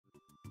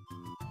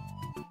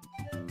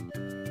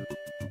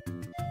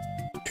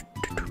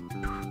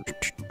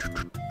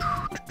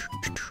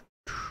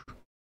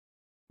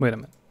Wait a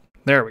minute.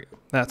 There we go.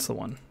 That's the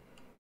one.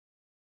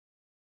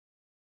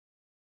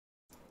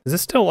 Is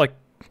this still like...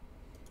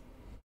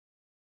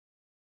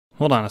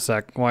 Hold on a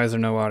sec. Why is there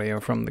no audio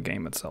from the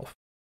game itself?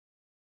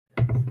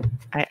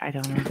 I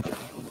don't know.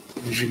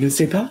 Je ne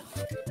sais pas.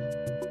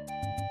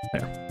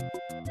 There.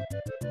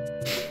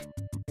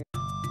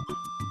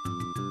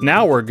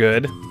 Now we're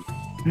good.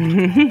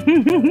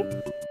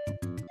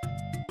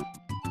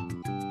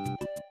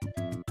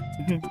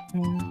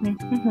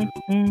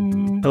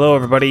 Hello,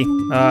 everybody.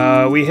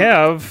 We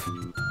have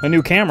a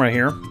new camera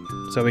here,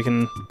 so we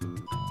can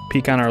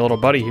peek on our little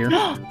buddy here.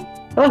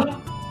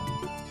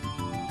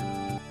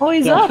 Oh,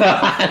 he's up.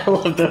 I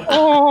love that.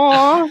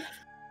 Aww.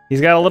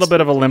 He's got a little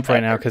bit of a limp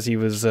right now because he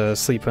was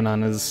sleeping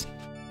on his...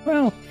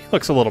 Well, he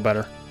looks a little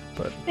better,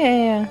 but...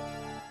 Yeah.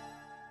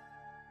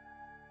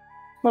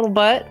 Little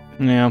butt.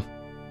 Yeah.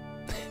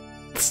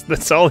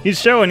 That's all he's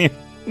showing you.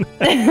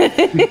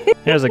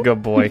 There's a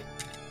good boy.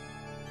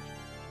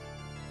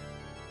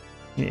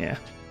 Yeah.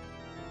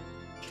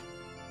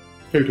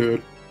 Hey,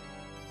 dude.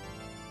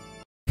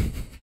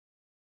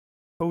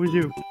 How was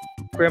you?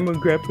 Grandma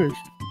and Grandpa's.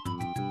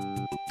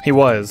 He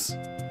was.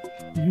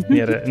 He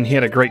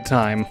had a great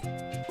time.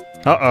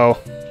 Uh-oh.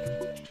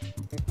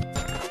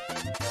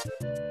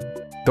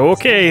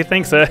 Okay,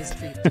 thanks, Ed.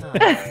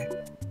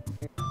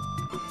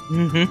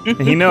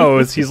 He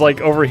knows. He's like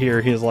over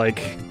here. He's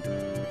like...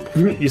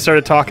 You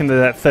started talking to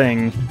that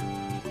thing.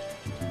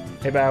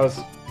 Hey, Bows.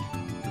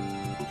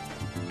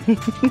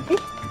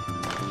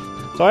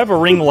 So I have a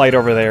ring light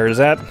over there. Is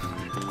that...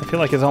 I feel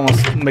like it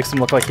almost makes him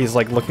look like he's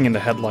like looking into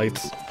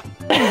headlights.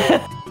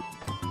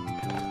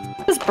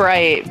 It's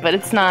bright, but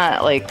it's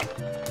not like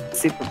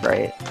super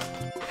bright.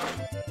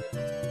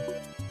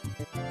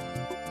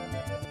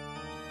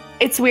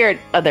 It's weird.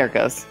 Oh, there it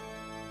goes.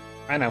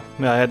 I know.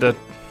 Yeah, I had to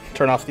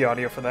turn off the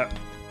audio for that.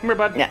 Come here,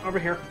 bud. Yeah. Over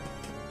here.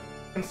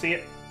 You can see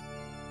it.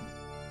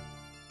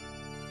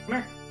 Come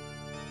here.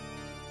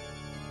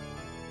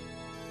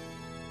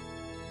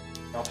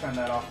 I'll turn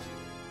that off.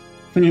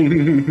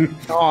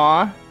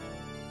 Aww.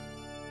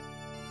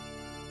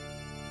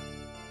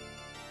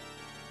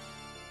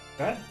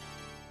 Good.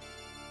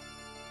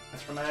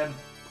 That's from Ed.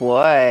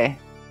 Boy.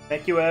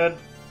 Thank you, Ed.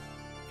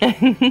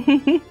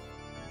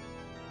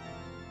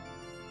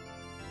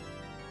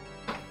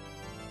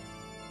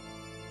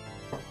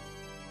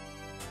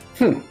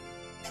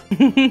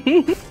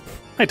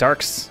 Hi,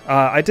 Tarks.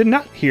 I did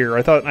not hear.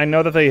 I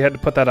know that they had to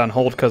put that on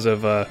hold because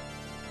of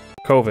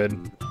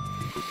COVID.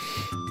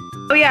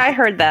 Oh yeah, I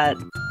heard that.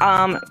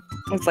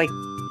 It was like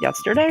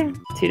yesterday?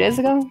 2 days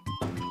ago?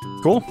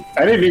 Cool.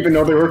 I didn't even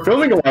know they were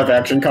filming a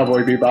live-action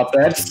Cowboy Bebop.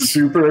 That's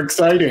super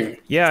exciting.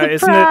 Yeah,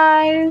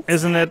 Surprise!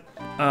 isn't it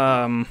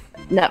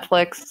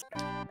Netflix.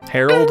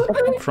 Harold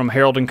from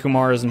Harold and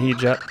Kumar? Isn't he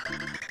Jet?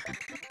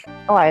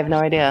 Oh, I have no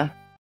idea.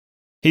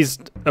 He's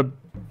a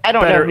I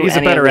don't better know. he's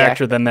a better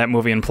actor than that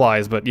movie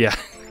implies, but yeah.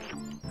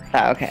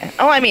 Oh, okay.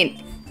 Oh, I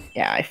mean,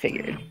 yeah, I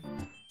figured.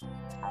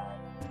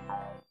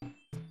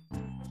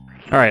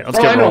 All right, let's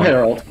Oh, get I know rolling.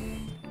 Harold.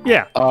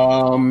 Yeah.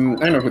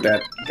 I know who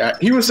that guy.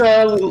 He was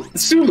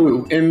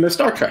Sulu in the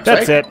Star Trek.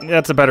 That's right? it.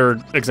 That's a better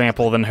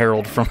example than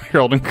Harold from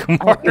Harold and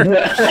Kumar.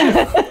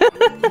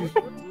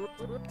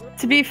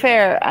 To be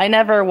fair, I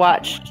never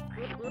watched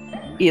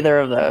either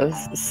of those,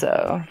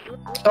 so...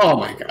 Oh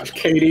my gosh,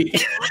 Katie.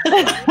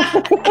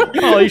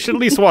 Well, you should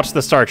at least watch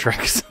the Star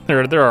Treks.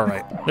 They're all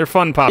right. They're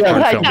fun popcorn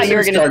Yeah, I films. thought you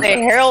were going Star to say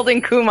Trek. Harold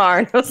and Kumar,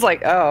 and I was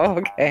like, oh,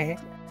 okay.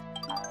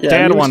 Yeah,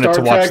 Dad new wanted Star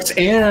to watch- Treks,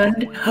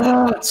 and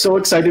so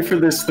excited for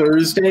this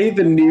Thursday.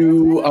 The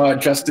new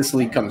Justice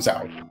League comes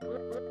out.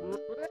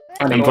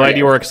 I'm glad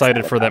you were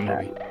excited for that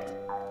movie.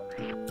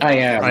 I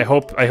am. I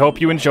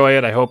hope you enjoy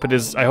it. I hope it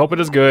is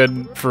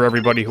good for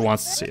everybody who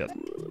wants to see it.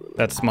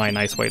 That's my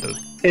nice way to...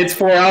 It's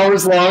 4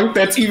 hours long.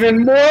 That's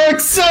even more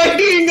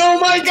exciting. Oh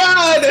my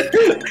god!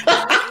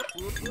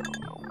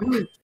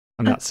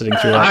 I'm not sitting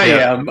through that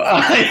yet.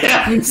 I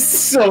am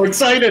so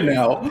excited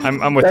now.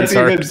 I'm with you,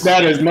 Tarks.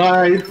 That is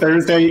my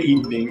Thursday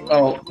evening.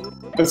 Oh,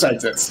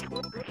 besides this.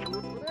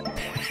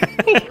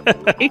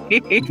 I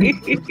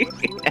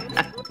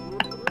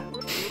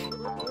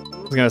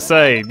was gonna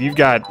say, you've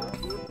got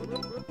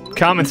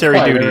commentary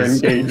Prior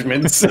duties.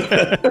 engagements.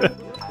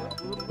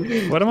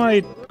 What am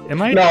I...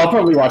 No, I'll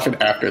probably watch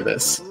it after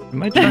this.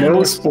 Am I trying No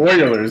to...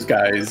 spoilers,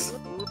 guys.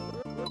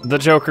 The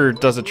Joker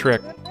does a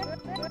trick.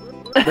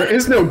 There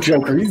is no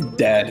Joker. He's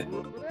dead.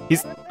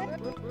 He's...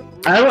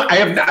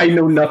 I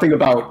know nothing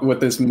about what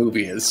this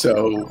movie is,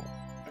 so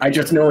I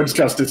just know it's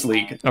Justice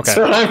League. Okay.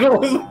 So I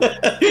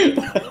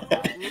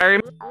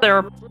remember they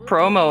were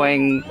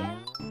promoting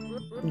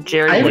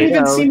Jerry I haven't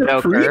even seen a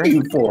Joker.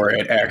 preview for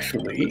it,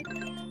 actually.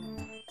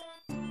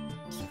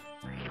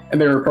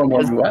 And they were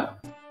promoting what?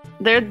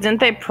 Didn't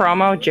they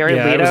promo Jerry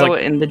Yeah, it was Leto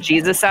like- in the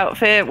Jesus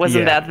outfit?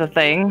 Wasn't Yeah. that the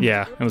thing?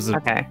 Yeah, it was a...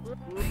 Okay.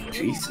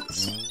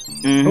 Jesus.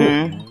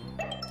 Mm-hmm.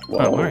 Whoa.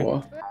 Oh,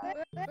 alright.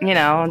 You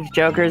know,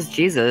 Joker's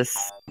Jesus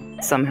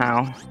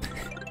somehow.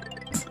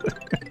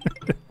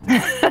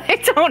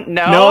 don't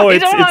know. No, I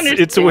it's don't it's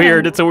understand.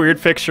 weird. It's a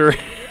weird picture.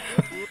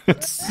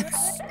 It's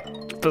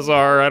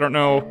bizarre. I don't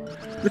know.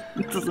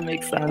 It doesn't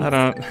make sense. I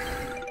don't.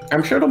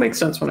 I'm sure it'll make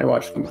sense when I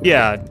watch the movie.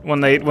 Yeah, when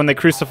they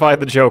crucify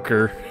the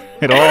Joker,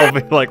 it'll all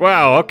be like,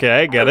 wow, okay,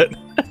 I get it.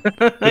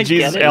 The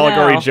Jesus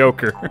allegory now.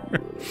 Joker.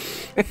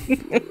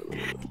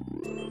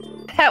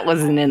 That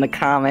wasn't in the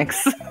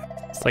comics.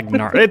 It's like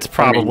it's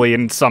probably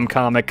in some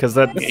comic because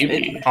that's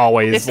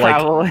always It's like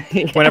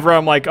probably. whenever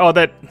I'm like, oh,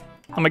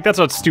 I'm like, that's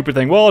a stupid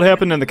thing. Well, it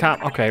happened in the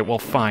comic. Okay, well,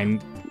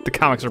 fine. The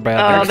comics are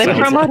bad. Oh, they so-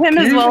 promote him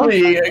as well.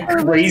 Usually,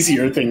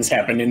 crazier things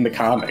happen in the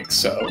comics,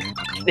 so...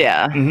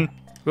 Yeah.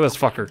 Look at this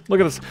fucker. Look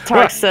at this.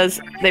 Tark says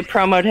they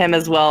promote him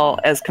as well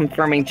as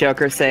confirming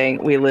Joker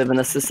saying, "We live in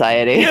a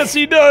society." Yes,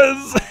 he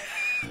does.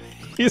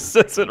 He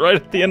says it right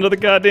at the end of the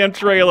goddamn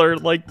trailer.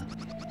 Like,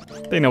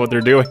 they know what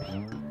they're doing.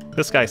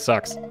 This guy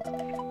sucks.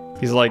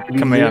 He's like, We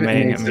live Kamehameha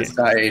in at a me.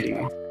 society.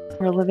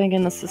 We're living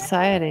in a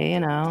society, you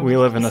know. We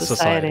live in a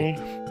society.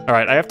 All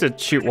right, I have to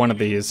shoot one of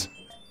these.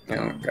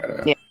 Oh,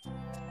 gotta...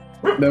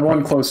 Yeah. The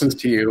one closest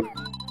to you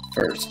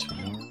first.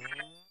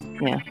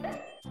 Yeah.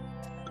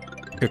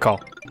 Good call.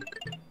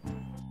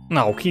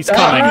 No, he's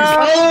coming.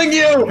 I'm following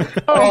you!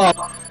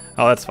 Oh.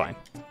 Oh, that's fine.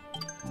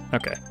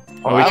 Okay.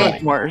 Well, we I can-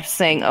 was more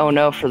saying "oh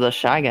no" for the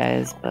Shy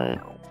Guys, but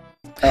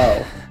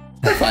Oh.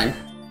 That's fine.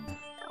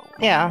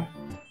 yeah.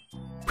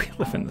 We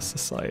live in the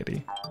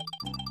society.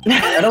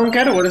 I don't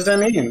get it. What does that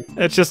mean?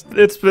 I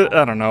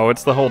don't know.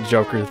 It's the whole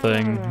Joker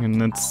thing,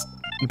 and it's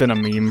been a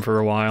meme for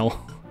a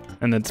while.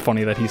 And it's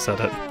funny that he said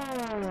it.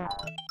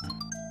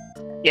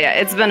 Yeah,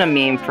 it's been a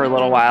meme for a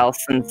little while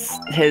since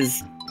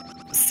his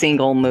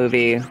single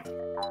movie.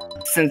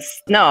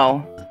 Since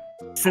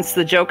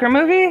the Joker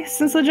movie?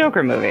 Since the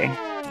Joker movie.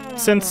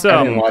 Since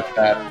I didn't I watch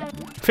that.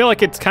 feel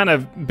like it's kind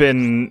of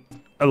been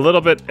a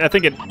little bit. I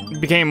think it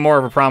became more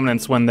of a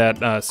prominence when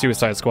that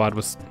Suicide Squad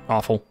was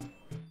awful.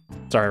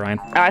 Sorry, Ryan.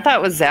 I thought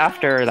it was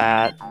after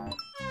that.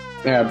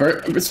 Yeah,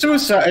 but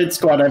Suicide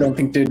Squad I don't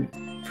think did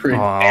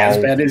as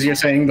bad as you're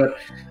saying, but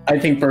I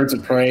think Birds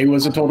of Prey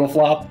was a total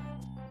flop.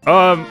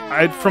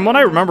 From what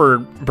I remember,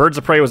 Birds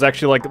of Prey was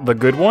actually like the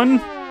good one.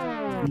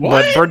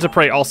 What? But Birds of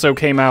Prey also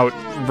came out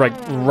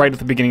right at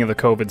the beginning of the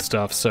COVID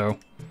stuff, so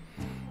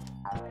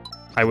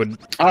I don't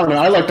know.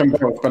 I liked them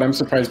both, but I'm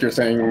surprised you're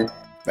saying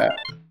that.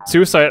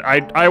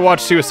 I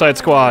watched Suicide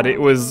Squad. It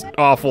was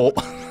awful.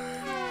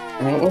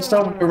 What's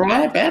so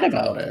bad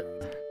about it?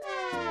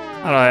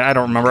 I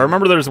don't remember. I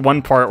remember there's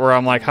one part where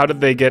I'm like, how did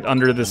they get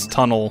under this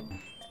tunnel?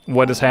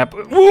 What has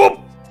happened? Whoop!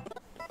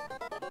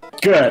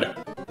 Good.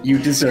 You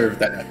deserve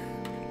that.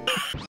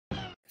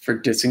 For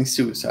dissing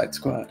Suicide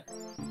Squad.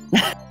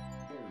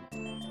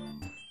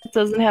 It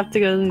doesn't have to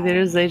go to the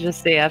theaters. They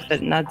just say F it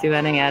and not do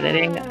any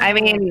editing. I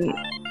mean,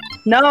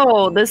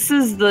 no, this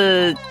is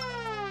the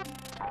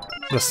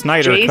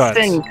Snyder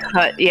Jason cuts.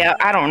 cut. Yeah,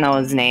 I don't know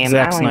his name.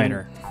 Zack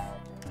Snyder.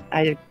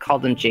 I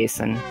called him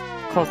Jason.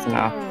 Close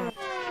enough.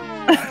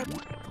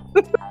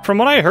 From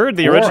what I heard,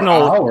 the 4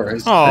 original.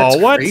 hours. Oh, That's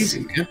what?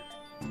 crazy, man.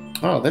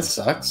 Oh, this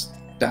sucks.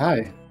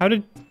 Die. How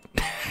did?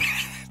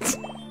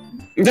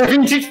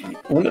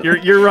 You're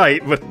You're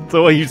right, but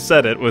the way you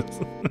said it was.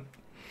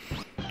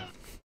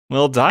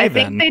 Well, die I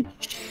then. think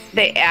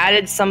they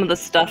added some of the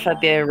stuff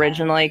that they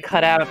originally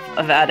cut out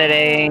of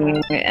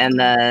editing, and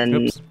then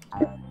Oops.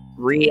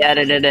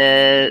 re-edited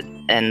it,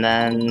 and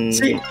then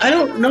See, I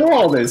don't know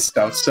all this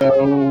stuff,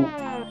 so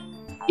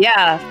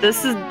yeah,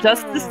 this is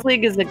Justice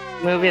League is a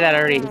movie that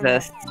already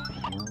exists.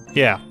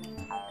 Yeah.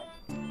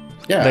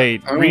 yeah. They I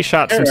don't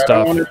reshot care. some I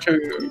stuff. don't want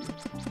to...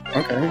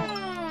 Okay.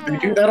 They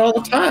do that all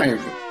the time.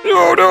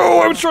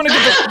 No, I was trying to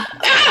get the.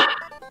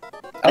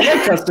 I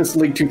like Justice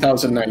League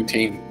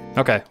 2019.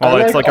 Okay, well,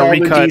 I it's like a all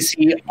recut. the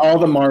DC, all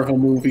the Marvel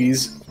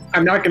movies.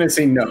 I'm not going to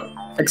say no,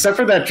 except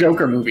for that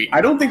Joker movie. I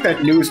don't think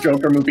that newest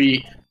Joker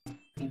movie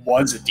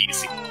was a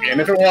DC movie,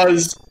 and if it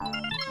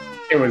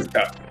was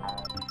dumb.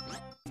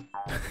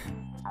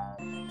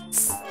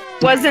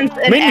 Wasn't an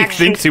Made me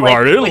action think too flick,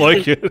 hard. I didn't which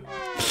like is- it.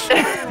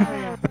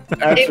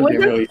 That's It what they wasn't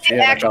really the did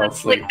action about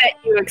flick Sleep. that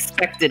you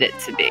expected it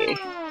to be.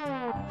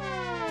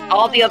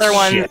 All the other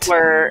ones Shit.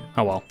 were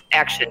Oh well.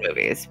 action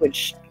movies,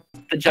 which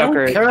the I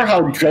Joker. don't care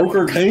how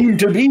Joker came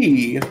to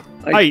be.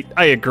 I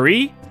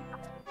agree.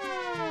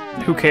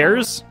 Who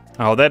cares?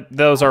 Oh,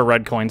 those are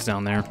red coins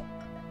down there.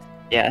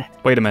 Yeah,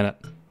 Wait a minute.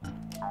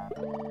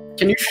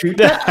 Can you shoot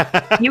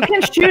that? you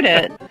can shoot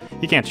it,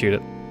 You can't shoot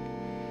it.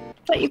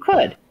 but you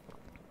could.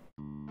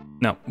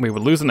 No, we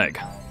would lose an egg.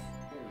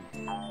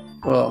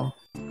 Well,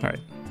 All right.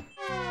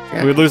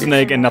 yeah. We would lose an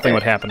egg and nothing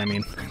would happen. I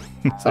mean.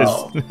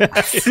 Oh.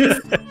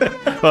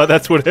 Well,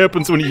 that's what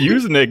happens when you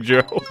use an egg,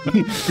 Joe.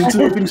 It's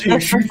open to you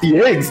shoot the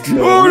eggs, Joe.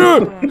 Oh,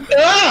 no!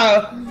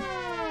 Ah!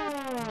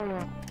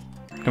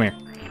 Come here.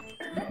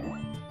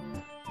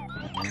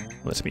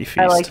 Let's be feast.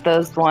 I like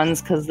those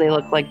ones because they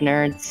look like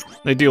nerds.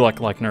 They do look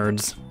like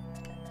nerds.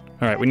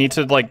 All right, we need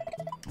to like.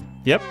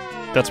 Yep,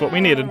 that's what we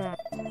needed.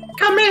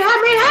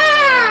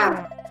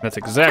 Kamehameha! That's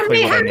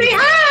exactly what I needed.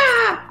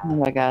 Kamehameha! Oh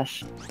my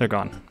gosh. They're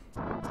gone.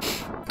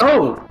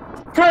 Oh,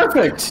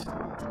 perfect!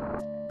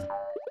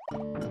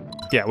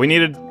 Yeah, we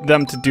needed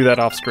them to do that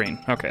off screen.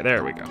 Okay,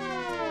 there we go.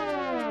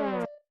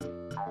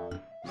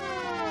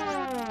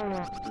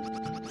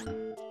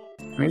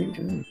 What are you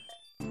doing?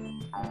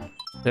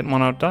 Didn't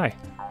want to die.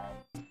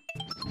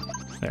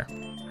 There.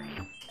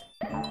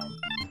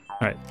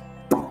 Alright.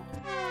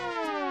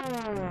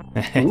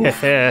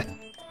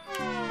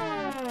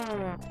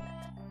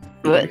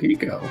 Where he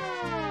go?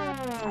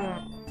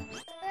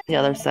 The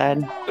other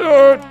side.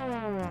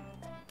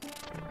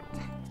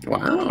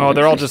 Wow. Oh,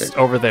 they're all just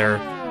over there,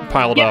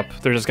 piled up.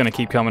 They're just gonna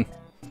keep coming.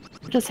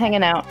 Just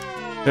hanging out.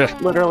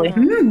 Ugh. Literally.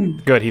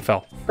 Good, he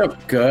fell. Oh,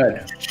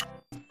 good.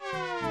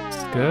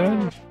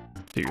 Good.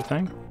 Do your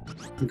thing.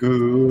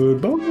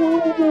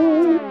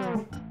 Goodbye.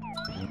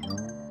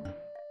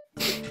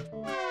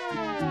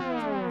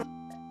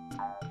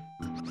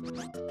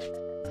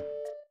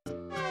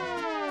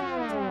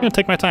 I'm gonna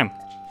take my time.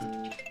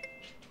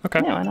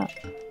 Okay. Yeah, why not?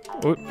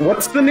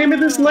 What's the name of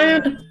this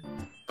land?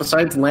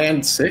 Besides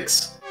Land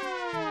 6?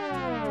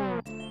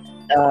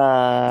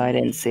 I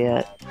didn't see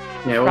it.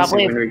 Yeah, we'll Probably-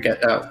 see when we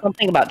get out.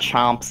 Something about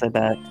chomps, I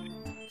bet.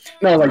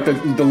 No, like the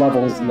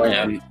levels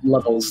land.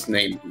 Levels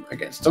name, I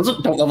guess. Don't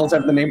levels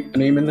have a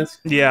name in this?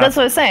 Yeah. That's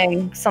what I was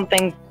saying.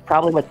 Something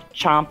probably with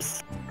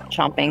chomps.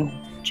 Chomping.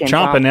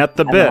 Chomping at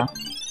the I don't bit. know.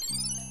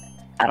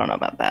 I don't know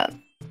about that.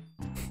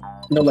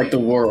 No, like the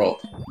world,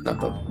 not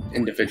the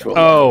individual.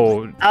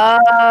 Oh, Oh.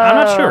 I'm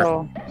not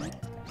sure.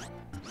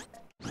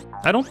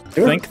 I don't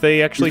Sure. think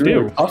they actually It's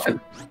really do.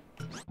 Often.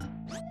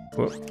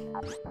 Whoa.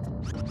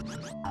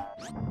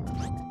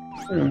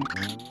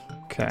 It's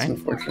Okay.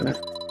 unfortunate.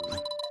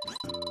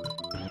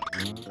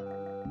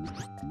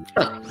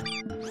 Huh.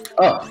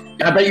 Oh,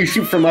 I bet you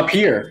shoot from up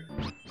here.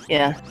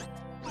 Yeah.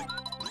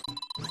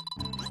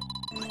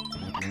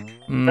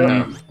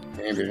 Mm,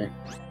 Maybe.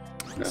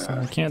 so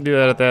I can't do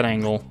that at that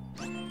angle.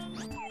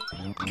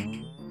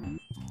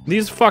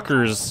 These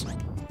fuckers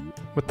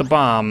with the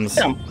bombs.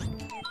 Eat 'em.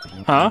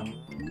 Huh?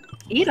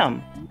 Eat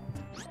them.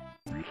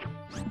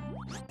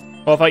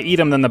 Well, if I eat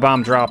them, then the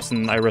bomb drops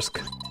and I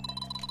risk...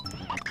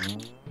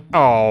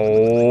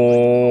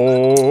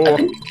 Oh.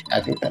 I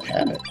think that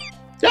had it.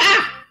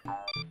 Ah!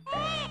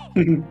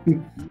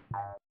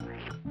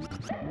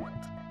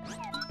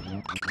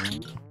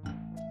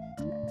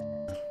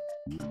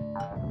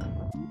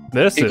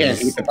 This You can't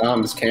eat is... the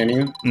bombs, can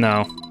you?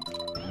 No.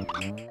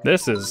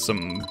 This is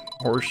some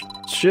horse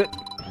shit.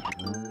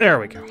 There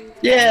we go.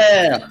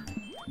 Yeah!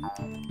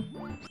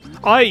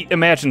 I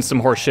imagine some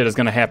horse shit is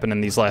gonna happen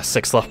in these last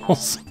 6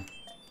 levels.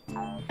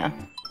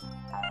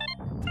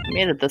 We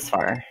made it this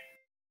far.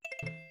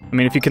 I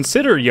mean, if you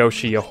consider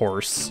Yoshi a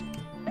horse,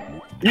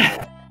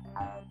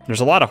 there's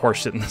a lot of horse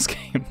shit in this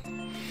game.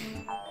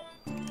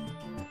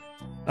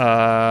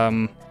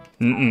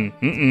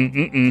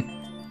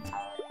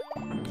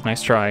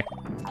 Nice try.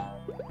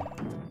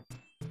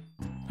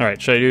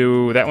 Alright, should I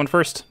do that one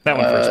first? That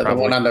one first, The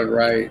probably. one on the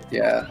right,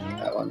 yeah,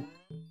 that one.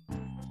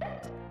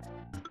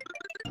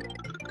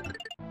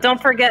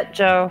 Don't forget,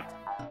 Joe.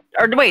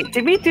 Or wait,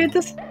 did we do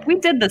this? We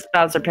did this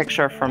Bowser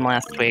picture from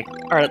last week.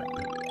 Or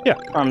Yeah.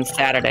 from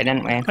Saturday,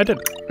 didn't we? I did.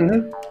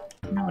 No,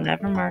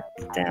 never marked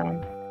it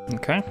down.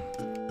 Okay.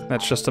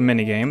 That's just a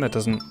mini game that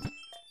doesn't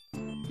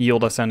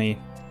yield us any...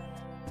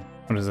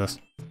 What is this?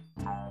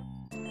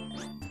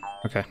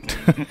 Okay.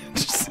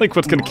 Just like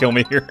what's gonna kill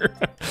me here.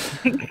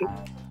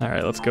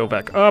 Alright, let's go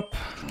back up.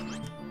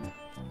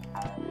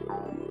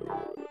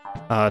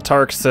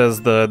 Tark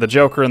says the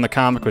Joker in the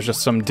comic was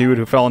just some dude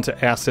who fell into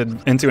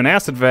an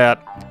acid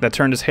vat that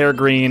turned his hair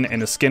green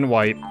and his skin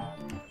white.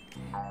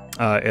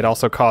 It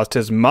also caused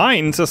his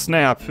mind to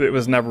snap. It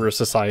was never a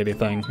society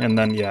thing. And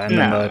then, yeah, and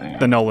then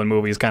the Nolan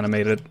movies kind of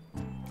made it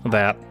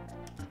that.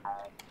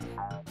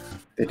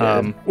 They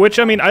did. Which,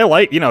 I mean, I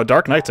like,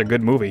 Dark Knight's a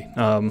good movie.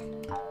 They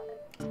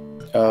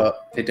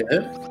did?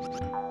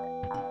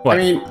 What? I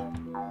mean,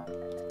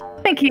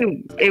 I think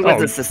it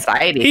was Oh, a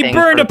society he thing.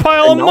 burned for a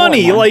pile the of Nolan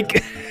money, one.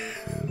 like,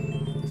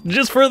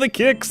 just for the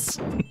kicks.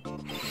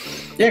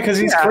 yeah, because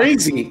he's Yeah.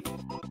 crazy.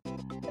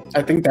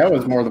 I think that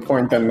was more the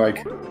point than,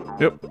 like...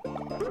 Yep.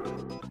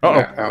 Uh-oh.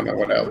 I don't know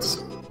what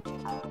else.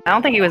 I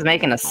don't think he was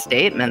making a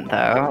statement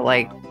though.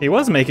 Like, He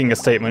was making a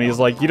statement. He's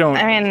like, you don't...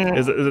 I mean,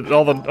 Is it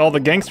all the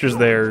gangsters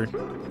there?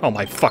 Oh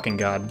my fucking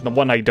god. The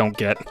one I don't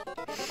get.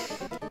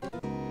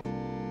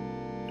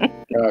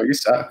 Oh, you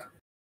suck.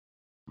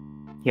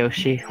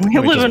 Yoshi, we We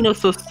live just- in a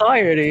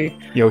society.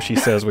 Yoshi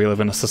says we live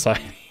in a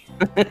society.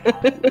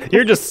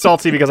 You're just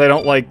salty because I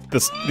don't like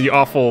the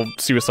awful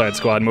Suicide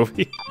Squad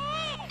movie.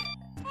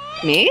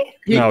 Me?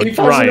 No, He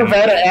falls Ryan. in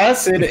Nevada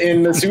acid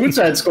in the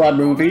Suicide Squad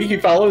movie. He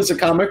follows a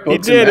comic book. He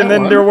did, and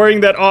then they're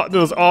wearing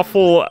those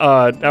awful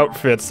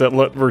outfits that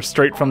were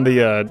straight from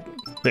the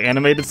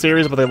animated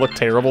series, but they look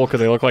terrible because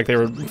they look like they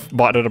were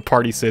bought at a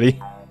Party City.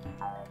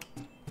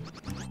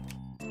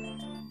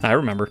 I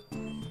remember.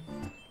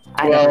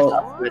 I never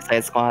saw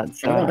Suicide Squad,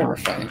 so Oh, they were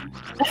fine.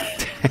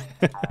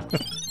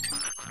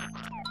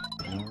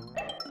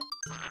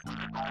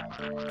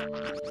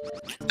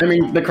 I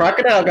mean, the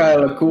crocodile guy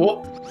looked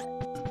cool.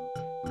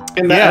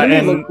 And the Yeah, enemy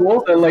and looked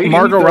cool. The lady,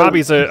 Margot the-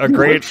 Robbie's a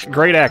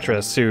great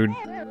actress who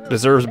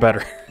deserves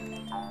better.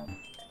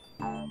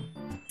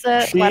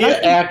 She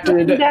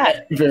acted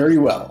very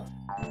well.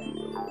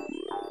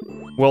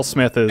 Will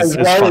Smith is as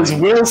well fine. as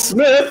Will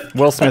Smith.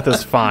 Will Smith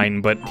is fine,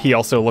 but he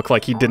also looked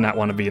like he did not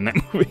want to be in that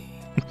movie.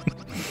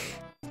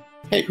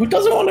 Hey, who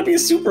doesn't want to be a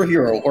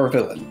superhero or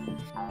villain?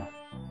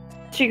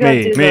 She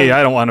goes Me,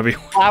 I don't want to be.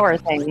 flower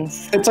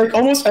things. It's like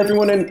almost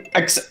everyone in.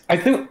 I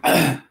think.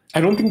 I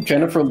don't think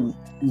Jennifer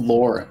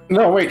Lawrence.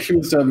 No, wait, she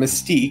was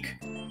Mystique.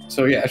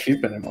 So yeah, she's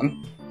been in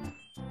one.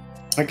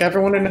 Like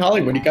everyone in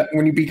Hollywood,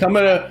 when you become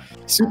a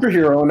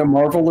superhero in a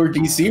Marvel or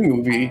DC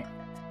movie,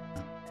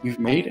 you've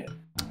made it.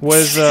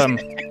 Was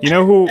you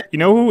know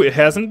who it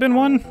hasn't been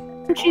one?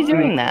 Why aren't you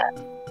doing that?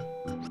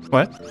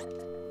 What?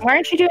 Why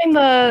aren't you doing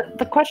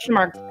the question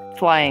mark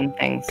flying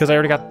things? Because I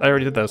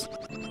already did those.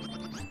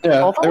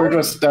 Yeah, Both they were of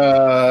them? just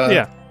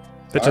Yeah,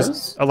 it stars?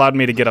 just allowed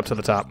me to get up to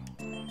the top.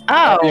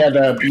 Oh, Yeah,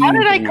 how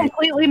did I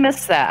completely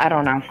miss that? I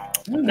don't know.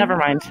 Never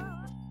mind.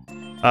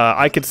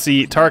 I could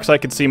see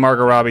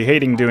Margot Robbie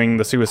hating doing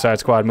the Suicide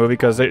Squad movie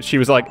because she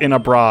was like in a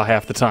bra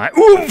half the time.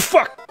 Ooh,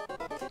 fuck!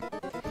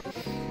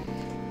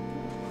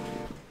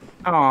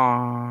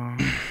 Aww.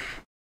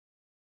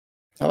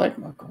 I like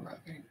Margot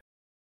Robbie.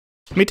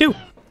 Me too.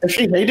 If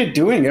she hated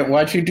doing it,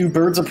 why'd she do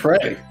Birds of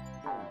Prey?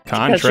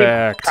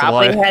 Contracts.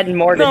 Probably had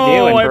more to do.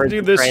 No, I have to Birds do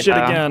of this Prey, shit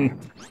though. again.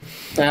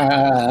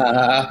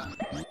 Ah.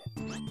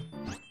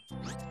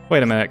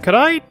 Wait a minute. Could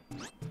I?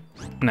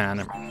 Nah,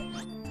 never mind.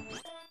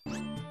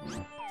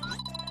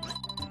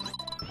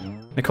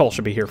 Nicole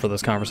should be here for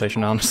this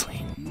conversation,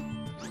 honestly.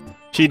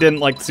 She didn't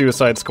like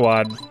Suicide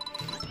Squad,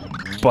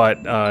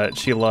 but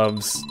she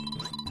loves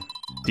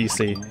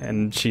DC,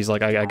 and she's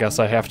like, I guess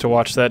I have to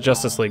watch that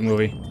Justice League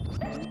movie.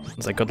 I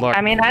was like, good luck.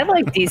 I mean, I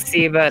like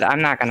DC, but I'm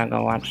not gonna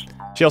go watch.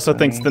 She also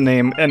thinks the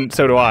name, and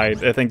so do I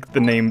think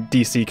the name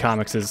DC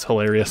Comics is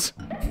hilarious.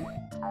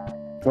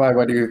 Why?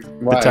 Why?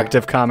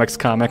 Detective Comics.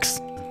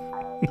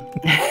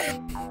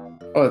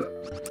 Oh,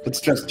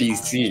 it's just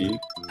DC.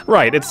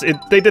 Right,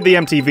 they did the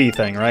MTV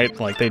thing, right?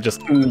 Like, they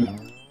just...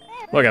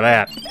 Look at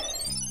that.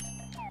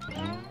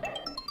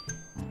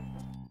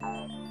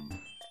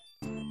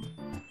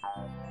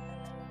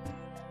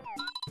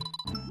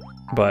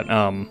 But,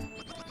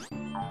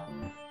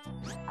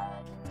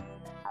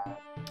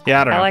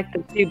 yeah, I don't know. I like the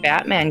 2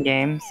 Batman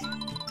games.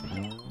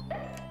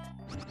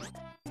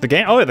 The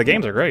game? Oh, yeah, the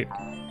games are great.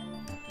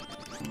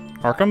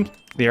 Arkham?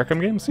 The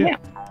Arkham games? Yeah.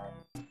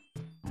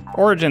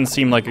 Origins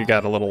seemed like it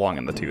got a little long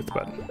in the tooth,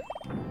 but...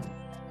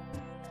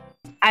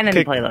 I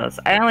didn't play those.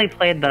 I only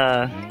played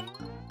the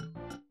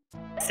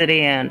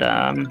City and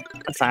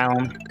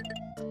Asylum.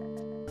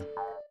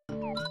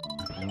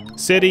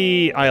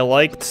 City, I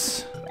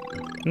liked...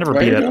 Never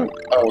beat it.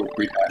 Oh,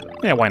 read that.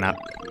 Yeah, why not?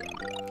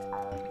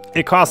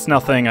 It costs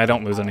nothing, I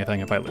don't lose anything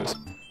if I lose.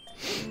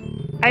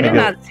 I did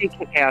not see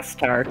Kick-Ass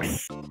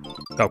Tarks.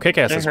 Oh,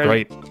 Kick-Ass is heard-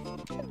 great.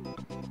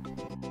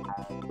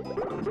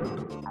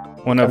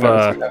 One of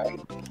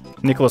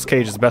Nicolas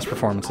Cage's best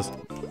performances.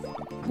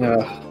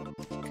 Oh,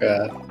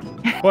 God.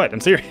 What? I'm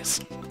serious.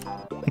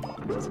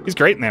 He's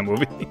great in that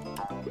movie.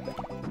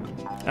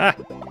 Ah.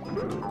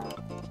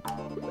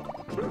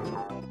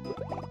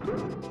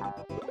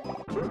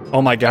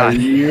 Oh my Are god.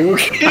 you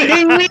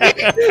kidding me?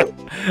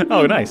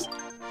 Oh, nice.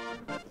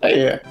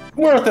 Hey, yeah,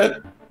 worth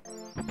it.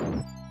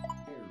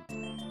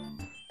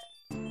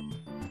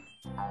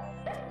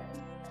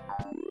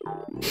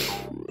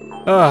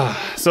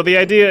 So the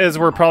idea is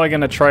we're probably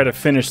going to try to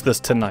finish this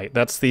tonight.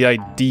 That's the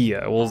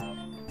idea. We'll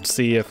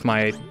see if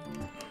my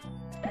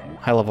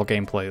high-level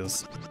gameplay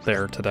is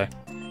there today.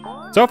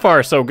 So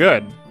far, so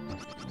good.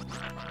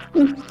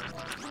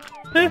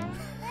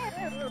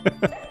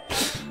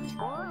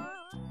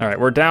 Alright,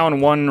 we're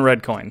down 1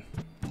 red coin.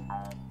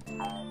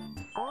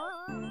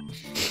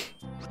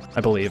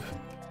 I believe.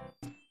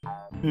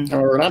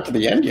 Oh, we're not to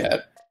the end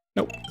yet.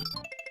 Nope.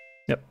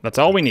 Yep, that's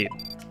all we need.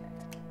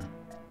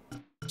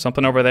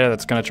 Something over there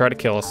that's gonna try to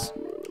kill us.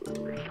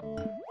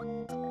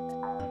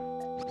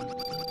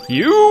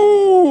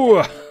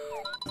 You!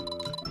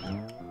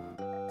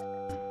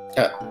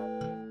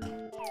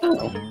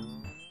 Oh.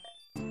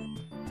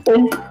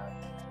 Bonk.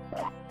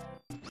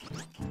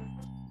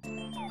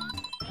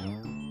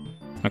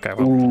 Okay,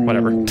 well,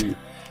 whatever. Ooh.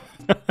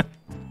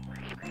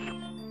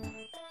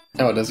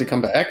 Oh, does he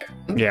come back?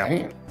 Yeah.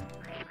 Dang.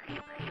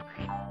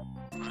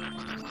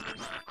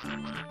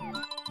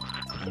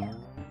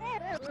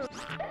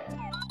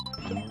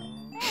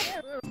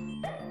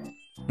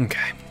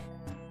 Okay.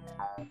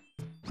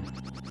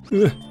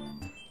 Ooh.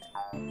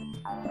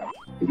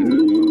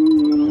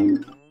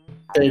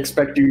 They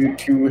expect you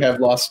to have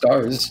lost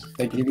stars.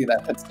 They gave you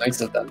that. That's nice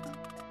of them.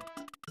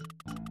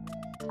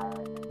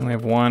 We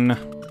have 1.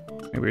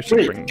 Maybe we should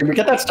Wait, bring... can we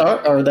get that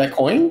star or that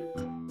coin?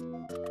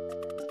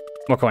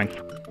 What coin?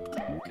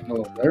 I'm a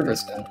little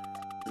nervous now.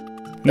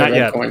 Not That red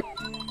yet. Coin.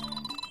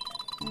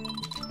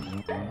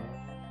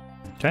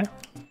 Okay.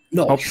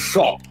 No, Oh.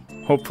 shop.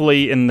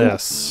 Hopefully in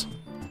this.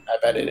 I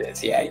bet it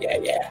is. Yeah.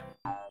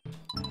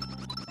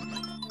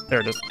 There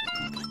it is.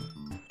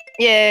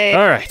 Yay!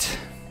 Alright.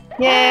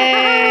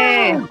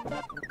 Yay!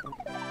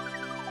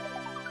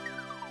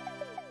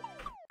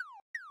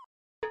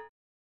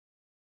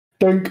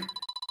 Dunk.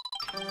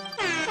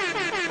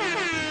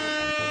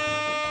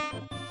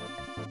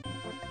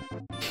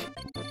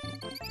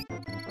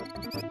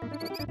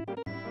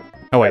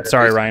 Oh wait,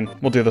 sorry, Ryan.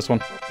 We'll do this one.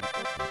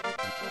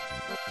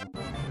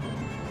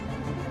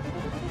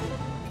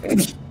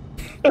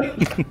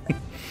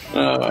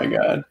 Oh my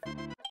god.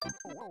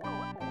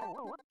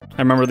 I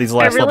remember these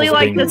last I really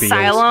levels liked being BAs.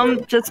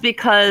 Asylum just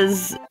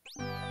because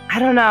I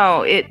don't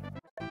know, it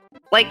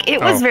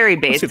was very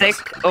let's do this.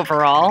 basic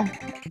overall,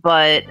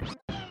 but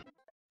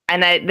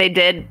they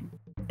did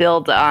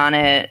build on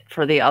it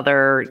for the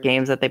other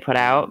games that they put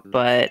out,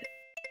 but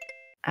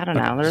I don't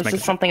know. Okay, There was just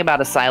just something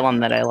about Asylum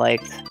that I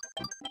liked.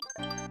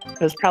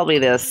 It was probably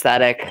the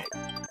aesthetic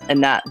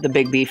and not the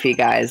big beefy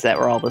guys that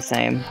were all the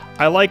same.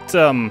 I liked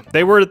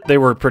they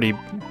were pretty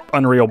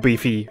Unreal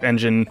beefy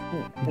engine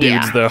dudes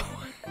Yeah. though.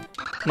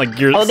 Like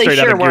Gears, Oh, they straight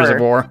out sure of Gears of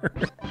were. War.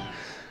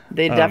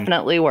 They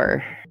definitely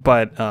were.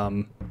 But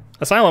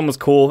Asylum was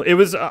cool. It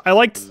was I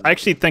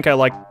actually think I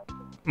liked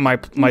my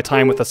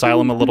time with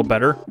Asylum a little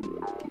better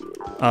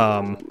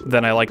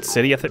than I liked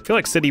City. I feel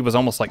like City was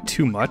almost like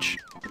too much,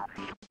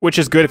 which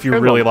is good if you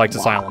There's really a liked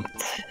lot. Asylum.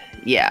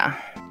 Yeah.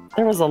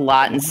 There was a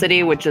lot in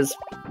City, which is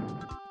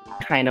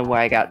kind of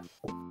why I got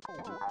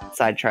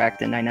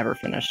sidetracked and I never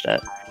finished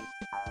it.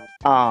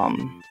 Ugh.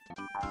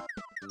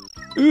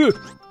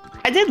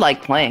 I did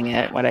like playing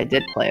it when I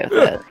did play with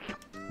it.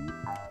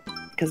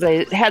 Because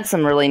they had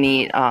some really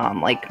neat,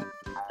 what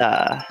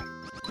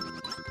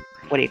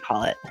do you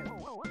call it?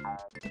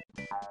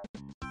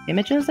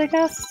 Images, I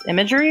guess?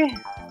 Imagery?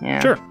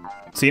 Yeah. Sure.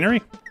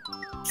 Scenery?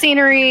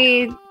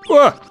 Scenery.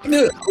 Ugh.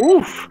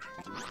 Oof.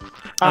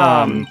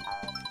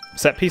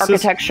 Set pieces?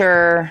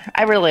 Architecture.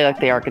 I really like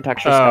the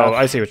architecture Oh, stuff.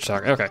 I see what you're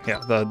talking. Okay, yeah.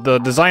 The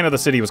design of the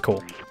city was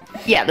cool.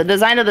 Yeah, the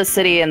design of the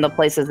city and the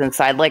places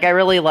inside. Like, I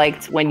really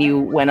liked when you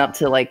went up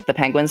to, like, the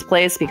Penguins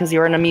place because you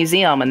were in a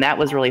museum, and that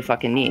was really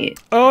fucking neat.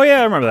 Oh, yeah,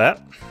 I remember that.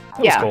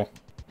 That Yeah. was cool.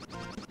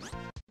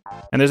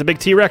 And there's a big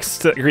T-Rex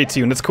that greets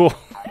you, and it's cool.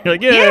 You're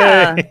like, yay!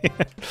 Yeah.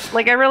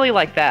 Like, I really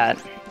like that.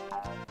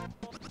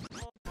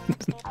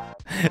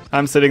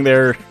 I'm sitting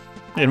there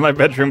in my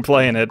bedroom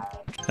playing it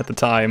at the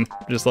time.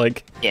 Just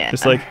like, Yeah.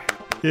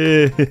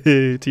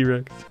 yay,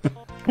 T-Rex.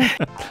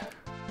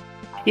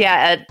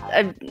 Yeah,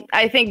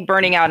 I think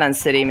burning out on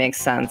City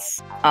makes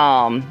sense.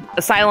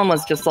 Asylum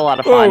was just a lot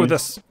of fun. Oh,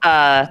 this.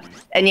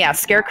 And yeah,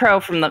 Scarecrow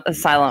from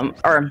Asylum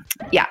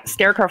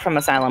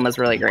was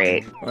really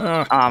great.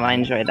 I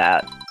enjoyed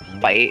that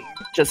fight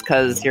just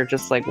because you're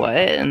just like, what?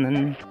 And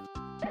then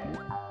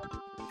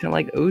you're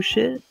like, oh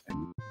shit.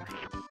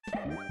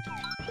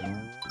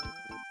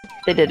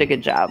 They did a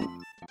good job.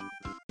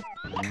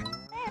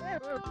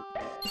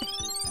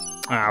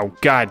 Oh,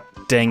 god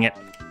dang it.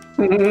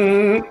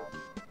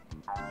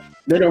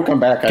 They don't come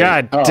back.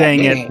 God Oh,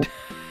 dang man. it.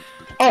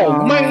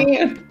 Oh,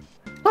 man.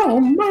 Oh,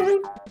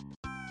 man.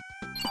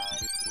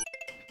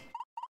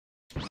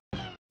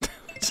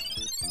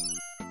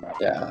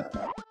 Yeah.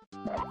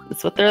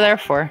 That's what they're there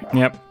for.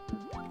 Yep.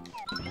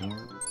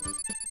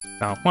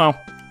 Oh, well,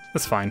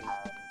 that's fine.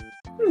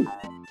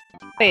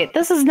 Wait,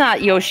 this is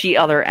not Yoshi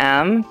Other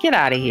M. Get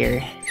out of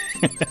here.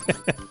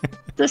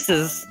 This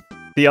is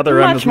The other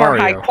end much is more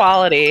Mario. high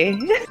quality.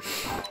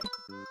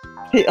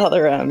 The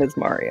other M is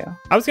Mario.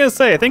 I was gonna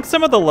say, I think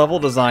some of the level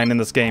design in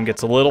this game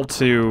gets a little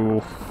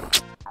too...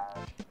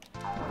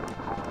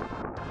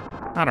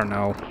 I don't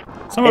know.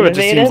 Some of it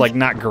just seems Innovative? like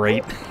not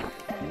great.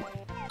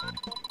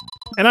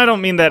 And I don't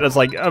mean that as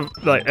like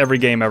every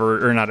game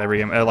ever, or not every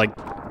game, like,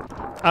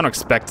 I don't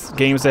expect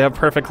games to have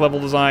perfect level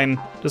design.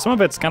 Just some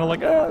of it's kind of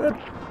like,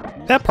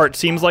 that part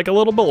seems like a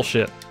little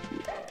bullshit.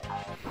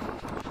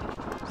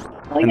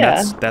 Well, And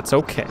yeah. that's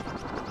okay.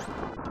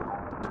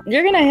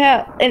 You're gonna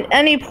have, in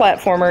any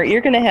platformer,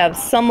 you're gonna have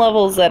some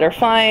levels that are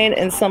fine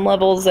and some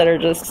levels that are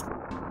just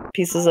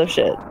pieces of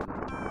shit.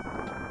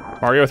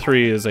 Mario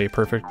 3 is a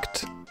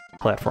perfect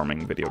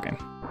platforming video game.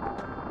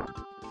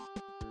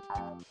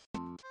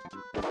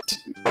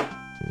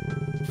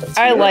 That's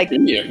I your like-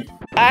 opinion.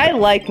 I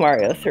like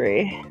Mario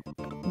 3,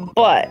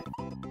 but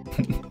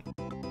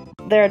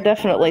there are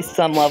definitely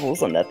some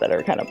levels in that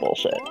are kind of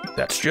bullshit.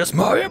 That's just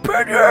my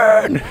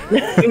opinion!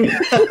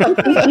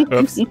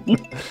 Oops.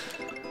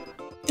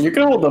 You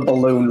can hold the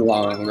balloon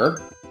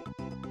longer.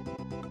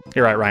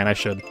 You're right, Ryan, I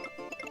should.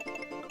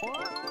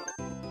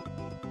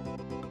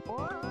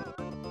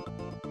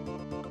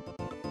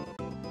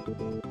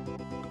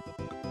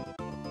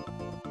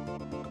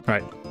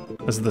 Alright,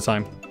 this is the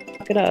time.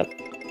 Look it up.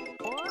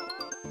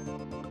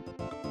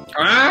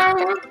 Ah!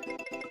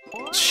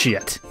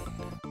 Shit.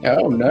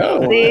 Oh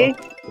no. See?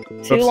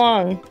 Too Oops.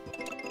 long.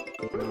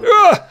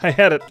 Ugh, I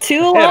had it. Too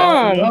Oh,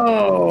 long!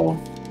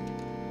 no.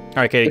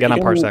 Alright, Katie, get on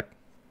Parsec.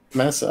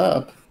 Mess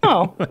up.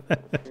 Oh.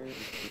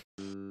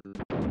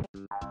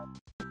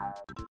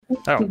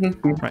 Oh,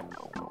 right.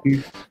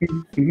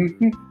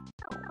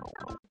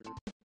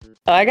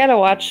 Oh, I gotta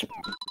watch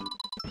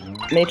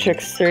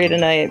Matrix 3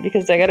 tonight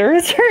because I gotta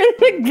return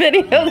the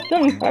video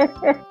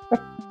tomorrow.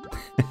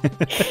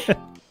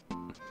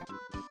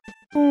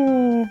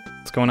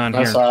 What's going on I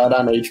here? saw it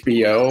on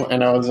HBO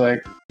and I was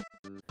like,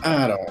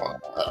 I don't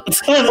want that.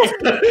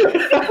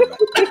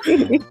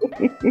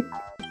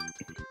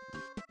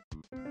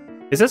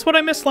 Is this what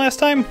I missed last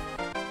time?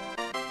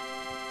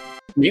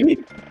 Maybe.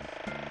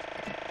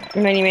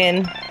 What do you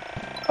mean?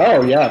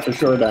 Oh, yeah, for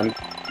sure, then.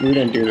 We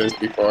didn't do this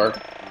before.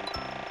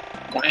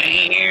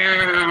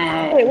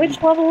 Wait,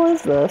 which level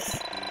is this?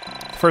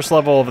 First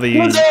level of the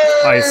Blizzard!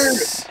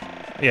 ice.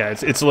 Yeah,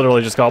 it's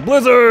literally just called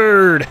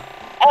Blizzard!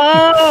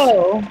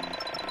 Oh!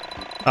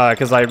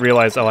 Because I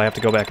realized, I have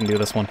to go back and do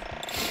this one.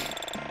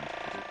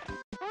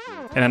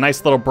 And a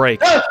nice little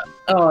break.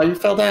 Oh, you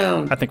fell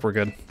down. I think we're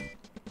good.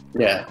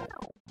 Yeah.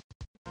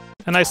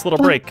 A nice little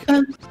break.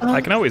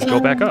 I can always go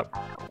back up.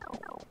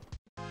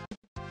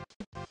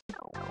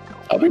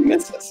 How we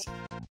miss this?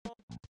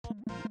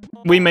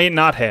 We may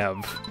not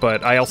have,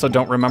 but I also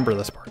don't remember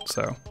this part,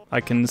 so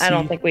I can see. I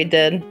don't think we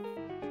did.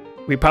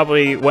 We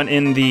probably went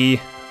in the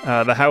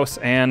house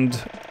and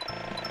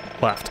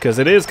left, because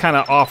it is kind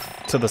of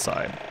off to the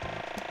side.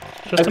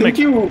 Just I to think make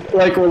you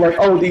were like,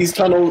 oh, these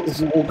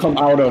tunnels will come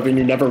out of, and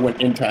you never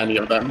went into any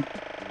of them.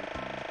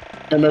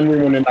 And then we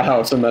went in the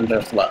house and then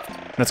just left.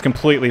 That's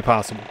completely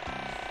possible.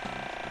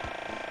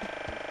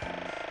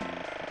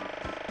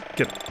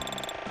 Get.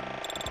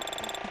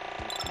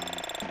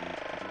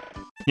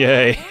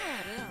 Yay.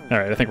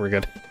 Alright, I think we're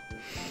good.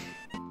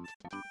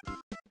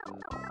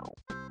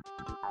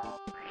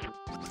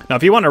 Now,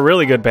 if you want a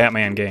really good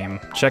Batman game,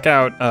 check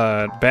out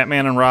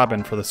Batman and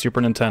Robin for the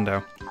Super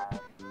Nintendo.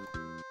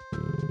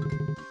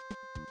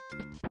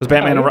 Was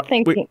Batman and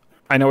Robin...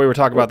 I know we were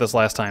talking about this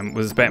last time.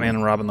 Was Batman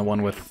and Robin the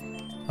one with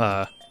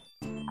the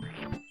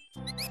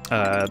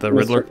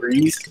Riddler?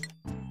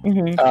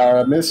 Mm-hmm.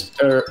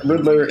 Mr.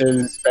 Riddler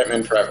is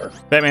Batman Forever.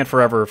 Batman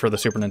Forever for the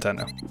Super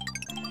Nintendo.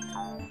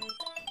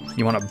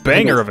 You want a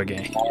banger of a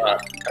game. A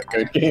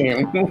good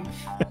game.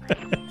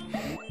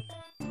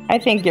 I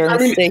think you're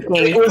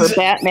mistaking for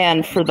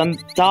Batman for the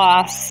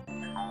DOS.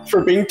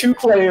 For being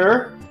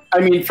two-player,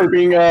 for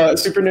being a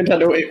Super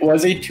Nintendo, it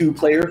was a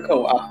two-player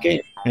co-op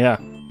game. Yeah,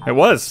 it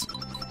was.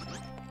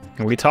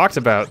 And we talked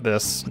about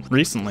this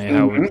recently,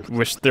 how we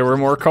wish there were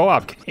more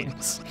co-op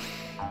games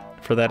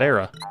for that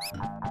era.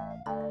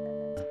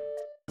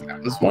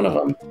 That was one of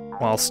them.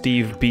 While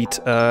Steve beat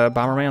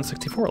Bomberman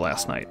 64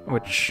 last night,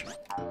 which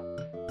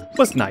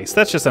was nice.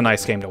 That's just a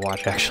nice game to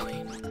watch, actually.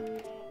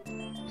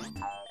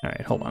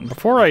 Alright, hold on.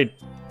 Before I...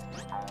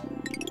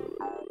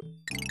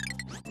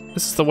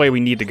 This is the way we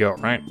need to go,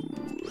 right?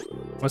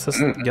 What's this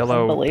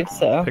yellow I believe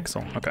so.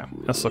 pixel? Okay,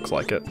 this looks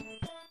like it.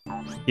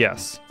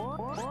 Yes.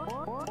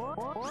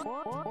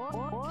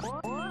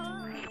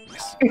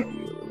 Nice.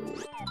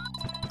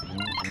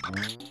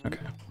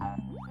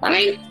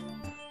 Okay.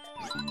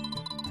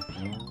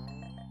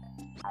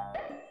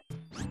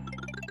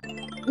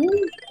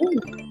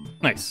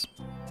 Nice.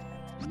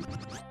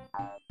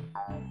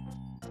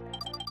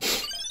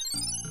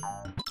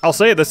 I'll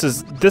say this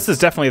is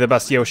definitely the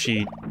best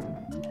Yoshi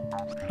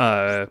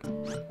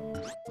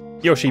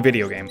Yoshi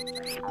video game.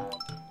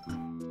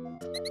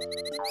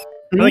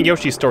 I think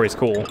Yoshi's story is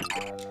cool,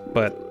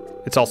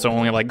 but it's also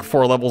only like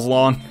 4 levels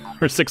long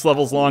or 6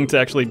 levels long to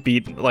actually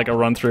beat like a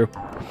run through.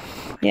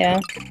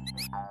 Yeah.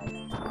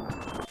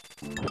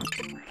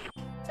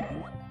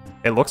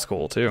 It looks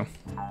cool too.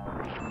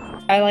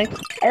 I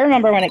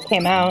remember when it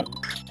came out.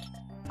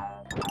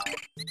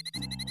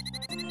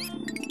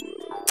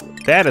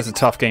 That is a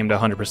tough game to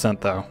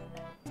 100% though.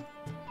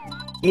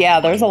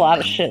 Yeah, there's a lot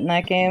of shit in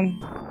that game.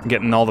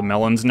 Getting all the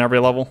melons in every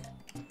level.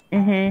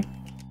 Mm-hmm.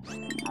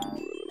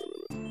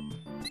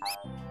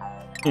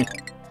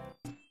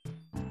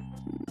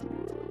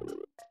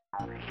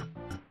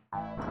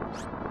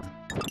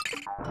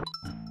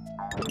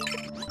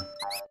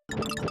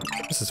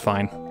 This is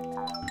fine.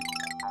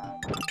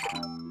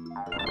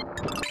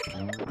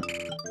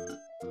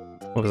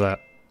 What was that?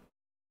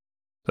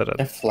 Is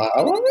that A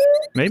flower?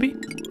 maybe?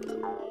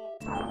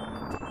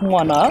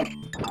 One up.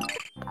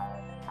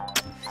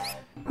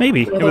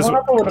 Maybe. Well, It was the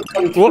one would have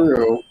come Whoop.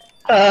 through.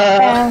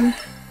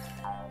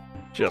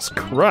 just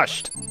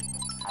crushed.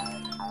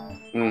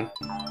 Hmm.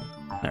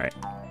 Alright.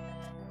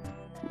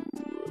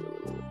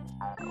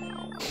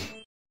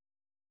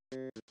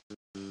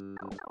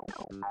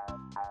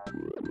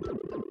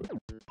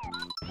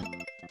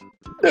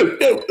 No,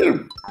 no,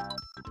 no.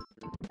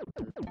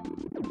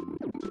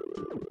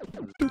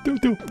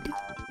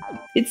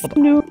 It's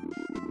new.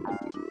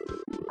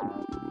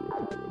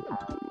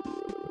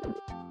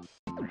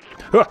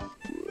 Ah.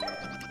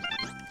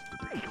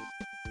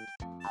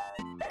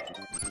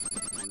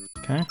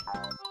 Okay.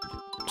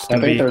 I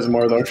think there's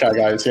more of those Shy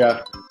Guys,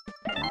 yeah.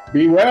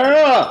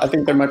 Beware! I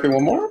think there might be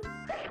one more.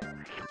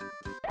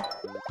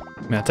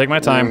 Yeah, take my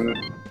time.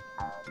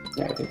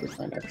 Yeah, I think we're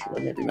fine,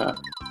 actually. Maybe not.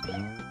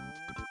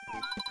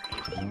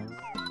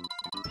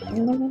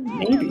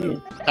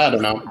 Maybe. I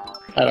don't know.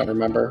 I don't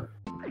remember.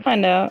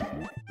 Find out.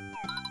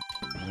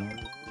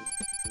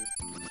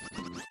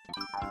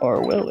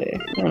 Or will we?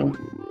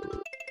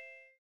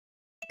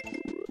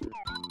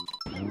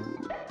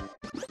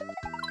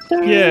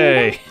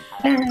 Yay!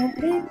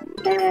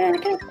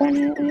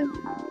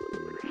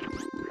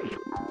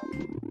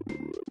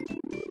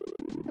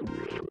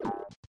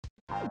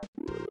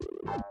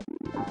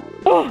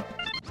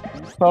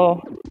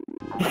 Oh.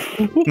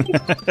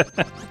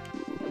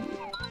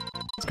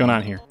 What's going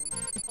on here?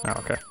 Oh,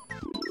 okay.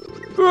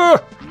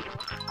 Ah!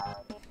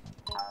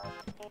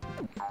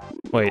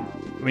 Wait,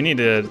 we need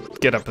to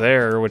get up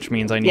there, which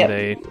means I need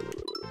a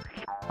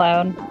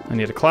cloud. I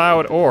need a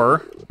cloud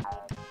or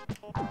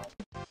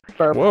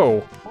Burp.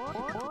 whoa.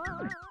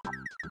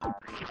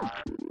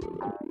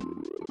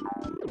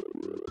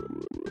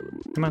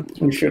 Come on.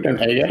 Can you shoot an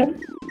egg at him?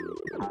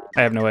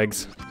 I have no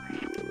eggs.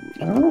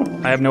 Oh.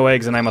 I have no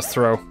eggs and I must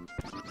throw.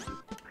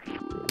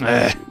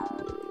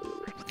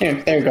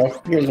 Here, there you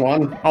go. Here's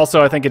one.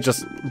 Also, I think it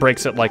just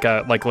breaks it like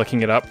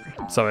licking it up,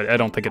 so I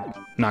don't think it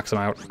knocks him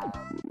out.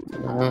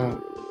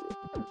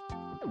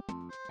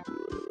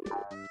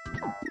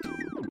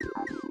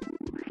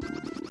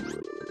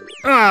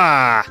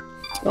 Ah!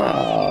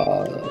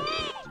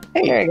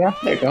 Hey, There you go.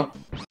 there you go.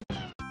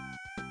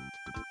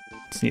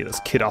 Just need this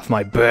kid off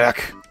my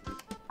back.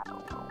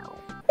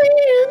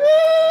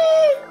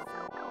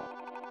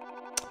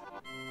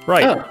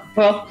 Right. Oh,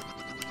 well.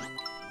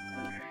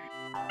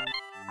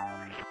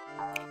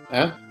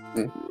 Yeah,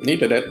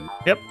 needed it.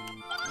 Yep.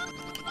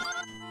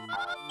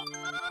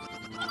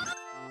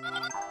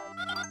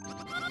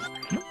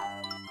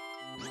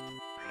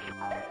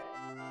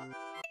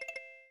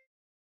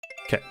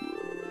 Okay.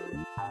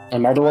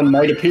 Another one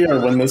might appear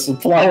when this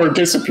flower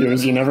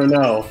disappears, you never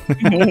know.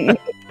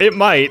 It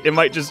might. It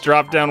might just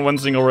drop down one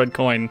single red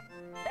coin.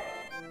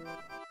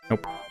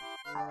 Nope.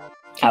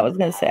 I was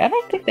gonna say, I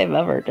don't think they've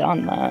ever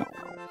done that.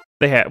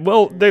 They have.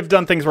 Well, they've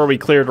done things where we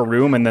cleared a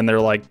room and then they're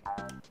like,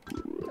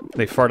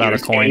 they fart out a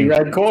Here's coin. a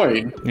red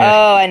coin. Yeah.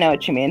 Oh, I know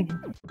what you mean.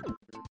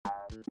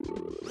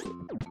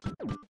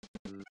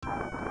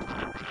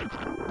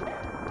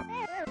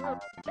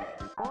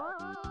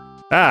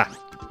 Ah!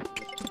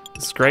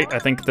 This is great. I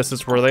think this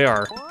is where they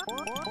are.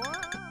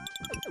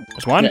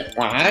 There's one. Yeah,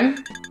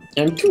 one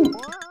and two.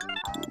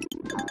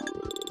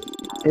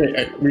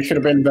 Wait, we should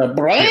have been the.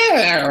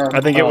 I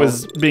think it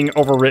was being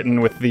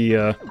overwritten with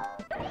the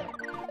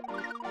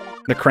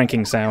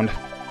cranking sound.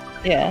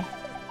 Yeah.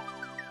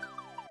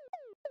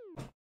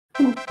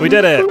 We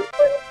did it!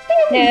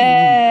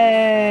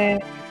 Yay!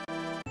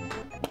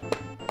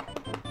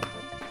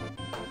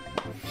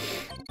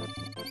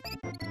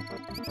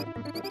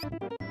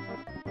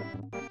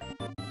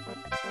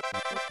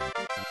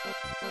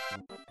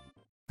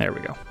 There we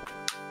go.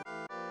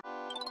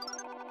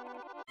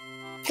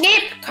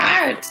 Flip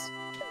cards.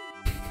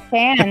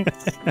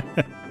 Pants.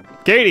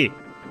 Katie!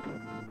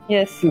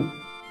 Yes.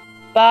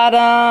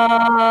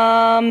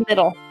 Bottom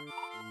middle.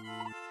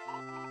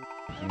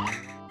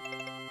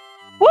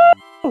 Woo!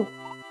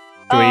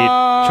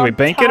 Should we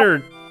bank it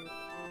or?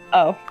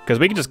 Oh. Because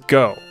we can just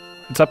go.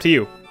 It's up to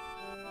you.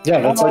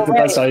 Yeah, that's like the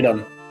best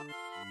item.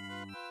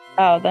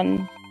 Oh,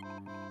 then.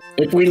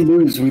 If we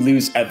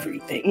lose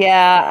everything.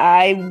 Yeah,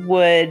 I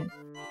would.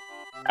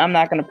 I'm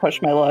not gonna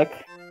push my luck.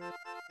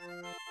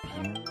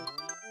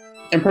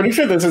 I'm pretty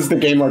sure this is the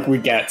game arc we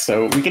get,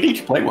 so we could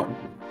each play one.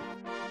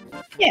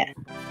 Yeah.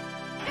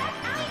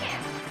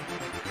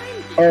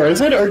 Or is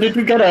it? Or did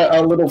we get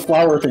a little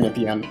flower thing at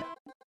the end?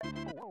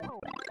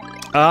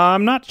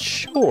 I'm not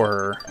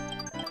sure.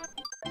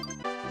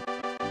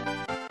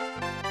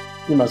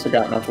 You must have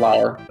gotten a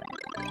flower.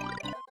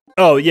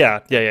 Oh,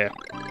 yeah. Yeah.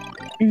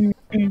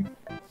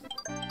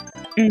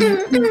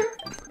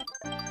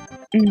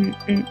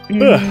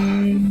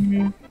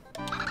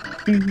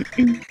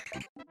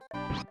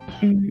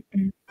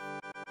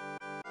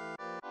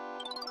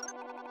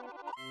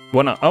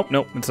 One-up. Oh,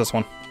 no, it's this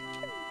one.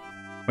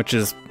 Which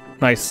is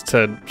nice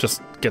to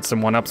just get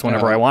some one-ups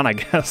whenever I want, I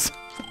guess.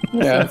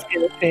 Yeah. This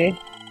one's goofy.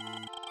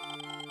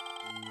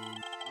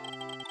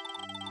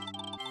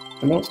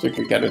 The most we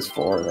could get is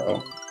 4,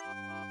 though.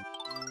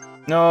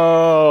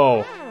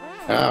 No!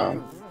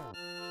 Oh.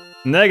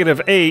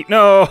 -8,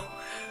 no!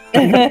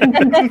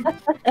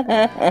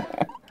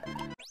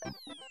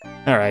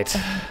 Alright.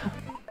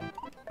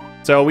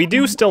 So we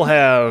do still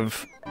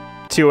have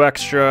 2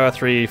 extra,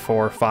 3,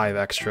 4, 5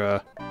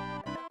 extra.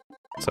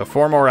 So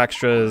 4 more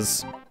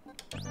extras.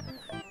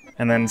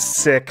 And then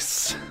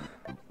 6.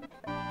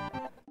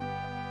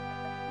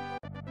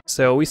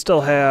 So we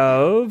still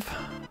have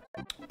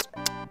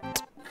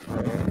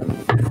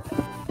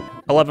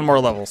 11 more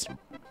levels.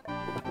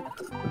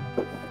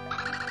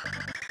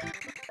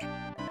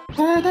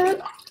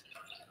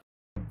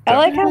 I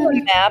like how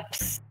the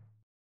maps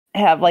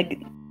have, like,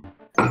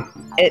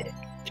 it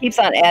keeps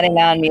on adding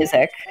on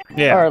music.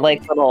 Yeah. Or,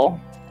 like, little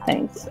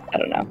things. I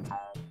don't know.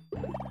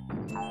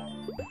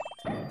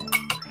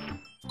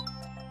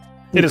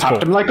 It is cool.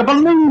 Popped him like a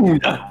balloon!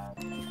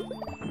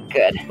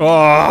 Good.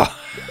 Oh!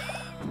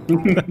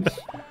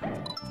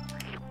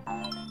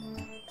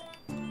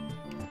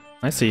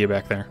 I see you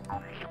back there.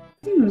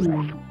 He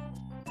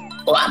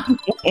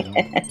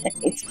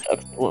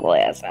smokes the little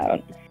ass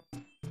out.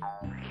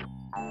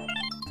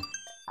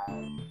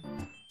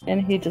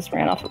 And he just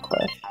ran off a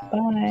cliff.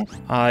 Bye.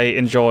 I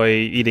enjoy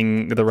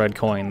eating the red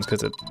coins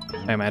because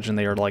I imagine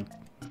they are like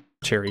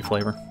cherry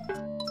flavor.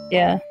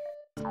 Yeah.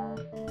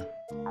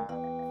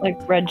 Like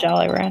red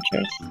Jolly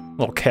Ranchers.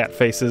 Little cat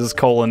faces,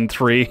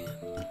 :3.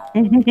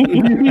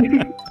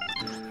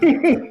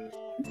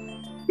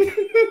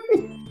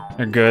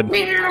 They're good.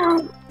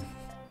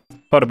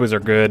 Potaboos are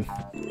good.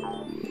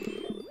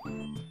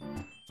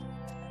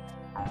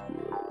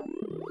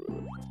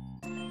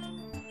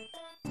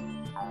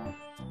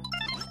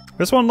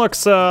 This one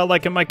looks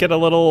like it might get a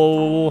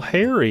little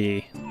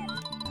hairy.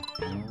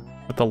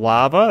 With the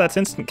lava, that's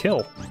instant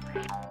kill.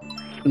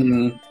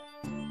 Mm.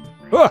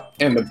 Ah!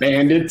 And the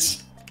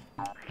bandits.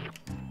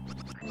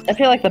 I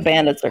feel like the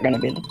bandits are going to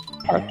be the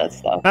part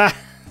that's tough. Ah!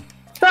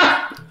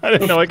 I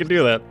didn't know I could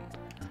do that.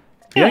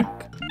 Yeah.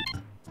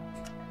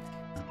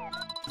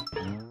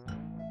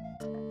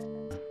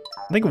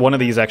 I think one of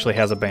these actually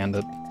has a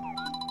bandit.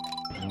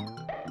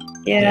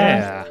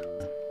 Yeah.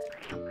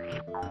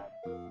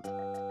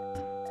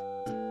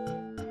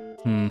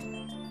 Hmm.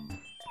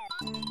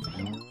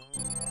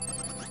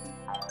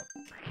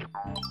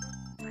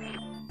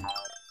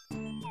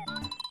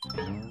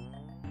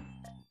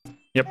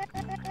 Yep.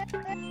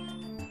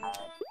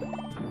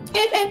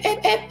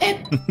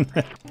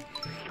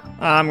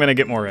 I'm gonna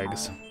get more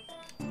eggs.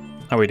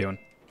 How are we doing?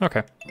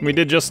 Okay. We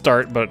did just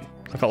start, but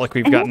I felt like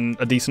we've gotten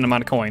a decent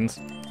amount of coins.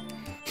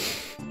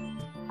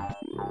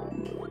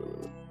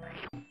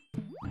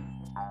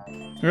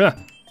 Yeah.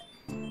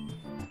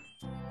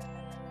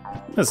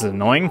 This is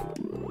annoying.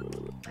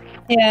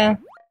 Yeah.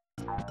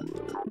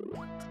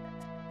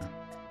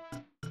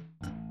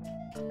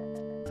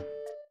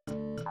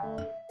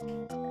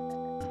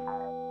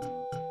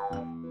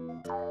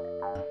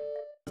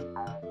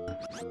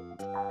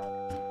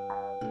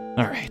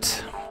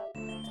 Alright.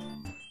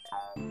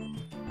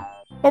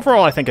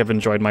 Overall, I think I've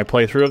enjoyed my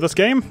playthrough of this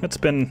game. It's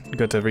been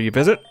good to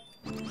revisit.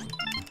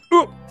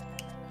 Ooh!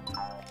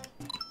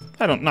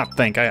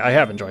 I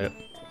have enjoyed it.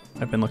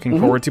 I've been looking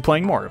forward to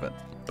playing more of it.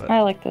 But...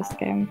 I like this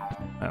game.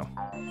 Oh.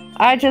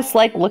 I just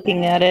like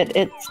looking at it.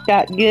 It's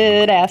got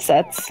good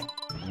assets.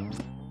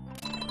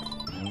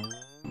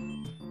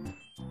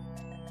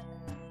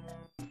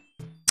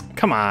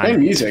 Come on. And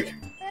music.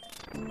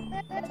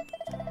 I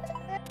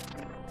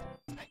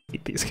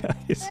hate these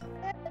guys.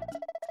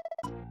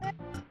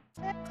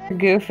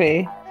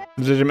 Goofy.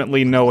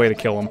 Legitimately no way to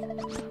kill them.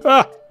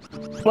 Ah!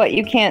 What,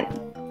 you can't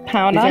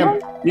pound on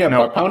them? Yeah,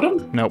 Nope. pound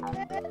them? Nope.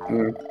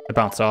 Mm. It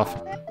bounced off.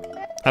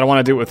 I don't want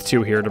to do it with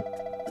 2 here.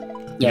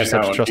 You just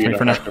have to trust me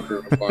for now.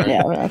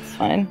 Yeah, that's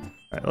fine.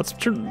 Alright, let's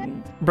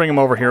bring them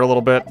over here a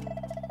little bit.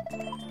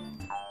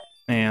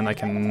 And I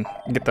can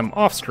get them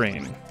off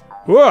screen.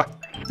 Whoa!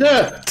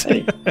 Yeah.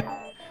 I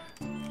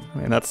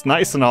mean, that's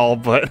nice and all,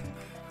 but...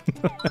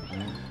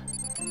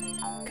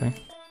 Okay.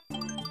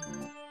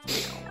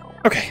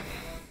 Okay.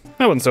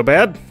 That wasn't so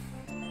bad.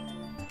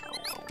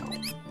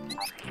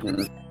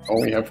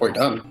 Only halfway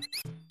done.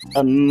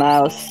 A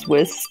mouse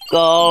with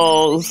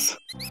skulls.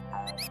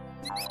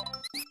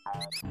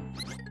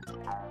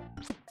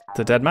 It's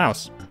a dead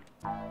mouse.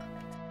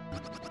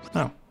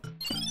 Oh.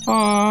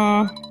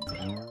 Aww.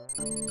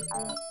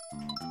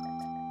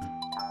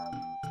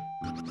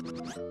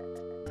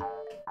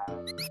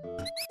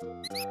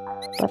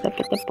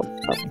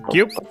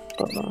 Cute.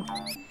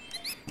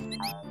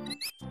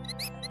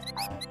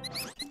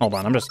 Hold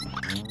on, I'm just...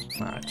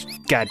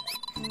 God.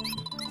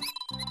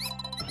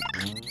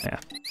 Yeah,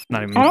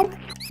 not even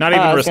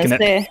risking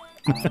it.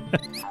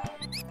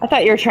 I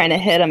thought you were trying to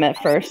hit him at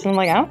first. I'm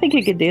like, I don't think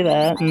you could do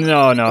that.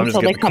 No, I'm just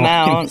until getting they come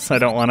coins. out. I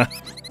don't want to...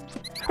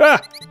 Ah!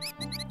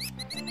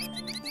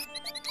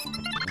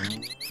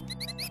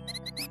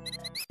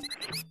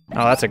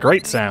 Oh, that's a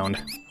great sound.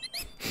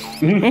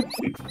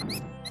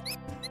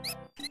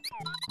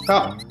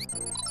 Oh.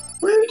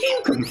 Where did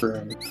you come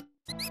from?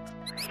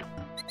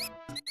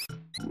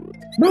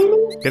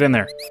 No. Get in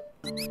there.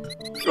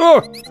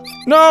 Oh!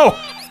 No!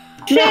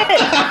 Shit!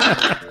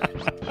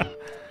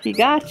 He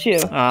got you.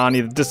 And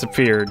he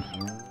disappeared.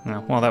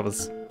 Oh, well, that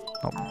was...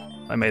 Oh,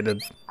 I made a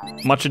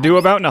much ado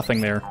about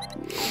nothing there.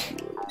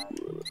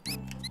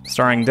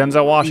 Starring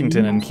Denzel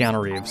Washington and Keanu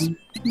Reeves.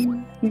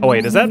 Oh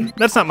wait,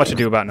 that's not much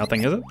ado about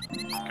nothing, is it?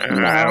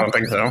 I don't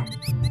think so.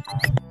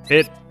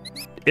 It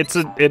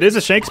is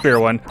a Shakespeare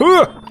one.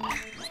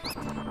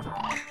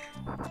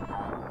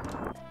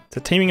 It's a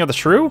Taming of the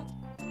Shrew?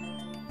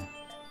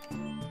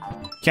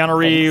 Keanu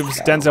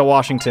Reeves, Denzel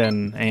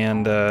Washington,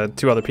 and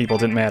 2 other people.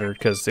 Didn't matter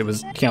because it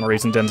was Keanu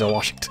Reeves and Denzel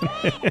Washington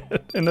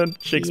in a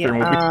Shakespeare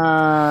movie.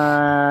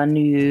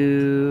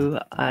 New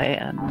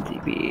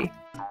IMDb.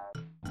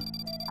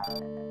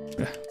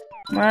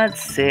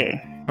 Let's see.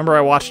 Remember,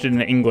 I watched it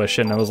in English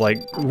and I was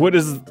like, "What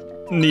is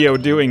Neo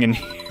doing in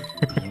here?"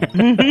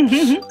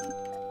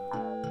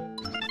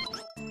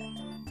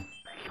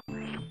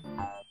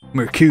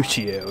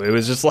 Mercutio. It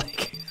was just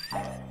like,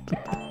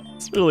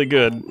 it's really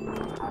good.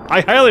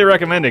 I highly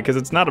recommend it because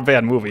it's not a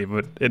bad movie,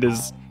 but it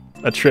is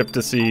a trip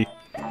to see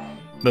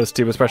those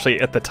 2, especially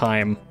at the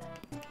time.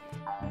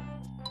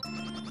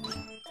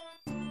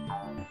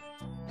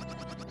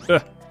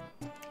 Ugh.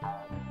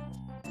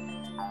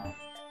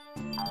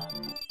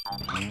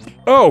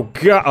 Oh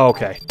god.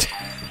 Okay.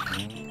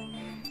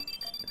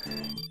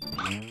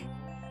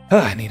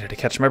 I needed to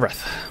catch my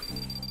breath.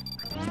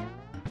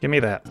 Give me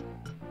that.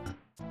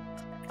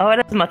 Oh,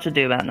 it has much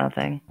ado about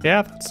nothing.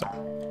 Yeah, that's so.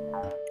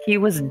 He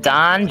was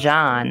Don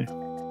John.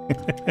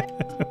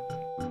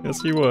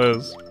 Yes, he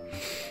was.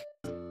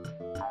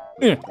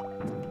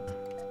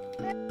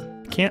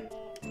 Can't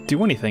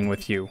do anything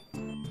with you.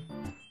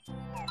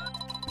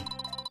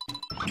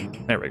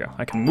 There we go.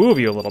 I can move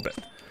you a little bit.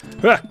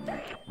 Ah!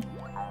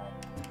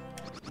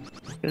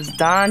 It was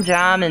Don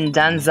John and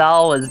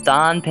Denzel was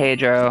Don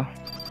Pedro.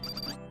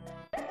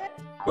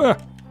 Ah!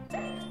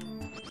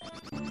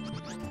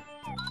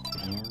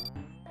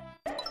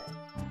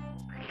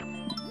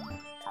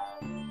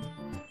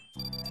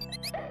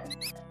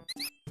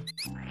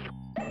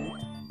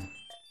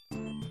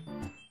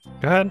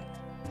 Go ahead.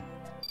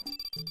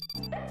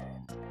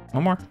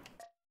 One more.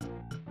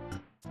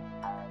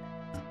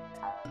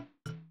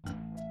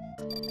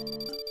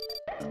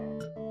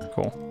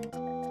 Cool.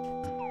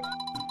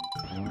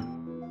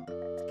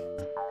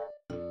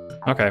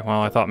 Okay,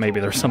 well, I thought maybe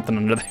there's something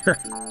under there.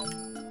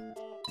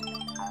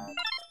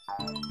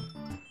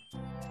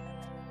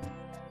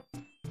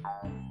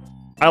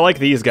 I like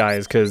these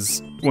guys,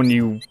 because when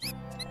you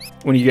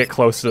get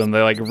close to them,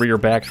 they like rear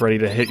back ready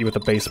to hit you with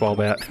a baseball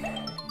bat.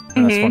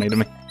 That's funny to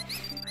me.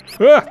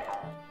 Ah!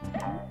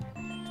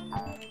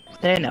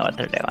 They know what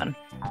they're doing.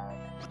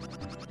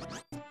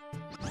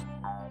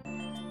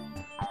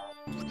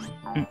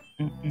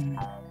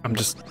 I'm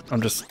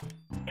just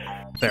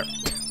there.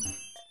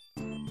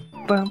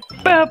 Ba,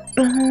 ba,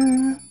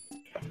 ba.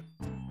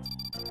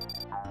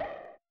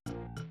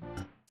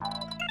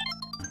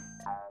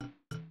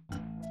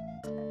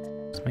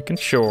 Just making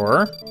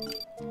sure.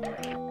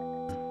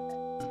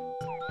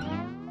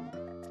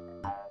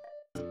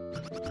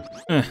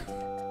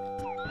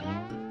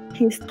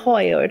 He's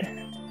tired.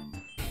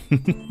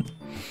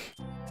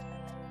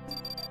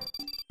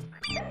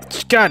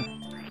 God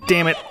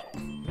damn it.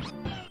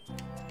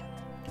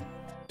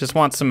 Just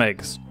want some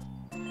eggs.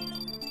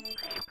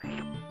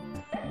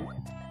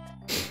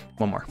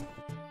 One more.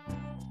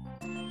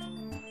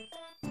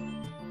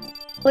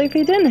 Well, if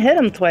he didn't hit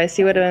him twice,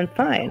 he would have been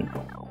fine.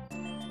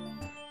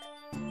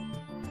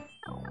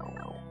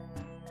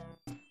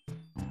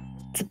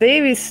 It's a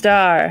baby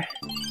star.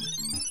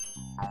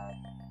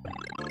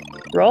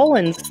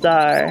 Rolling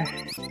star.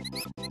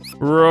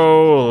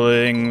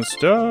 Rolling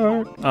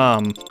star.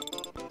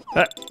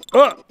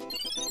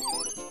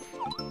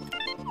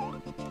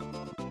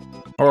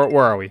 Or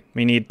where are we?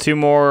 We need 2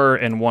 more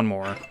and 1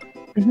 more.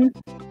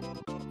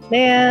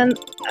 Man,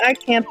 I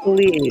can't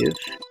believe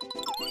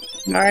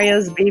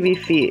Mario's baby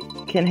feet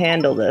can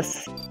handle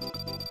this.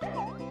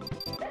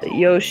 But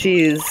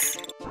Yoshi's...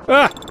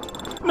 Ah!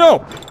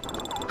 No!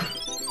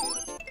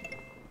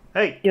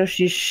 Hey!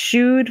 Yoshi's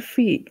shoed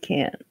feet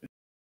can't.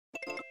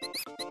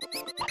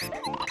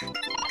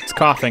 He's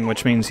coughing,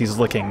 which means he's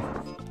licking.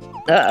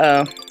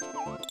 Uh-oh.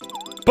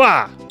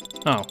 Bah!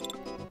 Oh.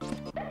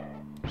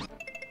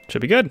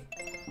 Should be good.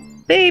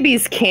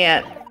 Babies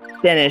can't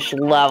finish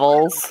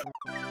levels.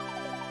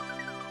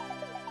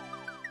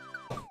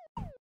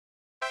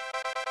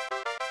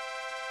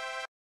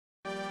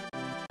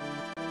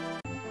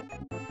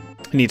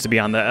 He needs to be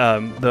on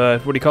the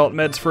what do you call it,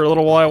 meds for a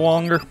little while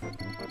longer.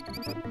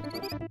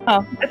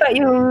 Oh, I thought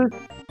you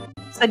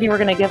said you were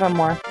gonna give him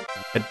more.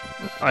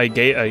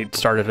 I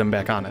started him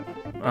back on it.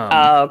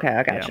 Oh, okay,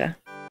 I gotcha.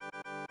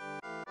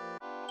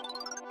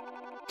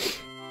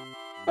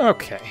 Yeah.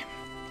 Okay.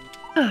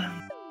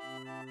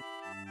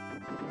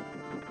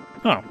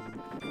 Oh.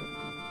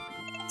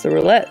 It's a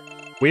roulette.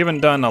 We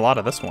haven't done a lot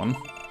of this one.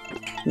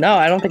 No,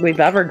 I don't think we've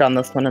ever done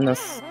this one in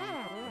this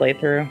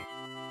playthrough.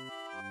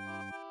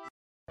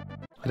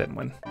 I didn't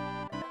win.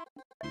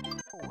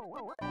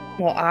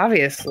 Well,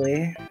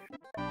 obviously.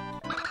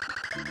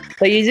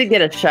 But you did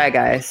get a Shy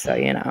Guy, so,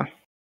 you know.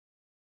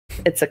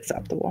 It's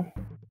acceptable.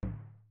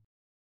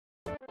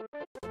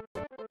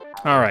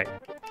 Alright.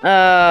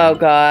 Oh,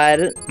 God.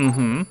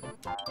 Mm-hmm.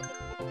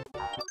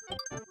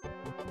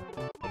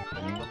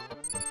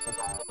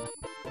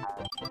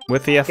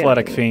 With the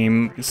athletic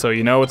theme, so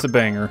you know it's a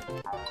banger.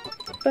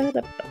 Look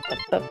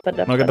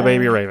at the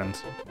baby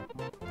ravens.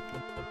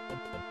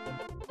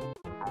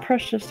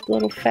 Precious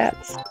little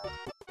fats.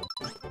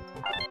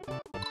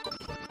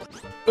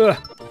 Ugh.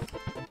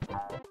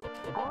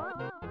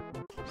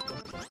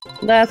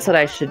 That's what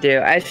I should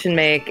do. I should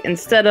make,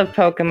 instead of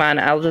Pokemon,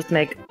 I'll just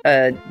make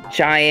a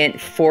giant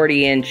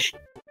 40-inch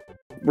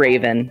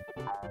raven.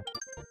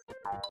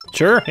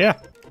 Sure, yeah.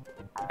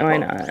 Why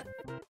not?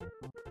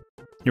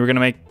 You were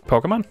gonna make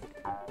Pokemon?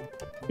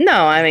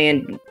 No, I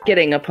mean,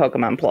 getting a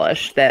Pokemon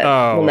plush that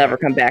will never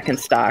come back in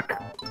stock,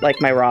 like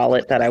my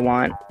Rowlet that I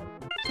want.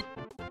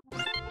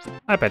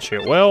 I bet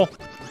you it will.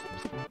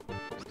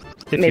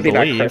 If Maybe you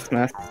about believe.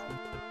 Christmas.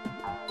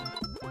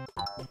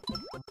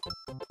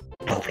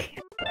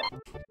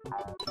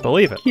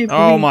 Believe it. Can't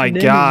Oh believe my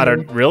it god,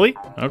 anymore. really?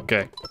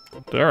 Okay.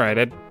 Alright,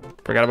 I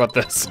forgot about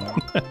this.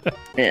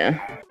 Yeah.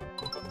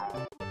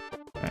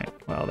 Alright,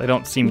 well, they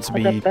don't seem to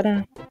be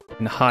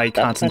in high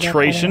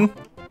concentration.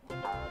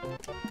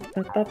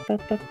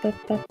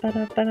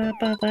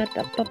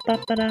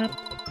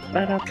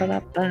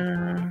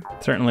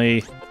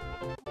 Certainly,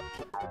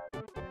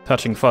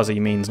 touching Fuzzy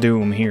means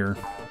doom here.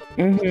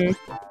 Mm-hmm.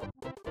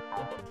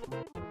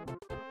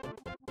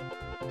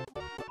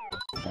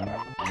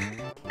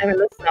 I mean,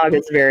 this dog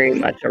is very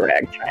much a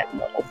ragtime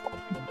little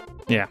thing.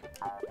 Yeah.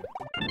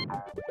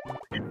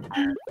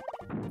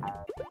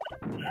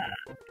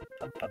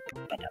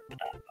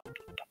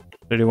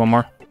 Did I do one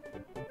more?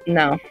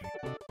 No.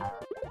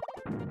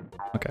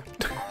 Okay.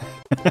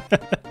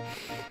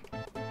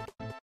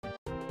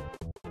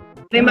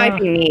 They might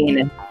be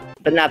mean,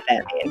 but not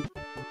that mean.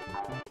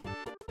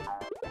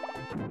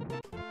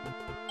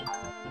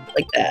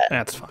 Like that.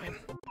 That's fine.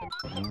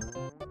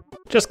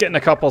 Just getting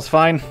a couple's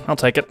fine. I'll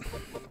take it.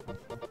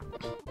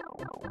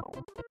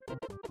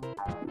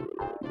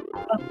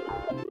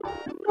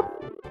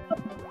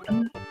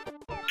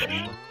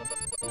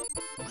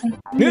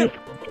 Yeah.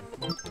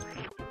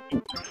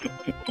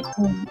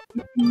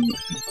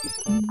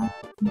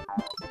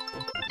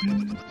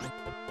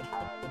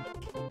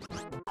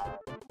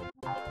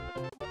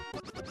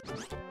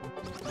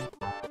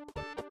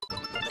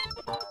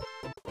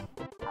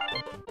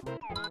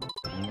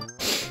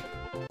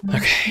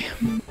 Okay.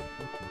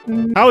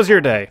 How was your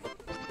day?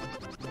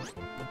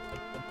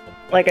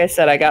 Like I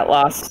said, I got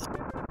lost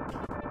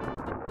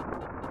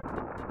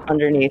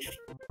underneath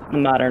the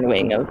modern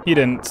wing of... You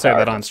didn't say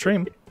that on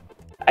stream.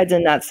 I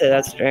did not say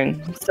that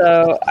string.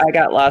 So I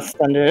got lost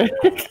under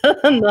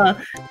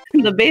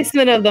the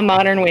basement of the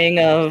modern wing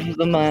of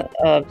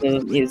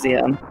the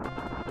museum,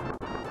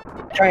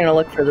 trying to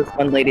look for this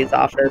one lady's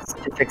office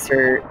to fix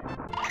her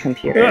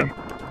computer.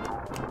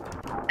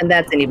 Yeah. And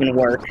that didn't even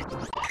work.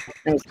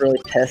 I was really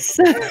pissed.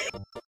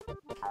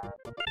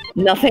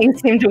 Nothing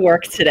seemed to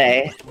work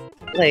today.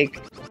 Like,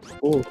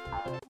 ooh.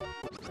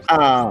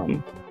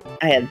 I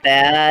had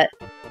that.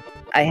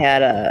 I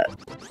had a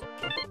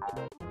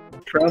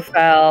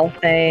profile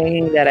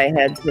thing that I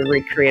had to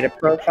recreate a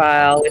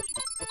profile, which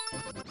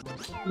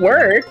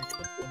worked,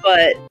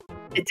 but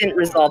it didn't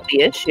resolve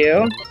the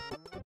issue.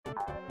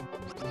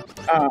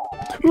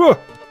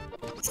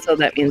 So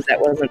that means that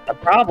wasn't the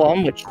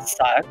problem, which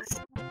sucks.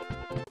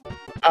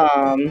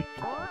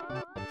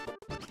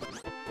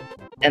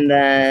 And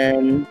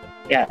then,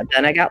 yeah,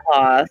 then I got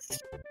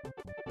lost.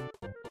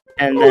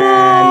 And then...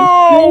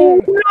 Whoa!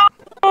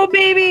 Oh,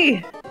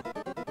 baby!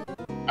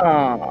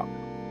 Oh.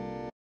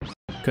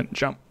 Couldn't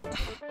jump.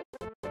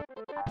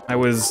 I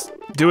was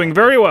doing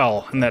very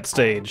well in that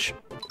stage.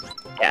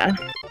 Yeah.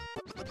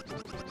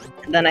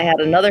 And then I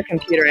had another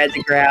computer I had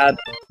to grab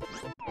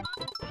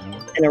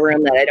in a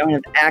room that I don't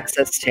have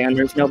access to, and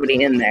there's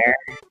nobody in there.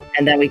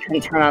 And then we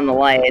couldn't turn on the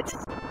lights.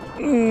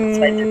 So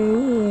I had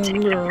to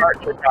take it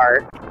apart in the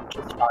dark, which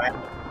was fun.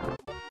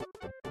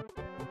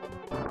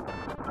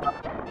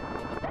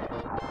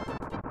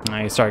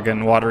 I started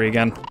getting watery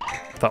again.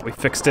 Thought we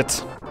fixed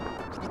it.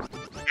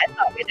 I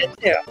thought we did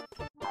too.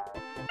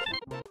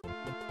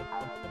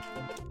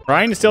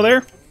 Ryan, you still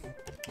there?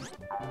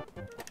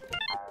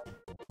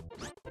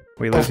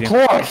 We lose you.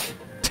 Of course.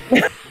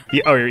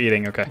 Yeah, oh, you're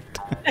eating. Okay.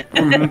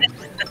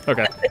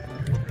 Okay.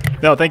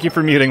 No, thank you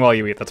for muting while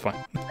you eat. That's fine.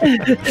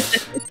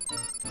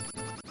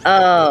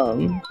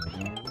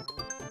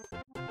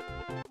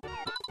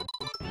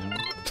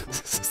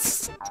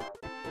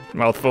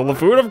 Mouthful of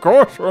food, of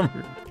course.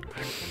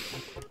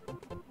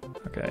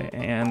 Okay,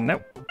 and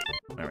nope.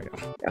 There we go.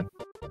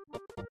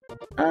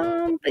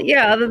 But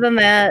yeah, other than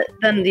that,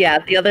 then yeah,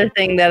 the other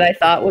thing that I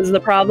thought was the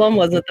problem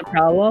wasn't the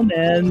problem,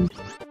 and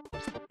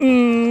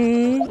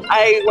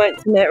I went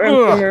to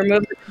NetRoom to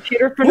remove the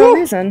computer for no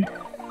reason.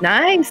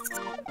 Nice!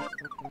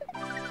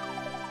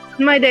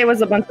 My day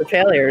was a bunch of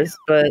failures,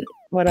 but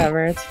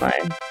whatever, it's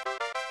fine.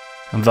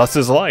 And thus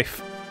is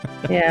life.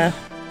 Yeah.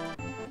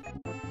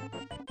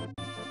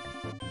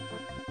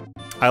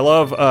 I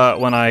love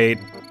when I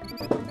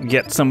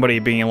get somebody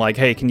being like,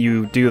 hey, can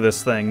you do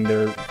this thing?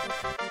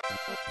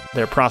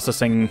 They're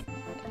processing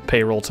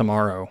payroll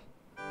tomorrow.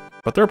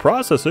 But they're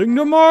processing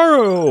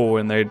tomorrow!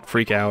 And they'd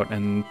freak out,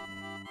 and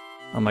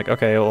I'm like,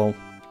 okay, well,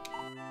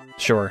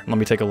 sure, let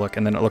me take a look.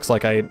 And then it looks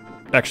like I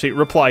actually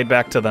replied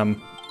back to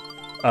them,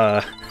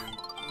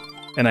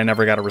 and I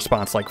never got a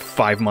response like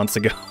 5 months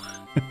ago.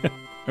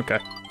 Okay,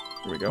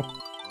 here we go.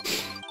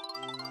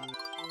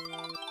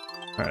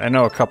 Alright, I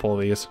know a couple of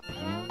these.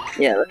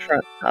 Yeah, the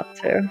front top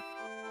too.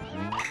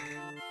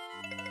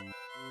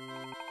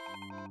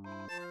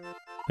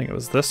 I think it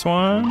was this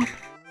one.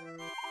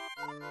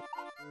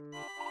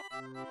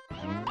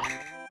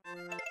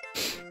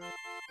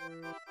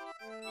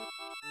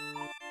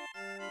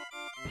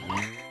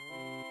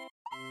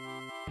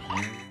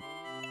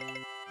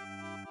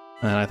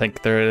 And I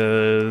think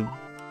there,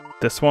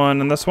 this one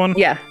and this one?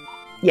 Yeah.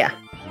 Yeah.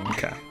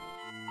 Okay.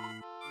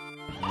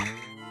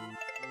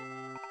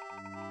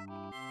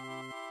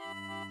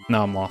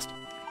 No, I'm lost.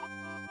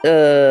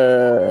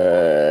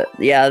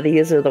 Yeah,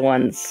 these are the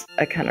ones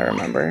I kind of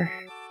remember.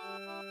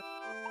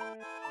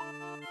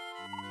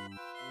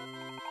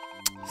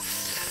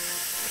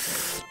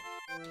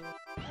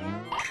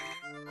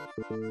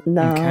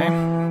 No.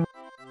 Okay.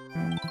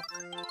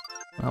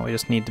 Well, we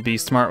just need to be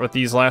smart with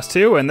these last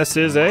two, and this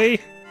is a...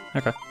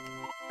 Okay.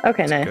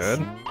 Okay, nice.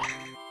 Good.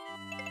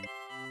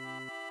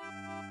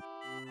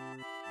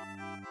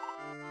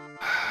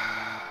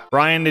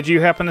 Ryan, did you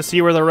happen to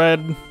see where the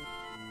red...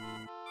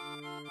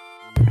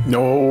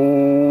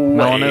 No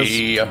Melon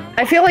way.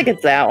 I feel like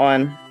it's that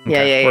one.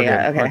 Okay, we're good.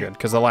 Okay. We're good,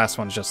 because the last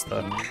one's just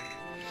the...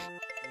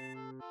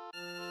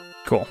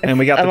 Cool. And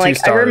we got the I'm 2 like,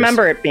 stars. I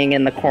remember it being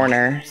in the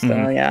corner,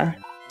 so yeah.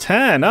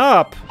 10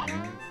 up!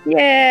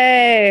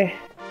 Yay!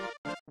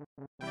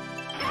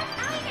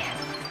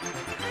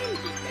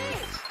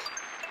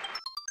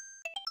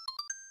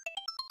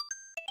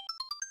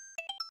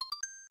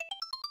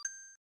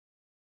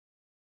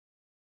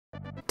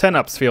 Ten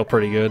ups feel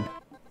pretty good.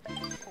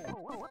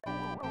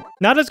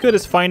 Not as good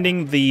as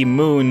finding the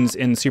moons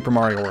in Super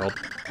Mario World.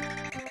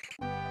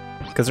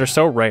 Because they're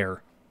so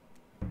rare.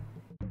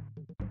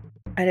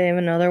 I didn't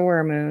even know there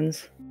were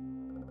moons.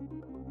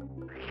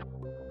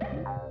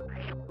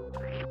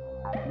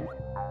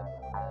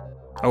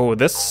 Oh,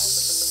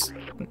 this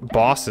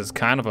boss is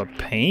kind of a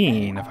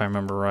pain, if I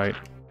remember right.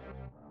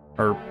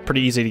 Or pretty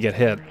easy to get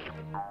hit.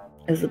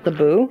 Is it the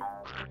Boo?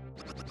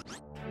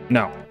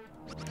 No.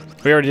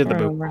 We already did the I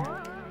boo. remember.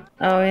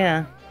 Oh,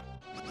 yeah.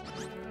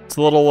 It's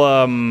a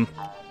little,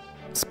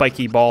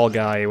 spiky ball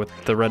guy with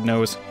the red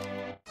nose.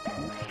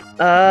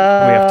 We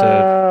have to...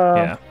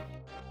 Yeah.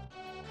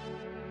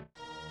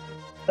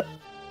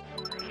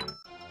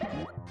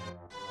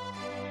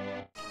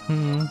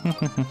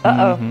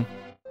 Uh-oh.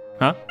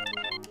 Huh?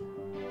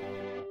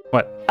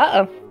 What?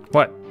 Uh-oh.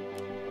 What?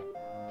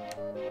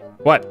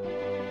 What?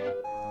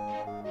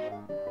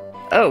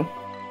 Oh.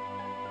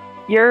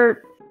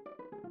 You're...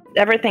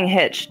 Everything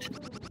hitched.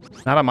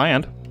 Not on my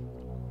end.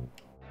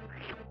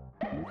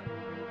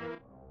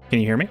 Can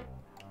you hear me?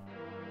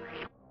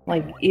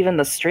 Like, even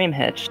the stream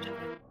hitched.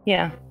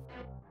 Yeah.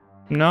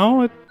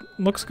 No, it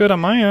looks good on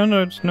my end.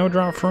 It's no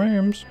drop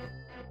frames.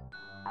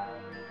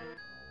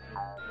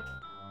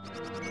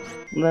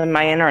 Then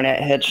my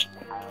internet hitched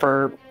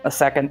for a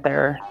second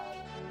there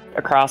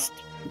across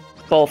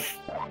both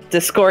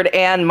Discord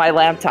and my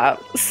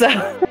laptop. So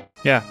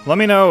Yeah, let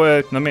me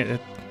know.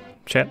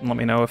 Chat and let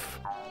me know if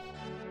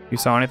you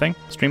saw anything.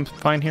 Stream's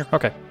fine here.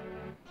 Okay.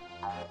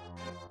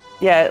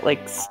 yeah, it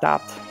like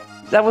stopped.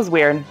 That was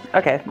weird.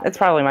 Okay, it's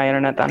probably my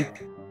internet then.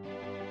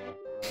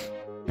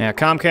 Yeah,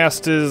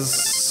 Comcast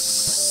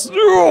is.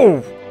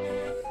 Oh!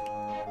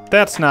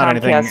 That's not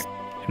anything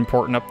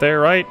important up there,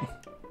 right?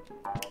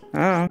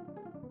 Oh,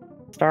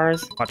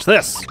 stars. Watch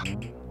this.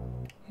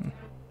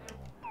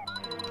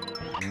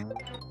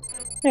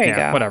 There you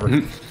Yeah, go. whatever.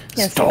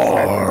 Yes,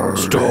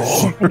 Stars.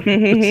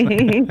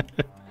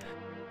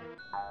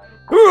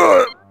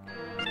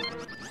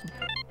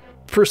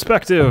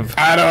 Perspective.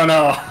 I don't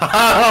know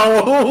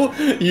how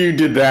you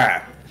did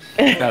that.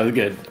 That was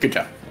good. Good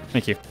job.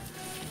 Thank you.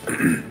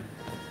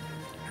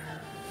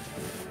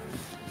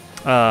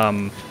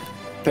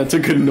 That's a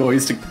good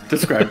noise to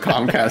describe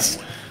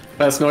Comcast.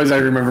 Last noise I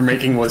remember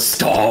making was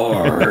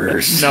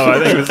stars. No,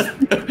 I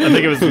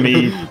think it was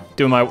me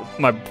doing my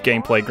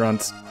gameplay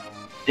grunts.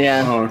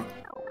 Yeah. Oh.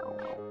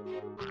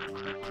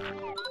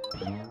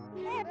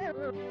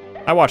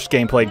 I watched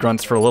gameplay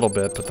grunts for a little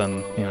bit, but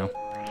then, you know,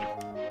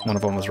 one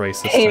of them was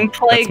racist.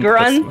 Gameplay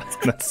grunts?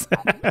 That's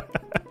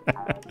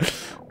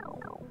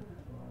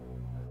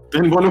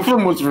And one of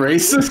them was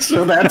racist,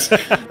 so that's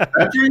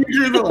where you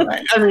drew the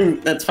line. I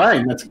mean, that's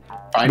fine. That's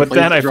fine. But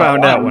then I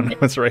found out one when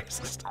it was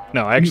racist.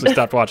 No, I actually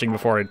stopped watching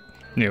before I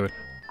knew it.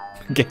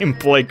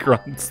 Gameplay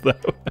grunts, though.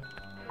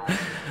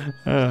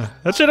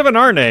 That should have been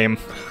our name.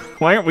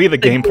 Why aren't we the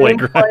gameplay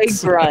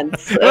grunts?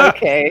 grunts.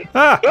 Okay.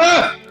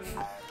 Ah!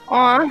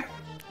 Aw.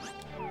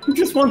 He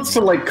just wants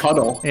to, like,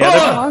 cuddle.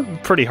 Yeah, they're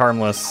pretty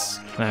harmless,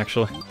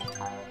 actually.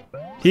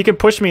 He can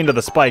push me into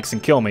the spikes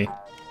and kill me.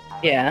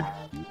 Yeah.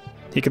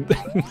 He could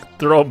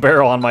throw a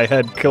barrel on my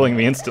head, killing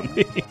me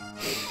instantly.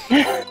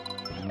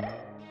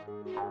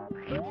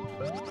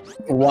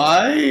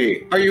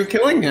 Why are you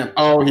killing him?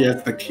 Oh, he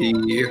has the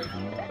key.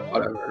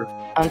 Whatever.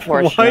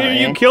 Unfortunately. Why are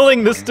you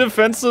killing this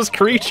defenseless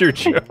creature,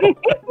 Joe?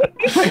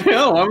 I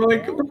know, I'm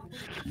like...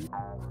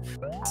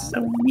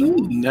 So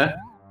mean.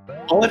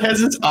 All it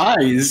has is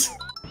eyes.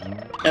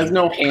 It has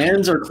no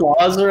hands or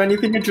claws or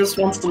anything, it just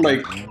wants to,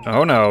 like...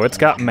 Oh no, it's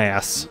got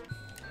mass.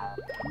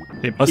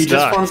 It must He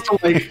just die. wants to,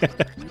 like...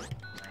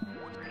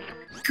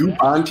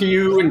 goop onto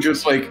you and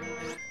just, like...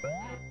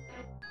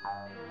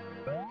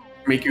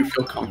 make you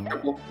feel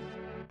comfortable.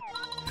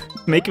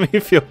 Make me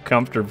feel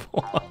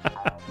comfortable.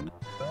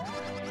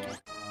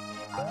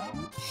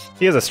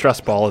 He has a stress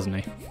ball, isn't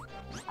he?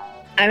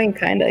 I mean,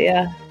 kinda,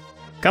 yeah.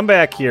 Come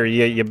back here,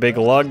 you big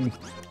lug.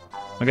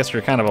 I guess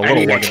you're kind of a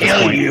little lug at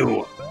this point.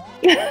 You.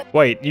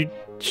 Wait, you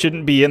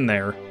shouldn't be in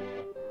there.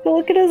 But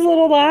look at his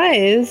little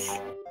eyes.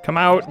 Come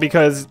out,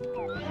 because...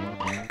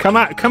 Come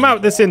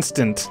out this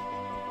instant.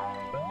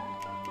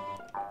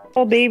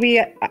 Little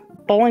baby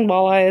bowling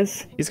ball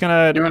eyes. He's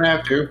gonna... You don't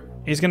have to.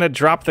 He's gonna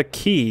drop the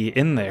key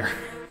in there.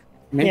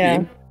 Maybe.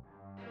 Yeah.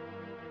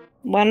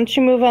 Why don't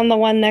you move on the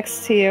one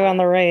next to you on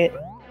the right?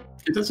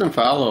 It doesn't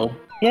follow.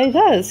 Yeah, he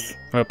does.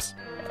 Oops.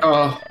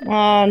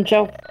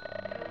 Joe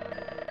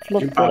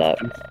flipped it up.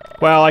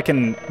 Well, I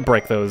can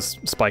break those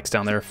spikes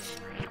down there.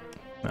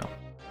 No.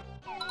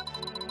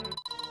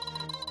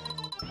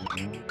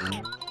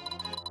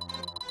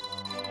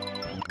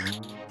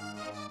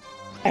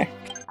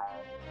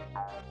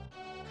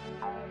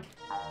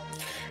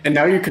 And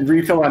now you can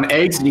refill on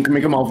eggs and you can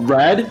make them all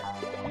red.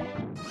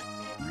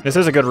 This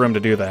is a good room to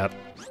do that.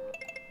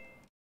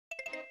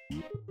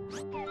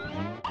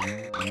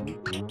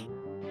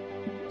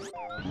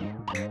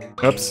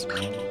 Oops.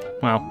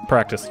 Well,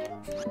 practice.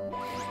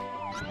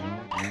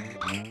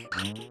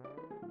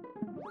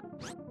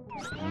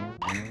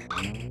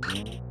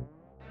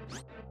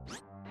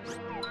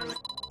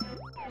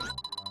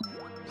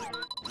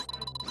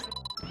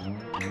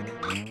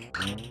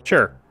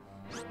 Sure.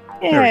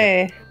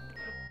 Yay.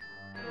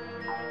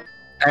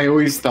 I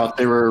always thought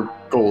they were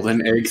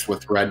golden eggs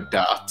with red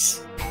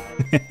dots.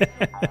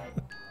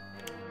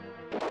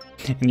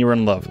 And you were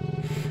in love.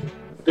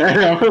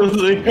 I was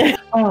like,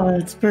 oh,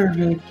 it's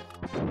perfect.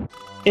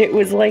 It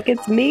was like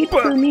it's made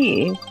for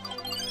me.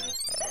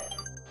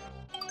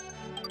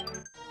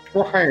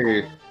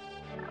 Right.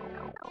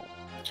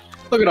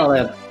 Look at all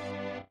that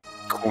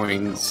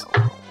coins.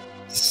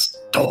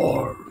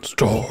 Stars.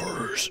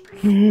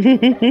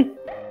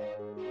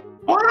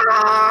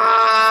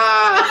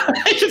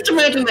 I just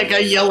imagine that guy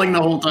yelling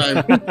the whole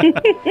time.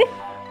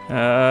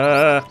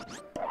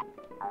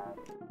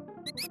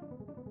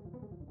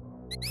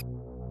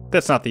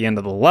 That's not the end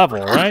of the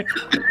level, right?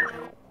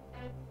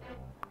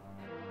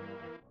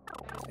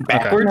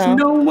 Backwards? Okay.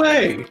 No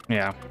way.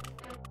 Yeah.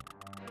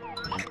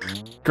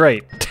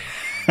 Great.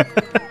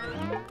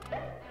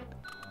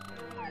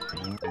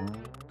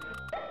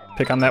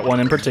 Pick on that one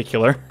in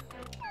particular.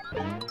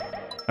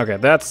 Okay,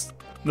 that's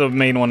the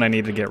main one I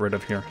need to get rid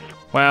of here.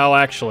 Well,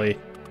 actually.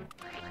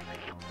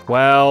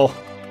 Well.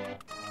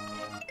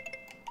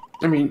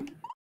 I mean,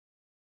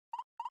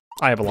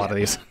 I have a lot of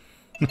these.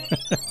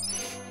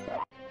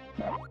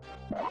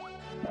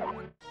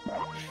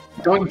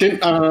 you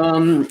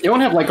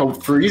don't have like a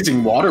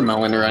freezing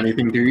watermelon or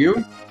anything, do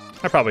you?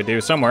 I probably do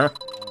somewhere.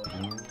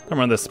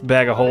 Somewhere in this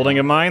bag of holding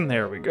of mine.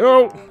 There we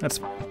go. That's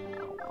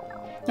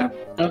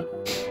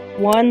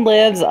One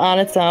lives on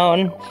its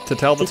own to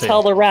tell the to tale.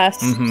 tell the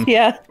rest. Mhm.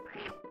 Yeah.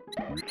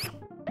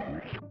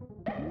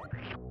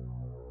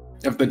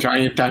 Of the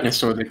giant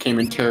dinosaur that came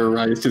and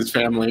terrorized his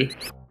family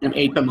and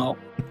ate them all.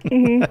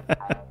 Mhm.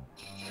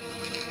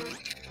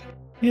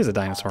 He is a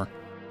dinosaur.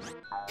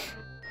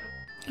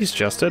 He's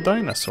just a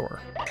dinosaur.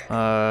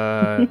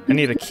 I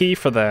need a key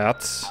for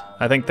that.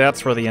 I think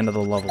that's where the end of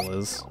the level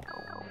is.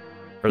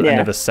 Or the end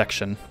Yeah. of this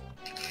section.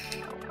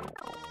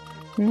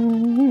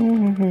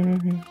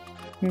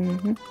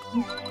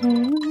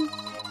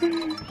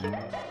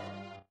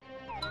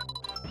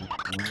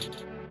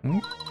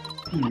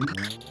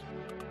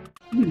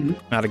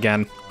 Not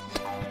again.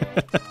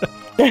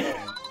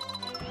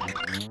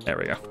 There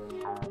we go.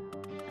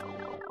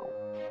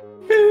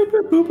 Boo,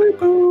 boo, boo, boo,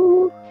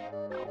 boo.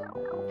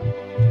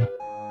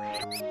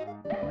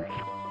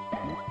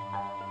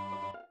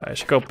 I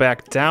should go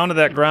back down to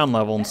that ground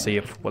level and see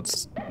if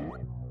what's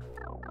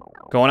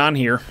going on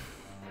here.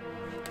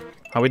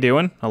 How we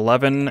doing?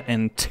 11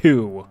 and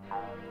 2.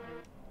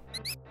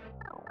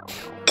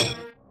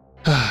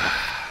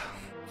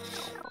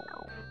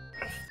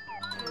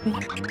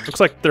 Looks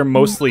like they're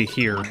mostly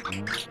here.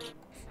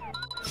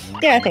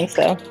 Yeah, I think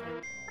so.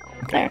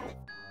 There.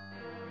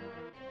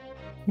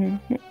 I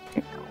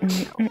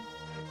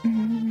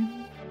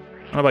don't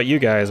know about you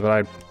guys, but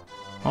I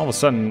all of a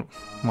sudden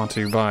want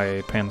to buy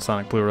a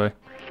Panasonic Blu-ray.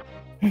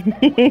 I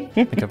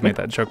think I've made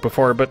that joke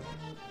before, but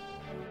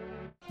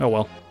oh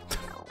well.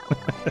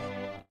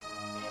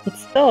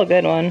 It's still a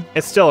good one.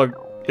 It's still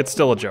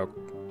a joke.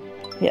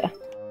 Yeah.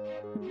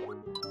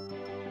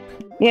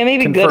 Yeah,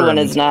 maybe good one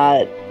is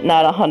not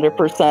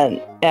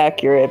 100%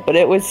 accurate, but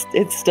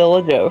it's still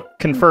a joke.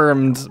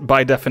 Confirmed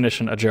by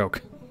definition a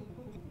joke.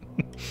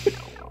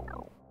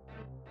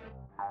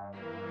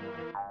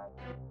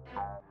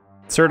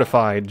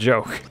 Certified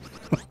joke.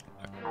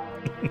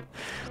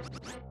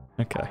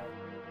 Okay.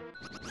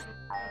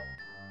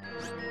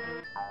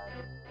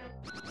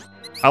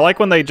 I like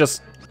when they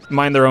just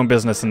mind their own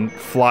business and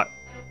fly.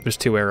 There's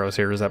 2 arrows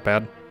here. Is that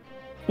bad?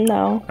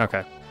 No.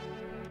 Okay.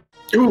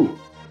 Ooh,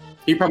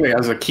 he probably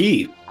has a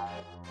key.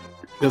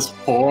 This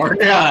poor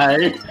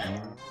guy.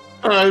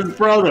 His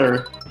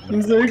brother.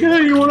 He's like,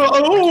 hey, you wanna?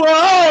 Oh,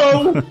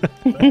 wow!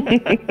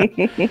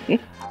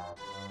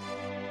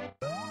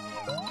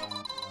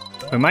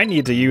 We might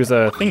need to use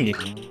a thingy.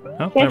 Oh,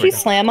 there Can't we you go.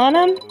 slam on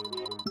him?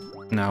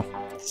 No.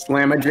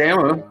 Slam a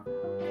jamma.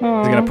 Aw.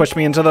 He's gonna push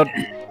me into the.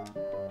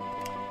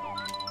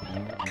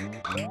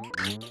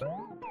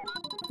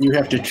 You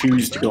have to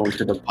choose to go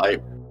into the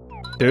pipe.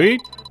 Do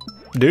it?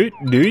 Do it?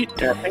 Do it?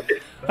 Yeah, I think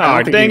it.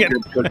 Oh, dang it.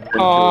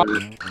 Aw.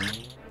 You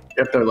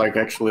have to like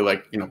actually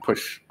like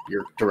push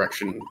your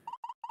direction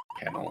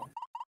panel.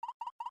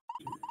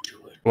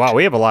 Wow,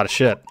 we have a lot of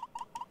shit.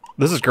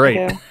 This is great,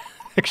 Yeah.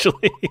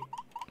 actually.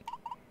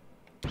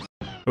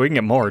 We can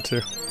get more,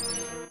 too.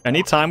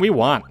 Anytime we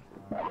want.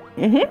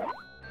 Mm-hmm.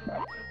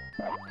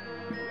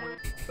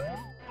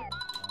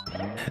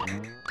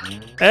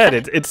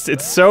 Ed,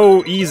 it's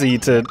so easy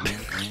to...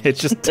 It's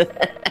just...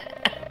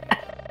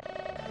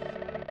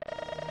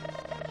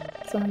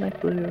 Sonic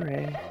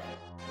Blu-ray.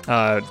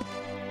 Yeah,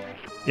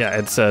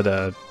 Ed said,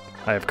 I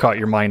have caught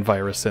your mind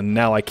virus, and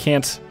now I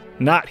can't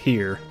not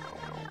hear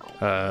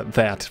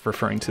that,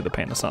 referring to the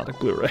Panasonic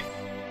Blu-ray.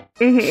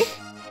 Mm-hmm.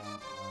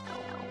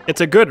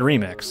 It's a good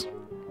remix.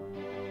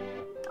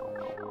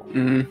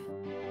 Mm-hmm.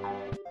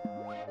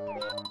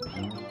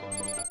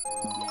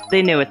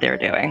 They knew what they were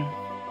doing.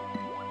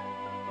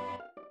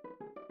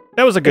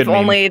 That was a good If meme.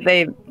 only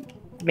they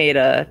made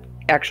a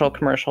actual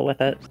commercial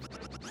with it,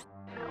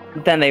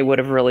 then they would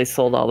have really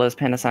sold all those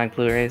Panasonic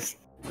Blu-rays.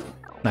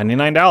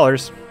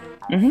 $99.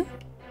 Mm-hmm.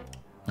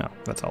 No,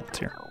 that's all that's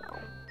here.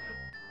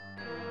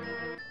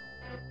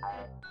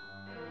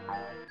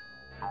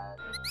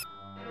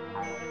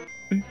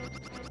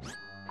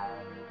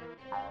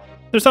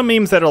 There's some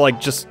memes that are like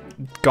just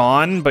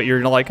gone, but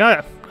you're like,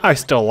 I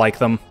still like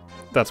them.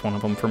 That's one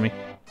of them for me.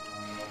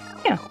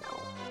 Yeah.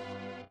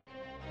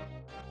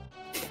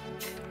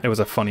 It was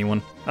a funny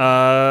one.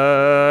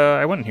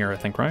 I went in here, I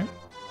think, right?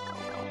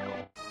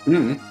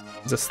 Mm-hmm.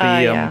 Is this the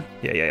yeah.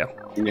 Yeah.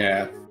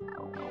 Yeah.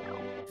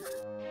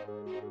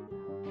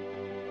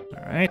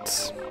 All right.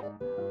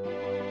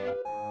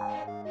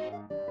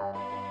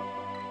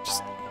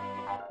 Just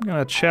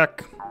gonna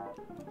check.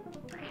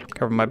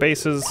 Cover my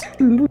bases.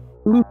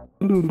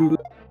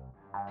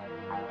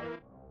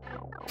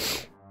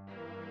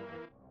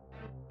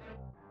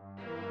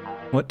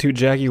 What do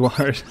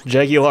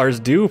Jaguars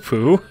do,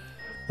 Pooh?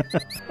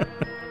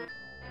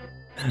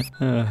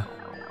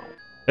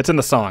 It's in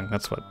the song.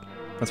 That's what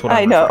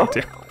I I'm know.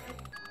 referring to.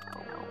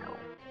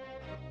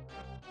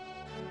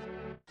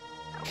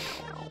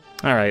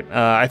 All right.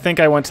 I think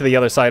I went to the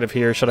other side of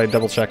here. Should I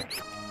double check?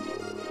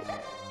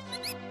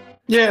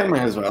 Yeah,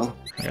 might as well.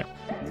 Okay.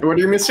 What are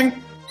you missing?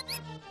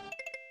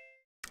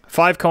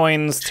 5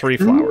 coins, 3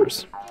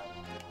 flowers.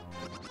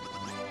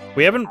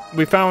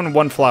 We found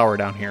 1 flower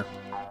down here.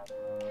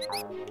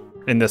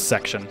 In this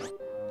section.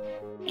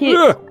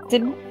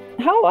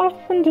 How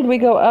often did we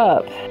go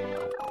up?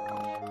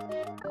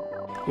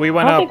 We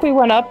went I don't up. think we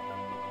went up.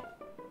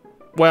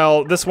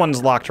 Well, this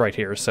one's locked right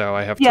here, so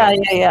I have to...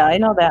 Yeah, I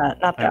know that.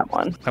 Not that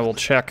one. I will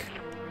check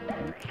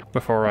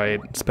before I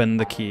spin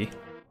the key.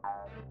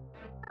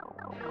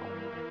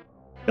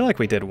 I feel like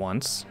we did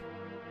once.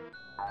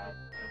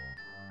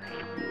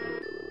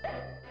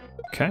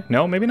 Okay,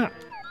 no, maybe not.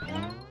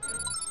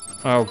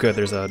 Oh, good,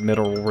 there's a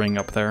middle ring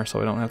up there,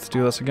 so I don't have to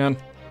do this again.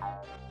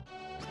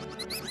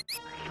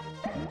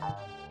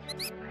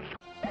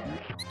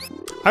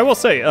 I will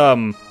say,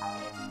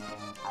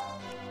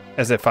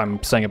 as if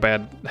I'm saying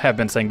have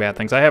been saying bad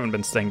things. I haven't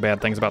been saying bad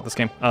things about this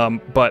game.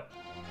 But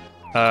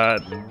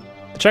the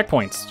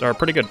checkpoints are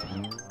pretty good.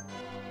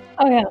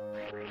 Oh yeah.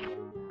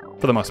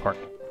 For the most part.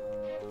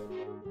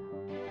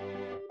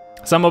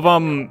 Some of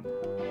them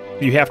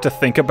you have to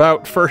think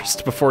about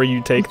first before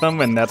you take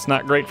them, and that's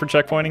not great for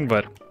checkpointing,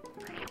 but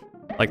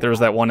like there was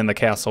that one in the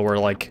castle where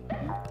like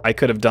I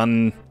could have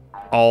done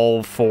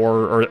all 4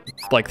 or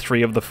like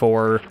 3 of the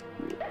 4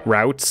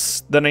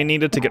 routes that I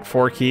needed to get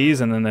 4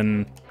 keys, and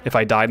then if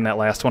I died in that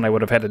last one, I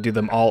would have had to do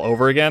them all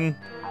over again.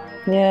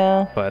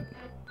 Yeah. But,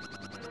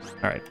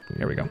 alright,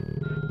 here we go.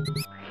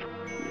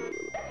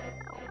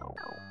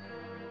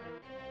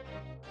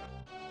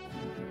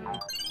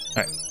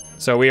 Alright,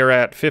 so we are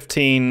at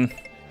 15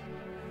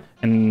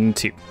 and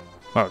 2.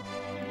 Oh,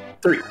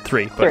 3,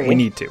 but 3. we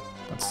need 2.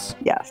 That's...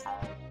 Yes.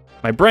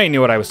 My brain knew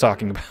what I was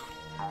talking about.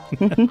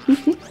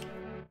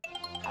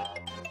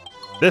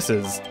 This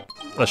is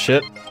a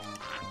shit.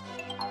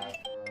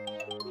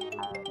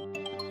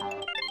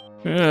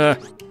 I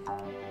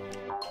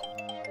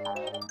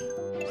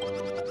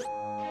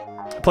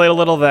played a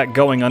little of that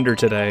Going Under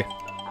today.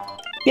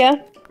 Yeah.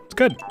 It's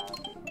good.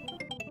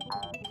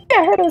 Yeah,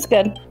 I heard it was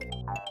good.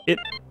 It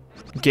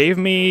gave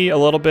me a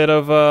little bit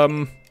of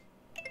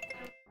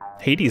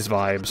Hades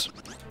vibes.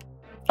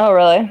 Oh,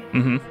 really?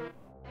 Mm-hmm.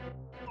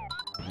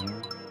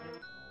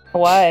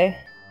 Why?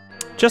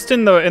 Just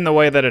in the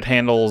way that it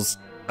handles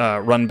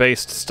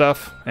run-based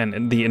stuff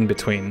and the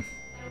in-between.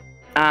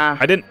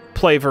 I didn't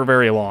play for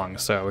very long,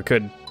 so it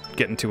could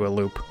get into a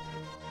loop.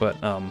 But,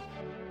 and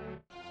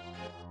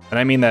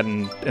I mean that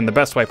in the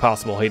best way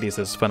possible. Hades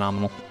is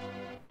phenomenal.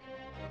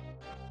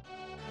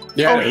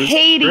 Yeah, Oh, it was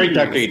Hades. Great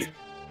decade.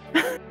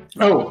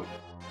 Oh,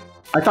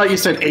 I thought you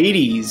said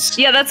 80s.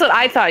 Yeah, that's what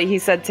I thought he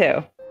said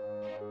too.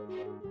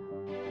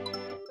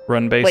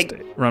 Run-based,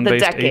 Like,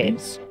 run-based the decade.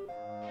 80s.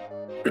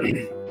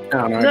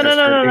 Oh, no, I No, just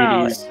no, heard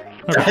no. 80s.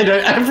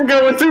 I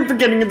forgot what the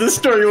beginning of the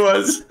story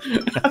was.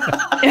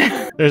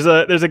 There's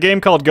a game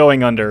called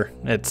Going Under.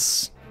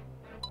 It's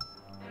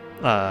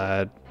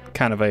kind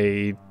of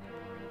a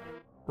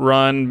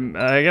run,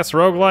 I guess,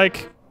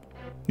 roguelike.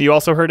 You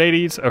also heard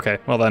 80s? Okay,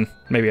 well then,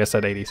 maybe I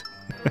said 80s.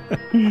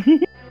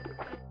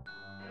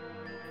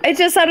 It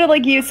just sounded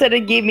like you said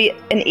it gave me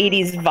an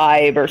 80s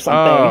vibe or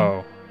something.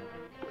 Oh.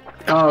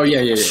 Oh,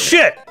 yeah.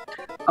 Shit!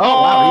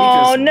 Oh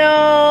wow,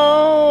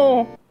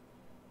 no!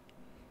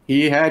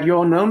 he had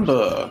your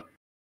number.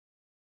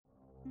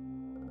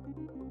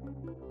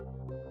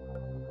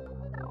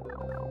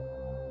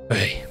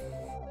 Hey.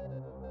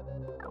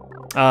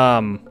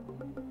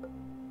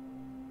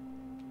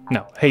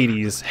 No,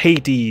 Hades.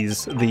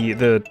 Hades,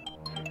 the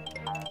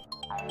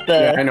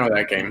Yeah, I know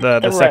that game.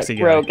 the sexy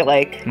guy.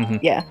 Roguelike. Mhm.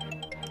 Yeah.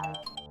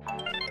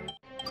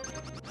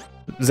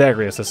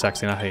 Zagreus is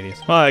sexy, not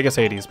Hades. Well, I guess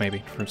Hades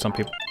maybe for some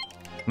people.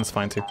 That's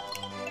fine too.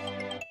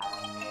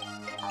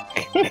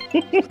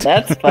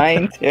 That's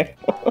fine too.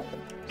 All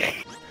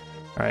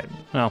right.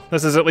 Well,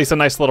 this is at least a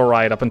nice little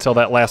ride up until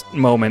that last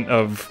moment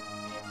of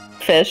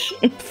Fish.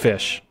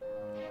 fish.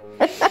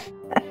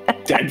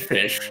 Dead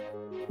fish.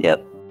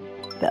 Yep.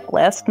 That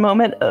last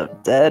moment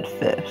of dead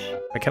fish.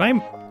 Can I?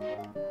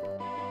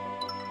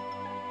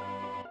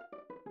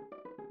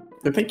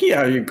 I think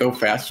you go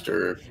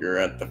faster if you're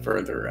at the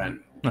further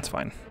end. That's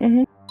fine.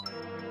 Mhm.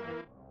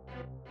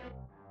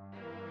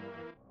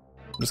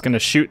 I'm just gonna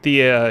shoot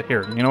the.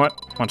 Here, you know what?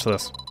 Watch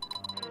this.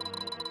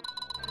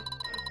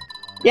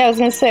 Yeah, I was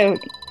gonna say,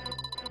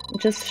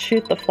 just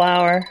shoot the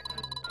flower.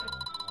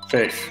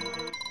 Fish.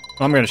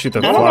 I'm gonna shoot the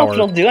I don't know flower. if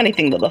it'll do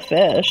anything to the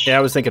fish. Yeah, I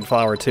was thinking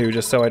flower too,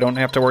 just so I don't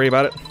have to worry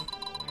about it.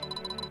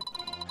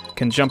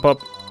 Can jump up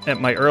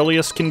at my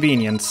earliest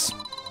convenience.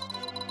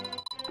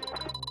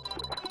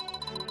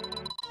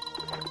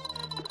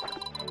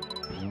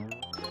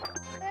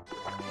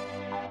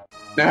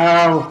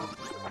 No.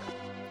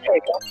 There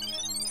you go.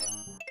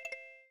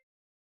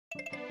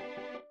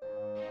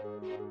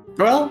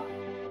 Well.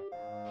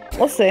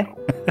 We'll see.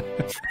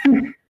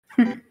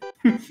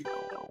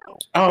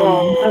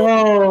 Oh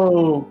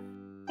no.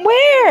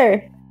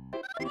 Where?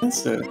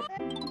 That's it.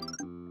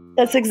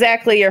 That's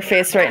exactly your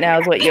face right now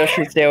is what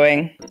Yoshi's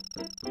doing.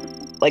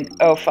 Like,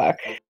 oh fuck.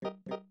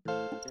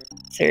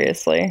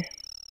 Seriously.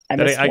 I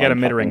missed got a one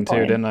mid-ring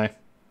fucking too, point. didn't I?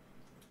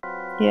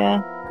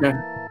 Yeah. Yeah.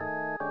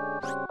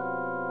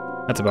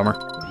 That's a bummer.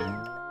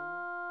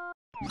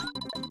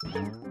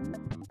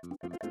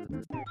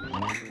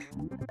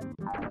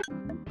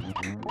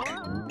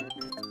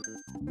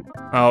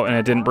 Oh, and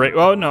it didn't break.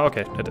 Oh, no,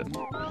 okay, it did.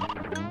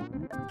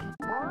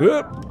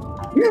 Whoop.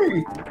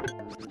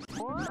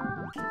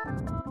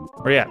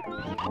 Where you at?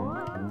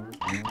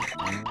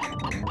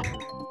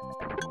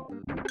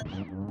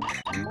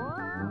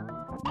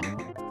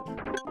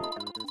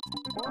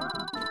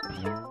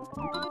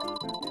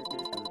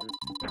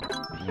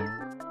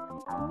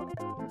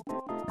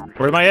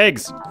 Where are my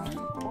eggs?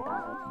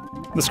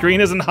 The screen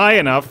isn't high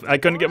enough. I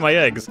couldn't get my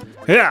eggs.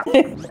 Yeah.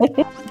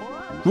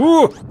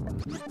 Woo.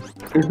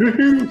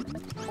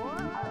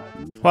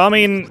 Well, I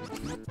mean,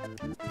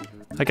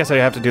 I guess I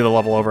have to do the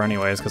level over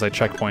anyways because I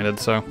checkpointed.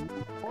 So.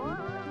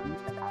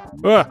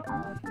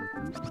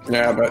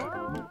 Yeah, but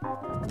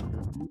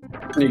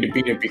you need to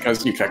beat it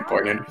because you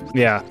checkpointed.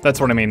 Yeah,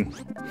 that's what I mean.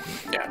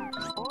 Yeah.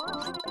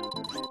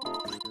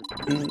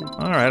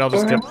 All right, I'll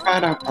just get.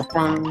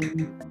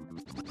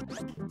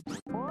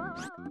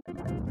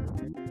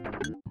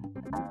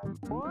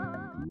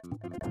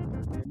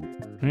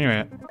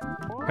 Anyway,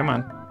 come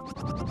on.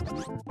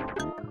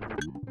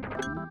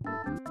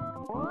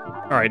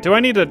 All right, do I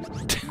need to?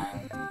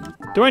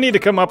 Do I need to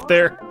come up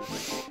there?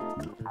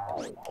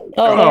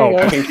 Oh,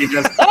 I think you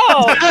just.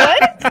 Oh,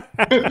 what?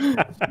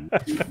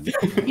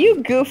 You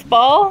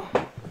goofball.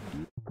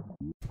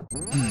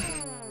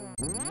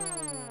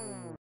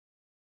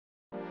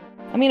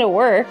 I mean, it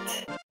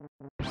worked.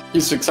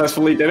 You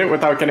successfully did it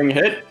without getting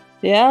hit?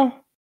 Yeah.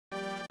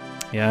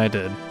 Yeah, I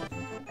did.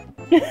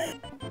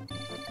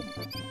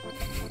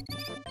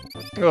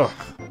 Ugh.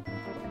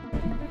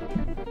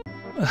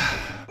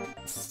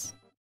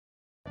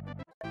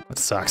 That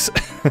sucks.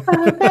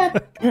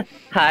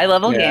 High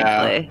level Yeah.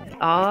 gameplay.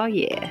 Oh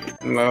yeah.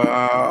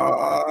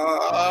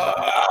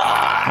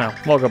 No,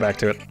 we'll go back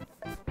to it.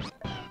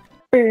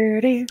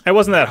 Birdie. It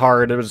wasn't that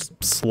hard. It was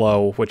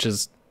slow, which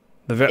is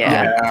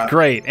Yeah.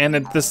 great. And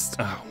this.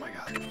 Oh my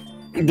god.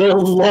 The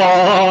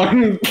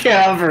long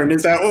cavern.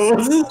 Is that what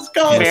was this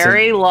called?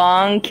 Very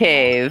long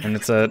cave. And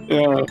it's a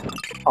Yeah.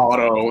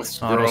 Auto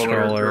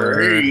Auto-scroller.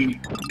 Great.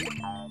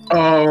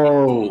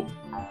 Oh.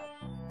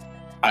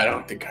 I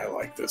don't think I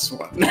like this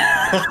one.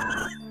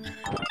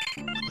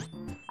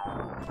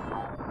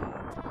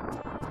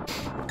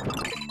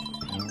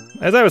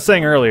 As I was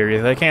saying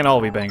earlier, they can't all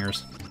be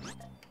bangers.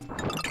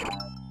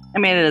 I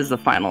mean, it is the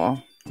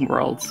final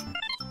worlds.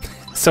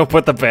 So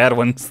put the bad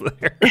ones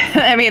there.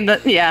 I mean,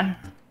 yeah.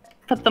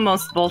 Put the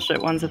most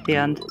bullshit ones at the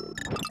end.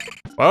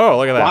 Whoa,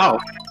 look at that. Wow.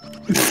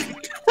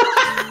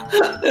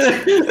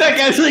 That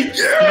guy's like,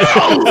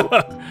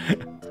 yeah!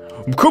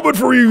 I'm coming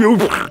for you.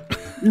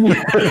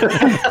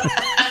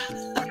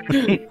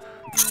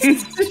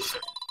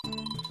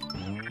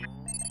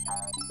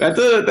 That's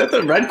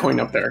a red coin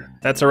up there.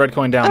 That's a red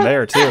coin down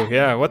there too.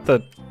 Yeah, what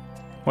the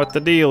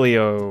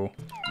dealio?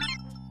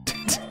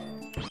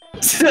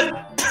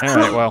 All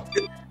right, well.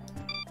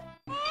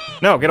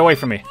 No, get away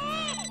from me.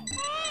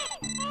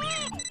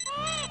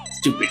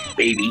 Stupid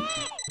baby.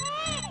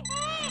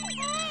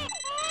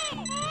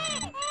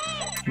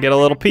 Get a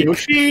little peek.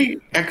 Yoshi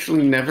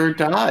actually never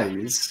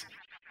dies.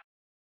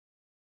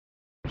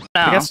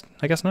 No.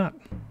 I guess not.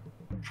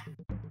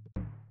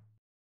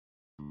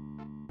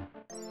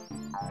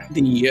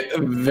 The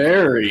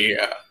very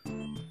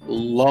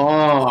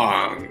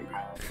long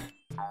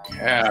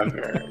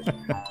cavern.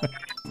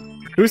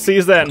 Who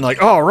sees that and like,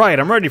 oh, right,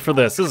 I'm ready for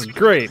this. This is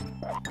great.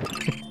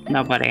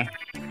 Nobody.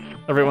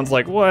 Everyone's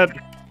like, what?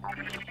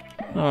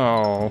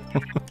 Oh.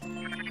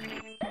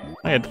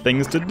 I had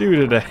things to do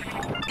today.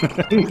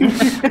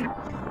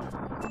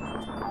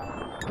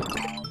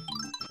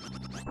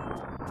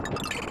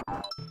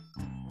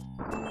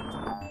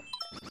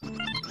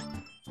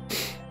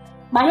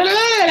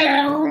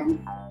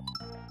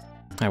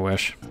 I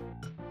wish.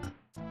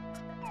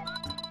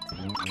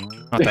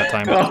 Not that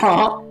time.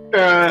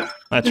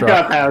 That's you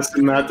right. got past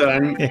him that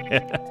time.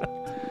 Yeah.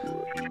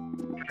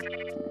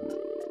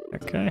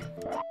 Okay.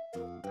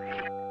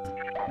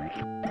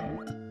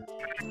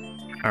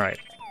 All right.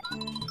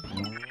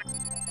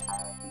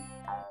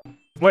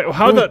 Wait,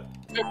 how the?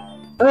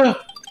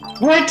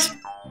 What?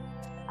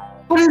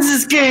 What is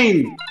this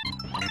game?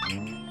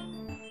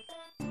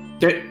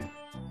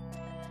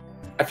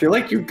 I feel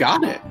like you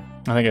got it.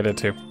 I think I did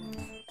too.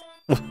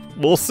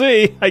 We'll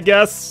see, I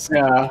guess.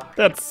 Yeah.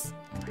 That's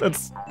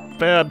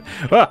bad.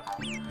 Ah!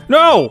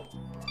 No!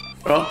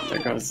 Well, there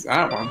goes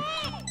that one.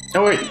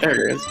 Oh wait,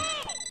 there it is.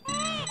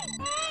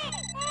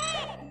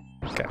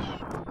 Okay.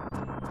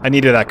 I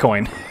needed that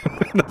coin.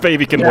 The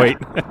baby can Yeah. wait.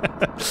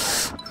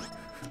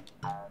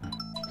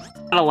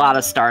 Got a lot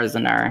of stars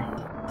in our.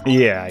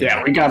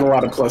 Yeah, we got a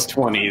lot of plus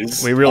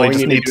 20s. We really All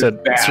just need do to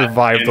is that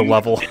survive the and-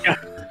 level.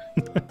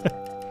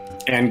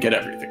 and get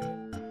everything.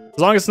 As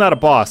long as it's not a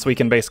boss, we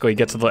can basically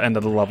get to the end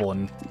of the level,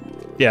 and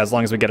yeah, as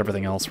long as we get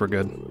everything else, we're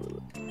good.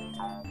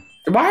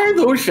 Why are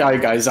those Shy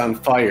Guys on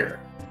fire?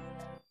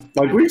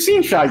 Like, we've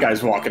seen Shy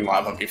Guys walk in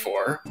lava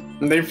before,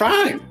 and they're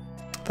fine.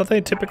 I thought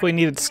they typically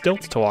needed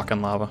stilts to walk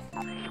on lava.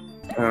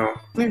 Oh,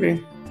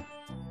 maybe.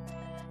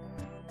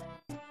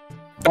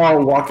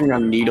 Oh, walking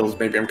on needles.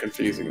 Maybe I'm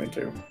confusing the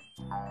two.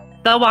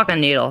 They'll walk on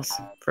needles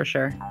for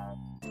sure.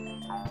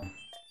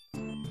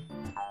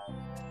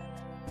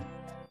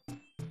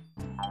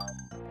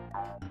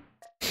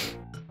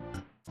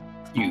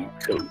 You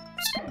chose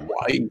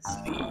wisely.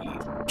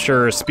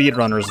 Sure,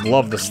 speedrunners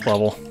love this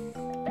level.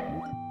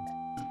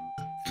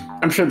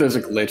 I'm sure there's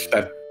a glitch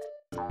that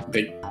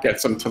they get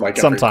them to like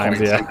every Sometimes,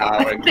 point yeah. somehow,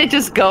 and They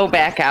just go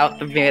back out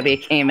the way they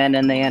came in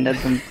and they ended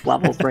some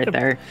levels right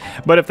there.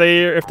 But if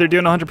they're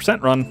doing a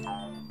 100% run,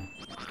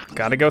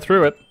 gotta go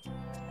through it.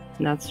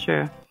 That's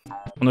true.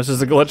 And this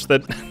is a glitch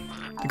that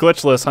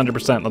glitchless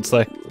 100%, let's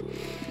say.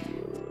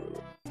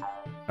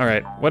 All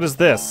right, what is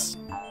this?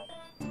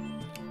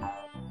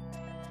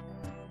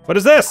 What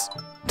is this?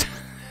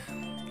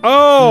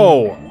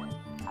 Oh!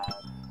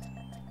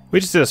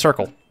 We just did a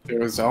circle. it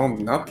was all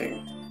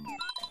nothing.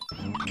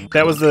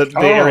 That was the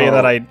area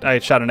that I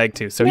shot an egg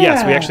to. So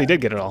yes, we actually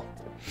did get it all.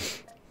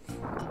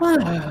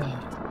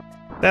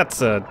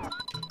 That's a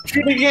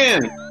Shoot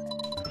again.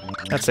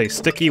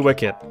 sticky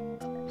wicket.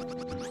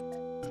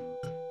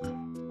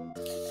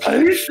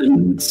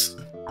 Patience.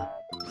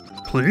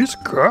 Please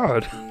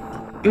God.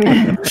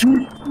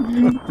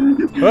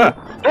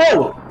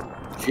 Oh,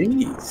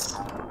 jeez.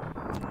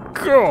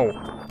 Go.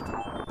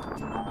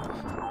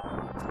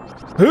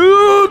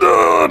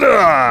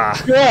 Hoo-da-da!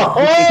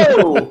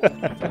 Oh!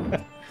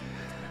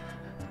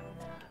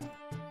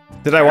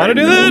 Did I want to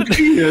do that?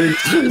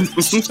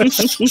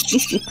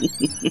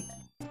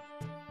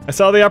 I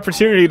saw the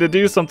opportunity to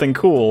do something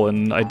cool,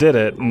 and I did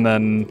it, and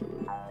then...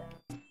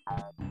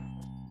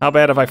 How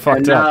bad have I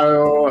fucked And up?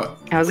 now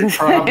I was we gonna say.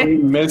 probably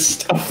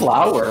missed a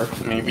flower,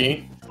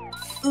 maybe.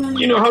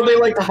 You know how they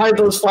like to hide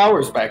those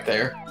flowers back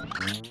there.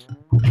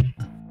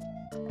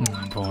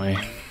 Oh boy.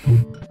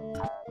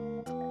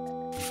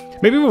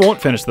 Maybe we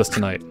won't finish this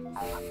tonight.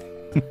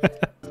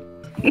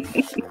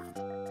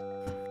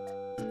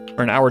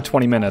 Or an hour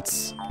 20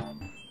 minutes.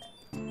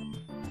 I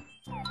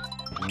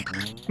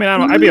mean, I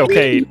don't know, I'd be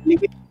okay.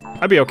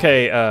 I'd be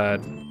okay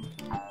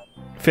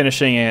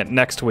finishing it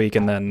next week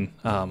and then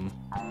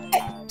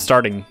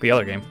starting the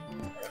other game.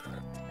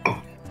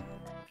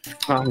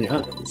 Oh,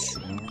 yes.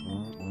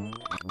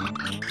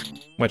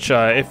 Which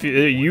if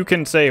you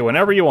can say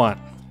whenever you want.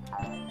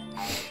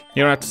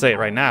 You don't have to say it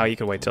right now. You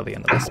can wait till the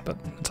end of this, but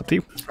it's up to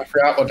you. I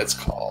forgot what it's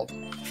called.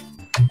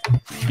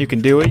 You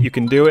can do it. You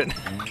can do it.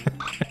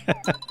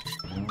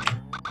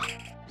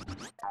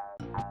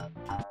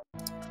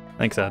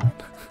 Thanks, Ed.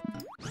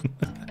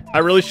 I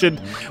really should.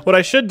 What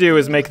I should do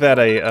is make that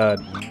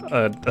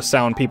a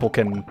sound people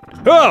can.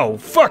 Oh,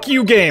 fuck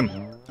you, game.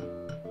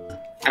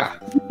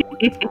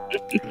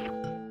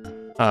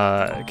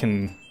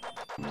 Can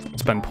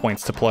spend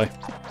points to play.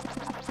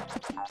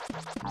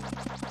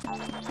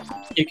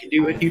 You can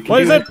do it. You can What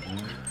do is it?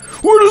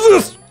 What is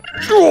this?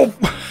 Oh.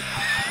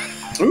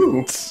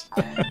 Ooh.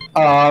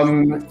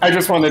 I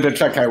just wanted to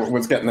check I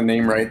was getting the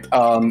name right.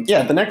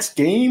 Yeah, the next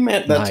game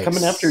that's Nice.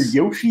 coming after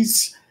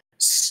Yoshi's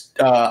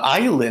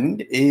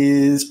Island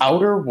is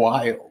Outer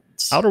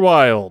Wilds. Outer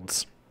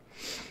Wilds.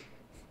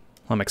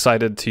 I'm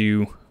excited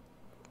to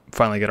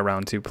finally get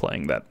around to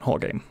playing that whole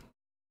game.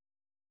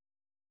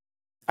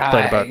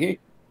 Played about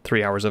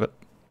 3 hours of it.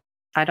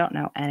 I don't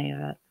know any of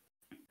it.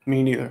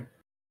 Me neither.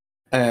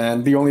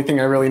 And the only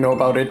thing I really know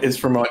about it is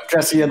from what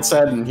Jesse had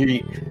said, and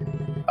he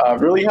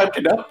really hyped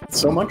it up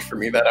so much for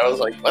me that I was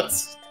like,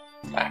 let's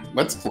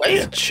play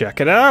it.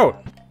 Check it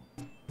out.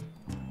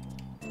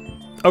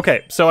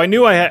 Okay, so I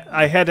knew I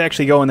had to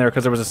actually go in there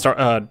because there was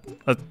a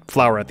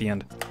flower at the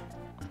end.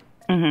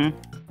 Mm-hmm.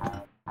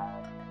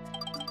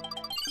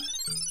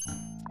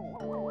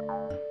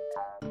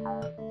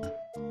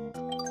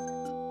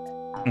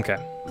 Okay.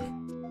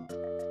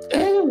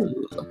 Oh,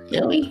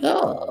 here we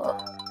go.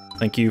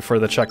 Thank you for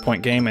the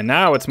checkpoint game, and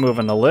now it's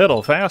moving a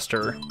little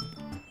faster.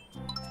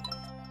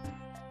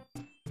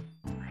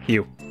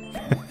 You.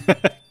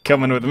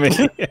 Coming with me.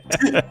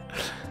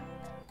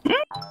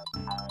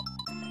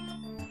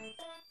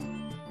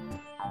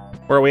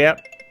 Where are we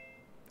at?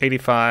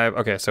 85.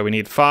 Okay, so we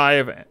need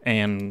 5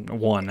 and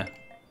 1.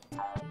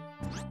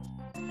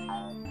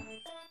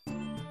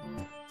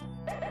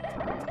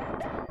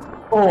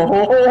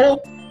 Oh,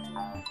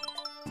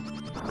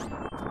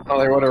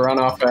 they would have run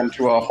off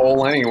into a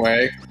hole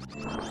anyway.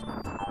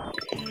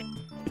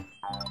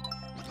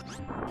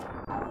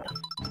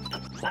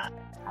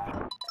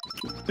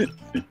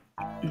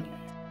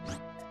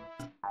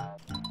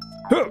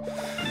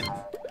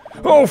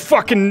 Oh,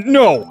 fucking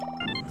no!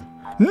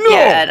 No!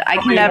 Yeah, I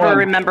can never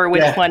remember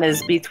which one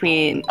is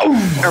between,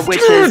 or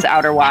which is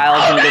Outer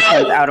Wilds and which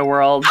one's Outer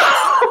Worlds.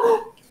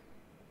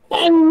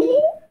 Can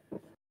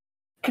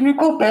you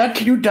go back?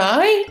 Can you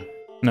die?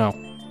 No.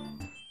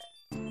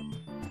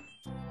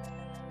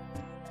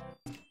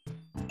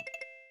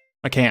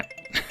 I can't.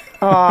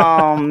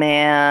 Oh,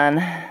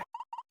 man.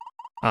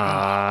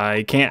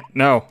 I can't.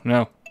 No,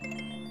 no.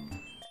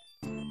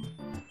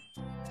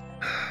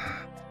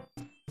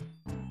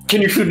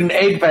 Can you shoot an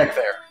egg back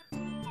there?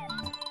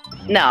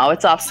 No,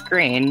 it's off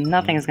screen.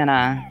 Nothing's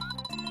gonna...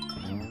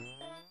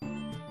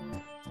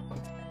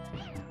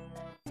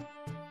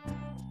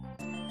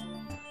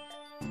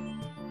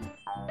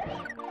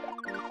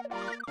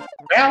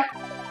 Yeah.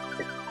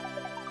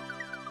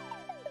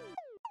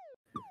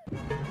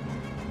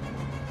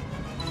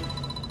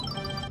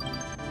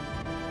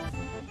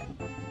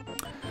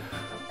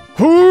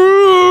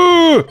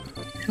 Whoo!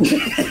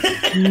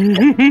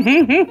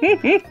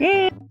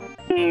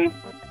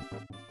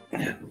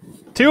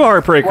 2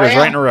 heartbreakers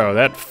right in a row.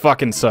 That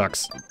fucking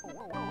sucks.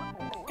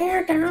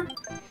 Oh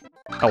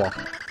well.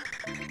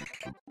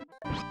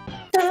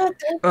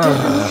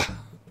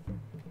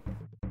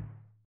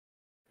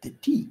 The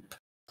deep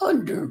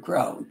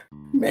underground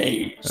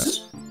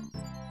maze.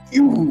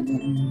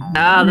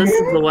 Ah, this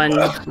is the one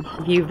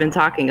you've been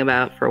talking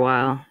about for a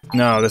while.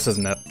 No, this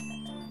isn't it.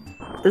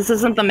 This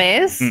isn't the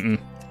maze?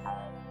 Mm-mm.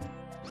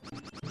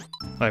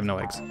 I have no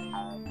eggs.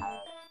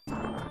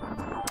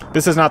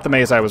 This is not the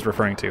maze I was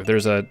referring to.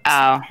 There's a...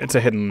 Oh. It's a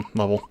hidden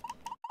level.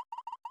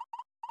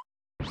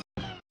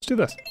 Let's do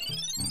this.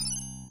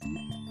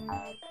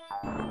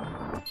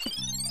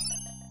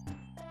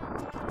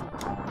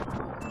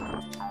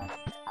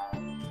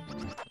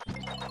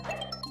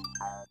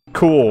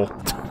 Cool.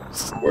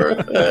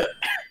 Worth it.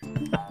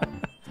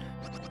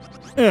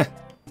 Eh.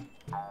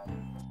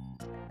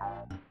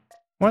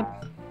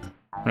 What?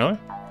 Really?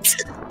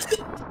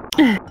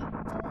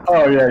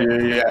 Oh, yeah.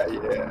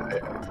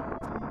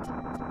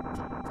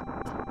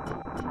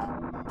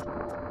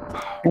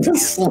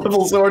 This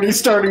level's already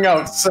starting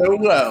out so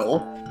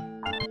well.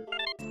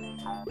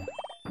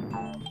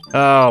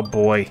 Oh,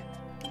 boy.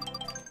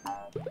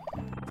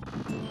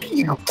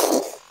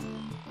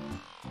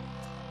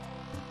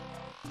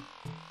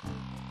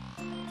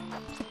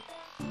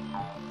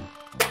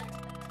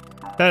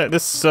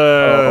 This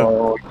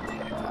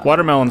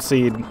watermelon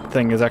seed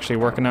thing is actually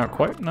working out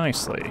quite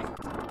nicely.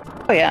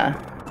 Oh, yeah.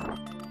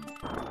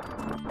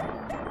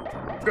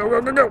 Go,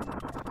 go, go, go!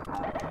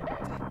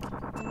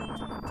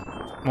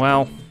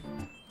 Well.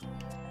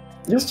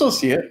 You'll still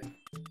see it.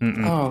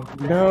 Mm-mm. Oh,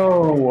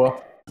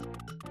 no.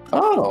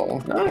 Oh,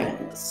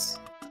 nice.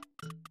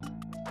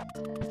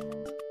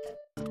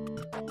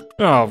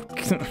 Oh.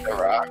 The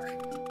rock.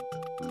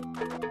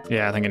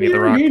 Yeah, I think I need the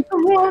rock. Need the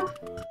rock.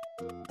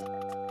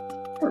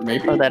 Or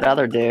maybe. Oh, that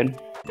other dude.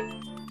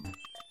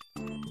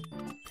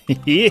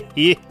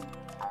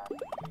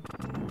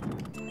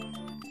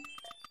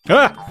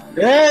 Ah!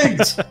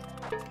 Eggs!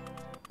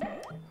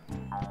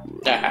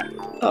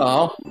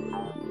 Oh.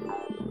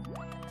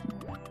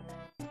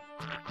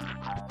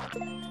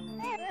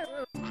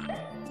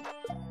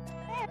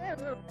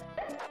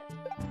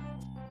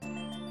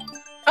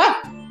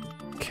 Ah!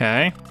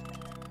 Okay.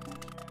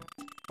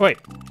 Wait.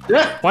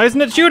 Yeah. Why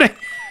isn't it shooting?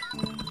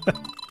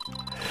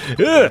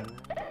 Ugh.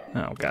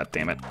 Oh, god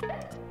damn it.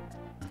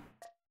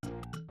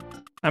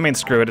 I mean,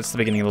 screw it. It's the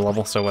beginning of the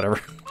level, so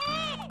whatever.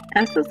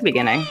 That's just the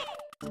beginning.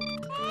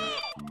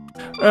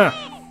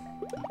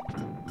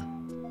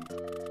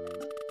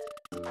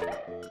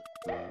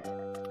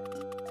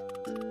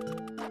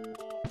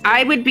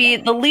 I would be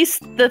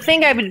the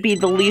thing I would be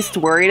the least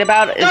worried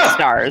about is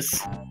stars.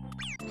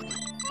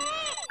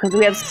 Because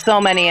we have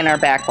so many in our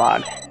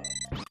backlog.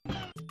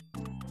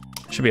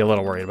 Should be a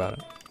little worried about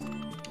it.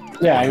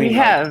 Yeah, I mean, We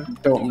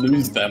have. don't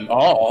lose them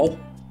all.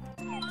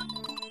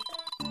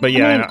 But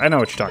yeah, I know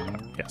what you're talking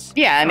about. Yes.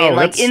 Yeah, I mean, Oh,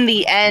 like that's- in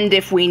the end,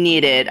 if we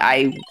need it,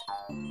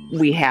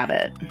 we have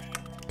it.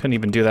 Couldn't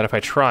even do that if I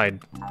tried.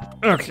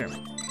 Okay.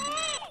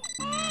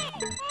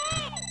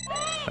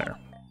 There.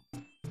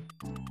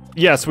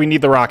 Yes, we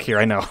need the rock here,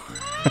 I know.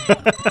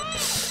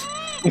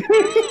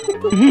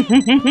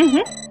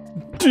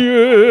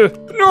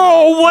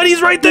 No, what?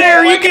 He's right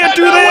there! You can't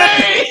do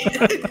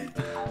that!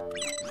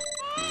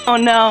 Oh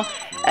no.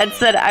 Ed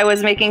said I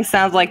was making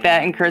sounds like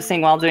that and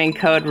cursing while doing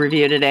code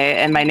review today,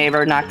 and my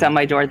neighbor knocked on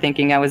my door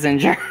thinking I was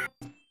injured.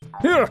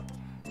 Yeah.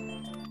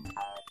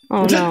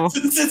 Oh no.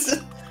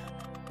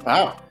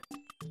 Wow.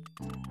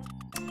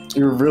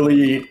 You're a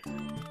really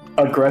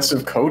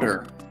aggressive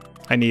coder.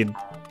 I need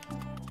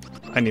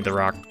the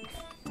rock.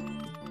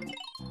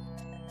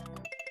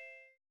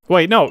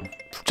 Wait, no.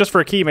 Just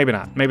for a key, maybe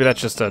not. Maybe that's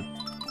just a...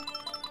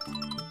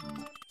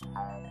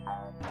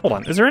 Hold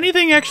on. Is there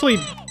anything actually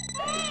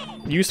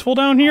useful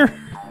down here?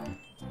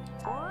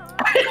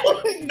 I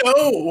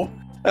don't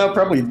know.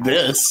 Probably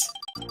this.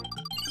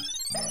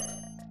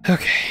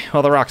 Okay,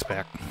 well, the rock's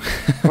back.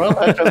 Well,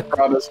 that just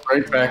brought us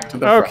right back to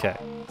the front. Okay.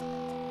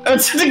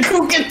 Let's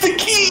go get the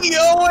key!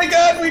 Oh my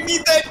god, we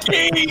need that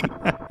key!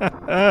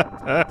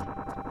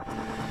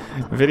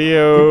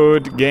 Video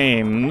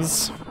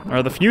games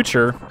are the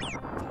future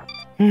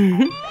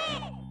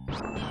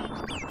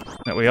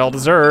that we all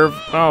deserve.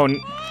 Oh.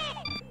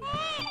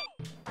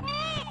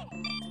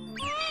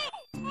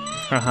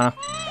 Uh-huh.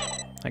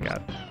 I got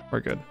it.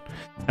 We're good.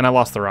 And I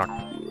lost the rock.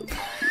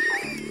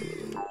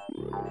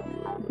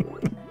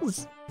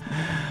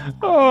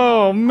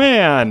 Oh,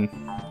 man.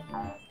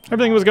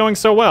 Everything was going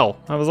so well.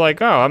 I was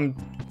like, oh,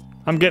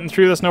 I'm getting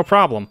through this no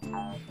problem.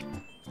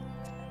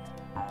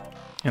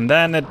 And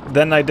then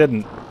I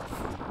didn't.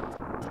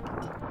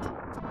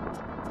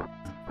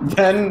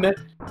 Then...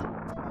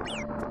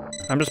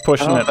 I'm just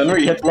pushing it. Then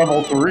we hit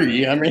level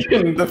 3. I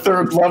mean, the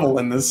third level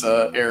in this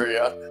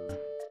area.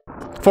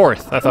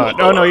 Fourth, I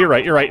thought. Oh, no, you're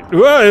right, you're right.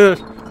 Whoa!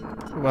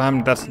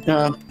 Well, that's...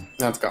 Yeah,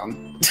 that's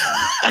gone.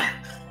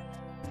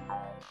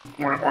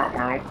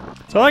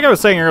 So like I was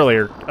saying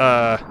earlier,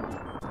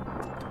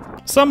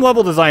 some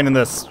level design in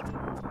this,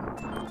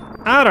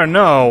 I don't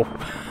know.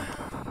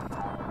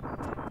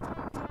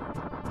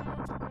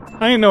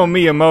 I ain't no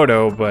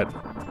Miyamoto, but...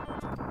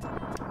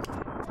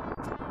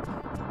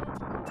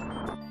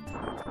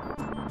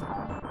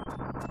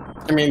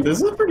 I mean,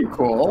 this is pretty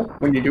cool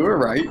when you do it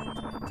right.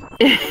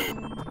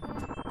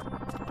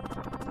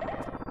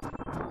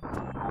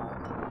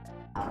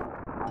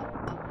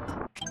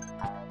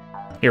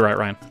 You're right,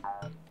 Ryan.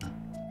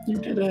 You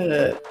did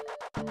it.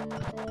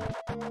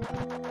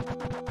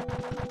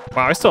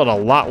 Wow, I still had a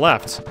lot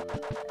left.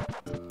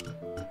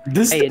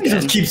 This Hey, thing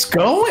just keeps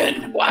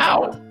going.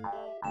 Wow.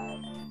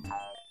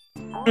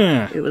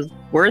 It was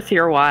worth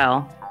your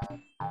while.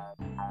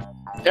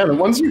 Yeah, the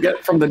ones you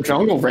get from the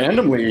jungle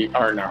randomly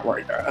are not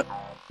like that.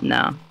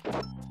 No.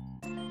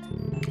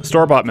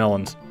 Store-bought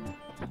melons.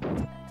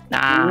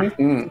 Nah.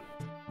 Mm-hmm.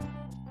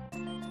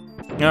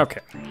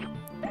 Okay.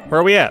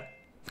 Where are we at?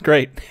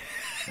 Great.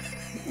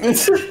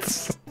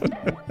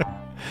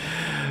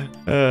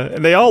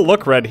 And they all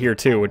look red here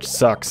too, which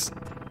sucks.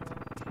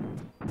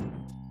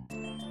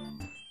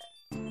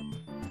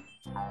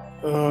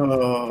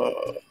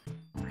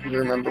 You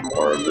remember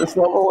more of this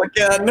level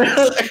again.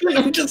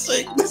 I'm just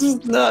saying, this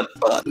is not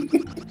fun.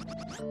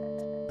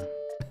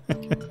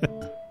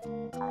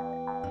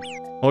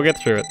 We'll get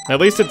through it. At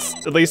least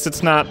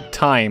it's not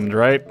timed,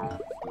 right?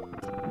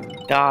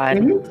 God.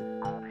 Mm-hmm.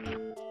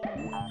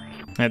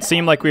 It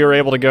seemed like we were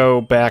able to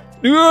go back.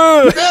 It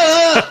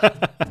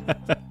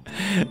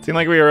seemed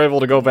like we were able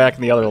to go back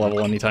in the other level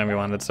anytime we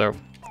wanted, so...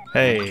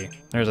 Hey,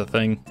 there's a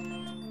thing.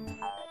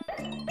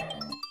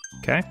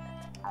 Okay.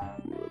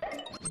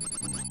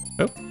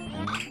 Oh.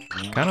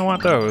 Kinda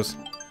want those.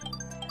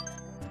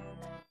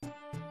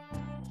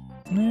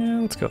 Yeah,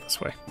 let's go this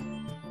way.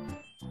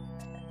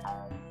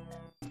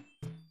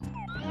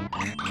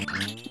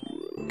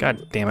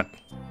 God damn it.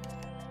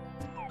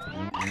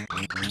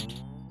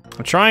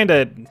 I'm trying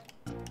to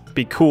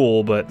be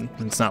cool, but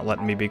it's not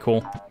letting me be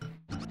cool.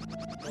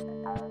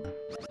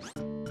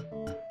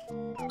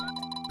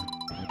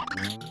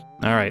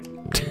 All right.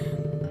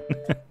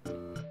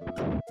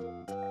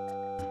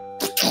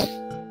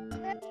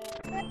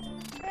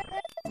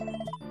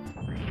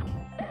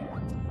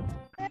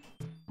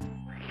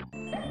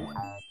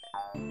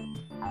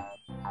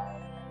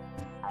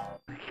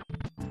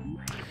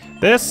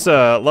 This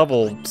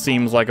level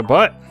seems like a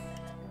butt.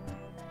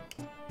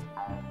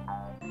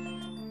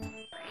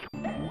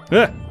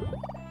 Ugh.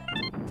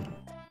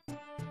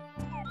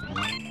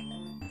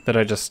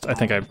 I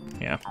think I,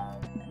 yeah.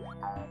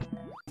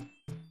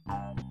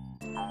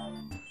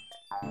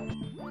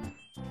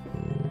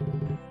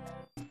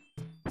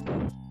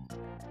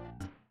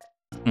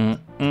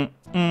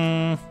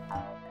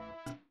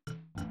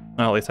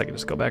 Well, at least I can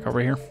just go back over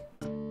here.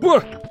 Whoa!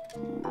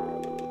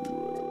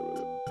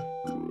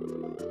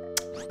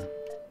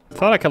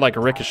 thought I could, like,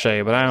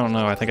 ricochet, but I don't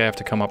know. I think I have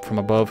to come up from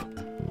above.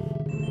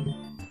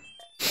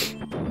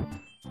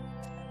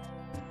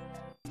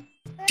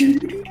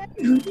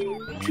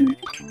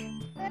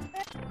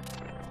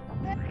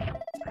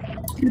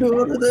 Get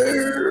out of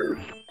there!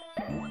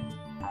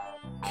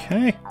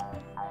 Okay.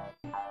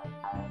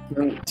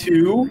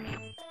 2,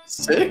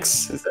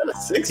 6? Is that a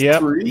 6? Yep.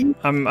 3?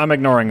 I'm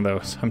ignoring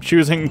those. I'm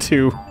choosing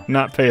to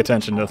not pay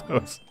attention to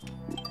those.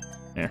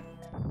 Here.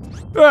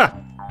 Ah!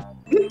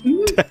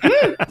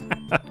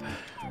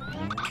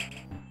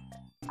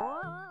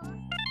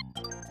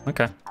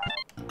 Okay.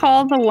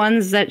 Call the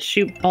ones that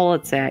shoot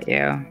bullets at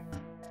you.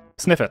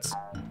 Sniffits.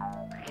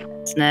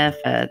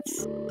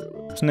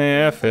 Sniffits.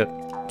 Sniff it.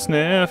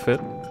 Sniff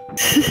it.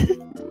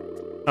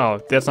 Oh,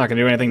 that's not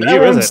gonna do anything to That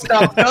you, one is it?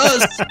 stopped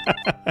us!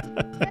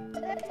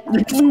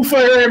 You blew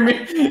fire at me.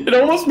 It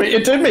almost made,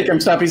 it did make him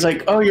stop. He's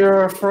like, "Oh,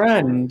 you're a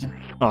friend."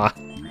 Aw.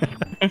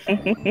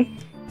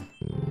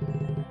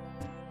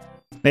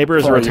 Neighbor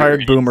is a Oh,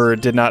 retired you're- boomer,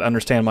 did not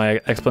understand my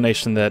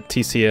explanation that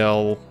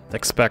TCL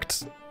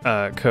expect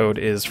code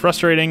is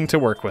frustrating to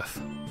work with.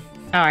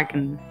 Oh, I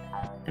can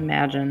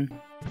imagine.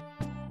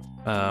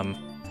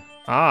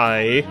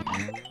 I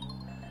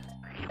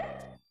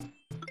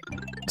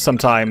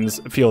sometimes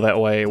feel that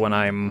way when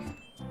I'm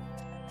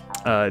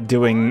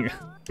doing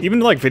even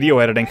like video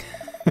editing.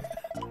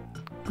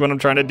 When I'm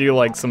trying to do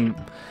like some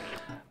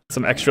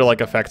extra like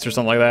effects or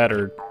something like that,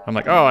 or I'm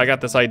like, oh, I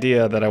got this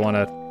idea that I want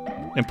to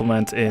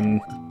implement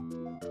in.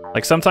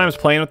 Like sometimes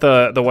playing with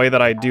the way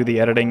that I do the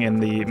editing in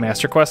the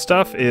Master Quest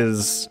stuff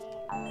is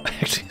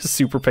actually a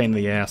super pain in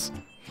the ass.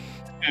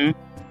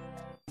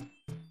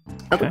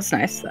 That looks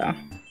nice, though.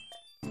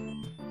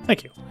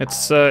 Thank you.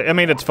 It's I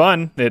mean it's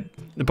fun.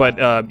 But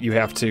you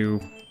have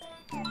to.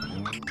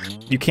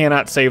 You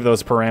cannot save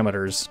those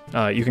parameters.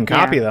 You can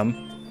copy them.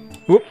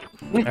 Whoop!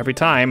 Every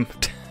time.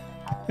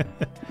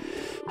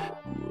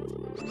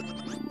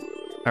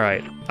 All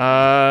right.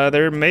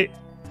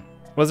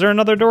 Was there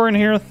another door in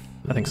here?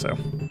 I think so.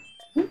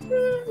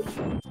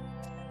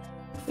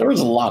 There was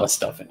a lot of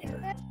stuff in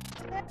here.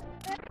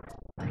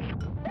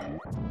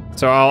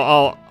 So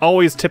I'll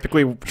always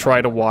typically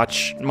try to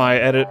watch my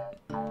edit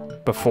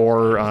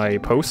before I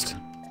post.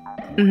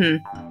 Mm-hmm.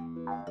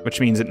 Which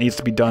means it needs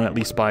to be done at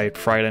least by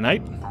Friday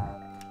night.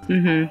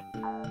 Mm-hmm.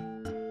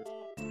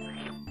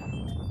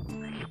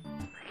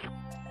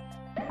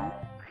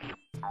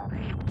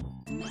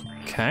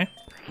 Okay.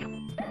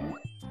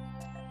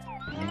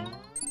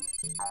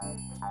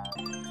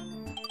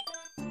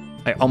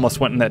 I almost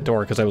went in that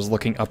door because I was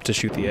looking up to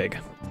shoot the egg.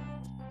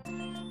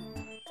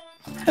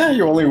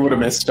 You only would have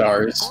missed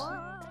stars.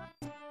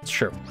 It's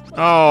true.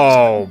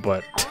 Oh,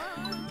 but...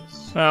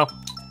 Well.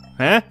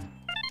 Eh?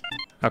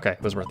 Okay,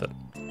 it was worth it.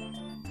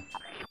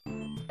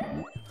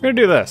 We're gonna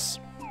do this.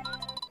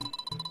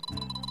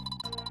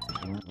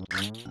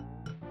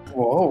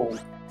 Whoa.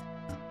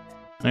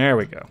 There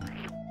we go.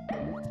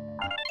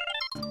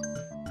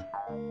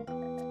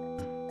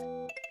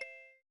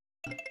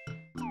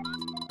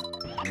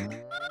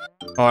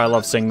 Oh, I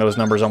love seeing those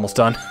numbers almost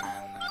done.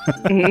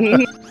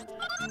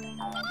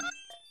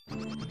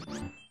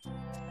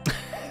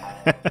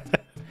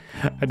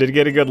 I did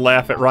get a good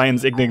laugh at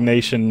Ryan's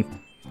indignation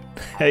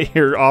at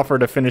your offer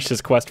to finish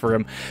his quest for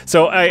him.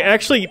 So I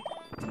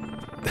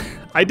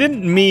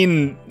didn't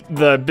mean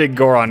the big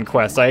Goron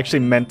quest. I actually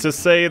meant to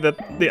say that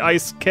the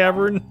ice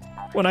cavern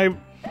when I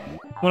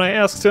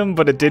asked him,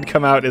 but it did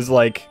come out as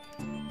like,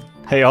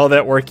 hey, all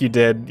that work you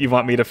did, you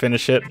want me to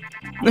finish it?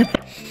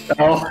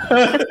 Oh.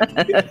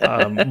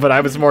 But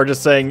I was more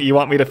just saying, you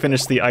want me to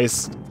finish the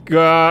ice... You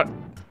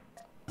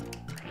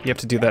have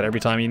to do that every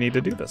time you need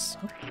to do this.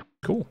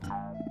 Cool.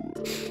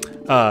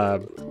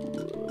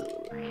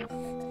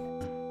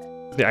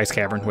 The ice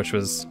cavern, which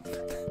was...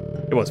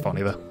 It was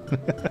funny, though.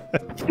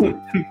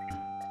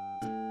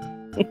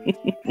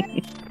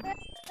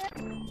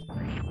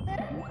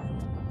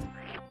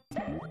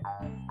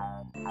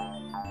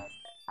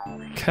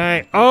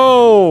 Okay.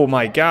 Oh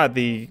my god,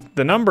 the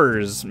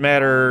numbers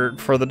matter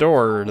for the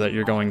door that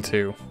you're going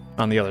to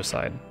on the other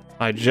side.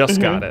 I just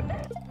got it.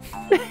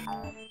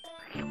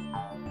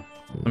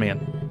 Let me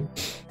in.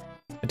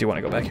 I do want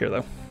to go back here,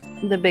 though.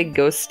 The big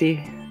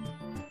ghosty.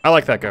 I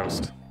like that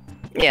ghost.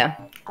 Yeah.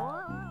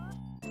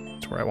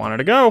 That's where I wanted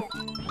to go.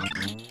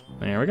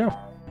 There we go.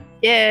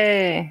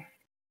 Yay!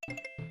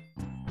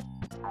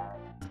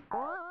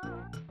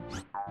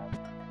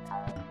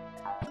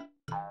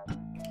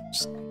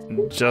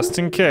 Just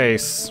in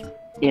case.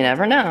 You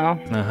never know.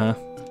 Uh-huh.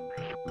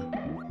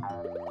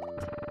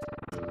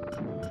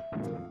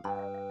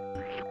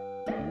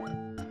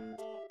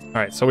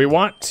 Alright, so we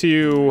want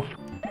to...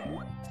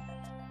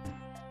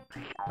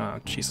 Oh,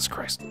 Jesus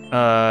Christ.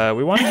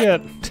 We want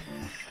to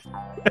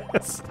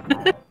get...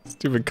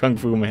 Stupid Kung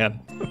Fu man.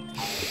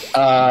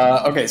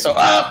 Okay, so,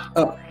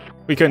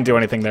 We couldn't do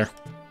anything there.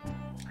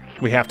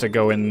 We have to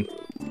go in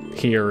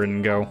here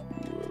and go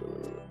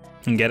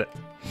and get it.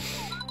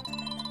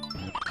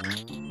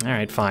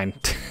 Alright, fine.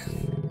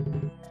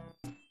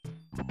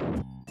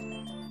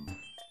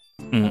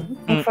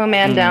 Kung Fu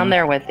Man down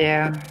there with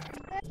you.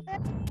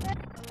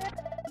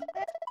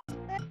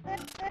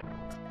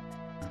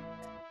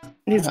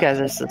 These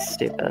guys are so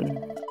stupid.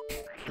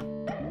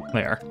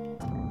 They are.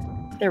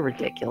 They're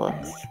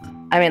ridiculous.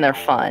 I mean, they're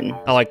fun.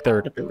 I like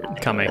their but they're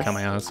ridiculous.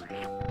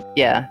 Kamehamehas.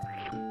 Yeah.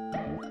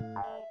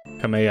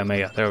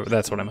 Kamehameha.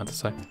 That's what I meant to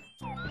say.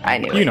 I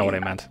knew. You know what I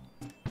meant.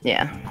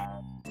 Yeah.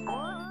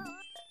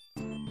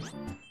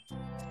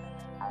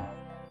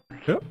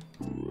 Yep.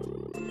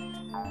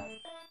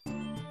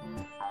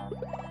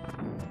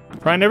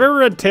 Ryan, have you ever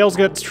read Tails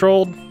Gets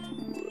Trolled?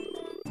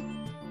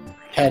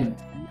 Had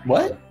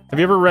what? Have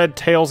you ever read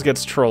Tails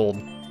Gets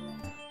Trolled?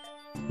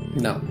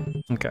 No.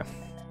 Okay.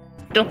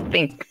 Don't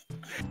think.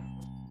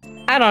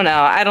 I don't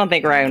know. I don't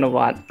think Ryan would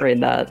want to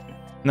read that.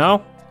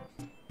 No?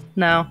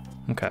 No.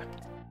 Okay.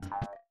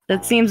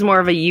 That seems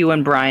more of a you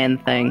and Brian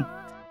thing.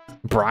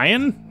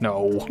 Brian?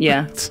 No.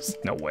 Yeah.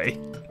 No way.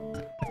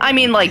 I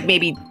mean, like,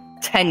 maybe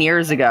 10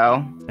 years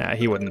ago. Yeah,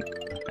 he wouldn't.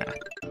 Nah.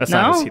 That's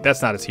No?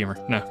 that's not his humor.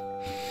 No.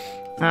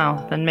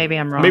 Oh, then maybe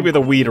I'm wrong. Maybe the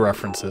weed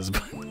references,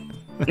 but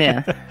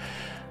Yeah.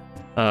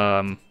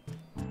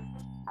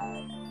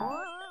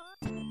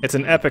 It's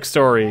an epic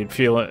story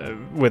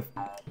with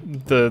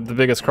the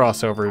biggest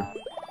crossover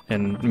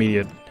in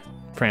media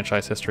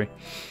franchise history.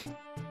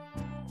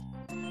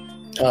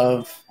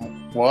 Of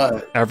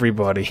what?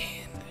 Everybody.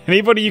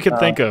 Anybody you can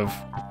think of.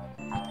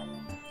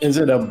 Is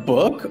it a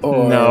book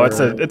or No, it's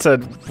a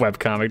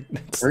webcomic.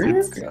 Where are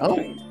you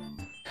going?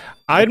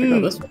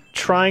 I'm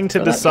trying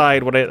to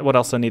decide what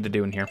else I need to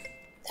do in here.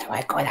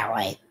 I go that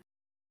way.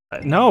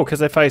 No,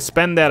 because if I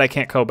spend that, I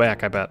can't go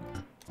back, I bet.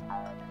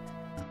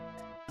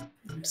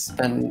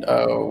 Spend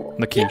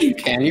the key. Yeah, you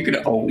can. You could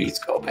always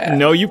go back.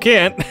 No, you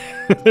can't.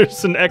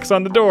 There's an X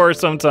on the door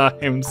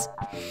sometimes.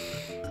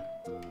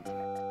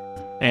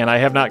 And I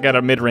have not got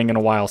a mid-ring in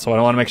a while, so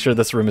I want to make sure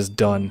this room is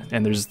done.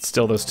 And there's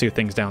still those 2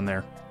 things down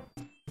there.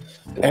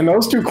 And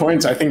those 2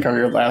 coins, I think, are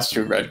your last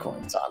 2 red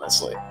coins,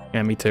 honestly.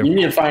 Yeah, me too. You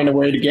need to find a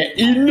way to get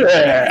in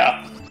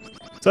there.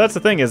 So that's the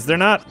thing, is they're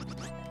not...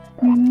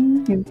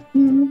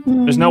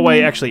 There's no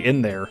way actually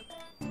in there.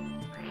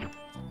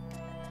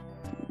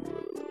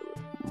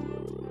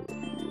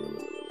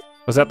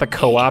 Was that the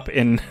co-op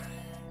in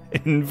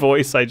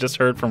voice I just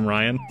heard from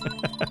Ryan?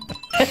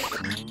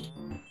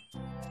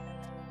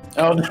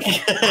 Oh,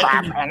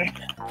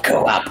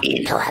 Go up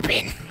in. Go up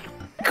in.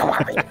 Go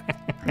up in.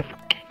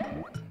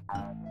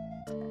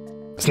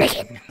 Snake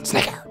in.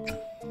 Snake out.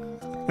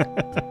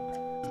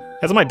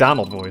 That's my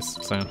Donald voice,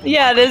 so...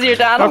 Yeah, it is your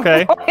Donald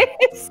Okay.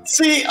 voice.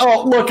 see,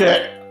 oh, look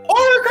at it.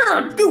 Oh, you're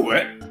gonna do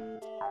it.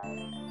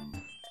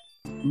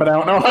 But I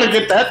don't know how to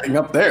get that thing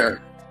up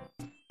there.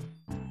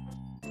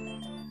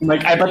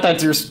 Like, I bet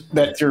that's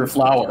your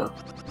flower.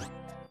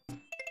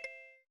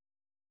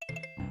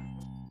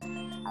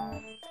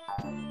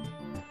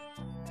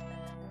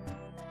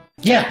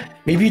 Yeah,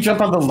 maybe you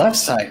jump on the left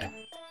side.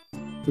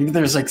 Maybe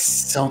there's like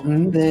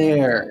something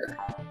there.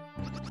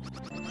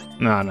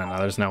 No,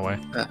 there's no way.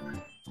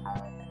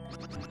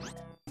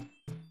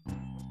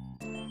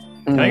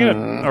 Can I get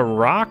a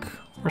rock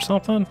or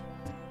something?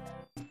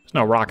 There's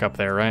no rock up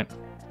there, right?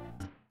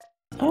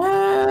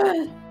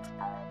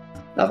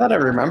 Not that I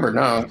remember,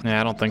 no. Yeah,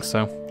 I don't think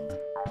so.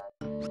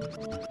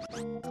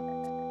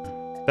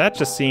 That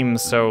just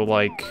seems so,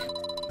 like...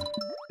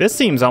 This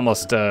seems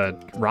almost,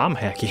 ROM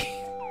hacky.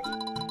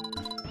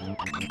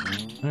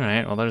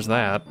 Alright, well there's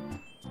that.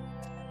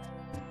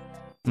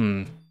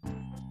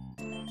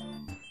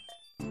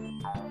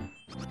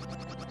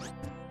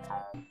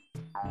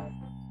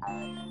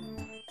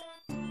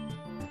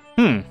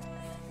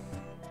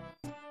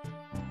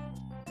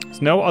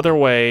 There's no other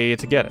way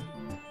to get it.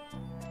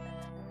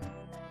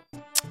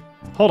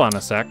 Hold on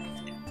a sec.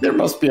 There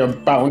must be a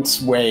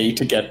bounce way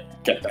to get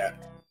that.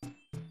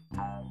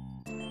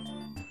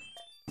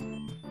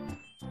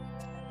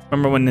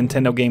 Remember when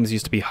Nintendo games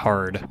used to be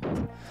hard?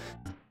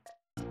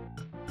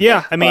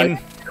 Yeah, I mean...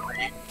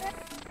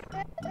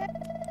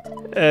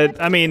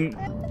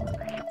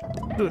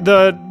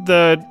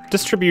 the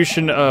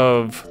distribution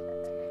of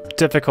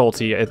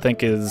difficulty, I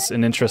think, is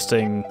an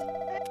interesting...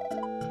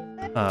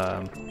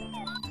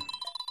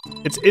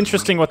 it's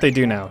interesting what they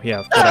do now.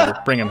 Yeah,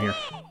 whatever. Bring them here.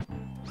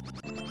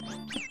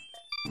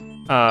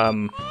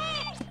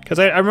 Because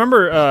I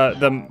remember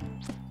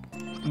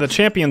the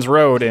Champions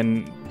Road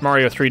in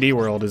Mario 3D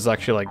World is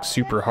actually like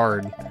super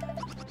hard.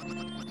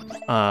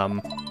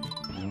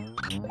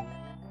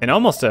 In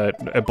almost a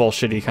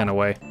bullshitty kind of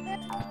way.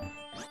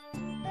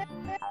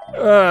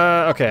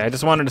 Okay, I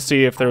just wanted to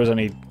see if there was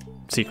any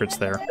secrets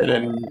there.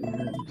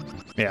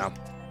 Yeah.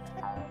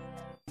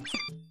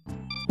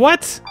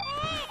 What?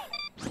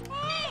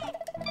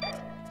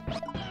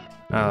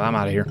 Oh, I'm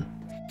out of here.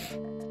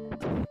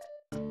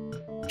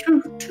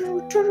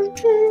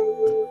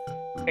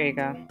 There you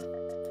go.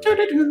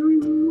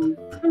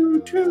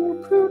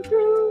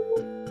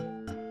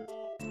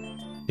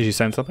 Did you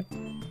send something?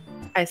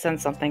 I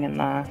sent something in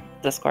the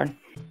Discord.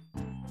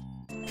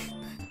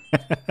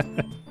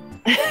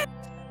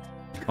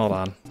 Hold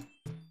on.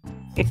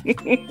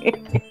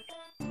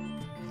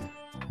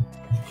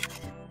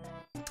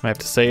 I have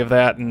to save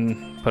that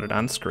and put it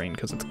on screen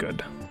because it's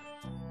good.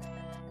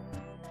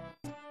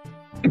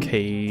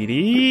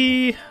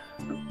 Katie.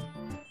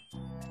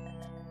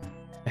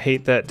 I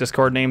hate that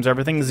Discord names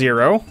everything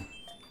 0.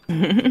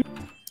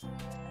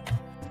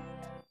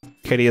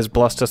 Katie has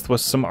blessed us with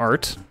some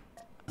art.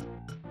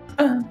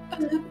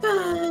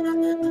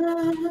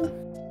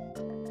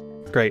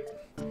 Great.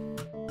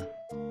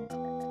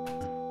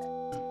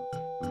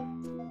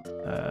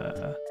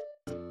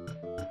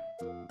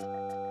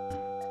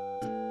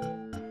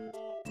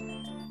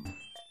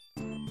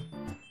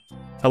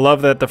 I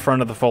love that the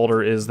front of the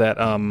folder is that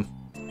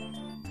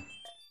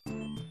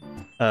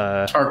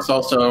Tark's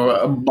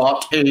also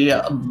bought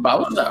a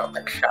Bowser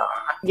picture.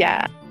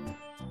 Yeah.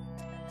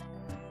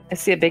 I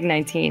see a big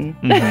 19.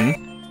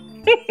 Mm-hmm.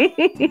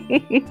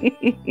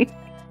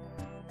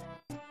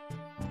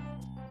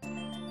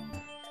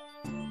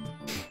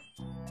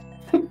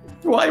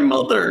 Why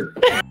mother?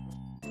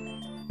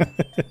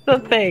 The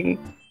thing.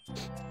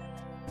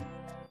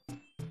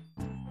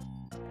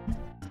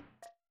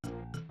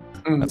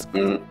 That's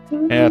good.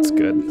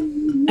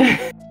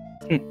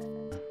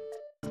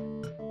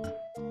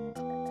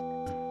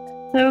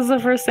 That was the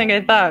first thing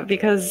I thought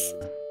because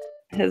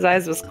his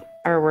eyes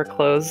were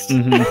closed.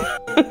 Mm-hmm.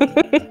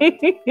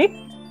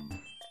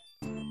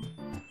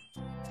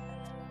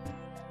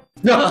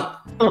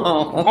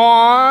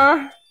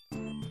 Aww.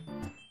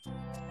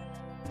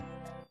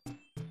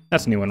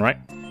 That's a new one, right?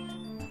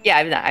 Yeah,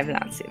 I've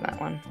not seen that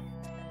one.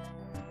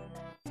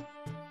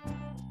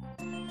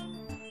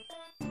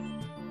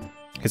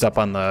 He's up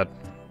on the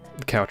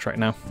couch right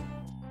now.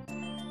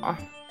 Aw.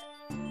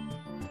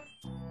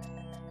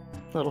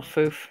 Little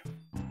foof.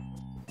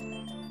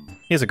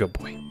 He's a good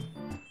boy.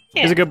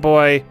 Yeah. He's a good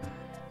boy.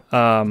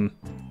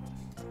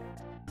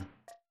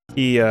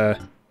 He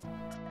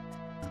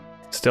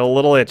still a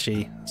little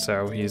itchy,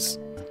 so he's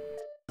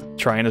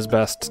trying his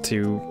best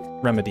to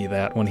remedy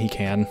that when he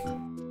can.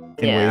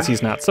 In ways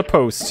he's not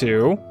supposed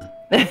to.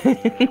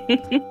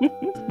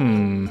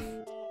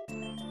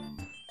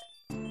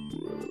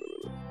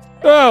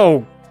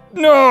 Oh,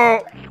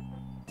 no!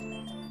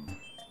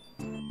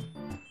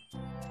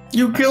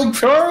 You killed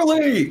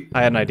Charlie!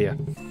 I had an idea.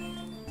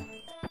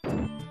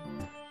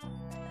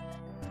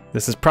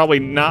 This is probably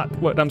not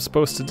what I'm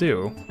supposed to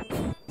do.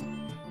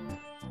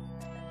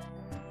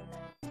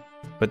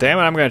 But damn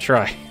it, I'm gonna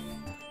try.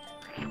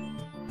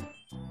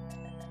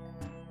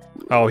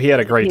 Oh, he had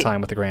a great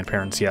time with the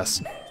grandparents,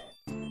 yes.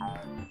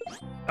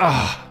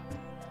 Ah.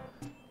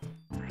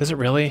 Is it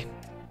really?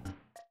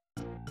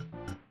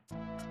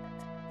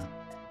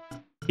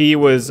 He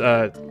was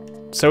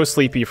so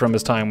sleepy from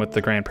his time with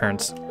the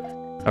grandparents.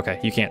 Okay,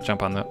 you can't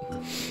jump on that.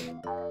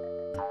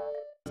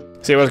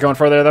 See what I was going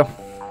for there, though?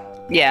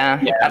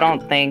 Yeah, I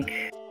don't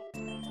think...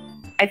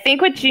 I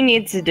think what you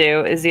need to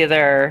do is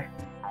either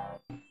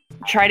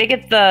try to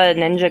get the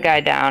ninja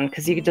guy down,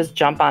 because you could just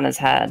jump on his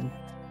head.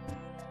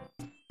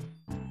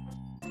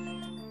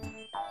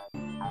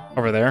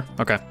 Over there?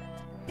 Okay.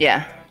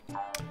 Yeah.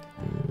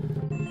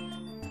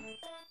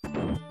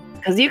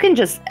 Because you can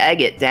just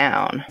egg it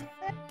down.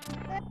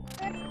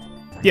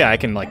 Yeah, I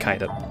can, like,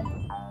 kite it.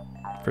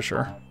 For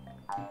sure.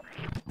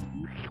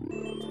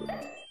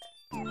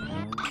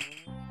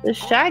 The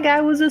Shy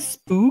Guy was a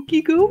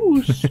spooky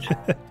ghost.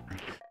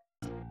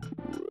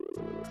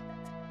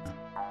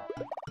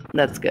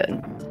 That's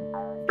good.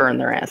 Burn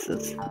their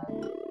asses.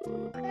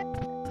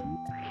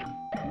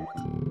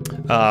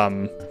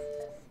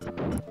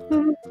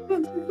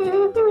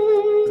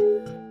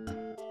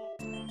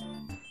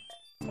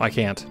 I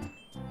can't.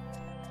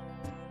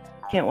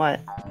 Can't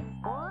what?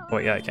 Oh,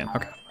 yeah, I can.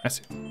 Okay, I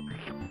see.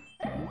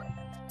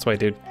 That's why,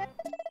 dude.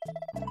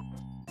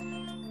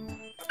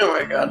 Oh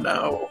my god,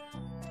 no.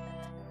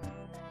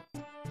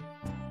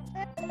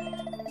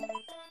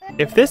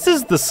 If this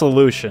is the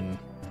solution...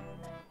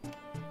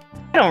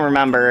 I don't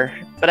remember,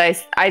 but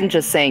I'm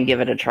just saying give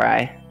it a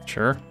try.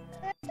 Sure.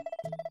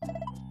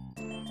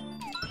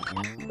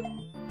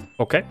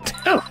 Okay.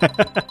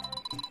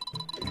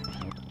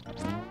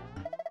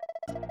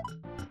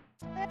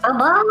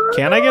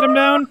 Can I get him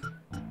down?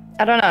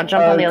 I don't know,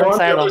 jump on the other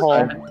side of the hole.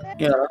 Side.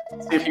 Yeah,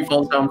 see if he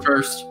falls down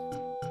first.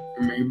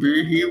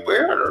 Maybe he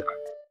will.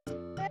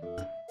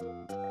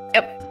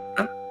 Yep.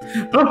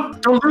 Oh,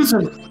 don't lose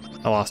him!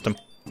 I lost him.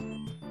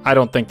 I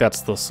don't think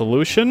that's the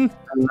solution.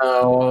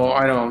 No,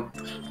 I don't.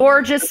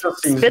 Or just That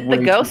seems spit the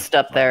way ghost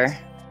up there.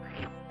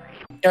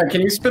 Yeah,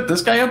 can you spit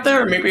this guy up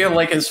there? Maybe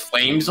like his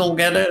flames will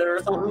get it or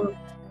something?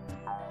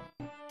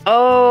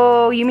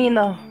 Oh, you mean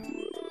the...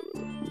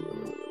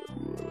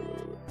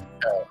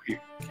 Oh, you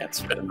can't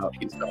spit him out,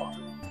 he's gone.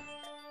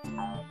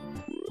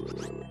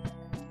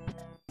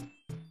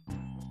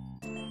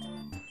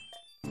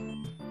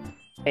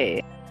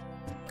 Wait.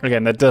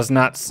 Again, that does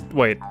not...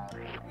 Wait.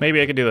 Maybe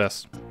I could do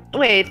this.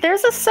 Wait,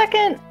 there's a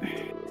second...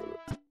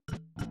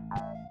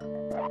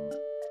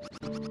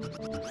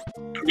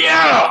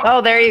 Yeah!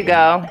 Oh, there you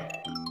go.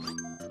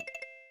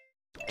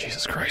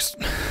 Jesus Christ.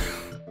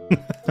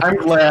 I'm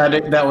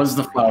glad that was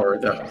the flower,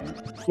 though.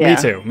 Yeah.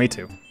 Me too, me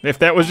too. If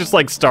that was just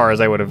like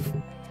stars, I would have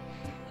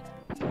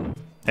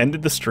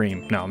ended the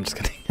stream. No, I'm just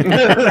kidding.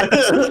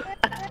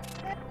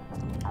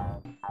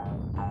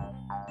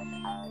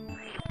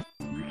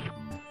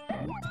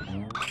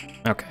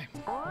 Okay.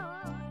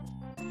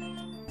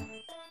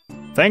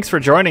 Thanks for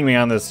joining me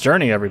on this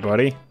journey,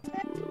 everybody.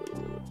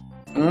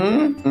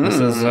 This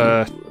is,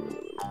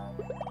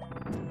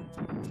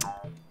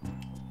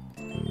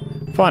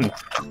 fun.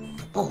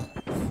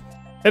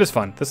 It is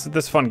fun.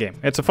 This fun game.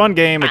 It's a fun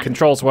game. It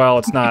controls well.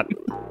 It's not...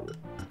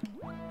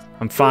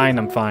 I'm fine.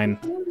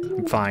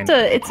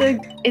 It's a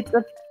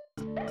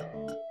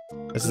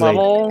This is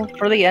level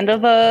for the end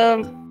of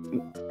a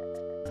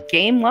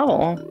game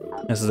level.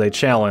 This is a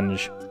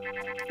challenge.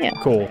 Yeah.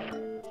 Cool.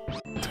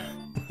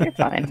 You're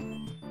fine.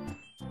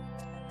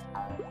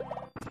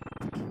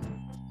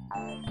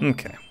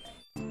 Okay.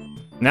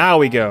 Now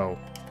we go.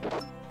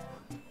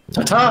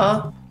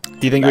 Ta-ta!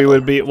 Do you think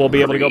we'll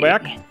be able to go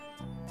back?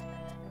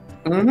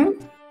 Mm-hmm.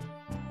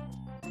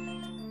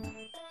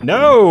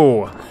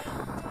 No.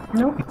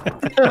 Nope.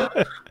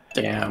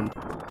 Damn.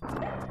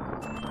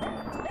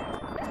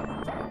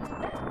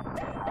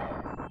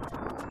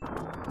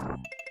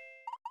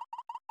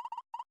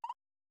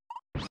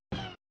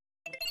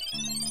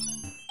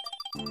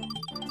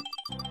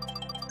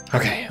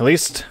 Okay, at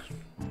least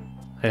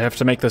I have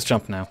to make this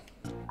jump now.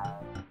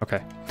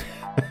 Okay.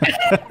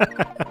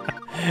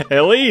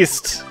 At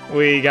least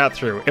we got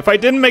through. If I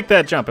didn't make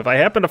that jump, if I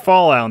happened to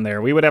fall down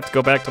there, we would have to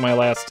go back to my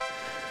last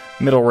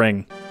middle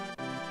ring,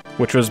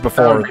 which was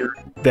before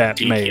that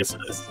maze.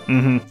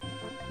 Mm-hmm.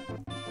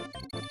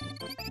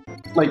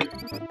 Like,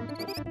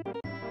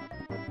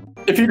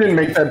 if you didn't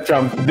make that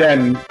jump,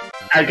 then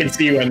I could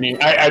see you ending.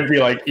 I'd be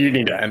like, you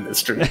need to end this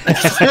stream.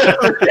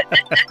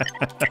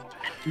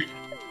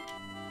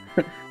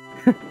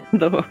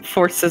 The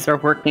forces are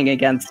working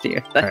against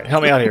you. All right,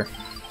 help me out here.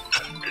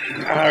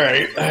 All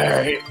right.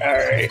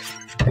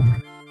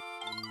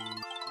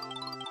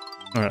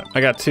 All right,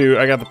 I got two.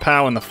 I got the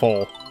POW and the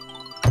full.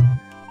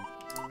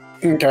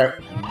 Okay.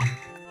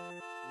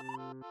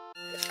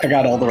 I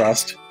got all the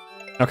rest.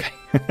 Okay.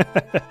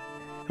 At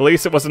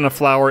least it wasn't a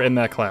flower in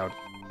that cloud.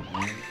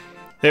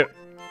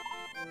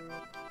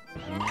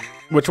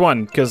 Which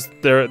one? Because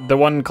the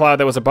one cloud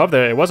that was above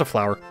there, it was a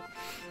flower.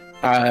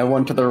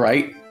 One to the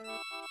right.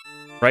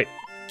 Right.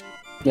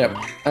 Yep.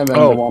 And then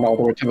the one all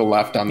the way to the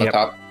left on the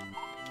top.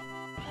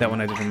 That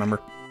one I didn't remember.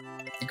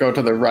 Go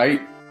to the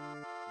right.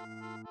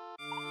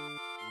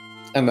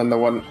 And then that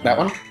one,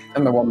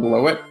 and the one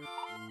below it.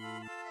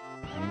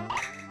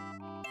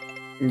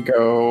 And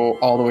go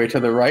all the way to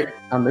the right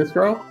on this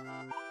row.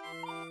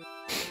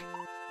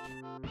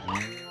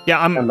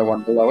 Yeah, And the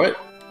one below it.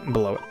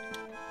 below it.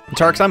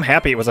 Tarks, I'm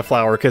happy it was a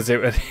flower because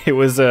it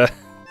was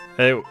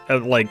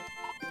like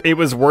it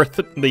was worth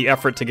the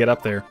effort to get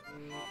up there.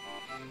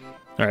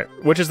 All right,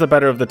 which is the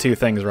better of the two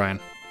things, Ryan?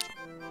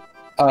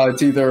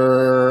 It's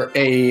either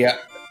a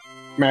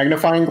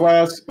magnifying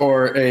glass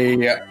or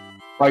a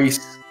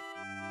ice.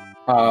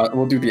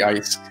 We'll do the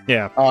ice.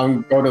 Yeah.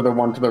 Go to the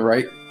one to the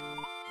right.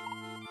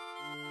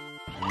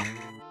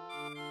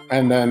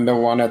 And then the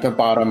one at the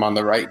bottom on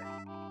the right.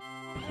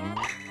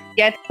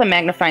 Yeah, it's the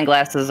magnifying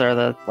glasses are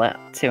the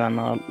two on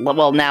the...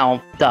 Well,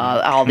 now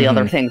all the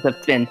other things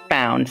have been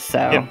found,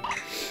 so...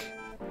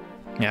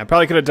 Yeah, I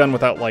probably could have done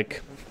without,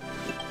 like,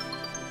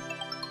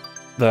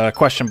 the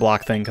question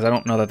block thing, because I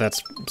don't know that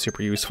that's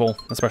super useful,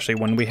 especially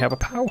when we have a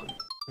POW.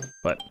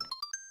 But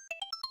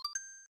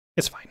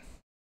it's fine.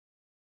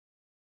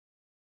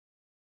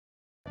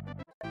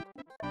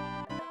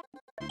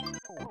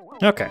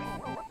 Okay.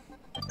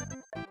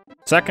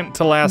 Second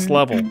to last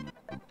level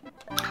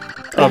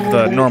of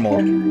the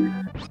normal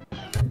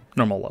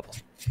level.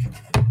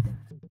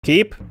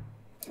 Keep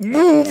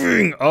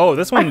moving. Oh,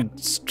 this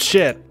one's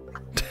shit.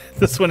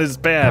 This one is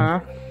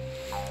bad.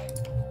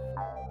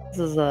 This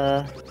is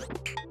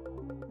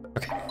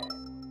Okay.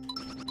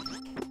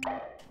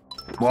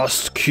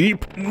 Must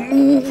keep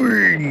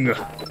moving.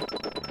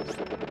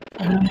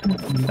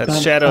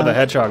 That's Shadow the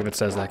Hedgehog that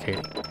says that,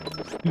 Katie.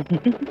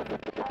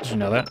 Did you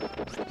know that?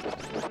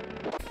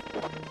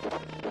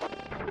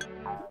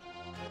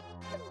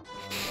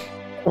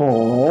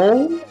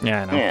 Oh.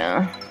 Yeah, I know.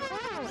 Yeah.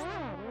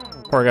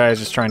 Poor guy is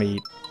just trying to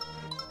eat.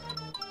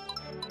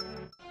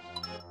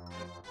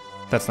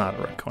 That's not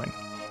a red coin.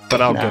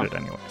 But I'll get it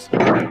anyways.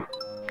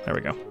 There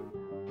we go.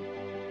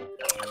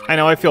 I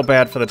know, I feel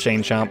bad for the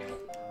chain chomp.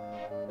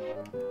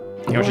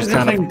 Yoshi's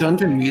kind of...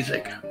 dungeon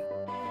music.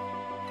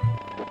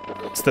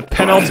 It's the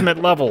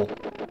penultimate level.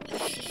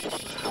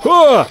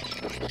 Ah!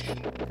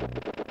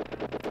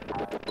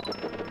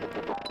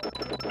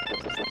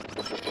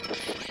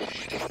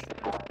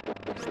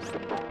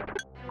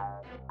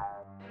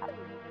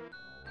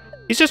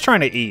 He's just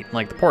trying to eat,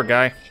 like the poor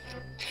guy.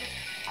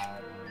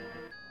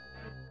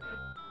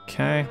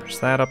 Okay, there's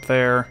that up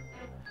there.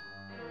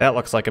 That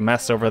looks like a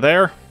mess over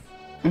there.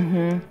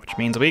 Which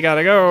means we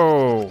gotta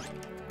go.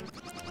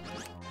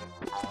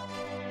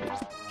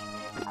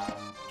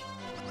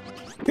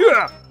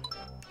 Yeah.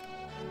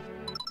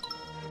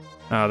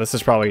 Oh, this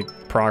is probably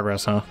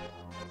progress, huh?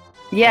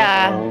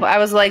 Yeah, I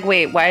was like,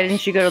 wait, why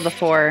didn't you go to the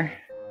 4?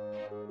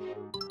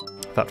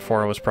 I thought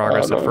 4 was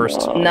progress at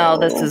first. No,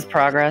 this is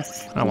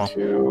progress. Oh well.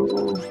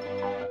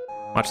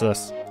 Watch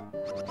this.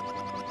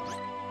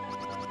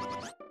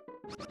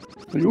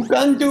 You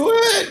can do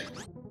it!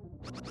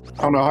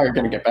 I don't know how you're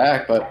gonna get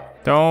back,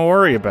 but... Don't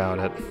worry about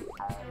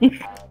it.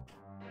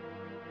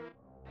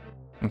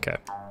 Okay.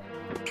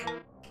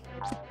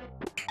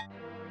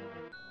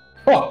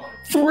 Oh,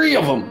 3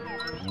 of them!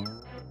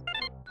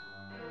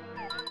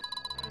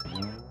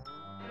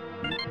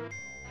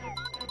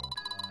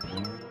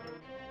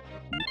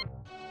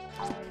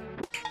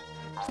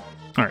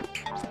 Alright.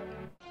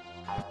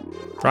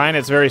 Ryan,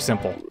 it's very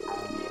simple.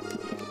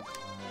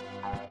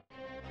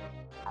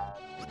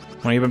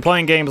 When you've been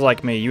playing games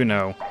like me, you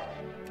know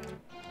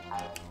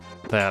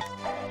that.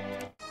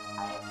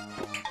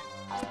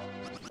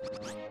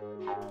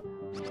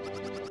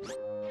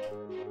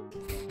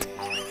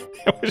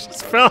 I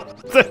just fell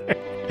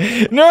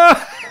there. No!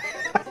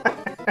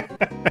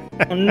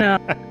 Oh, no.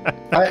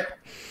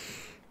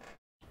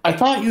 I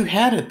thought you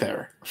had it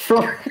there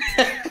for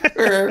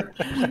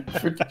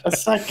a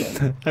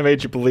second. I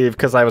made you believe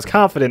because I was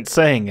confident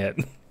saying it.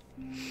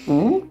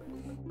 Hmm?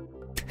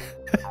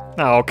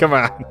 Oh, come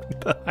on.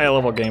 The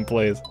high-level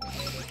gameplays.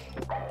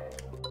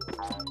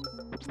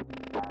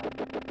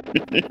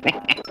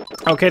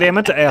 Okay, Dave, I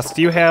meant to ask,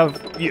 do you have...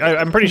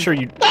 I'm pretty sure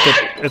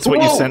it's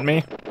what you Whoa. sent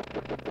me.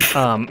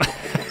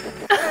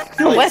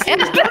 What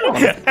happened?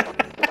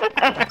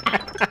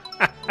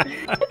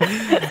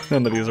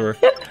 None of these were.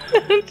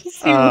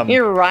 Just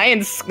hear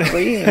Ryan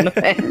scream in the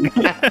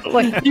background.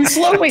 Like, You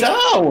slowed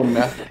down!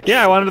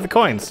 Yeah, I wanted the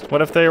coins.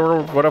 What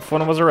if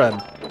one was a red?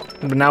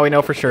 But now we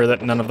know for sure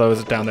that none of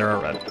those down there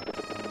are red.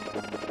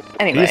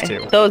 anyway, These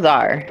two. those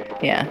are,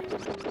 yeah.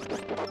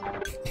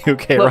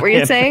 Okay, What were you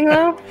Ryan. saying,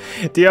 though?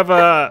 Do you have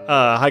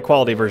a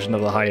high-quality version of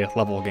the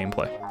high-level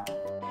gameplay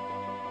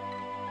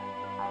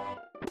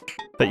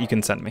that you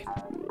can send me?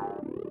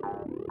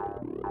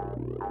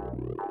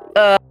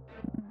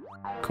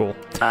 Cool.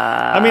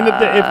 I mean,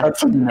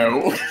 That's a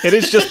no. it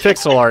is just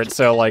pixel art,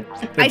 so like.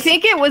 I it's-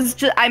 think it was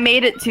just, I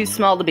made it too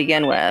small to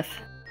begin with.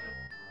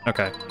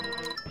 Okay.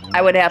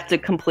 I would have to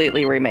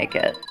completely remake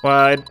it.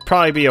 Well, it'd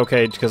probably be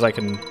okay because I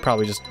can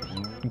probably just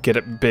get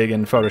it big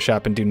in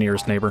Photoshop and do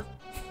nearest neighbor.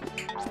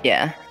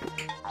 Yeah.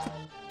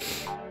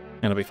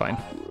 It'll be fine.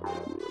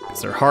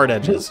 'Cause they're hard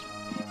edges.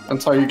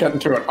 That's how you get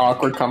into an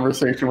awkward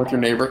conversation with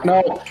your neighbor.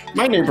 No,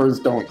 my neighbors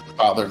don't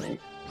bother me.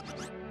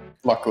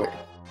 Luckily.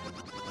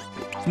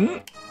 Hmm.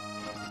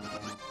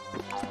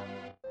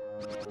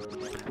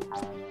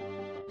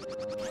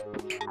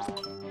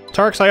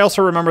 Tarks, I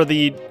also remember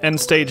the end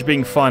stage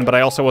being fun, but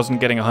I also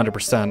wasn't getting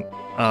 100%.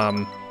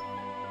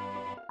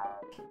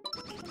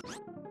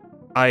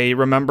 I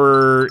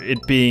remember it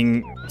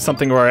being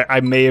something where I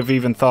may have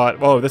even thought,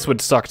 oh, this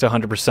would suck to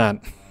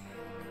 100%.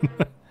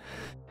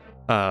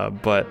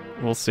 But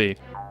we'll see.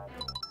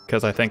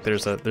 Because I think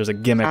there's a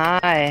gimmick.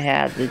 I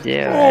had to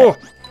do Oh! it.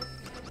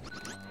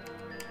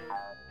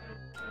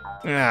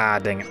 Ah,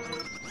 dang it.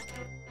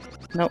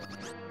 Nope.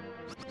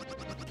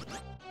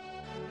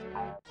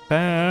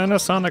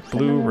 Panasonic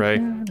Blu-ray.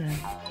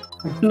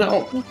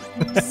 No.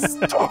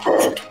 Stop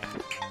it.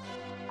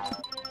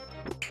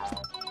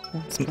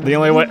 It's the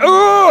only way.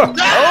 Oh!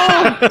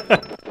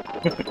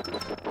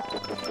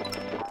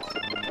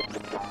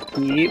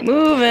 Keep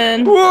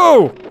moving.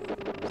 Whoa!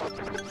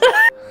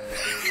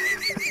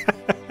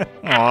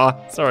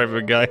 Aw, sorry,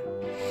 big guy.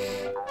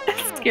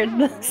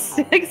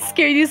 It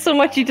scared you so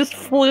much you just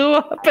flew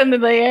up into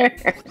the air.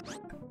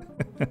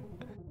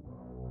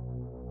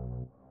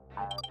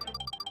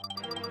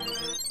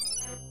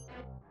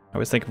 I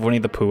always think of Winnie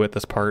the Pooh at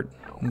this part.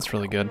 It's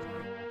really good.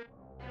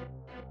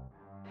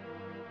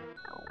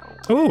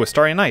 Ooh, a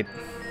Starry Night.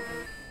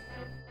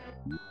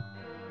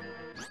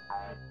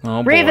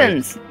 Oh, boy.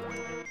 Ravens.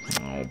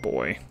 Oh,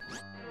 boy.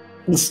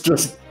 This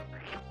just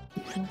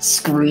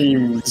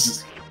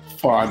screams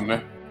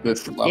fun,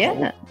 this level.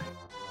 Yeah.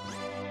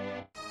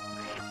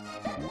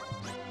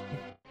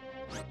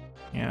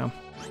 Yeah.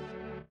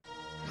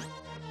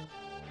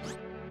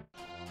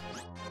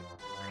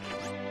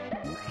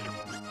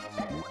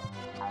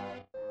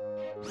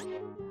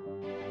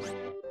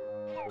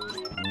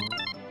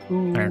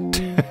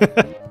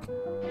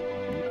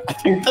 I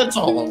think that's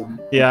all of them.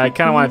 Yeah, I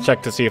kind of want to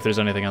check to see if there's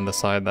anything on the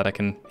side that I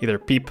can either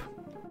peep.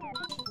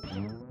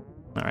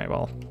 Alright,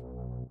 well.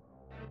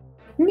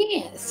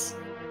 Yes.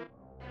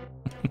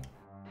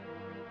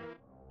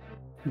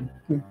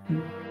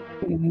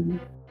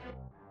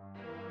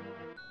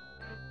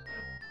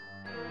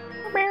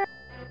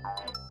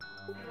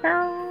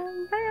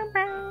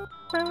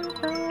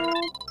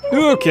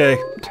 Okay.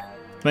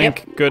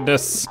 Thank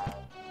goodness.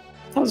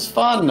 That was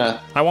fun.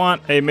 I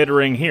want a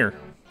mid-ring here.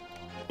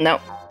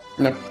 Nope.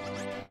 Nope.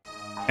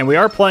 And we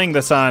are playing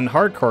this on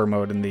hardcore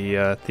mode in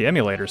the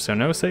emulator, so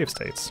no save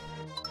states.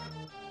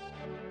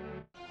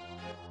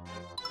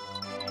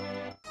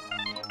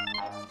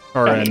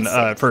 Or Any in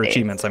save for states.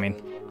 achievements, I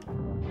mean.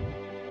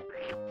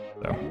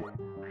 So,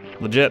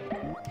 legit.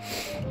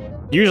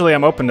 Usually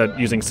I'm open to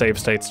using save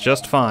states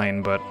just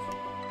fine, but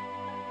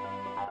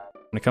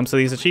when it comes to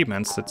these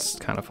achievements, it's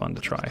kind of fun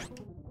to try.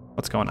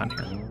 What's going on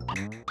here?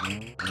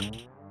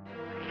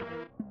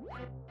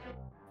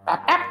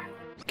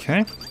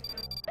 Okay.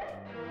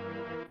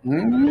 He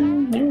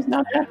was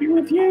not happy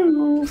with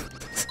you.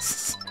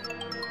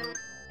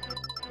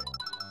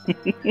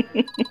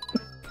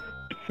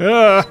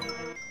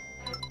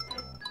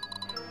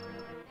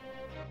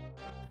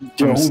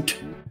 Don't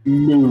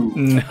move.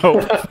 No.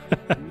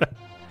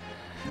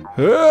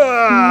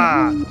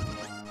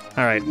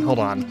 All right, hold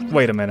on.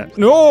 Wait a minute.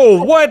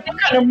 No, what?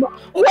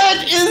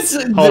 What is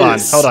this? Hold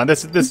on.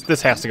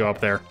 This has to go up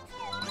there.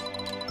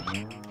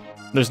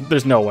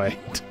 There's no way.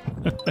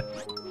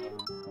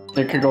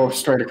 It could go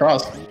straight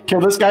across.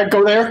 Kill this guy.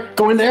 Go there.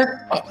 Go in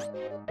there.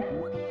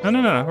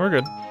 No. We're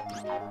good.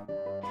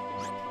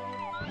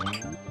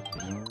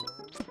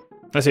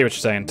 I see what you're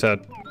saying. Yeah.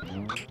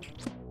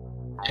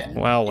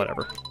 Well,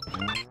 whatever.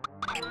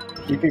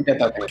 You can get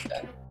that thing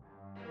dead.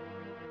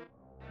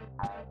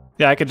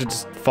 Yeah, I could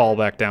just fall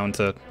back down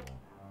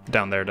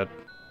there to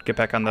get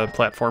back on the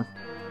platform.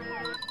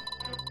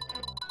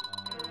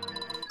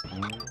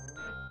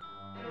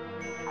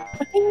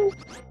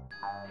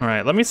 All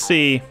right, let me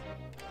see.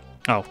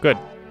 Oh, good.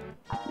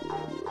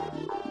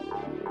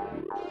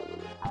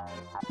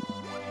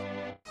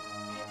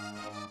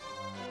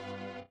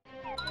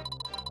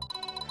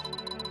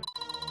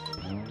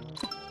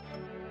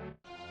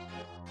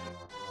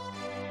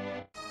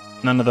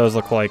 None of those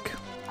look like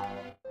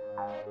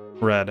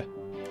red.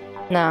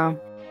 No.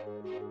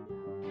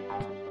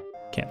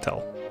 Can't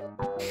tell.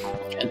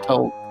 Can't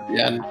tell at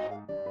the end.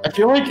 I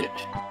feel like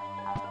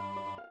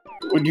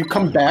would you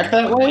come back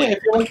that way? I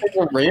feel like there's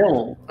a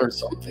rail or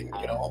something,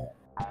 you know?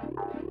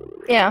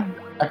 Yeah.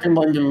 I feel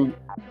like you...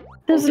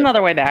 There's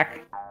another way back.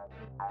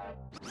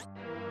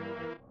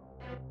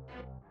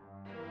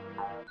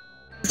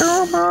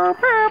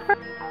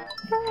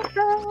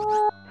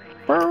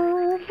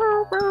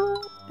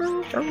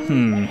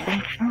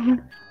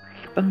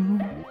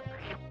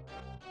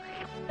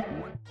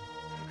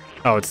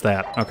 Oh, it's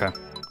that. Okay.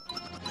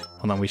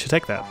 Well, then we should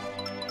take that.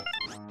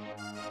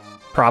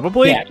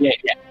 Probably? Yeah.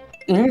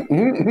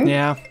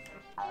 Yeah.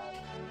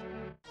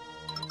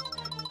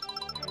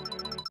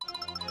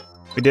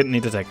 We didn't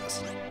need to take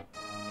this.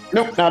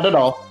 Nope, not at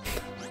all.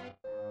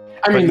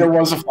 I mean, there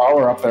was a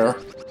flower up there.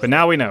 But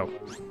now we know.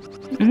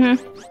 Mm-hmm.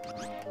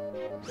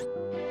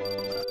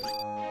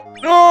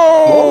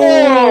 Oh!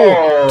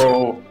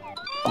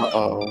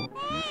 Uh-oh.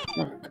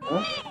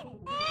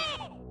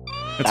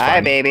 It's Bye,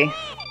 fine. baby.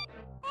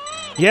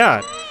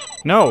 Yeah.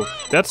 No,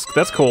 that's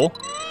cool.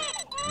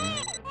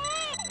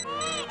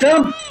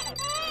 Jump!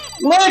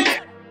 Look!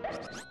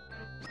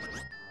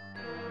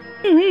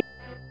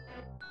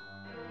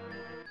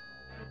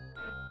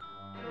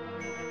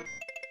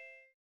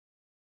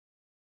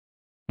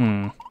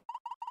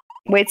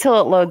 Wait till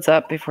it loads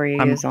up before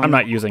you use them. I'm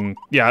not using...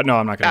 Yeah, no,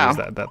 I'm not going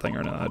to use that thing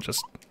or no.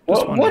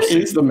 What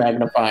is the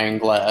magnifying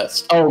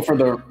glass? Oh, for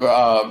the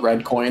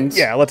red coins?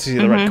 Yeah, let's see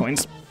the red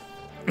coins.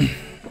 You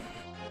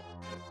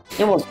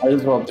almost might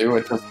as well do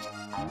it. Just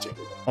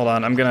Hold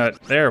on, I'm gonna...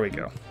 There we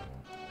go.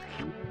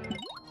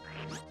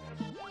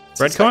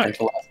 Red coin?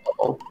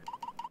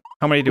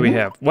 How many do we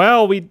have?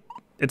 Well,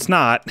 it's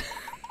not.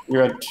 You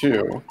had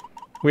 2.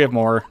 We have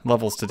more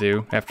levels to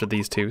do after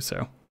these 2,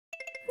 so...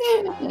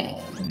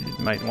 You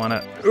might want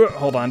to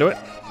hold on to it.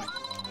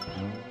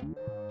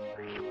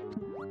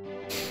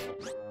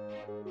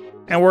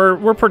 And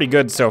we're pretty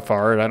good so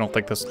far. I don't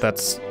think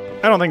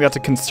that's a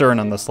concern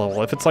on this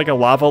level. If it's like a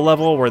lava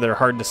level where they're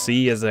hard to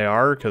see as they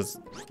are because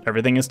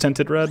everything is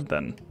tinted red,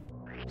 then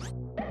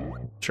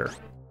sure.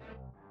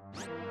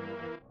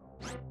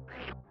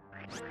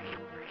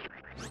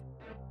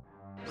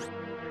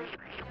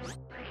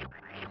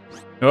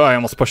 Oh, I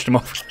almost pushed him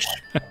over.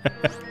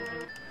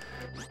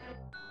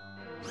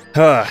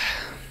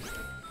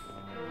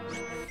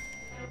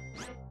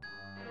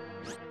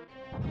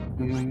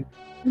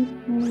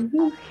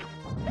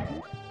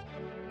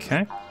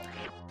 Okay.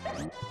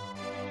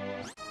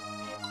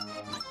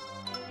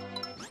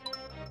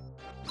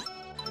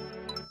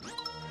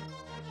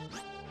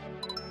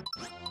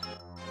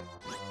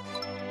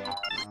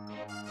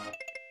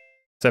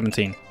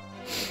 $17.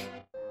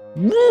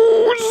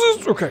 What is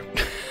this? Okay.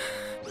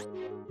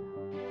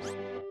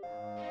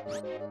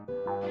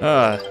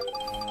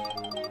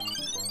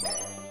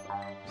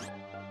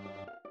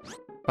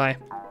 Bye.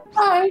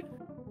 Bye.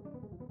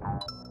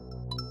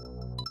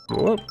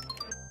 Whoop.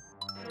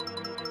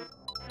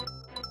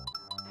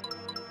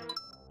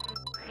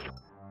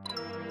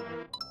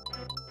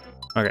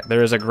 Okay,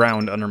 there is a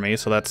ground under me,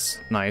 so that's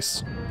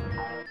nice.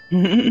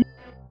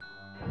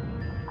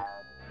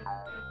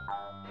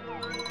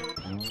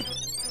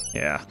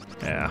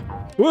 Yeah.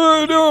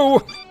 Whoa, no!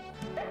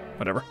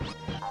 Whatever.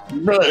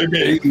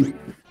 Right.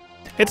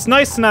 It's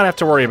nice to not have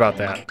to worry about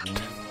that.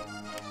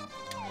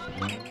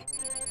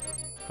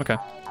 Okay.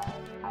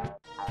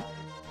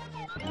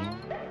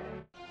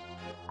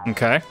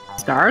 Okay.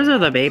 Stars or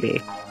the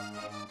baby?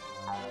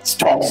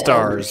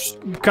 Stars.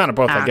 Kind of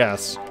both, I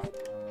guess.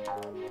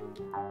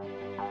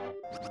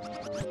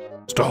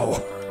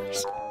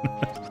 Stars.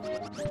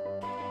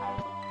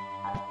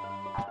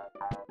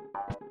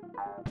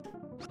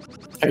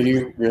 Are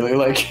you really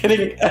like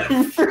hitting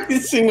every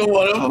single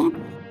one of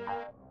them?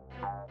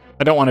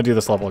 I don't want to do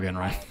this level again,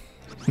 Ryan.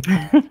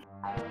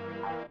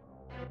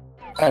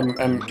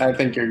 I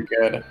think you're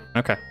good.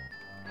 Okay.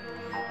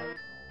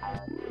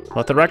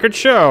 Let the record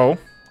show.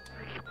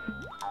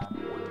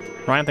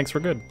 Ryan thinks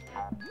we're good.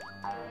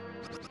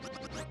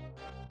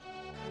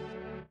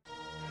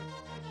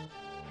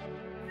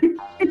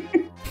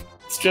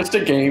 It's just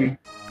a game.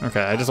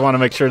 Okay, I just want to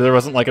make sure there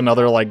wasn't like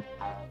another like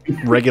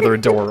regular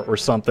door or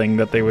something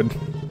that they would.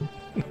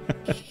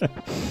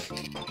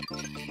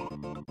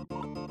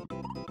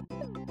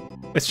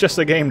 It's just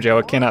a game, Joe.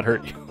 It cannot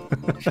hurt you.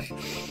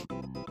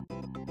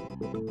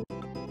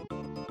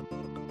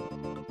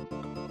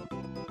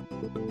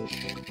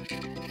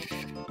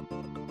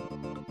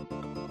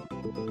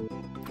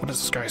 What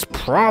is this guy's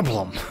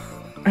problem?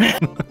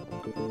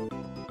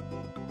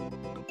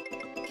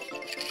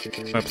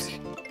 Oops.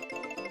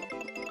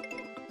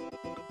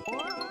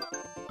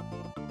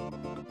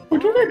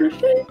 What did I just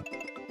say?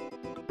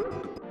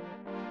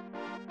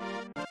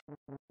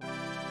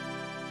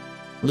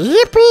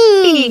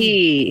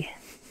 Yippee!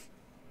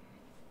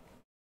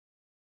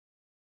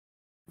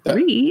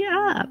 Hurry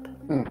up.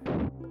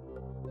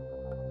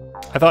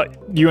 I thought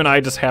you and I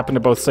just happened to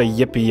both say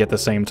yippee at the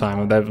same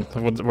time. What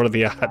are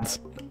the odds?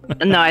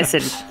 No, I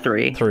said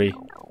 3. 3.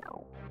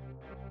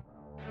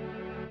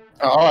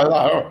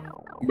 Oh,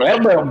 blah,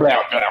 blah, blah, blah.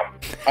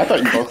 I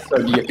thought you both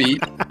said yippee.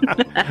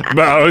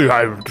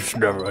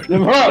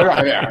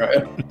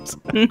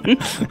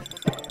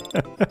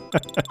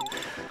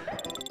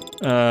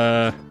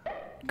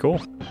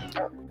 Cool.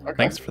 Okay.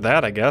 Thanks for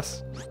that, I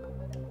guess.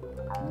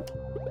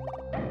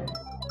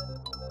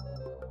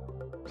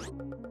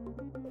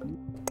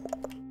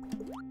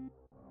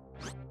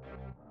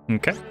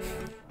 Okay.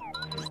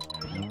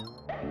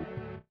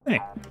 Hey,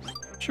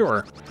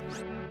 sure.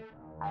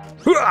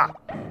 Hooah!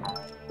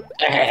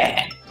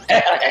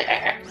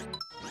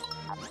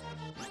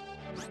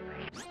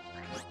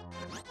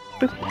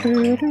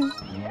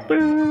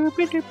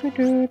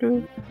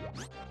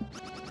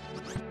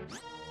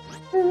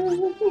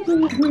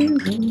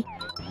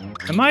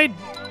 Am I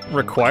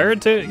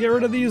required to get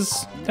rid of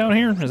these down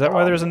here? Is that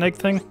why there's an egg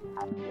thing?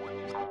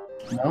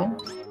 No?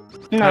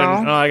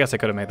 No. Oh, I guess I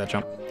could have made that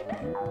jump.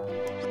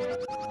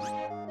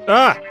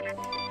 Ah!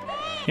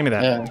 Give me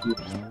that. Yeah.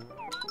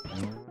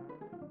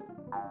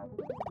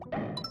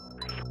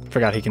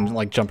 Forgot he can,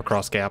 like, jump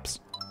across gaps.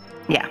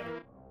 Yeah.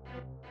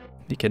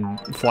 He can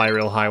fly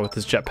real high with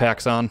his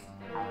jetpacks on.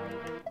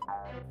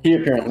 He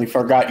apparently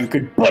forgot you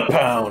could butt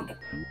pound.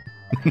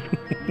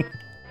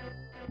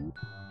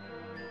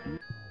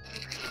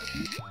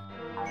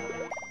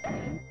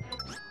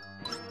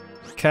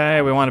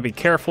 Okay, we want to be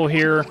careful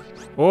here.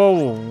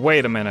 Whoa,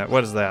 wait a minute.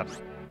 What is that?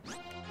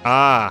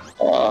 Ah.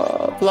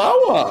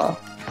 Flower.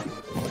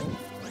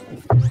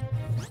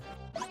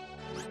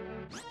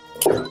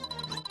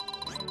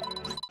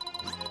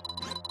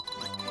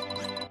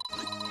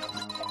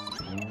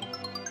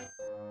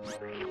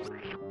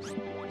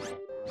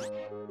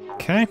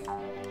 Okay.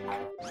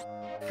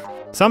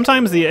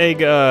 Sometimes the egg,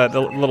 the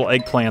little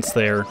eggplants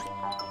there.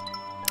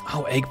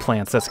 Oh,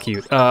 eggplants, that's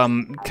cute.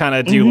 Kind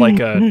of do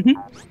like a,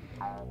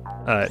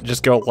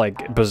 just go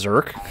like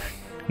berserk.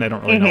 And I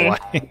don't really know why.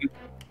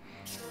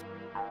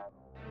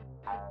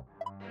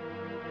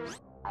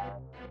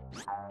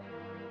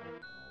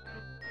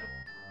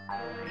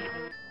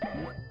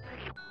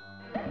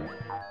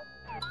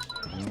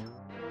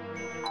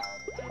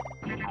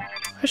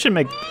 I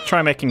should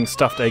try making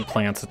stuffed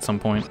eggplants at some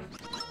point.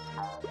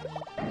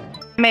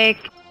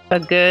 Make a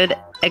good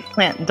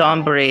eggplant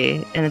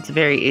donburi, and it's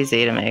very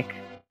easy to make.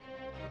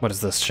 What is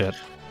this shit?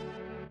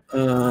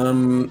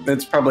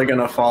 It's probably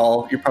gonna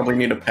fall. You probably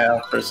need a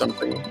path or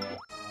something.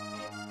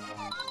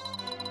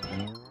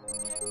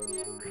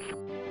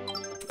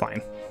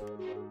 Fine.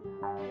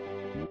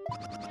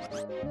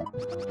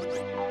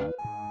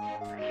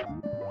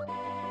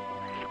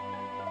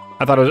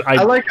 I thought it was.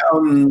 I like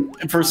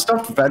for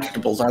stuffed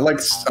vegetables. I like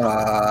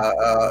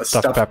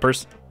Stuffed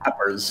peppers.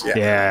 Peppers, yeah.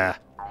 Yeah.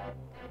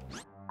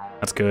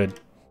 That's good.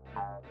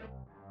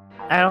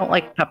 I don't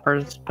like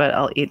peppers, but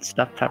I'll eat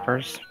stuffed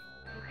peppers.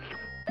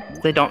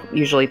 They don't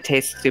usually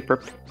taste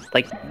super,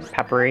 like,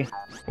 peppery.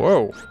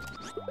 Whoa.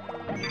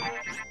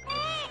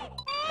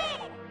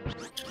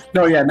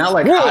 No, yeah, not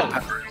like Whoa. hot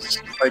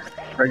peppers. Like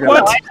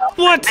regular. What?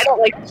 No, What? I don't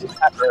like sweet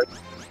peppers.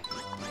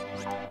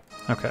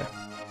 Okay.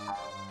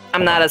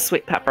 I'm not a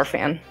sweet pepper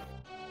fan.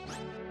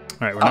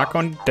 All right, we're not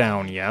going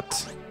down yet.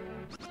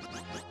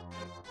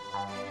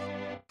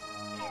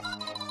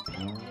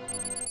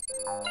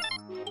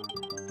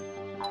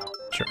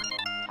 Sure.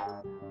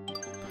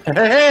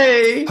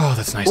 Hey! Oh,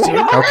 that's nice to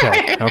hear.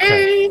 Okay.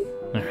 Okay.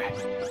 All right.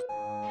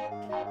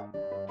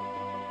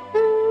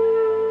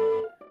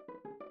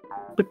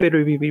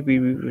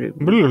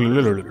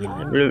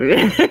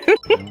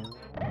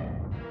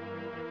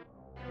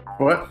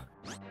 What?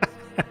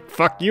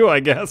 Fuck you, I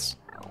guess.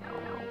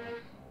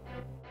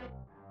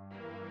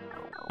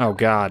 Oh,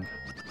 God.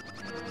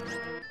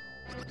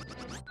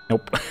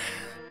 Nope.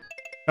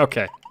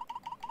 Okay.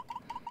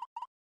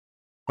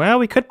 Well,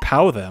 we could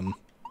pow them.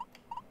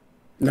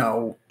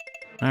 No.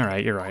 All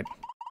right, you're right.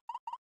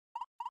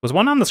 Was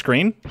one on the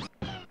screen?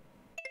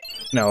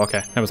 No,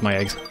 okay. That was my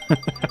eggs.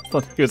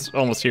 He was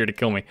almost here to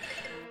kill me.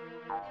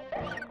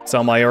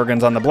 Sell my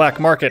organs on the black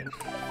market.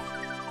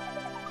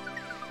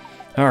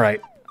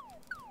 Alright.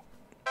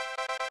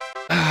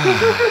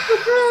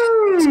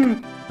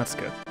 That's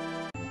good.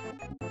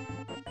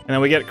 And then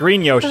we get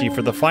Green Yoshi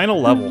for the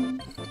final level.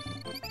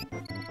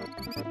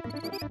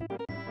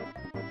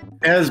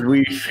 As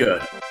we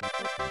should.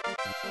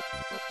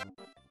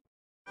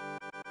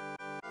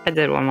 I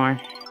did one more.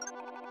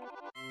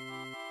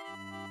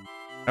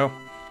 Oh.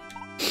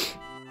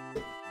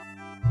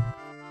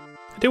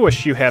 I do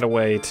wish you had a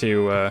way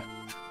to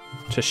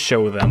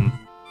show them.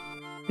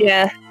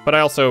 Yeah. But I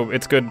also,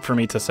 it's good for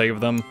me to save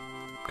them,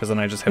 because then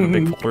I just have a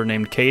big folder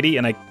named Katie,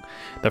 and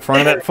the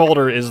front of that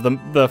folder is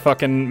the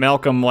fucking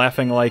Malcolm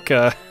laughing like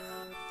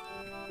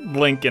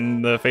Link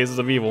in the Faces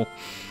of Evil.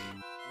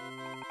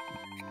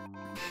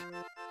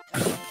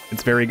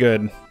 It's very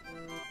good.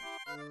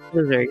 It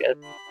was very good.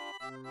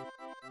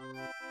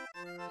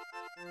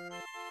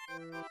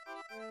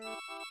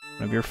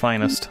 One of your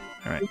finest.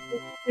 All right.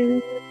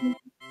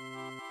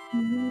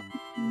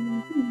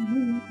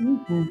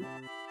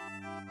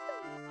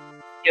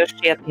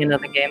 Yoshi at the end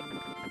of the game.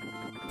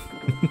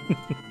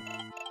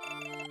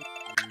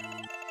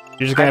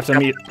 You're just gonna have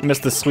to miss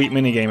the sweet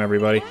minigame,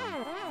 everybody.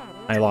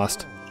 I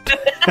lost.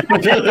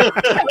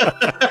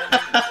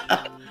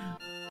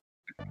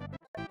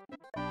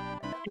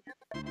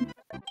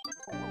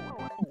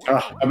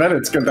 Oh, I bet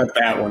it's good that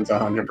that one's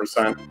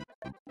 100%.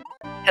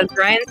 Has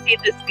Brian seen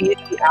the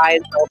speedy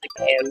eyes Zelda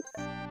games?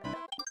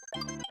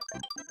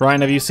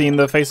 Ryan, have you seen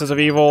the Faces of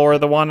Evil or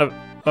the one of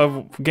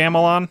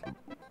Gamelon?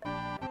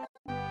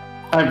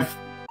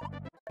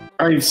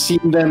 I've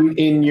seen them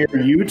in your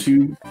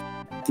YouTube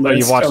list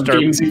you've watched of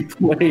games you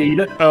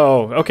played.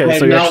 Oh, okay. I've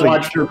So you not actually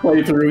watched your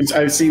playthroughs.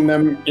 I've seen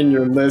them in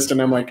your list,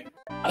 and I'm like,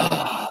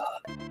 I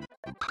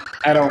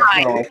don't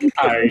know.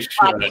 I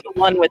should. The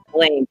one with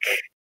Link.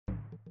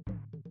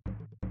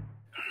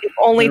 You've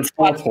only They're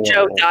watched both Joe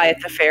horrible. die at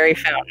the fairy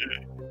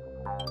fountain.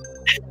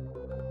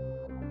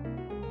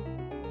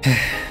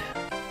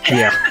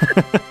 Yeah.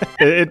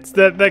 It's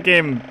that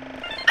game.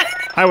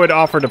 I would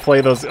offer to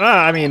play those.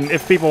 I mean,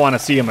 if people want to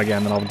see them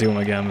again, then I'll do them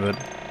again. But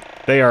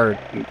they are.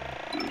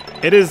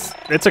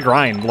 It's a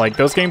grind. Like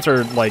those games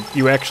are like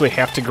you actually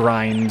have to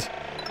grind.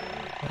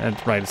 And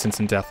right, it's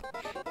instant death.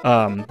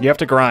 You have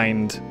to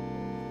grind.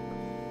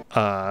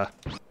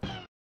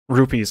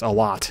 Rupees a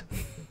lot.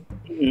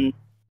 Mm-hmm.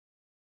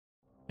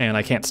 And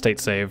I can't state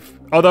save.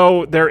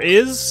 Although there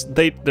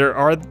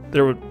are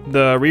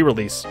the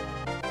re-release.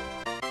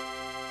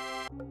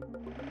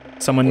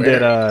 Someone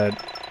did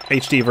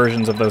HD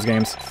versions of those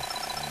games.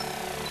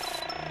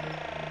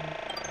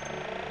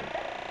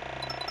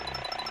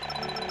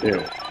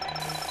 Ew.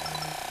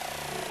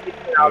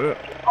 I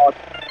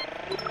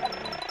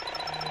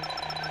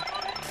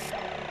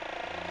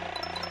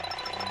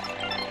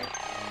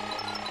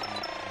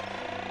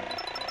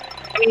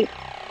mean,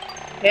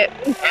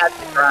 we had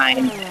to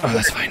grind. Oh,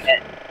 that's fine.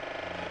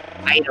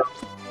 Items.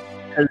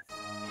 Because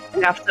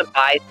you have to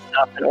buy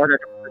stuff in order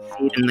to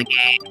proceed in the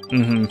game.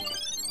 Mm-hmm.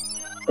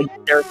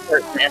 Like, there are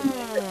certain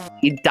enemies that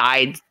you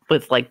died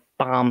with, like,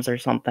 bombs or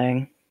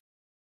something.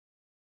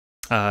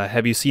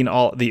 Have you seen the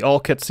all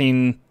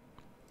cutscene,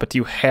 but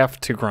you have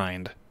to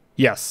grind?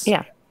 Yes.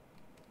 Yeah.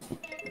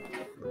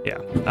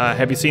 Yeah.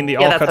 Have you seen the Yeah,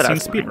 all that's what I cutscene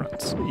was saying.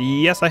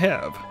 speedruns? Yes, I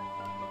have.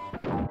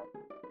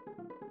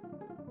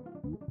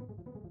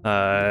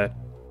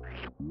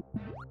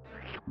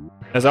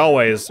 As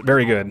always,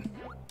 very good.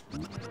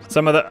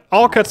 Some of the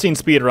all cutscene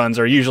speedruns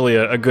are usually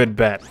a good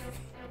bet.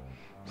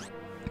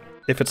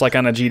 If it's like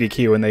on a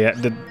GDQ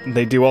and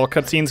they do all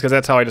cutscenes, because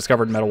that's how I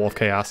discovered Metal Wolf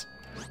Chaos.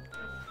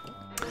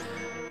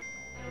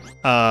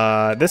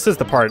 This is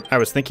the part I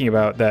was thinking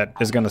about that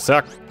is gonna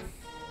suck.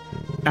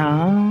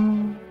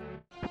 Oh.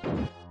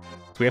 So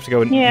we have to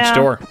go in Yeah. each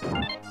door.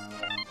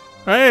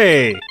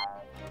 Hey!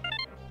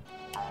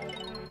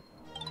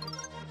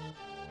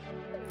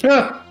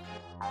 Yeah.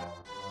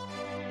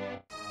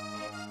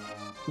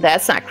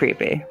 That's not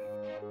creepy.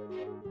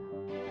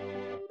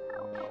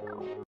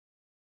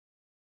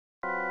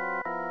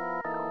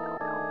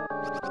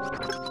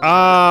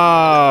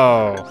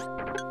 Oh!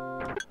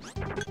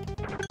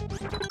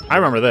 I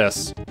remember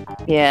this.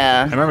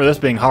 Yeah. I remember this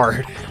being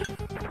hard.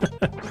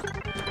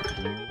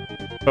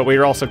 But we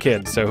were also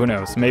kids, so who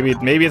knows? Maybe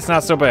it's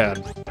not so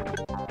bad.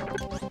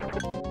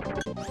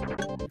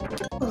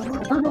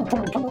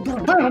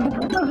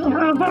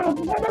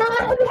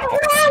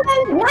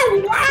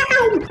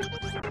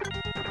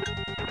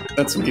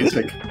 That's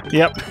music.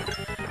 Yep.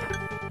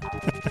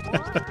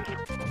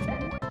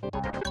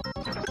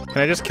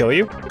 Can I just kill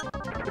you?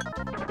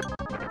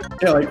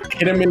 Yeah, like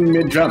hit him in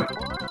mid-jump.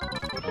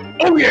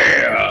 Oh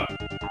yeah!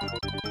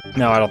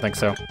 No, I don't think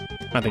so.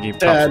 I think he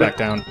pops Dad. back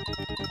down.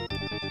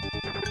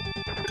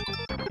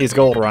 He's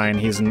gold, Ryan.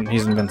 He's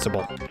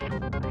invincible.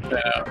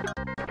 Yeah.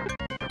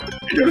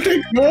 It'll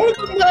take more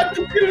than that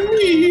to kill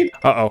me.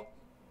 Uh-oh.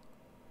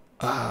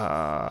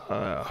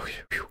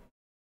 Phew.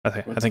 I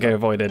think I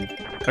avoided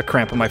a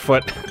cramp in my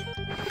foot.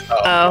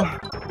 Oh.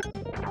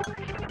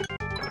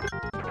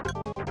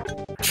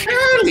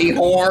 Charlie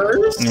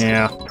horse.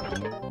 Yeah.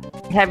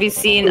 Have you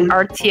seen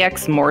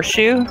RTX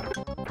Morshoe?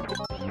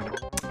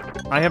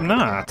 I have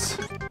not.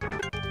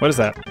 What is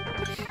that?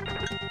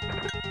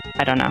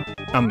 I don't know.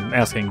 I'm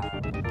asking.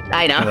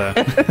 I know.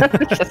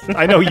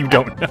 I know you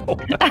don't know.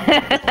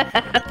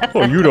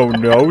 Oh, you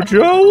don't know,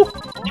 Joe?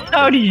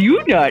 How do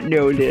you not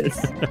know this?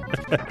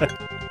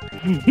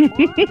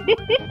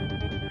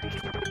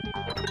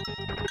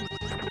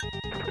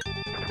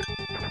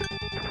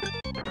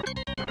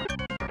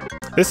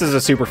 This is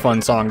a super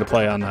fun song to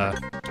play on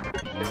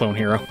Clone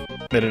Hero.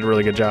 They did a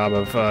really good job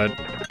of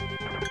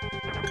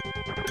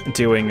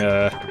doing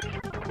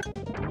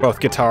both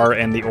guitar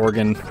and the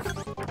organ.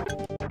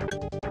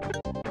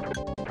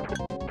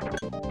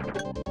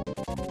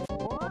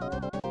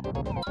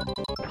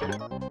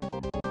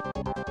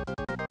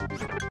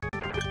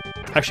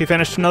 Actually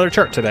finished another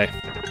chart today.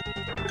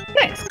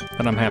 Nice.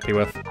 That I'm happy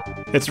with.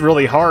 It's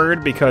really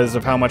hard because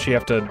of how much you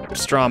have to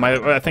strum.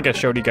 I think I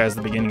showed you guys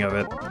the beginning of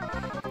it.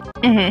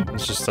 Mm-hmm.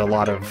 It's just a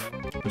lot of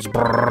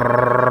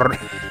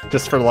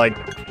just for like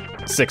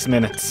 6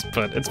 minutes,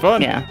 but it's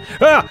fun. Yeah.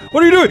 Ah!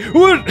 What are you doing?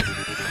 What?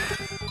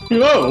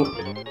 Whoa.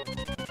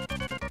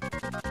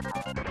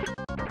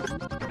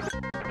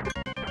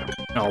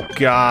 Oh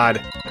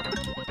God.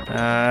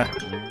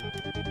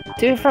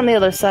 Do it from the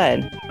other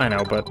side. I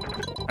know, but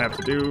I have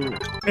to do.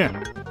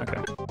 Yeah.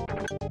 Okay.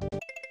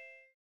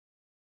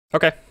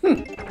 Okay.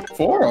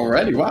 4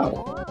 already.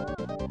 Wow.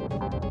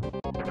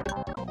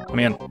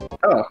 Man.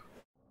 Oh.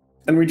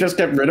 And we just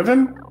get rid of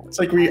him? It's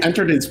like we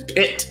entered his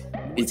pit.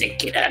 He's like,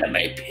 get out of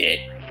my pit.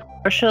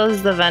 Marshall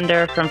is the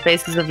vendor from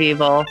Faces of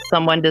Evil.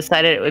 Someone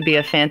decided it would be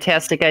a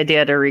fantastic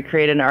idea to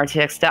recreate an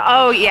RTX style.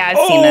 Oh yeah, I've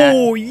seen that.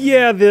 Oh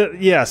yeah.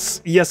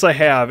 Yes, I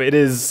have. It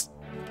is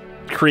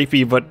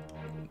creepy, but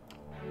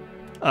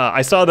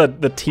I saw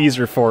the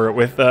teaser for it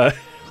with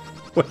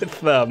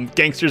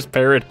Gangster's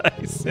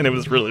Paradise, and it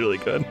was really, really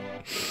good.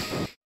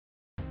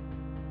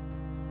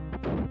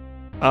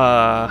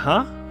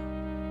 Huh?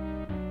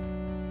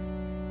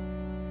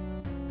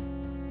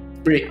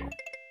 Wait.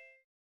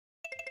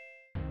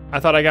 I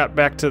thought I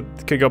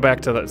could go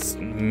back to this.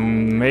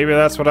 Maybe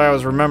that's what I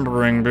was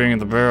remembering being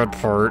the bad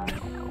part.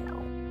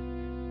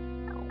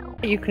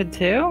 You could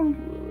too.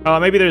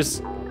 Maybe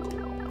there's.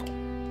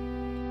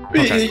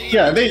 Okay.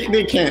 Yeah, they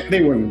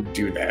wouldn't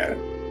do that.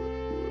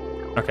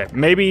 Okay,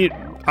 maybe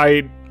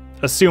I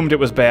assumed it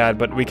was bad,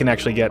 but we can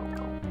actually get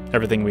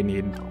everything we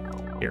need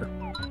here.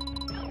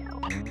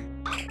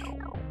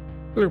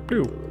 Bloop,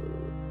 bloop.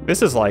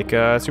 This is like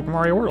Super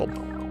Mario World.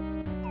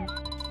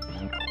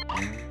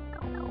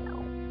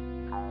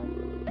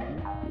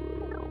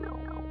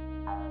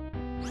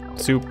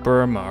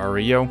 Super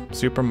Mario World.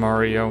 Super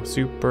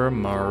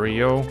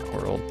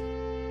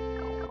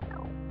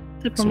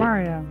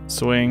Mario.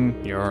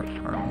 Swing your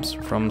arms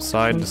from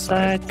side to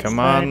side. Come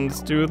on,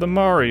 let's do the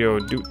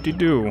Mario.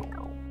 Do-de-do.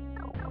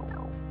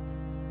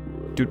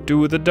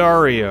 Do the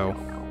Dario.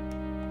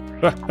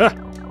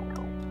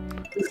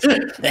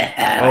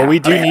 Oh, we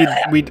do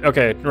need...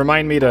 Okay,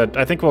 remind me to...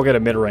 I think we'll get a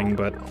mid-ring,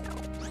 but...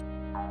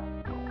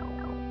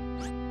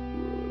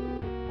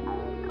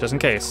 Just in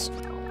case.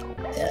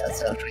 Yeah,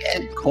 so we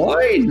had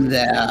coin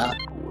there.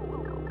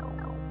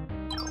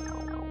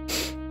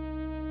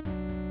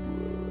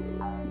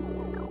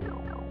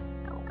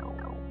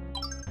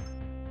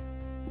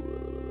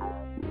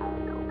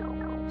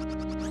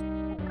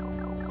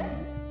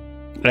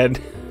 And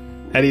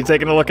had you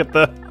taken a look at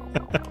the...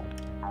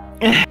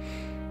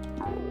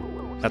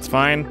 That's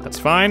fine. That's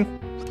fine.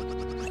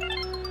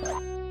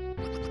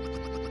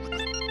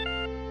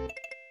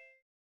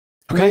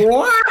 Okay.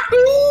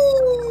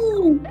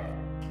 Wahoo!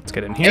 Let's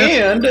get in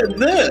here. And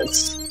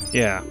this.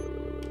 Yeah.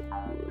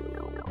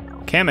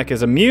 Kamek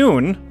is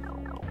immune.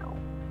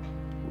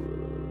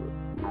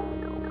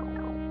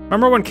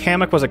 Remember when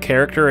Kamek was a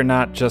character and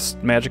not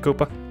just Magic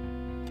Koopa?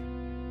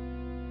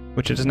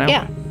 Which it is now?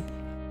 Yeah.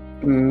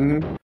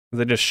 Mm-hmm.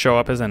 They just show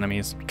up as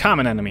enemies.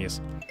 Common enemies.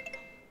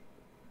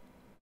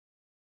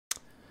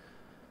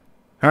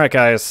 Alright,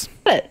 guys.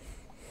 But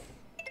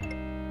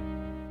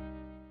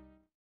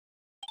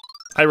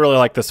I really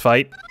like this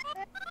fight.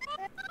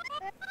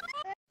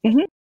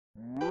 Mhm.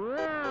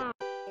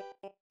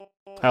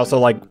 I also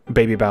like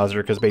Baby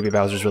Bowser, because Baby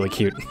Bowser's really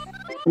cute.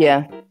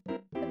 yeah.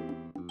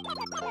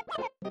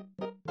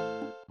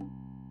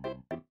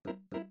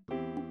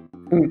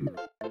 Mm.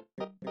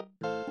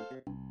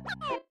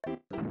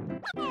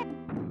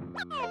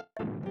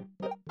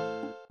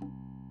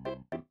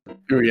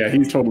 Oh yeah,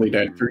 he's totally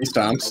dead. 3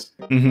 stomps.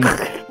 Mm-hmm.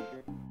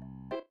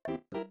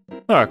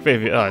 Oh,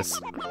 baby, it's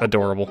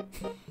adorable.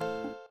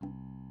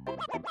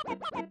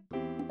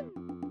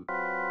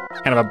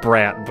 Kind of a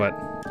brat, but...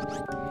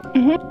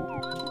 Mhm.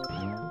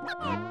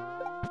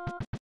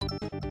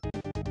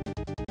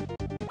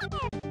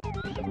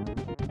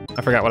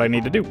 I forgot what I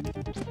need to do.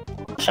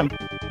 Push him.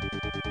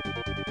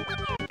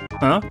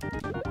 Huh?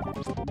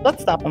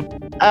 Let's stop him.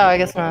 Oh, I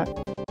guess not.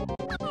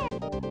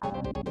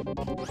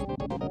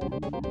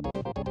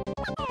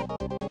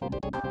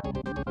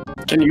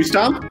 Can you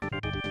stomp?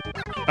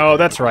 Oh,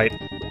 that's right.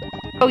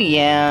 Oh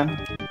yeah.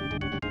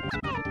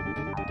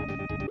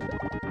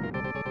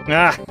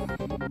 Ah.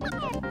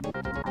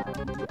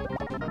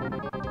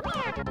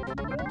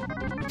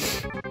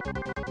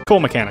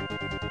 Cool mechanic.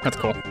 That's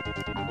cool.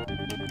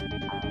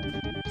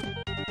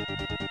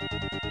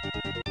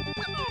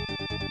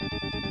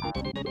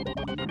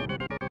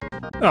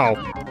 Oh.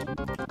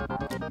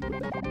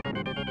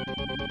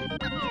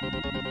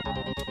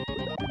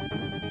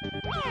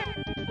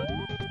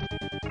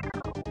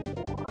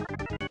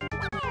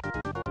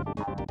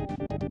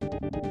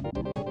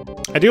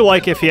 I do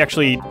like if he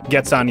actually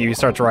gets on you, he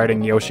starts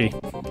riding Yoshi.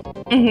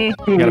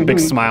 Mm-hmm. He got a big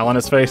smile on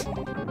his face.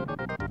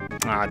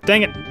 Ah,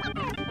 dang it.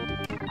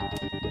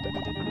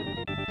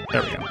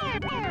 There we go.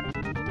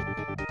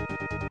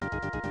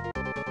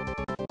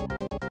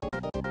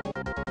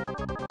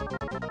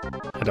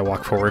 Had to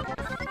walk forward.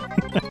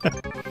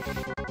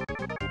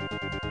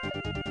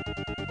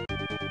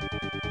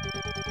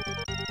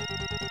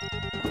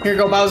 Here you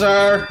go,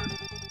 Bowser!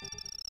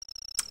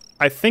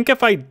 I think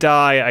if I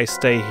die, I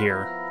stay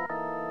here.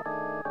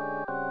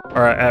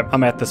 Or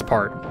I'm at this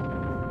part.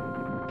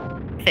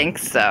 I think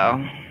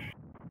so.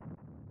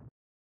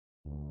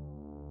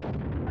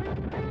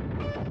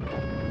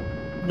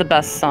 The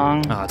best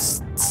song. Oh,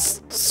 it's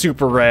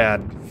super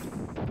rad.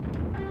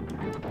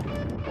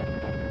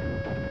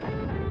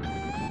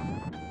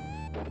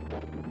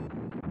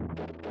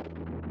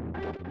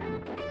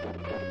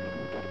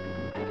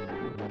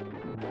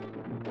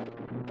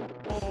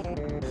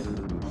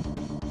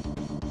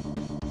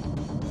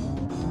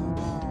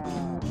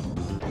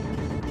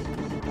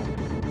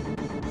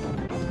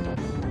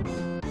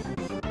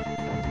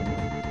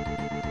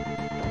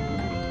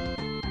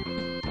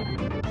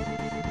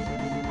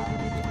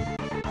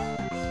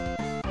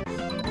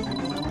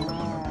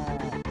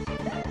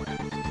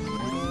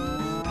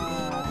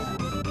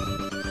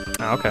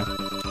 Oh, okay.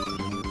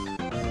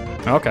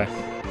 Okay.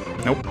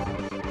 Nope.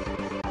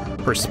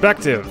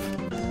 Perspective.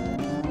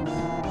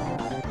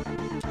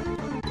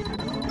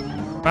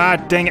 Ah,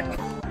 dang it.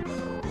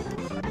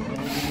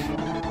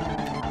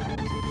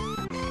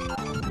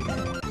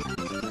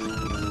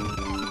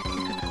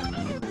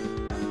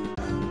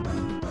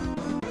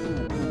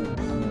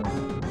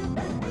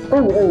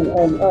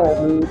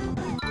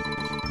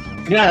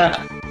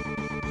 Yeah.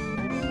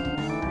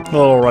 A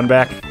little run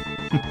back.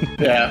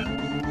 Yeah.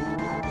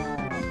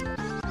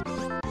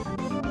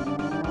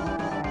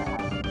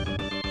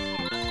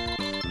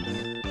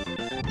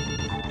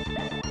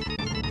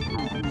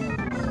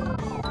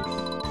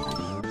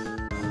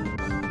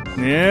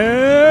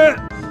 Yeah.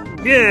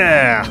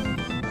 Yeah.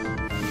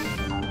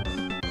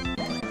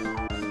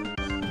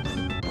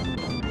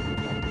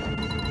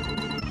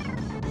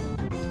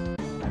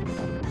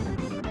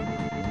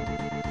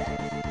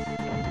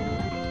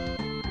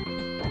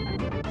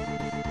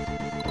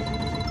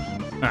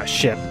 Ah,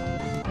 shit.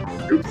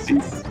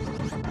 Oopsies.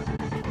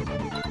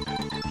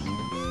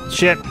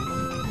 Shit.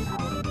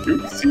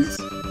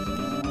 Oopsies. I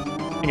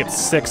think it's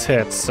 6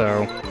 hits,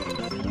 so...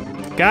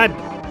 God.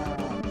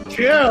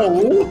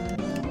 Chill!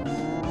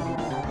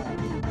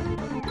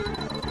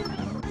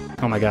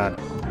 Oh my god.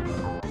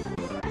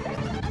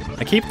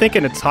 I keep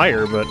thinking it's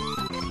higher, but...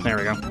 There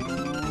we go.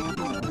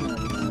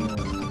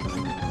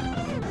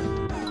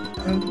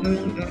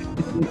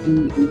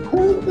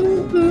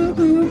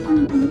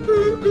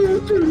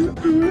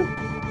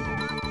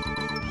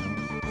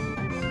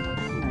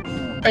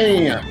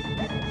 Bam!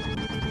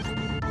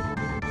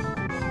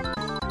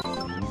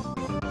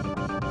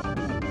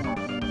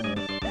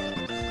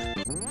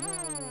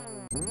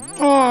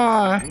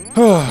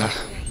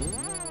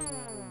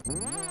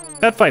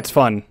 That fight's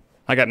fun.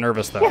 I got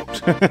nervous, though.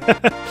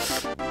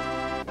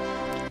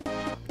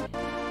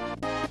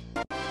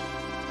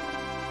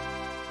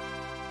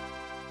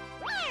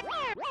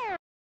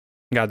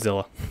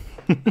 Godzilla.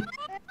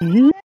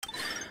 The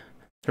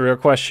real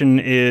question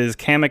is,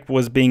 Kamek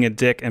was being a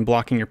dick and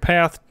blocking your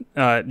path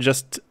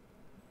just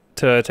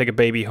to take a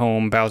baby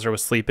home. Bowser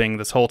was sleeping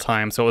this whole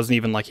time, so it wasn't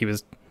even like he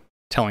was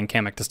telling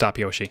Kamek to stop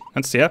Yoshi.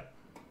 That's, yeah.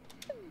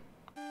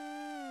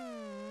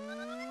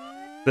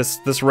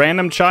 This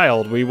random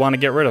child, we want to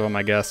get rid of him,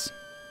 I guess.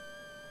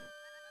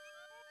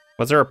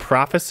 Was there a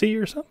prophecy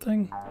or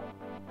something?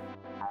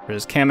 Or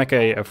is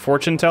Kamek a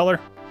fortune teller?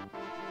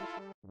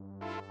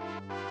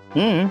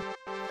 Hmm.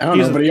 I don't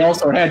know, but he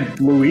also had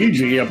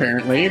Luigi,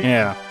 apparently.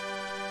 Yeah.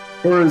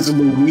 Or is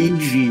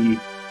Luigi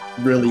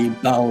really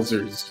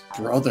Bowser's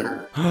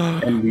brother?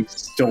 And we've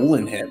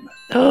stolen him.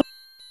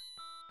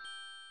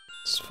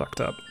 It's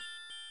fucked up.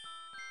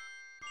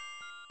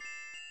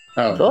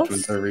 Oh, Thus, which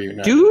was a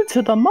reunited. due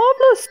to the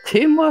marvelous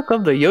teamwork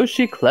of the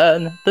Yoshi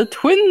clan, the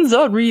twins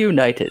are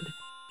reunited.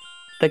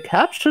 The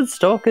captured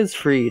stork is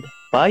freed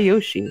by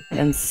Yoshi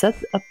and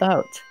set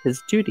about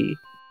his duty,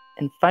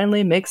 and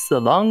finally makes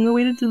the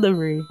long-awaited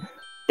delivery.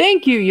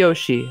 Thank you,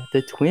 Yoshi.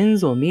 The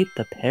twins will meet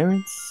the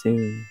parents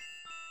soon.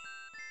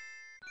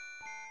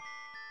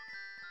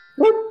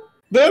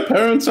 Their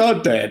parents are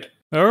dead.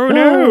 Oh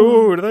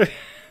no!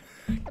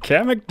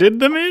 Kamek did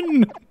them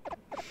in!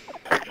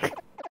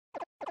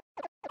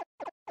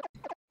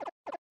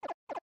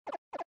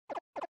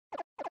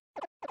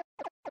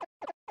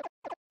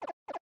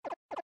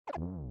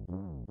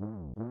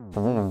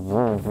 Hi,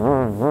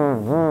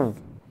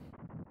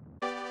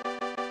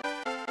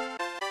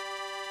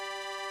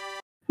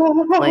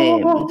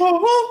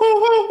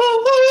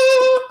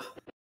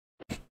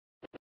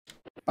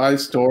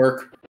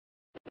 Stork.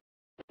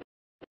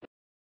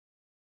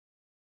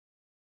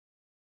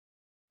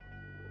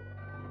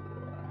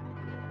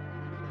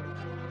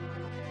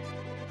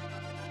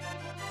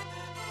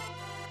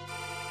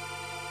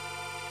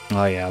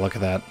 Oh yeah, look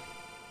at that.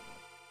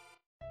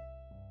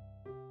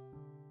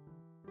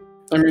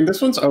 I mean,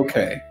 this one's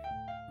okay,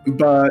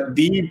 but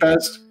the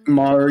best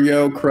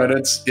Mario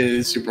credits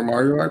is Super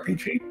Mario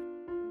RPG.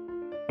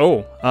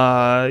 Oh,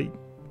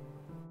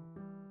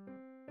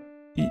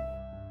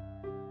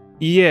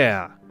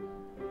 yeah.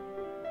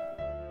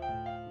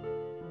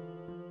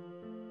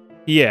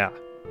 Yeah.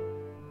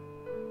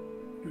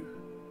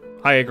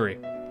 I agree.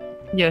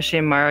 Yoshi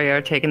and Mario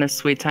are taking a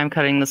sweet time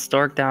cutting the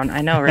stork down.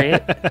 I know,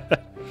 right?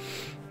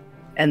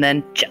 And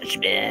then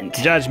Judgment.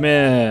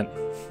 Judgment.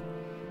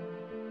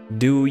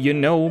 Do you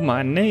know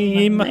my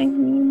name?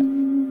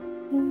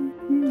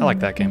 I like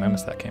that game. I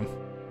miss that game.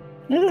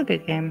 It was a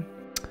good game.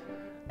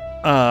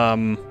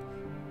 I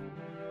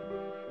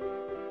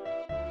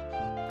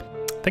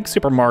think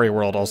Super Mario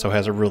World also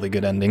has a really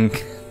good ending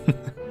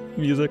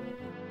music.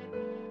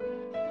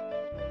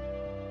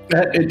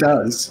 It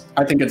does.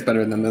 I think it's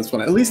better than this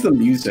one. At least the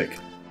music.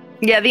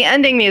 Yeah, the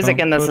ending music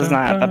in this is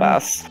not the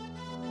best.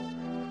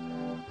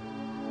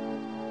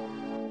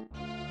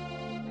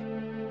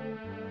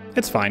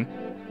 It's fine.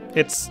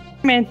 It's.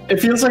 I mean,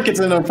 It feels like it's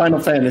in a Final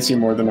Fantasy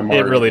more than a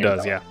Mario. It really game,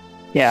 does, though. yeah.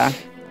 yeah.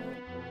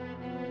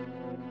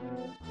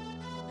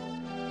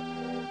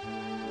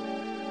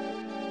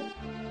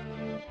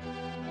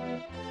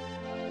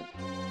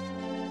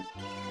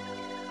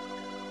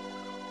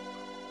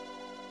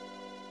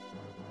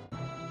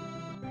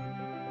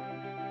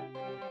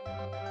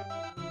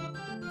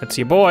 It's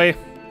your boy.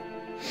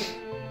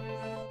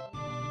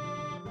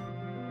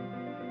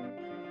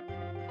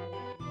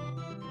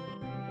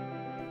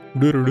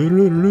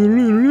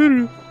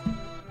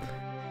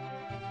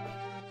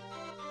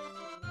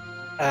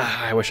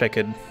 I wish I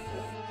could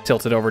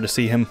tilt it over to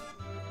see him.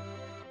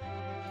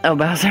 Oh,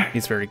 Bowser.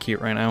 He's very cute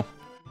right now.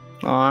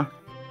 Aw.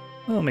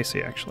 Well, let me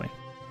see, actually.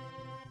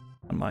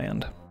 On my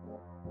end.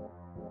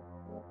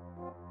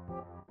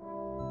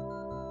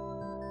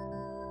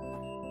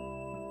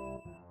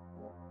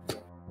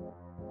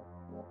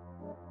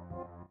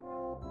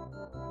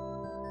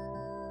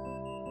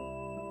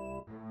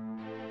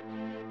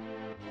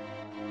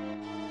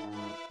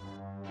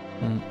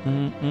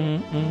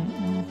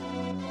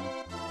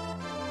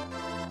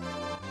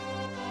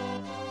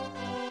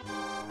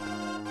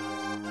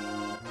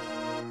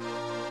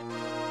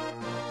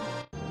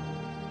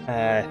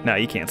 No,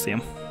 you can't see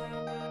him.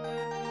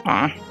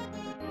 Aw.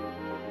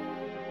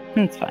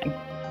 It's fine.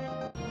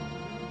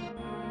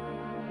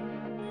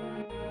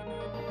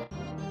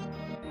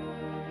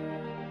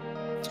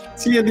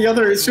 See, in the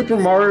other Super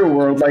Mario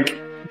World, like,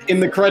 in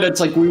the credits,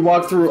 like, we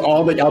walk through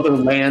all the other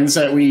lands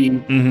that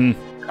we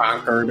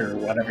conquered, or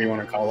whatever you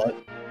want to call it.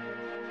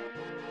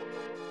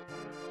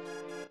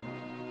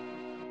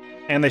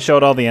 And they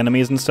showed all the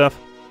enemies and stuff.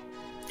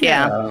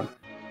 Yeah.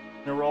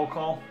 The roll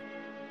call.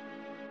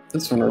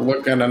 This one, we're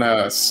looking at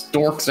a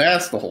stork's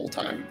ass the whole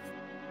time.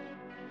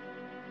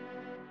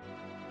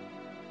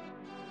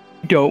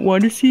 Don't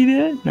want to see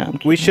that? No, I'm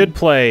kidding. We should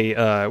play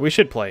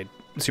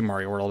Super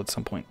Mario World at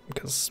some point,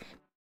 because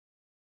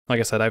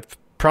like I said, I've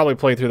probably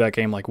played through that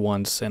game like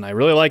once and I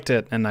really liked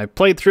it, and I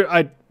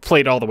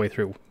played all the way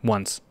through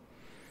once.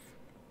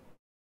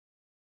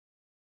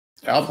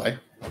 I'll play.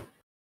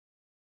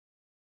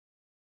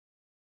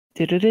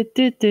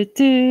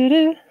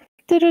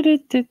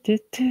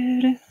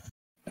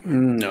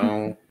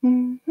 No.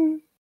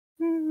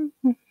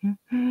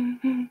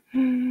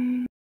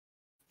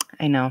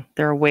 I know.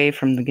 They're away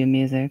from the good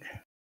music.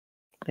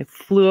 They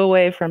flew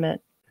away from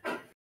it.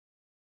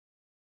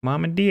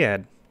 Mom and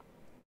Dad.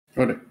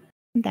 What?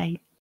 Died.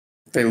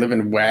 They live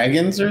in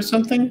wagons or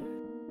something?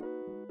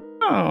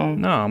 Oh.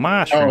 No,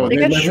 mushroom. Oh, They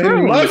they got live in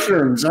shrooms.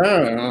 mushrooms.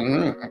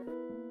 Oh,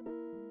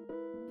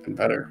 even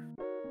better.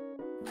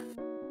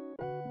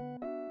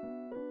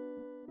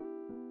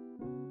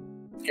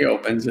 He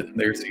opens it and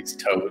there's these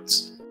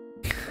toads.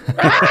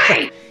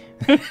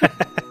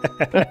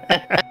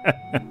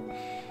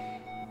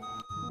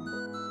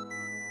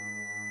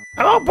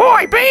 Oh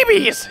boy,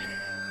 babies!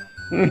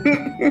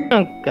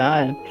 Oh,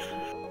 God.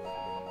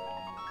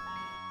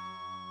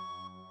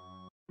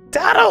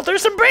 Donald,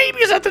 there's some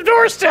babies at the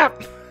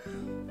doorstep!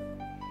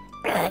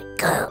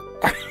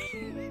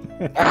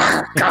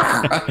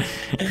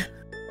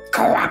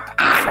 Go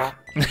up.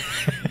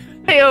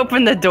 They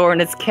open the door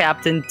and it's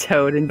Captain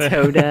Toad and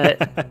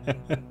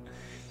Toadette.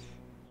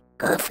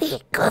 Goofy,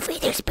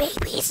 there's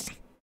babies.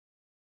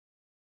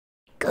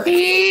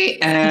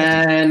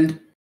 And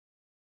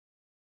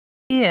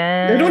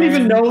Yeah. they don't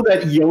even know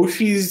that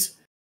Yoshi's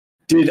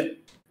did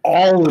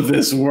all of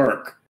this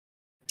work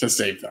to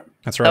save them.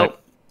 That's right. Oh.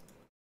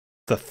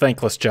 The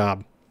thankless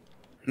job.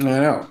 I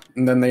know.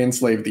 And then they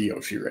enslaved the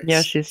Yoshi race.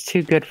 Yeah, she's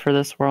too good for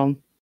this world.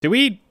 Do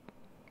we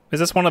Is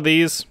this one of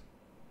these?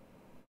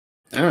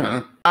 I don't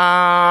know.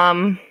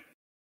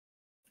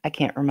 I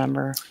can't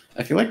remember.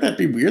 I feel like that'd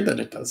be weird that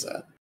it does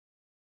that.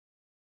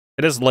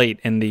 It is late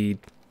in the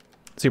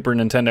Super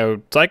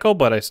Nintendo cycle,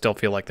 but I still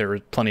feel like there were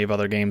plenty of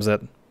other games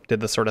that did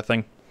this sort of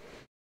thing,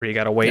 where you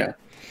gotta wait. Yeah.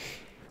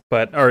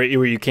 Or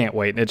you can't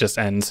wait, it just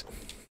ends.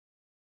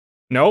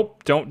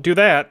 Nope, don't do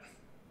that.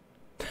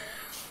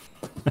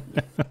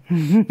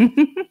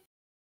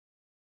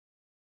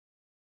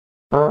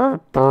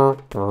 Alright,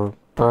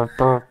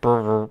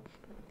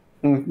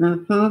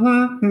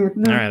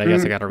 I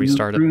guess I gotta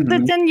restart it.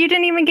 But then you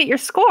didn't even get your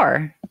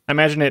score. I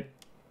imagine it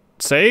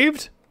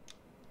saved?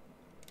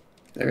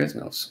 There is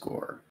no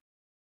score.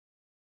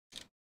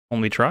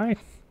 Only try? You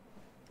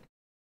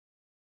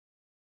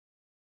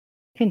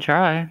can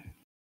try.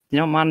 You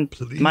don't mind?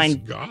 Please,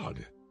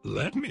 God,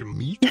 let me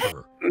meet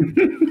her.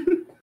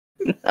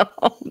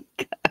 No.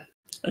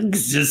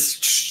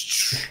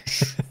 Exist.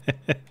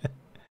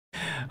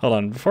 Hold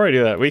on, before I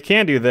do that, we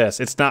can do this.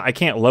 It's not. I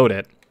can't load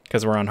it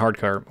because we're on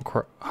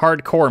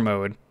hardcore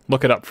mode.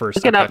 Look it up first.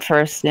 Look it up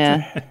first,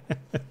 yeah.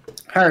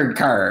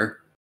 Hardcore.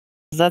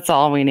 That's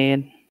all we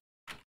need.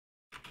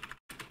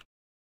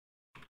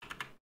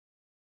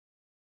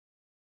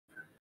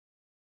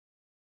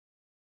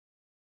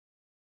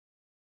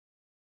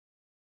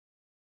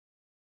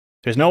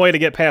 There's no way to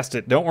get past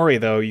it. Don't worry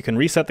though. You can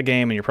reset the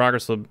game and your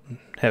progress will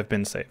have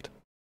been saved.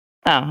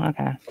 Oh,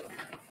 okay.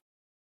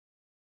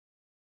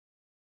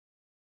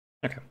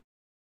 Okay.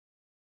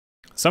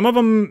 Some of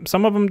them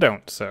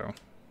don't. So.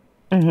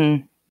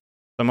 Mm-hmm.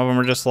 Some of them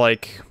are just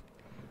like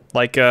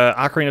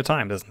Ocarina of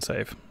Time doesn't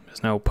save.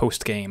 There's no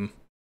post game.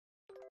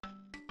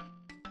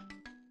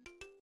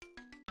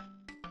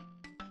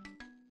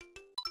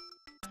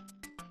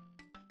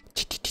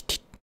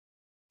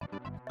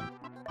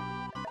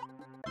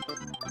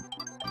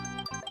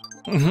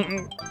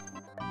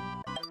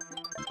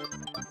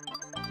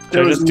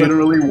 There was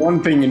literally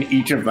one thing in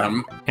each of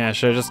them. Yeah,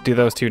 should I just do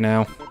those two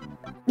now?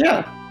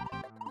 Yeah.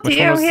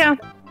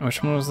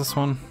 Which one was this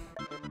one?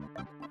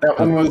 That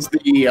one was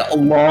the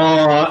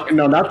long...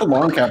 No, not the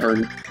long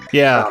cavern.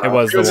 Yeah, it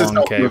was the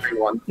long cave.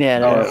 One.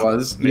 Yeah, it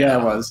was.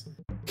 Yeah, it was.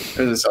 It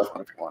was a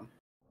self-moving one.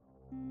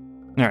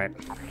 Alright.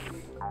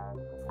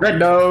 Red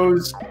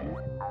nose!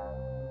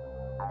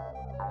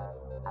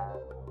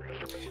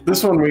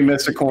 This one we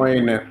missed a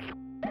coin.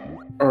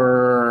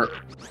 Or...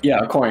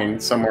 Yeah, a coin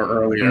somewhere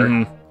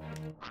earlier.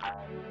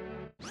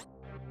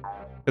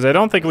 Because I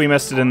don't think we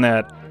missed it in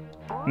that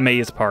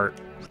maze part.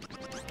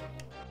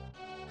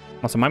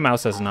 Also, my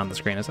mouse isn't on the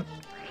screen, is it?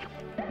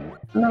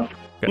 No.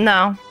 Good.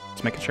 No.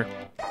 Just making sure.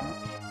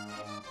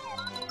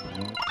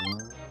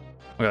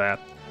 Look at that.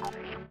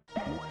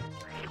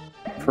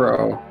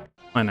 Pro.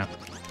 I know.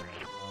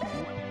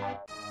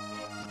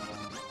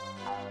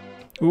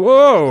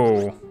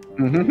 Whoa!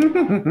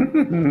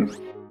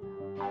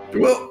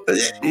 Whoa.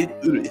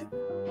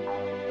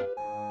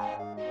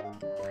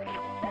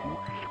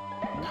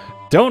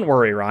 Don't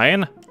worry,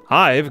 Ryan.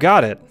 I've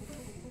got it.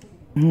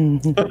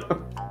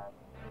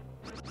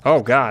 Oh,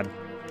 God.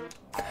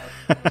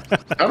 I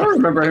don't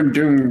remember him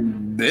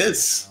doing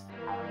this.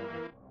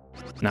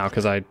 No,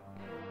 because I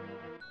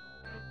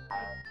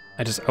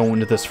just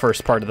owned this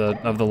first part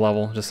of the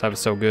level. Just I was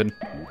so good.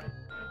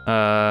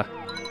 Oh.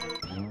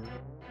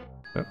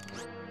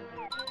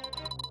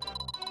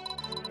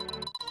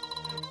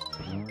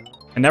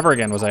 And never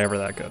again was I ever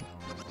that good.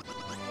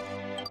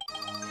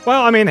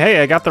 Well, I mean,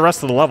 hey, I got the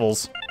rest of the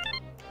levels.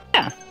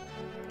 Yeah.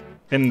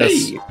 In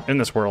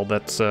this world,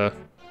 that's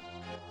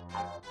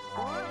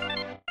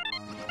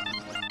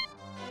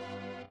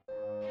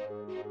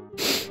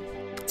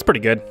it's pretty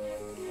good.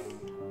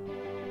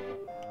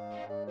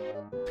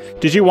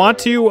 Did you want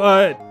to?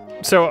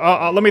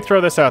 Let me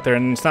throw this out there,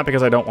 and it's not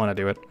because I don't want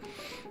to do it.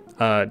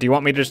 Do you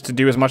want me just to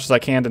do as much as I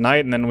can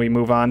tonight, and then we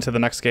move on to the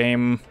next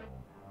game,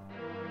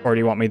 or do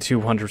you want me to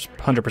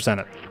 100%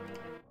 it?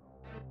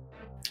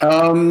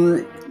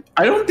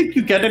 I don't think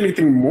you get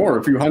anything more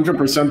if you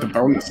 100% the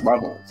bonus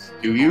levels.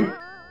 Do you?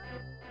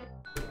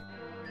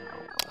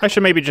 I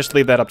should maybe just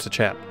leave that up to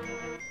chat.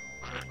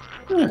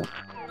 Yeah.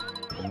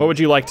 What would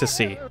you like to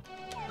see?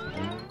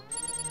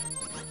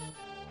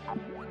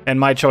 And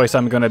my choice,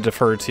 I'm going to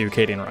defer to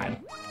Katie and Ryan.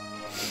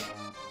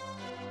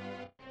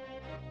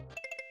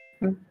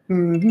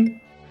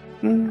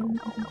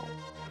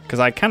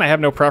 Because I kind of have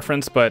no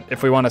preference, but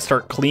if we want to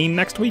start clean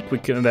next week, we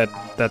can.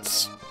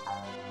 That's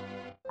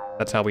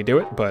how we do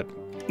it. But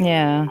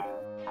yeah,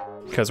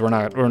 because we're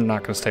not going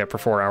to stay up for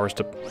 4 hours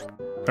to,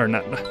 or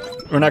not.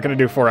 We're not going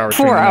to do 4 hours.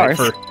 4 hours.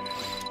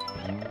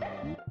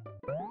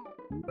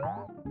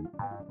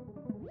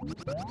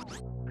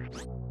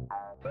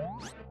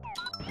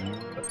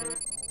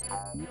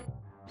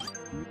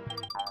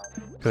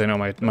 Because I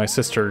know my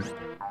sister,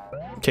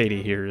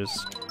 Katie here,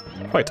 is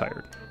quite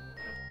tired.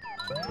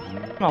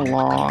 A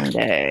long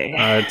day.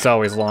 It's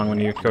always long when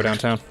you go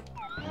downtown.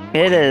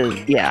 It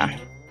is, yeah.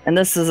 And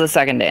this is the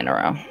second day in a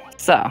row.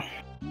 So.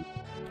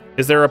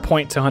 Is there a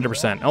point to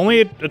 100%?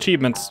 Only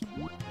achievements,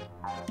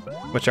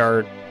 which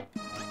are,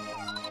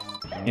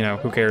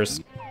 who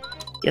cares?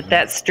 Get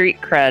that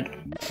street cred.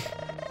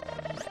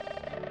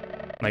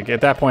 Like,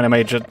 at that point, I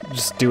might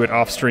just do it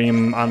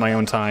off-stream on my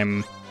own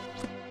time.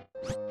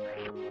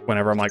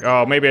 Whenever I'm like,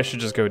 oh, maybe I should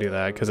just go do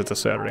that, because it's a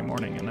Saturday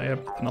morning and I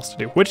have nothing else to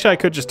do. Which I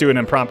could just do an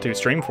impromptu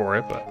stream for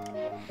it, but...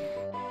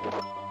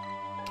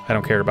 I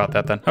don't care about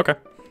that then. Okay.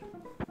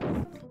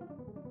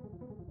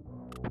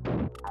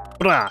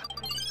 Blah.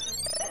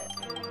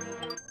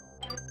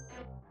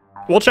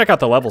 We'll check out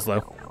the levels,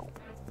 though.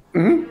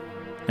 Mm-hmm.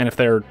 And if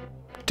they're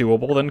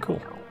doable, then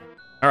cool.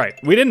 Alright,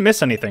 we didn't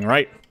miss anything,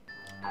 right?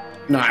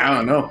 No, I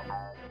don't know.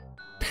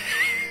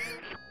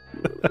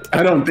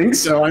 I don't think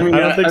so. I mean, I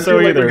don't think so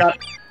feel either. Like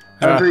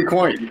we got every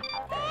coin.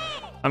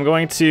 I'm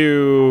going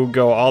to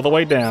go all the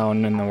way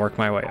down and then work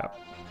my way up.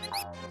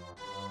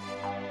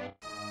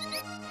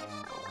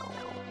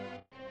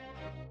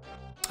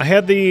 I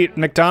had the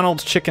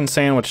McDonald's chicken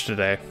sandwich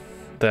today.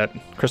 That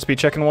crispy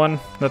chicken one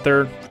that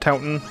they're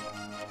touting.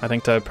 I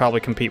think to probably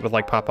compete with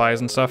like Popeyes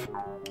and stuff.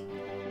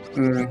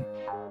 Mm.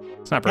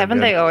 It's not very Haven't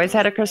good. they always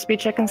had a crispy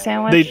chicken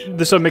sandwich?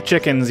 So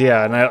McChickens,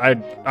 yeah, and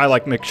I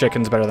like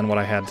McChickens better than what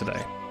I had today.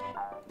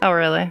 Oh,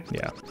 really?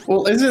 Yeah.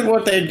 Well, isn't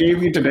what they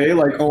gave you today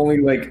like only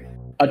like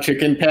a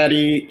chicken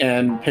patty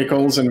and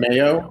pickles and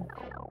mayo?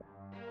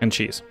 And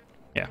cheese.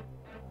 Yeah.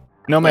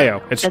 No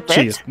mayo. It's That's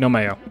cheese. it? No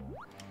mayo.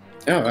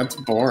 Oh, that's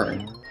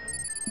boring.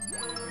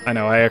 I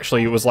know. I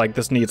actually was like,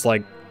 this needs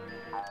like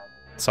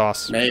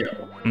sauce.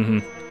 Mayo. Mm-hmm.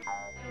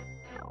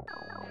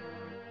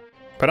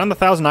 Put on the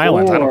Thousand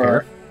Islands. I don't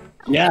care.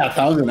 Yeah,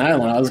 Thousand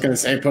Island. I was gonna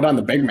say put on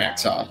the Big Mac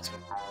sauce.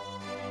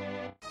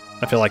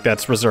 I feel like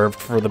that's reserved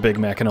for the Big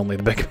Mac and only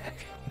the Big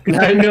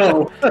Mac. I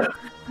know.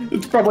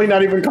 It's probably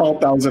not even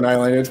called Thousand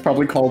Island. It's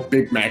probably called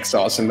Big Mac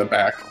sauce in the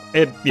back.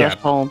 Yeah.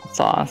 Threshold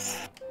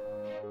sauce.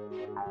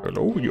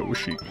 Hello,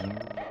 Yoshi.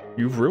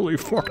 You've really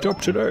fucked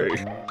up today.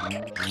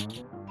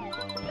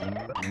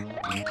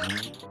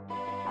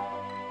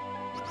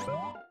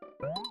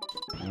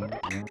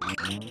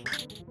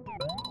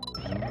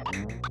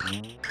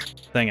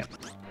 Dang it.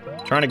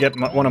 Trying to get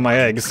one of my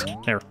eggs.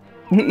 There.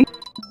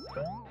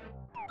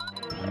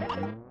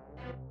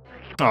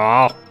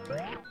 Aw.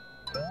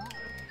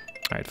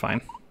 Alright,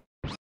 fine.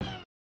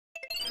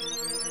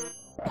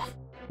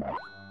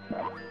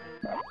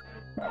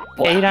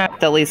 Yeah, you don't have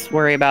to at least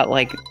worry about,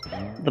 like,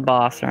 the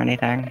boss or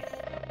anything.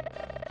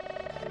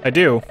 I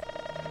do.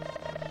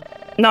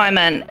 No, I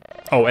meant...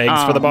 Oh,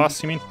 eggs for the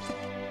boss, you mean?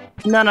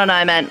 No,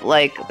 I meant,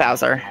 like,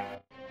 Bowser.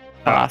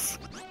 Boss.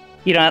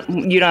 You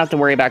don't have to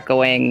worry about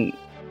going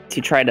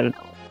to try to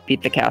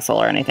beat the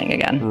castle or anything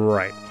again.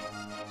 Right.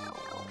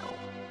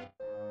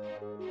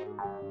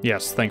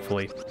 Yes,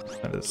 thankfully.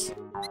 That is...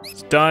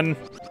 It's done.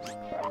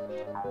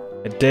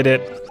 I did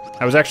it.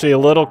 I was actually a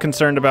little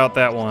concerned about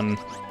that one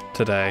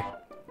today.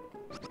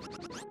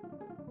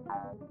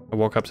 I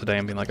woke up today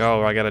and being like,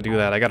 oh, I gotta do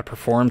that. I gotta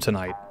perform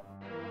tonight.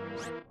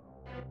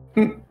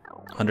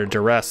 Under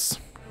duress.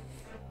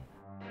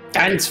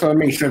 Dance for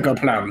me, Sugar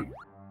Plum.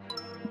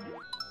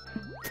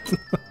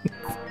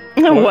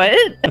 What?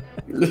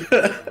 You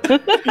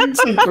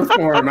said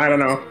perform. I don't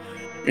know.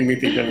 Made me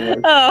think of it.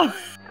 Oh.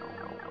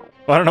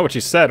 Well, I don't know what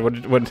you said.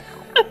 What?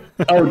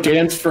 Oh,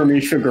 dance for me,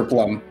 Sugar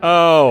Plum.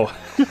 Oh.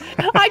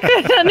 I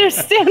couldn't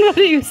understand what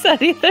you said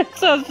either,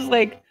 so I was just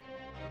like,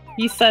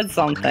 you said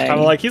something.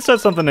 I'm like, you said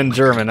something in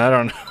German. I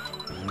don't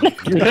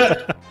know.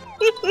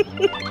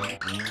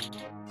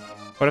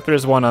 What if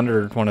there's one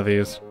under one of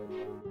these?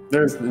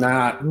 There's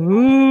not.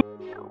 Ooh,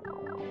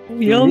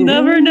 you'll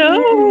never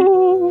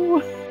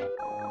know.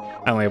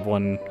 I only have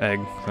one egg,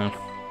 so.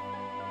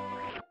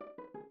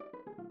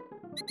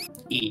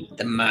 Eat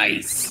the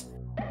mice.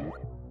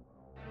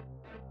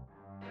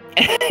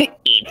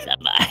 Eat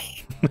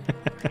somebody.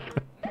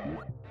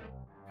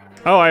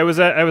 Oh, I was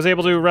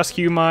able to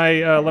rescue my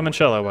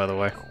limoncello, by the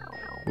way.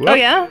 Whoop. Oh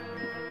yeah?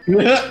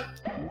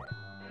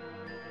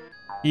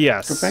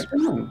 Yes. Go back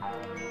home.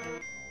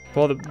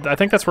 Well, I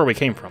think that's where we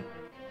came from.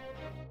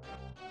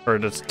 Or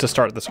to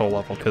start this whole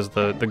level, because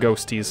the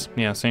ghosties.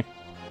 Yeah, see?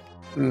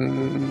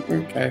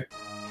 Okay.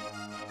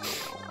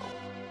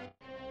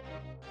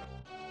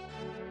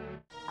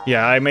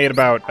 Yeah, I made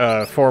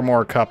about 4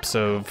 more cups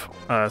of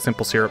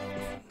simple syrup,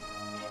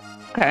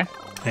 Okay.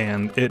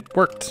 and it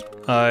worked.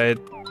 It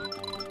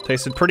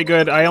tasted pretty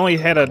good. I only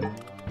had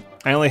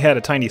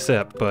a tiny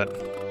sip, but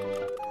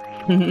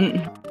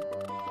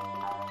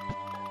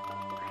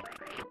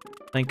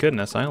thank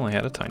goodness I only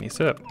had a tiny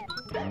sip.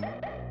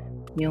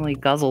 You only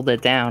guzzled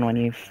it down when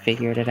you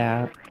figured it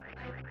out.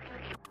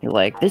 You're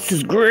like, this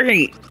is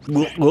great.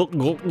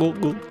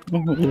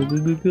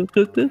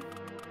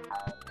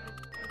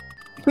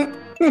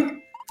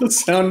 The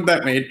sound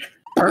that made.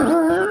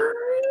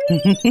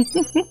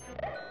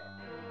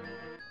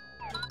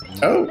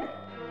 Oh.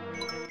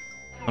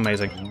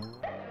 Amazing.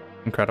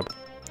 Incredible.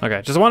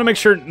 Okay, just want to make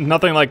sure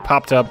nothing like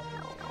popped up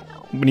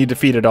when you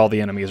defeated all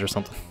the enemies or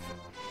something.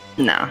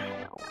 No.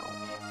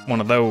 One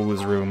of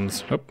those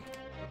rooms. Oh.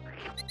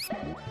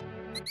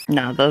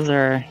 No, those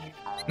are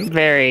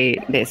very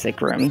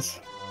basic rooms.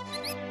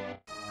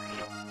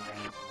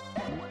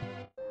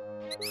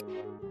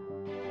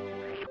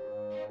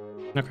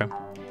 Okay.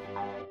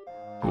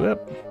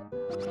 Whoop.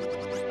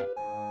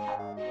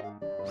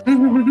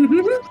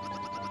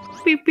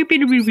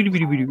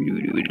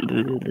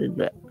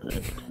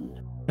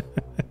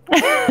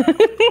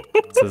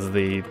 This is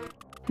the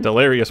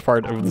delirious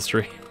part of the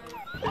stream.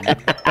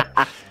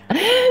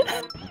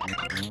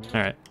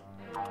 Alright.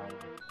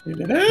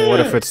 What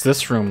if it's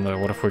this room, though?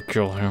 What if we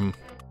kill him?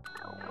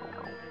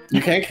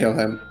 You can't kill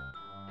him.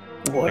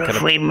 What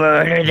if we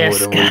murder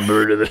this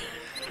guy?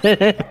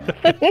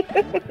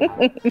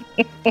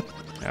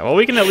 Yeah, well,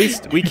 we can at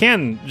least... We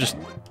can just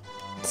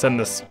send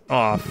this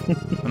off,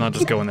 and I'll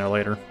just go in there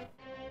later.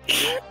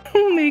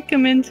 I'll make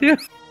him into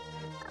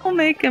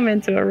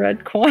a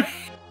red coin.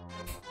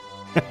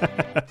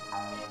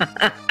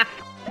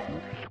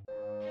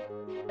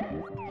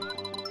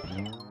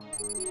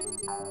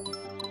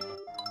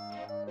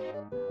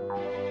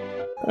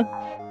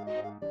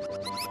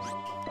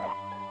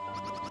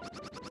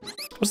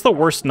 What's the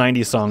worst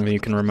 90s song that you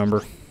can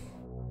remember?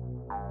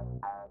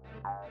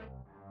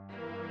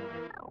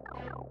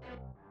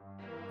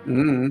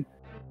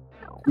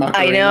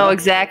 I know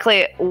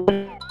exactly.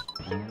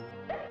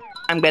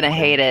 I'm gonna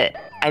hate it.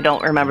 I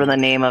don't remember the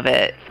name of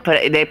it,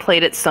 but they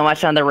played it so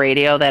much on the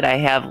radio that I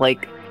have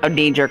like a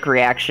knee-jerk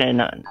reaction.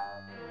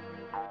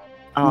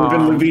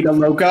 Livin' La Vida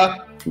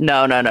Loca?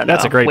 No.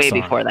 That's a great way song.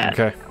 before that.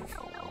 Okay.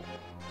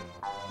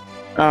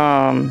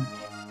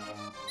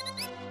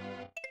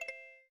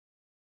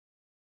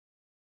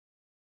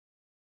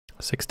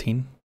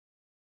 16.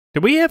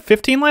 Did we have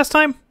 15 last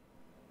time?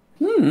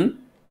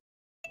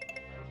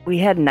 We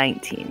had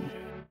 19.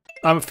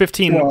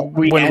 15 Well,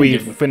 when we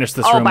finished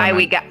this Oh, room. by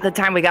the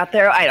time we got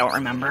there, I don't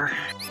remember.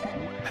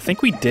 I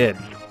think we did.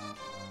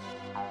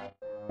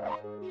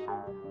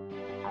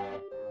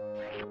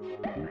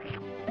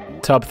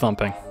 Tub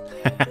thumping.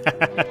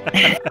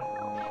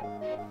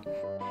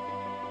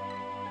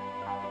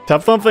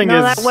 Tub thumping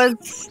No, is that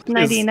was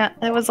 99.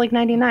 That was like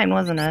 99,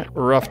 wasn't it?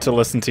 rough to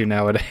listen to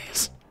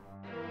nowadays.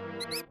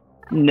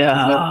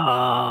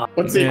 No.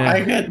 What's it? Yeah.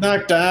 I get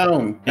knocked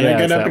down and Yeah, I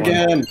get it's up that one.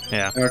 again.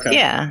 Yeah. Okay.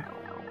 Yeah.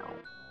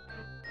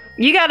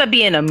 You gotta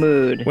be in a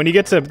mood. When you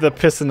get to the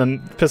pissing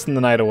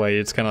the night away,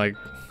 it's kind of like,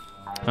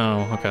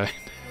 oh, okay.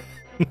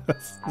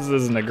 This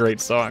isn't a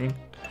great song.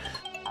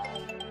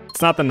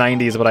 It's not the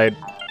 90s, but I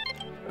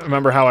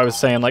remember how I was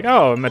saying, like,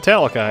 oh,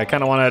 Metallica. I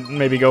kind of want to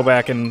maybe go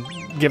back and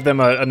give them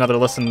another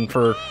listen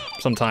for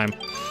some time.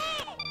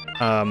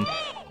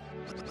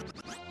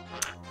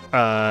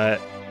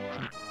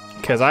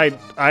 Because I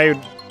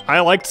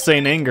liked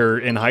Saint Anger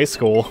in high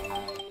school.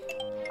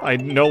 I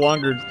no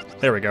longer...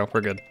 There we go,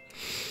 we're good.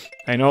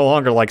 I no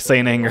longer like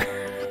Saint Anger.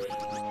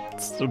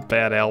 It's a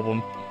bad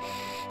album.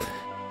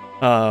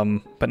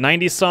 But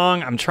 90s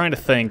song, I'm trying to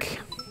think.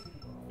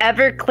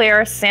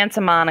 Everclear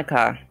Santa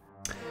Monica.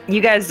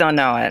 You guys don't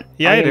know it.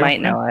 Yeah, Or I you do. might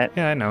know it.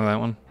 Yeah, I know that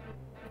one.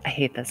 I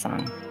hate this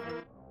song.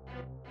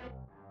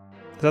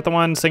 Is that the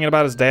one singing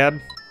about his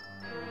dad?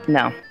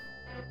 No.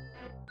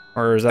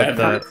 Or is that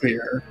the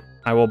Clear.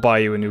 I will buy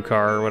you a new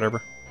car or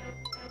whatever?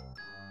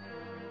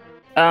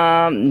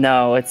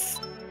 No,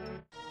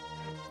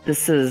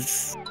 this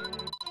is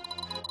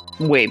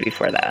way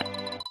before that.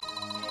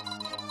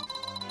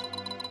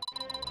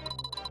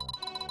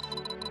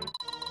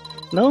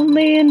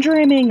 Lonely and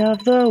dreaming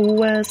of the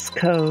West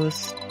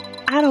Coast.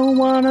 I don't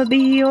wanna be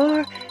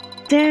your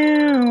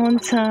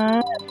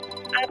downtime.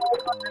 I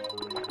don't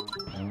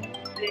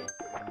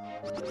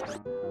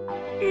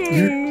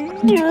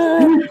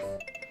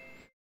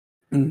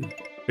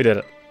We did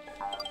it.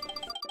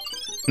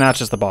 Now it's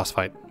just the boss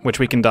fight, which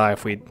we can die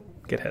if we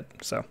get hit,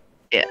 so.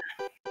 Yeah.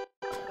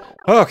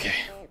 Okay.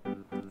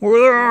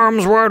 With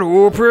arms wide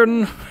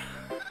open.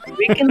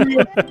 We can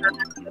live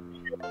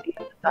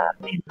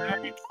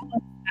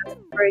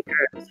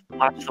breakers.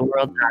 Watch the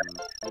world die.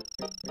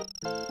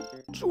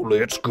 So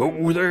let's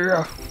go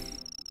there.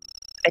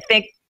 I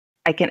think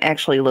I can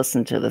actually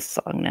listen to this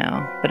song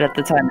now, but at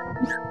the time,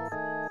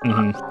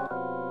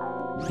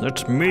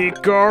 Let's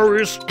make our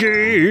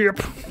escape.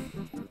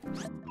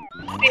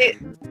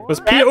 Was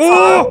that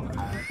oh!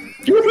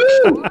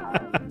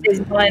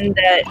 is one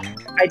that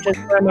I just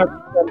remember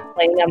them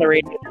playing on the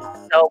radio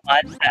so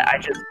much that I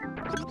just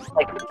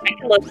like I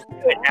can listen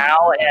to it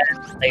now and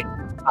like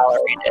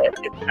tolerate it.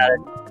 It's not a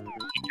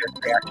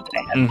knee-jerk reaction I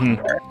had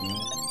before.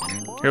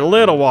 You're a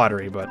little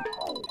watery, but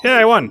yeah,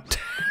 I won.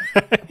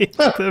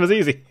 That was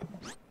easy.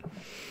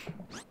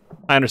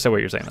 I understand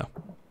what you're saying, though.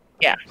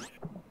 Yeah.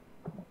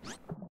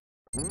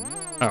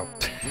 Oh.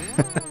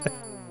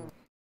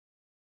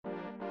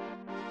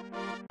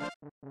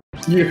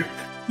 Yeah.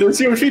 This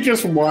Yoshi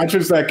just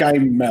watches that guy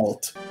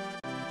melt.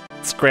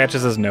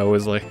 Scratches his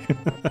nose, like.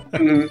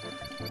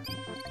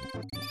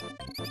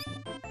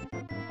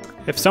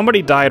 If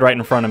somebody died right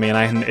in front of me and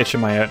I had an itch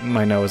in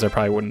my nose, I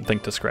probably wouldn't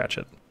think to scratch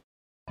it.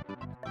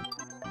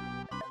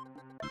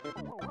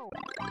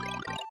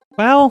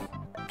 Well,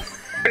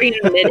 I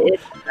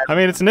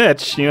mean, it's an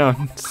itch, you know.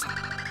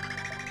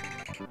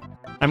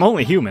 I'm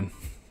only human.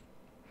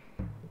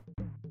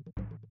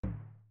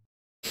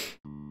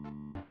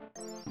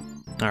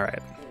 All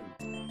right.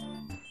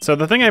 So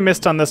the thing I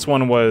missed on this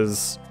one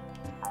was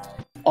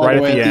All right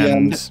the way at the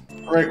end.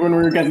 Right when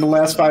we were getting the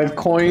last 5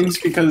 coins,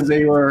 because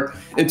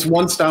it's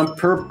 1 stomp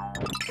per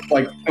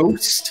like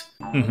post,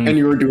 Mhm. and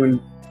you were doing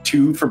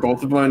 2 for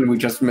both of them, and we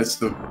just missed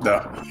the.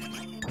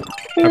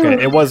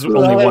 Okay, it was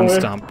only 1 Anyway.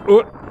 stomp.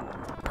 Ooh,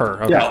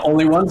 per. Okay. Yeah,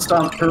 only 1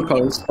 stomp per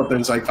post, but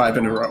there's like 5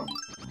 in a row.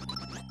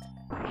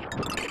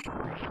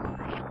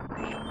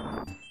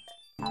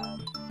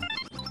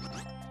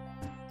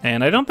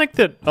 And I don't think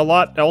that a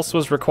lot else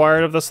was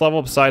required of this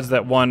level besides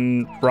that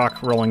one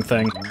rock rolling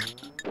thing.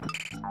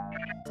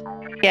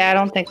 Yeah, I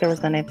don't think there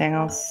was anything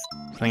else.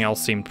 Everything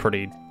else seemed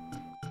pretty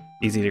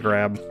easy to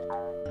grab.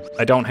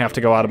 I don't have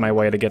to go out of my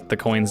way to get the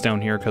coins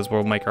down here because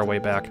we'll make our way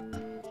back.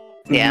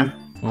 Yeah.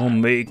 We'll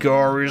make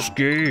our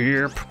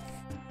escape.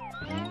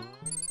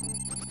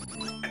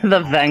 The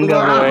Venga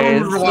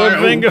boys. The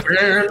Venga.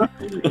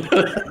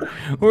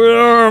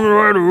 We're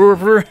right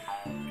over.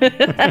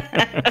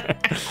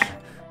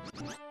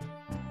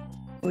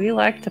 We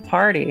like to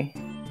party.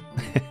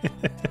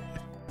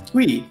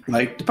 We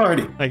like to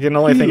party. I can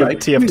only think of We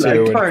TF2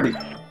 like to party.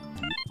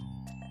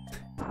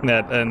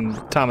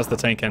 and Thomas the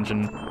Tank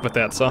Engine with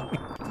that song.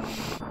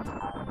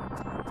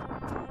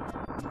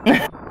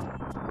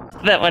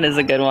 That one is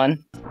a good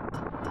one.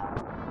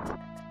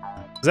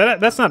 Is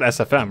that's not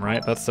SFM,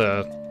 right? That's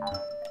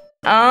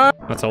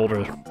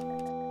older.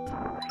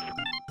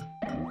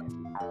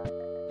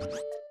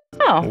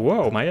 Oh.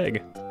 Whoa, my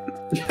egg.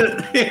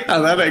 Yeah,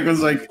 that egg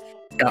was like.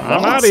 Got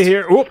I'm lost. out of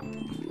here. Oop.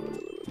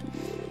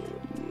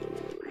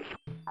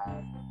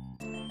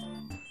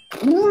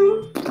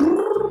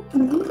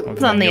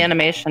 It's on the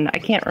animation. I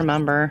can't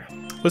remember.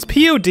 Was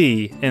POD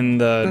in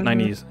the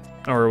 90s?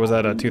 Or was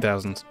that a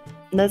 2000s?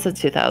 That's a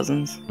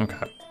 2000s.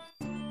 Okay.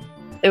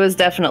 It was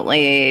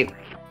definitely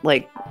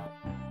like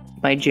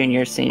my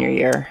junior, senior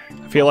year.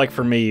 I feel like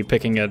for me,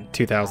 picking a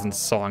 2000s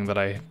song that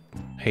I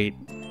hate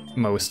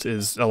most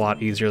is a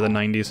lot easier than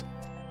 90s.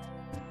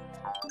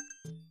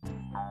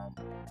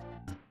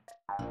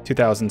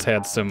 2000s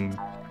had some...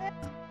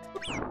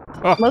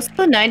 Oh, Most of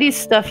the 90s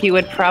stuff you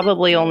would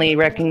probably only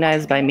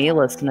recognize by me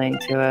listening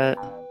to it.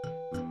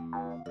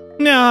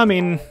 no, I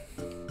mean...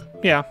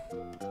 Yeah.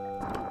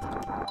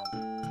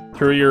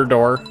 Through your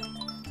door.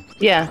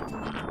 Yeah.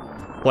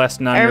 Last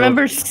night. I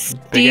remember big-ass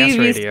Steve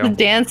used radio. to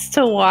dance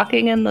to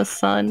Walking in the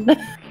Sun.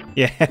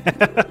 Yeah.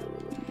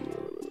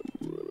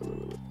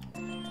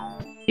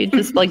 He'd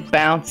just like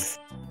bounce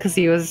because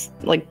he was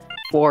like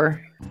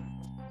 4.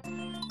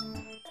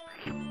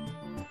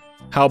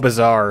 How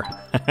bizarre.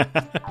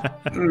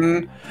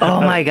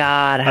 Oh my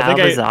god, how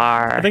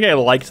bizarre. I think I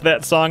liked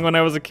that song when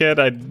I was a kid.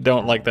 I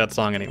don't like that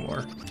song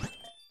anymore.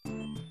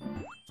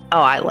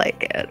 Oh, I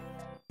like it.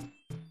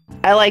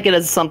 I like it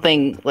as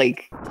something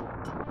like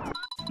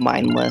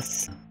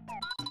mindless.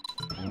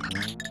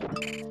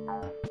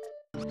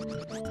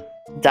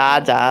 Da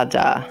da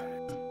da.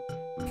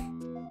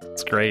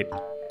 It's great.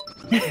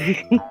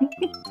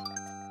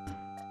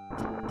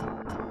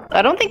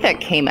 I don't think that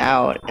came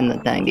out in the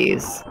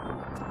 90s.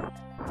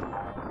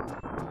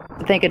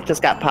 I think it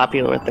just got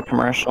popular with the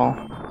commercial.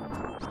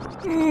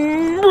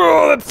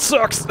 Oh, that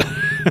sucks.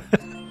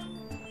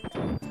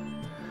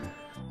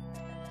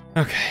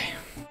 Okay.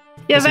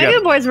 Yeah, Yes, we Venga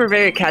got- Boys were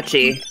very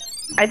catchy.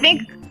 I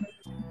think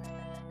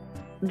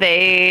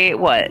they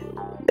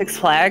Six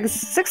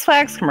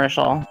Flags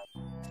commercial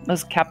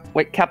was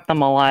what kept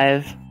them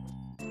alive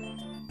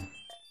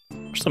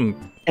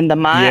Some in the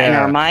in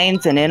Yeah. our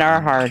minds and in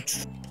our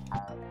hearts.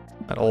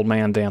 that old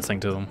man dancing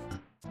to them.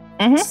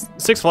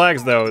 Mhm. Six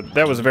Flags, though,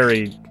 that was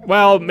very...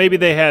 Well, maybe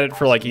they had it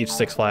for, like, each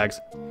Six Flags.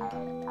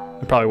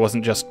 It probably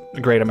wasn't just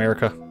Great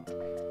America.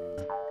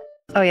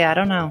 Oh yeah, I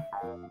don't know.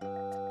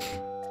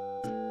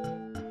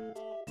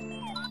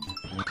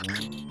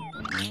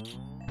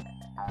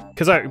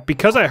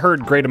 Because I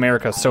heard Great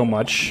America so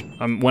much,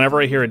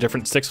 whenever I hear a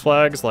different Six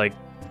Flags, like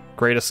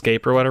Great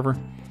Escape or whatever,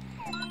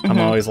 I'm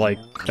always like,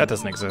 that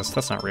doesn't exist.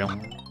 That's not real.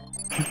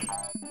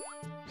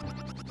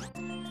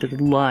 They're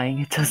lying.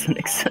 It doesn't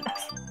exist.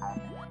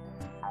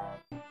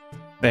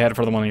 They had it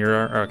for the one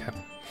year. Okay.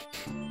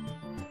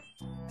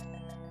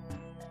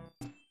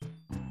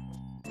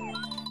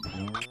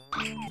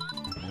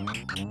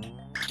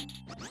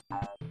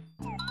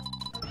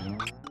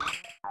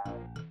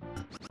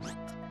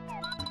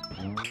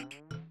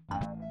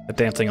 The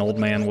dancing old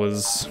man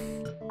was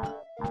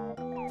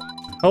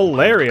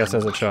hilarious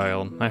as a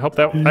child. I hope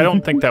that... I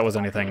don't think that was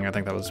anything. I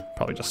think that was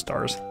probably just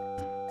stars.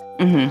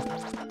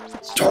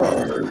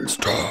 Stars.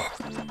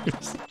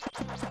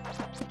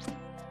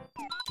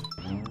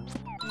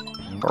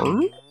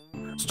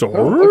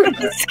 Stars? I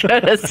was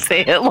gonna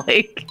say it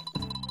like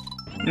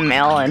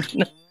Melon.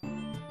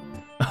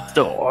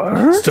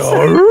 Stars.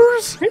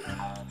 Stars?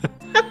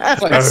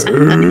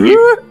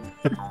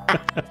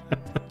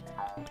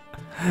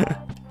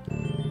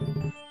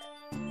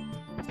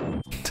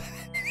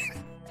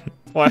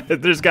 Why?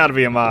 There's got to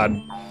be a mod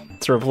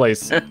to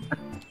replace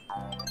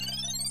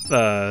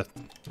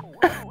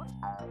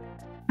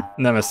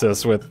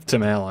Nemesis with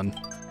Tim Allen,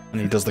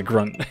 and he does the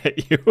grunt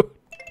at you.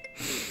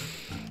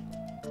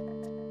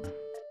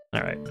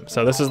 Alright,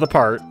 so this is the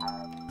part.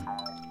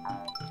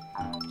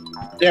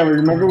 Yeah, we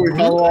remember we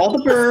follow all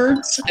the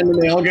birds, and then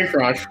they all get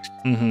crushed.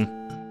 Mm-hmm.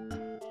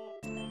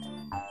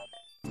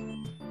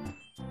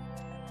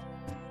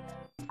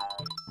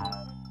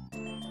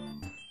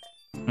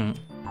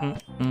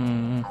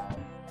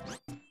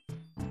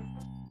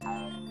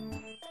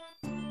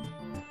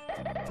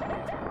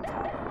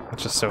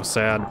 That's just so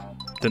sad.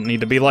 Didn't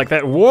need to be like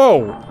that.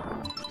 Whoa!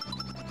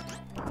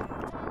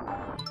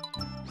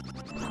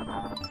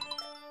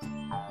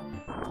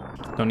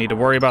 Don't need to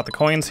worry about the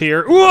coins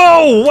here.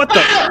 Whoa! What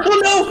the? Oh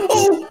no!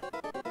 Oh!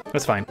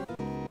 That's fine.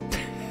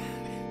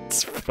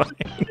 It's fine.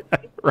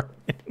 Ryan.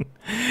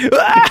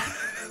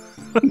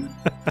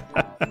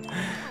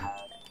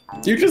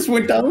 You just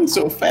went down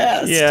so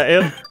fast.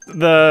 Yeah,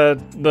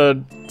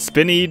 the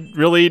spinny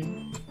really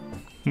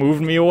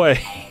moved me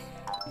away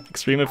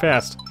extremely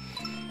fast.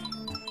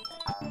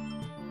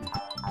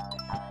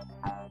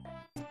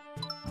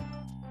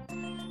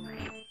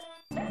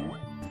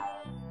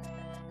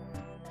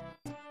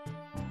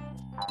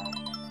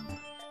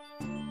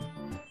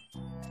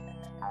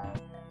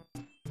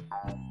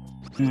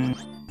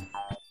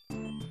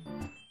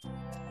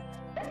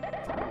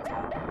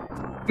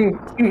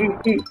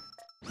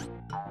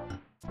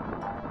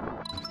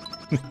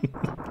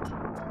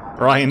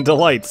 Ryan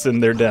delights in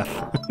their death.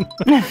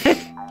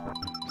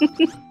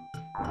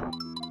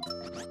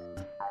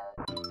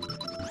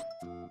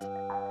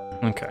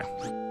 Okay.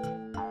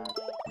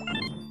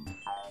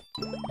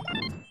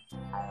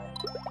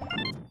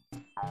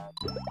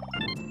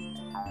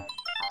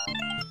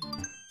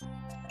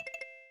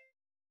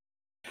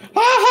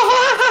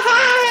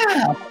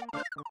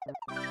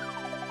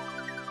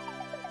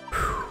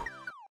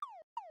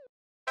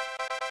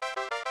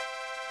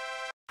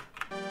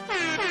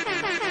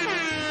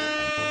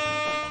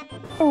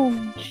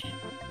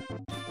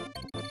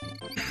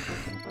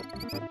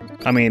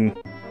 I mean,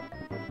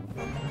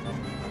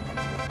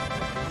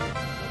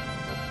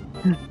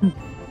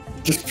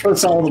 Just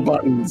press all the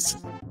buttons.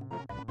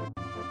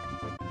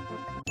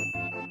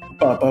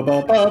 Ba, ba,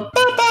 ba, ba,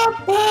 ba,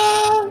 ba,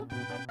 ba.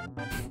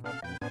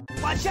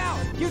 Watch out!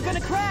 You're gonna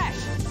crash!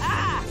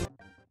 Ah!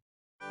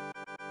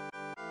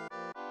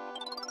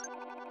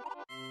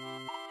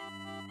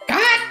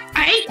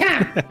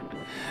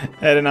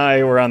 Ed and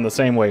I were on the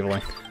same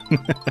wavelength.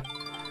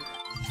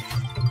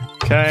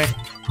 Okay.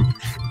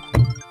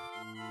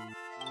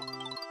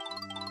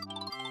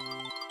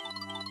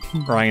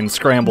 Ryan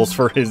scrambles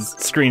for his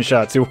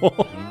screenshot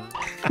tool.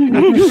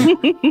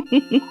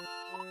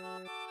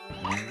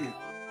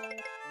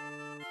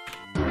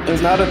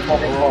 There's not a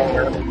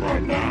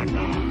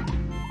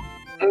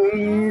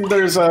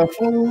there's a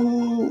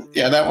full...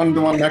 Yeah, that one,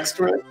 the one next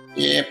to it.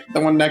 Yep,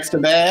 the one next to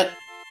that.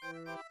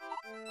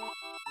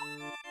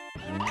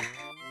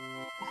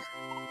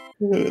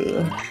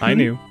 I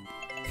knew.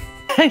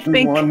 I The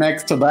think one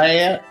next to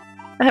that.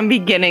 I'm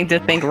beginning to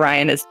think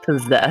Ryan is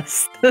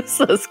possessed. This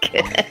is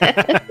good.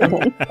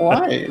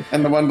 Why?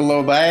 And the one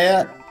below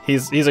that.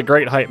 He's a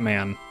great hype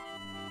man.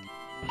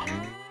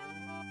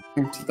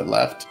 To the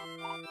left.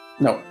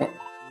 No.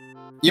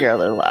 You're to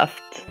the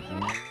left.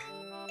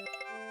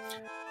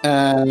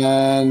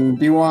 And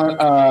do you want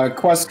a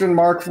question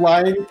mark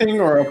flying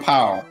thing or a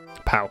POW?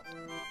 Pow.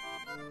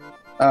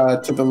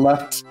 To the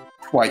left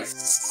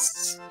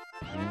twice.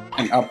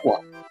 And up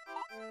one.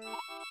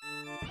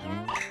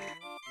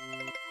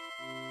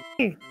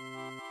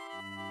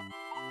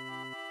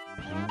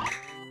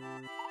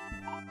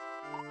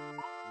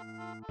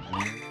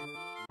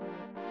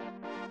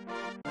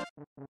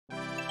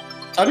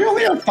 How do you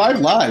only have 5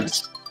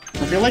 lives?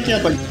 I feel like you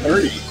have like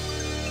 30.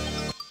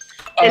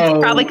 It's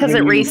probably 'cause when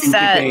it you beat the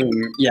reset.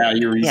 game. Yeah,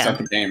 you reset Yeah.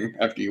 the game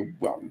after you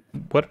won.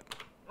 What?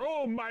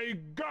 Oh my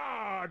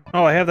god!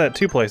 Oh, I have that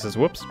 2 places.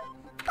 Whoops.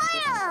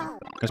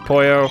 There's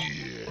Poyo.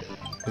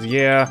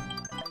 Yeah.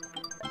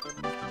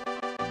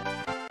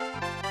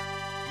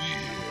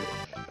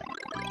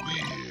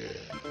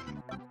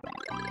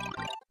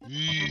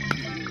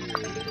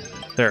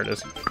 There it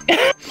is.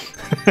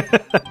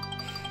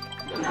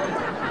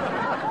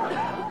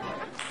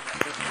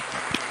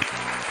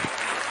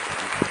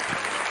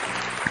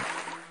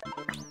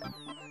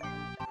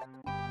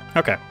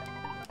 Okay.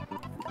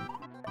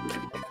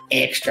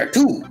 Extra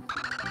 2.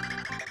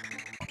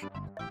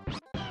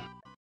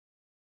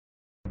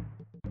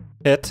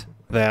 Hit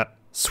that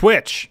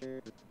switch.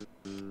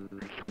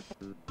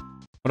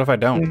 What if I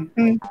don't?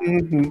 You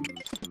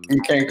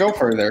can't go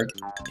further.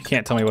 You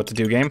can't tell me what to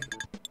do, game.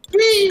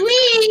 Wee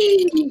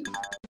wee!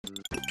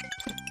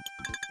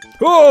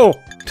 Oh!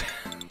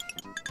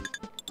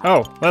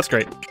 Oh, that's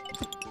great.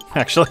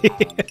 Actually.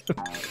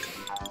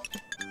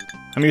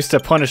 I'm used to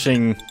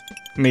punishing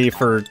me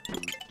for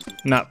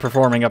not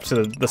performing up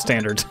to the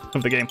standards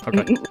of the game.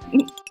 Okay.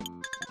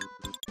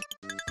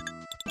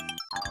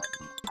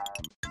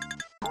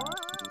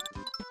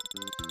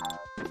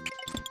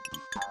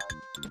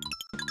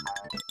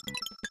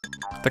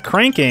 The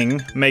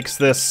cranking makes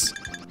this,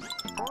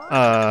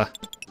 oh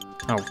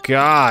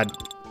god.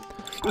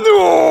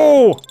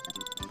 No!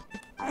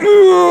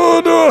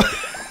 No!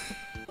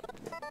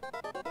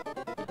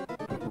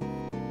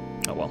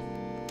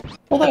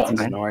 that that's one's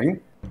fine.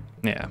 annoying.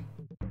 Yeah.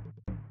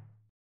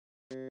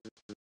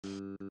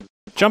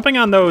 Jumping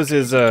on those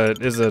is a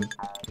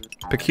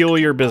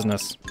peculiar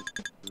business.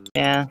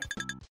 Yeah.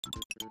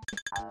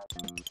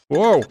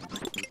 Whoa.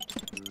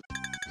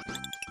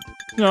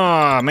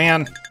 Aw,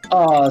 man.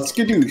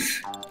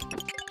 Skadoosh.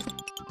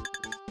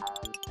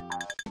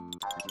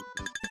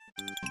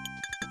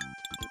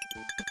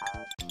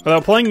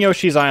 Although playing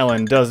Yoshi's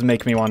Island does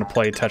make me want to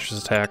play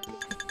Tetris Attack.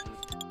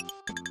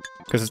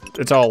 Because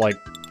it's all like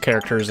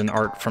characters and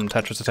art from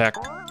Tetris Attack.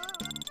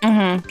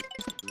 Mm-hmm.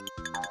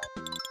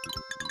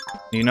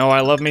 You know I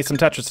love me some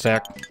Tetris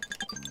Attack.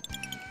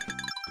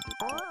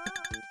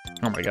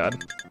 Oh my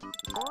god.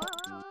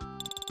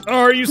 Oh,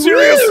 are you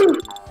serious? Woo!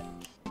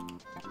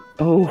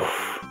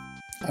 Oh.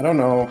 I don't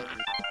know.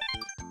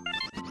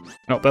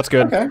 No, that's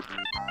good. Okay.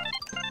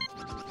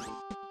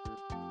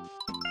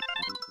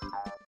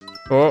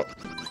 Oh.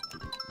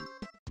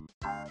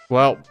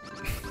 Well.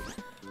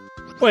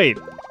 Wait.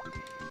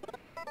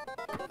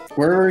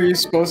 Where were you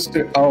supposed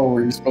to? Oh,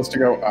 were you supposed to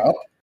go up?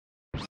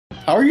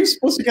 How are you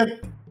supposed to get?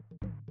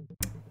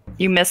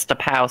 You missed a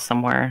POW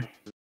somewhere.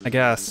 I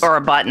guess. Or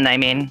a button, I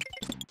mean.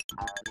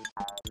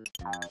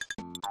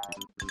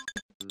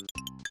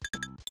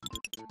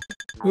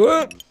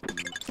 What?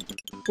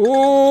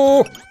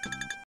 Oh.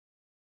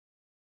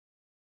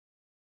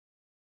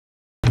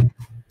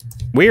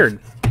 Weird.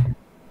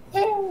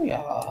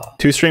 Yeah.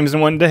 2 streams in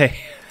one day.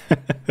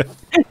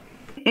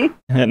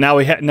 now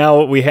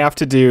we have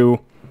to do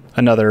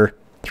another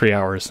 3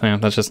 hours. Yeah,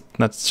 that's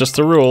just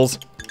the rules.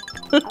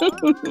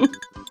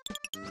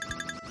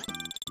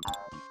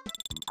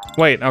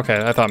 Wait,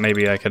 okay, I thought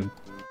maybe I could.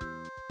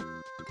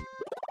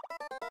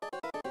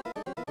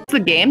 The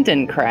game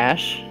didn't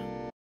crash.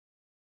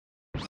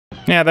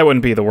 Yeah, that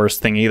wouldn't be the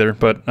worst thing either,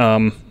 but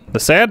the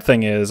sad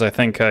thing is I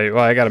think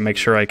I gotta make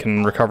sure I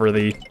can recover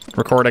the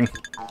recording.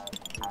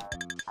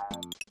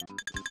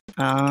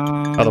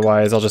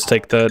 Otherwise, I'll just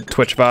take the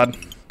Twitch VOD,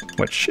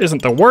 which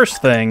isn't the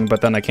worst thing,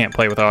 but then I can't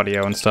play with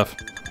audio and stuff.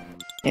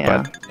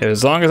 Yeah. But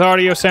as long as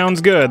audio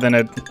sounds good, then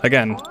it,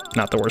 again,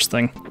 not the worst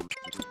thing.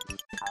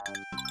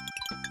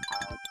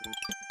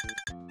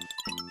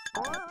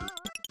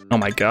 Oh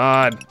my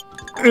god.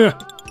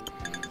 Ugh.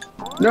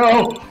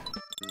 No.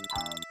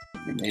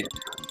 You made it.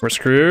 We're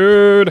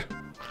screwed.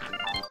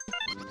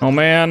 Oh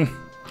man.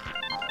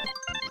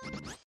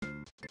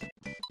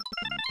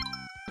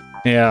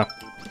 Yeah.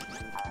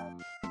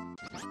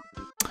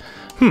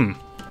 Hmm.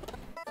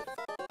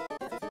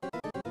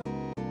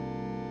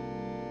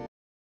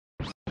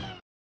 I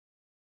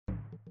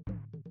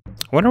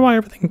wonder why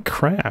everything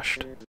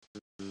crashed.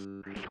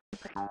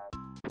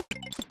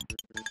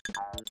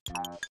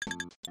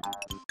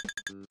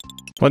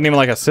 Wasn't even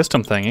like a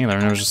system thing either.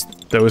 It was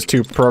just those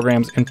 2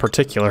 programs in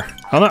particular.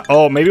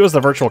 Oh, maybe it was the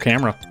virtual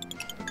camera.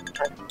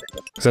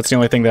 Because that's the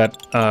only thing that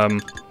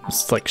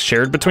is like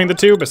shared between the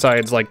 2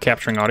 besides like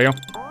capturing audio.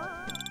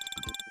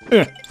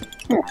 Ugh.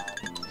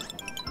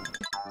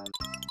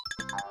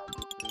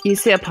 You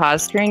see a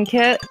pause screen,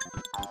 Kit?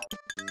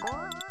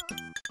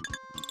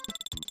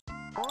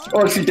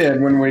 Oh, she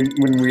did when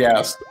we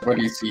asked, "What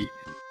do you see?"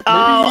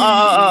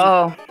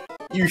 Oh.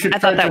 You should. I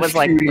thought try that was, just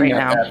like, shooting right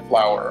at now. that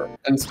flower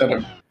instead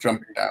of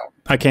jumping down.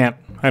 I can't.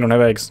 I don't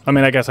have eggs. I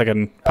mean, I guess I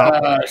can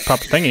pop a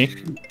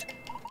thingy.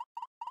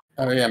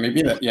 Oh yeah,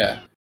 maybe that. Yeah.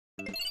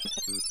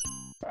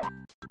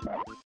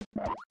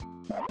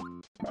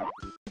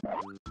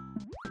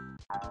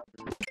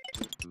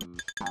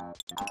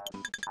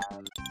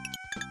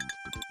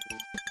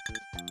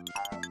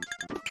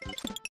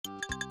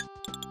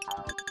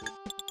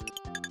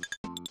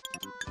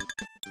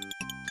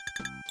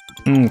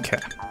 Okay.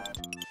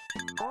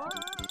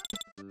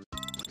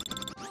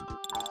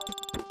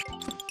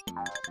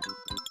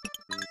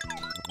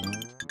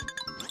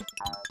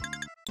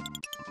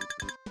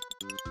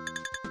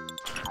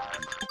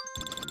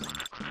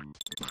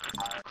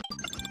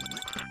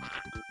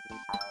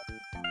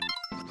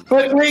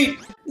 But wait,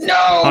 no.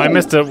 I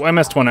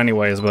missed one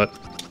anyways, but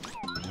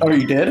Oh,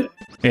 you did?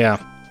 yeah.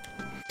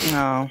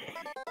 No.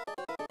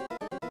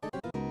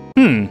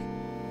 Hmm.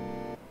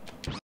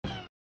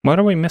 What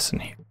are we missing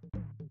here?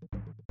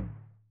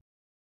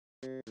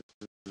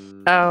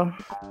 Oh.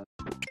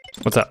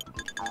 What's up?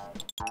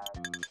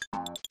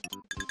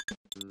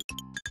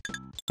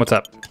 What's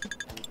up?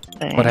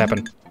 What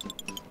happened?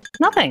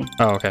 Nothing.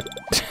 Oh, okay.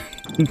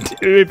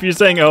 If you're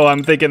saying, oh,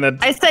 I'm thinking that...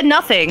 I said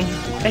nothing.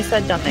 I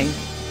said nothing.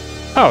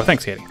 Oh,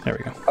 thanks, Katie. There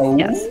we go. Oh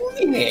Yes.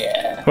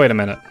 yeah. Wait a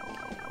minute.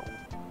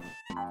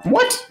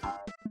 What?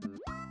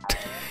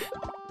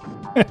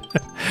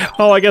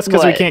 Oh, I guess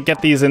because we What? can't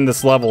get these in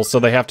this level, so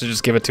they have to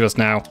just give it to us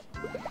now.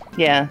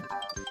 Yeah.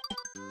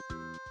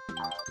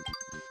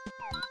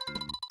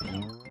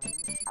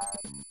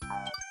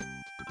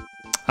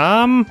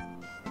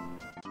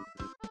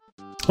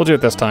 We'll do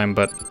it this time,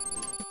 but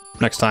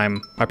next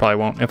time I probably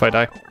won't if I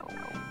die.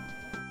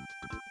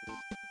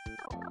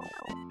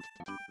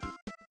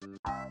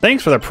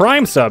 Thanks for the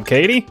Prime sub,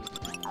 Katie.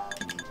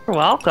 You're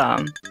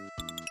welcome.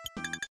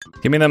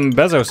 Give me them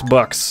Bezos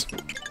bucks.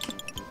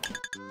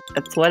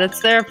 That's what it's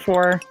there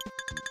for.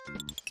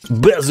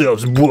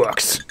 Bezos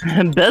books.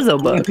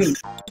 Bezo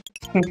books.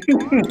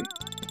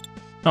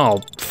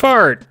 Oh,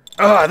 fart.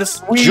 Ah,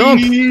 this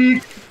jump.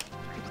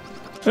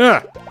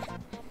 Ah.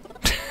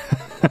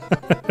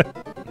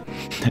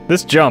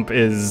 This jump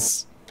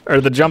is... Or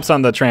the jumps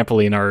on the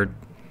trampoline are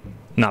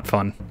not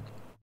fun.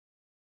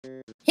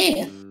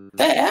 Here,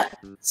 there,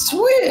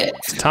 switch.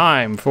 It's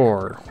time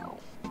for...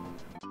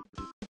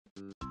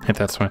 Hit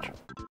that switch.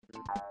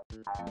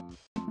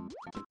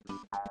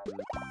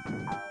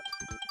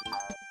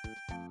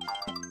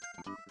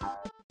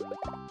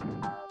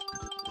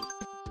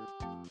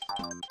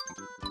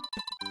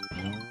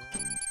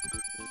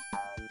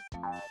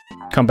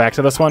 Come back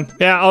to this one?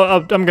 Yeah,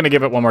 I'm gonna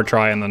give it one more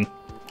try and then...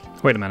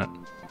 Wait a minute.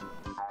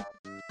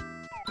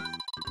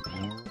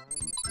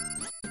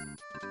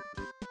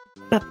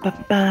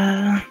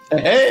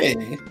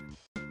 Hey!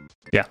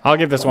 Yeah, I'll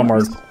give this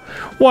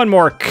one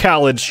more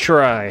college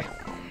try.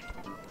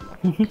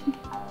 It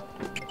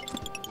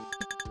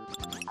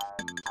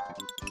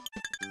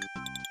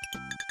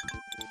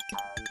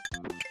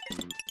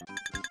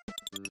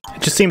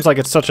just seems like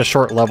it's such a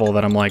short level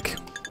that I'm like,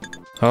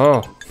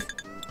 oh.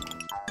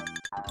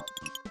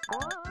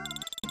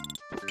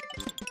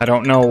 I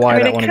don't know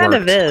why that one worked. It kind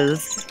of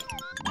is.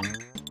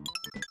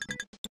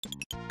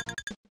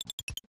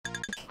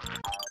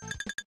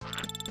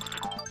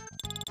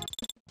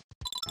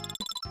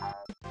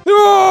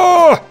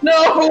 Oh!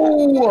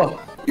 No!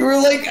 You were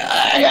like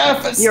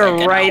half a second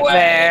You're right away.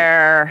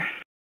 there.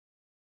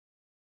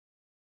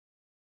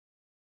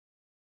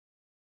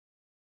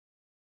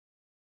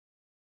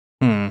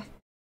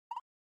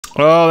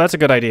 Oh, that's a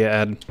good idea,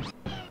 Ed.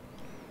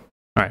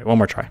 Alright, one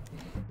more try.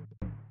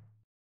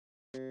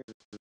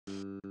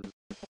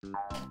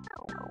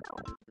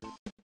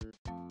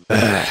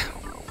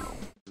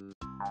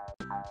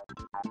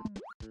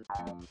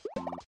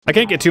 I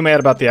can't get too mad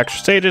about the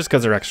extra stages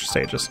because they're extra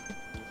stages.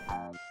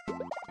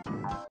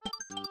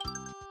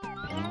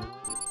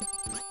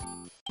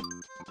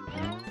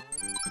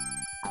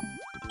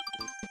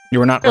 You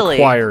were not Really?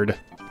 required.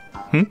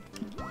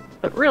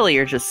 But really,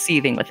 you're just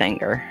seething with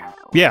anger.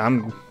 Yeah,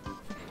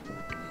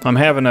 I'm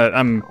having a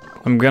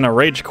I'm gonna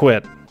rage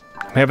quit.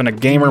 I'm having a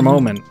gamer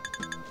moment.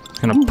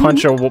 Gonna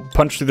punch through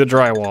the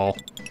drywall.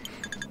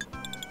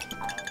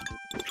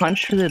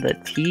 Punch through the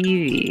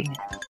TV.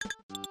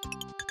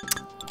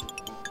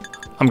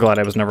 I'm glad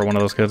I was never one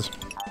of those kids.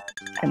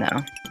 I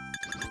know.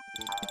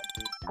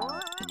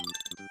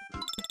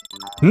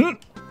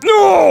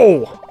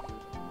 No!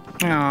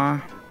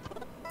 Aw.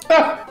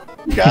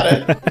 You got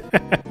it.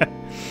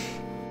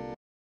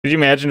 Could you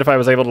imagine if I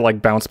was able to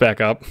like bounce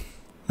back up?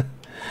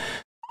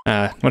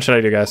 What should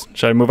I do, guys?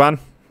 Should I move on?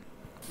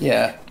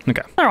 Yeah.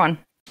 Okay. Another one.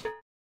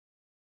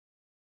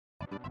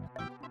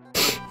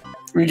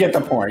 We get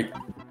the point.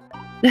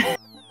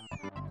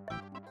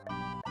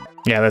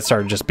 Yeah, that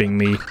started just being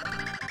me.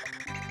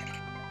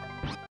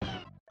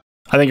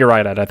 I think you're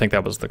right, Ed. I think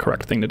that was the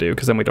correct thing to do,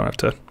 because then we don't have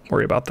to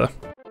worry about the...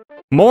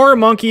 More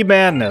monkey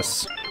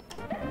madness!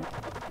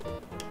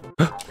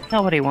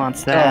 Nobody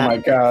wants that. Oh my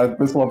god,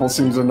 this level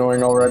seems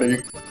annoying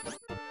already.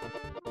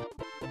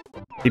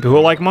 People who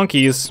like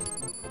monkeys.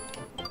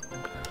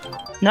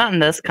 Not in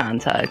this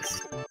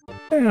context.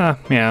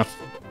 Yeah.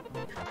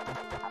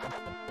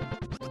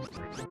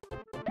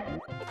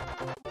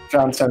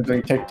 John sent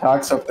me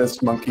TikToks of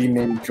this monkey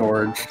named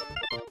George.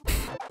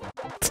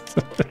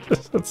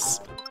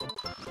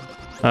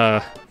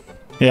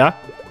 Yeah?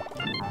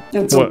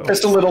 It's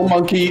just a little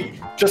monkey,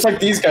 just like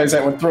these guys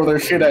that would throw their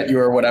shit at you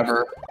or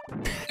whatever.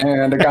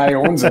 And a guy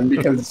owns him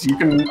because you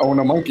can own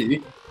a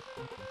monkey.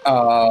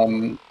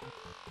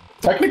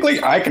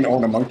 Technically, I can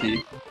own a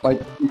monkey,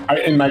 like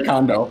in my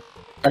condo.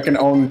 I can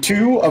own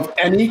 2 of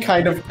any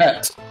kind of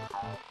pet.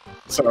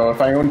 So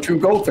if I own 2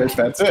 goldfish,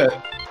 that's it.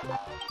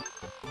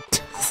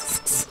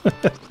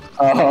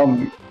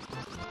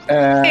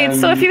 And Wait,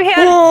 so if you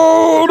had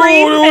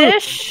 3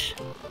 fish,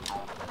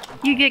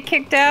 you get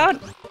kicked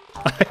out?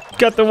 I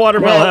got the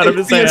watermelon out of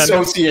his hand. It's the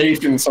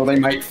association, so they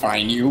might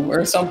fine you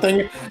or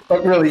something.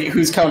 But really,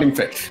 who's counting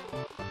fish?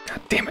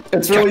 God damn it.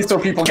 It's really so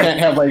people can't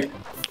have like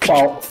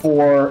about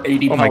 4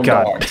 80-pound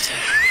dogs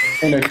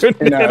in a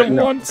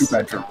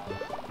 2-bedroom.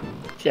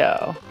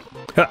 Joe.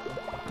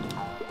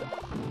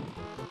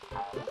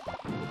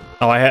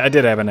 Oh, I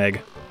did have an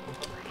egg.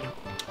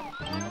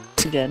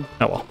 You did.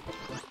 Oh well.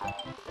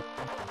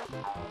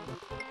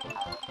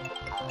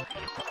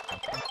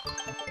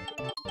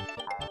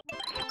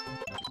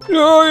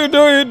 No, you're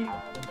doing.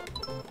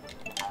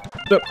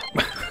 Nope.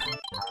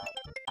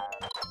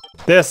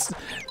 This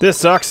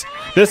sucks.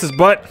 This is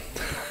butt.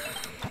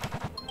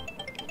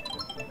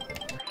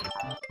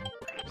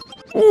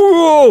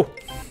 Whoa!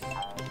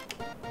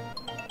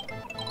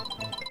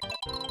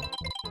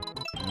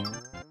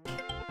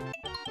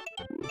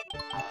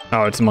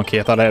 Oh, it's a monkey.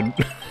 I thought I had.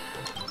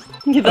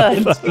 You thought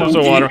It was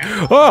a water.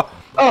 Oh!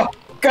 Oh,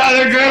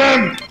 gotta get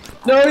him!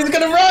 No, he's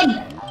gonna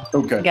run!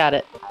 Okay. Got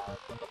it.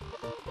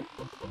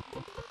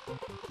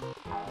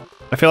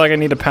 I feel like I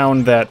need to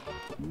pound that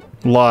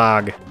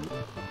log.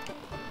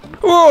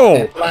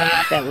 Whoa!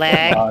 That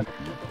lag.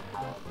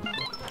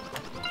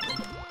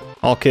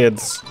 All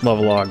kids love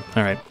log.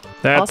 All right. All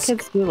That's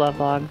kids do love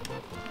log.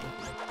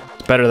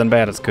 better than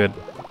bad. It's good.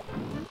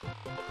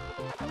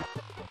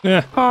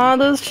 Yeah. Aw,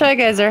 those Shy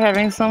Guys are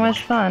having so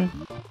much fun.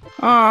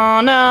 Oh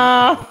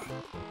no!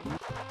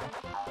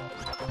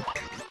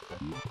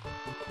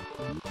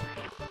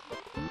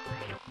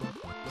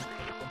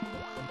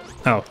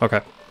 Oh,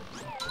 okay.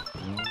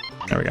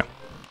 There we go.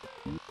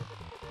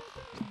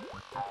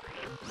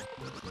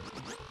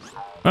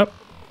 Up.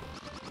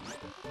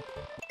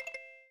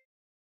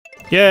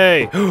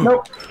 Yay!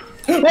 Nope.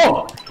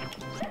 Oh!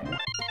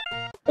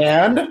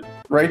 And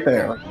right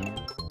there.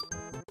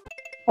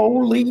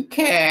 Holy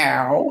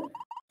cow!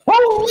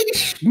 Holy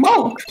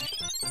smokes!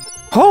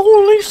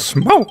 Holy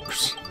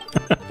smokes!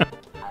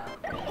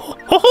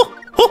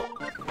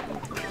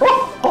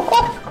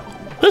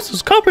 This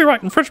is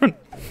copyright infringement.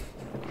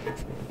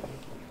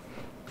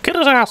 Get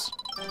his ass.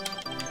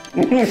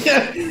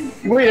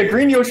 Wait, a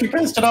green Yoshi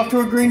passed it off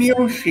to a green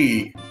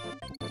Yoshi.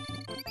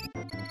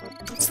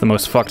 It's the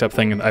most fucked up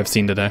thing I've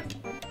seen today.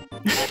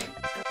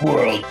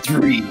 World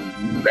 3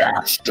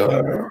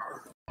 Master.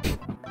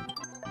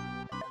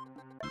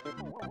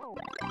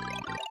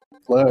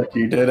 Look,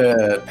 you did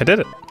it. I did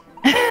it.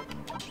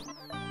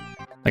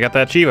 I got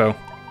that Chivo.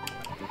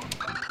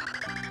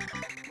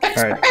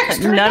 Alright.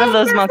 None of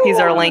those monkeys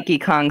are Lanky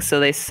Kong, so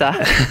they suck.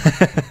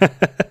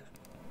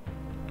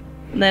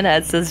 And then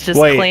it says just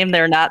Wait. claim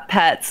they're not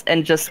pets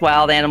and just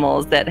wild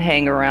animals that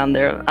hang around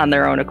on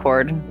their own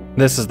accord.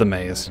 This is the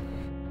maze.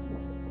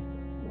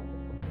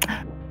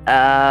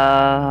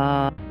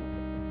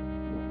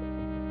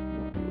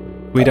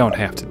 We don't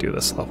have to do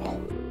this level.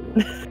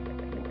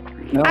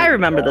 No. I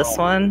remember this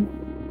one.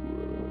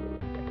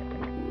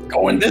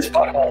 Go in this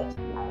butthole.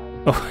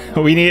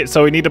 Oh, we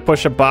need to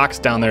push a box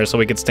down there so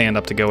we could stand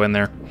up to go in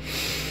there.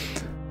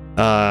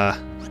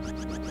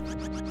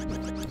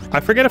 I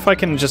forget if I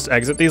can just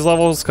exit these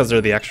levels because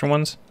they're the extra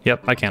ones.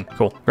 Yep, I can.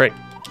 Cool. Great.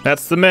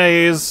 That's the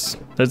maze.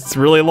 It's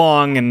really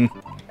long and...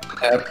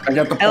 Yep, I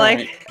got the point. I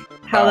like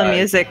how the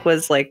music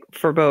was like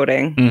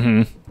foreboding.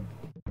 Mm-hmm.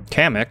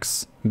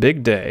 Kamek's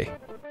Big Day.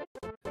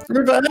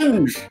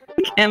 Revenge!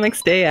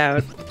 Kamek's Day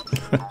Out.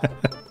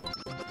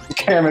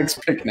 Kamek's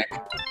Picnic.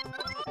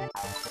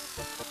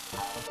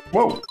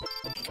 Whoa.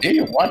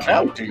 Hey, watch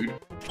out, dude.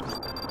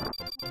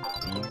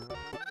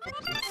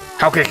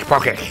 Hokey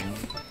pokey.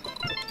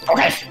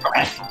 Okay,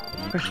 okay.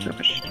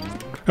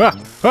 Ah!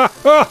 Ah!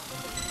 Ah!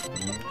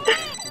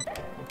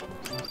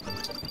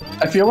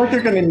 I feel like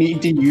they're gonna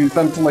need to use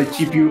them to like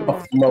keep you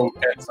afloat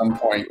at some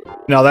point.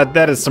 No,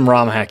 that is some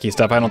ROM hacky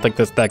stuff. I don't think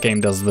that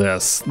game does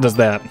this. Does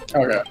that.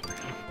 Okay.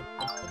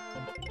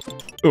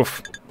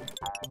 Oof.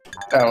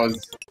 That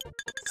was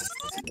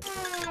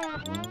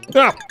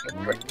Ah!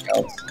 everything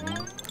else.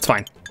 It's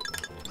fine.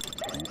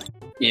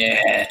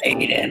 Yeah,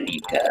 Aiden, you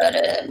got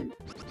him.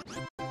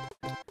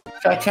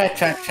 Cha cha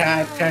cha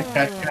cha cha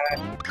cha cha.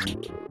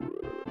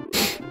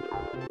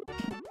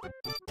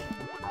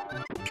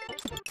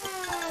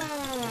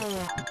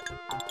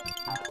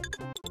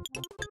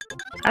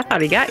 I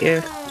thought he got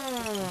you.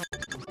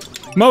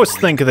 Most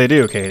think they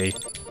do, Katie.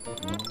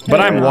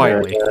 But I'm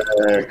wily.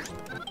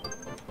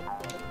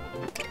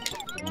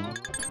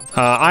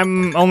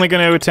 I'm only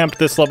going to attempt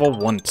this level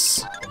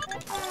once.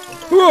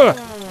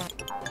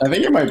 I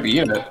think you might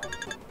beat it.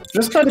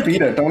 Just try to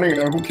beat it. Don't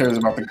even, who cares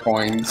about the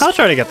coins? I'll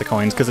try to get the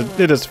coins, because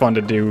it is fun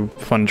to do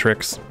fun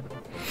tricks.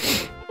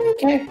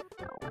 Okay.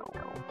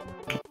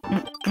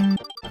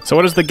 So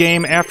what is the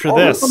game after Oh,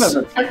 this? this one has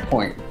a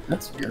checkpoint.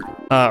 That's weird.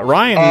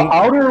 Ryan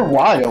Outer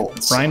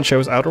Wilds. Ryan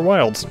chose Outer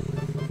Wilds.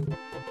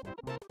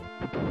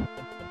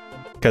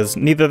 Because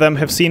neither of them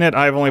have seen it.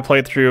 I've only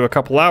played through a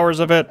couple hours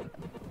of it.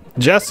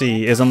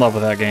 Jesse is in love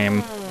with that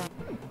game.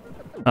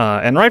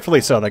 And rightfully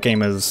so. That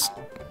game was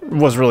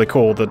really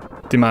cool, the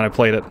amount I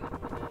played it.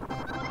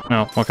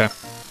 Oh, okay.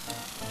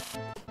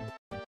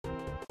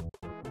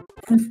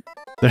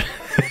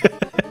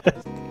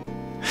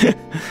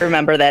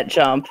 Remember that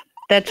jump.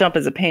 That jump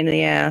is a pain in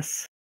the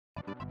ass.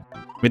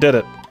 We did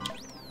it.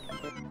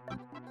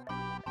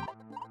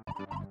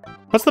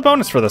 What's the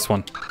bonus for this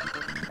one?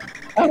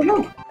 I don't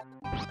know.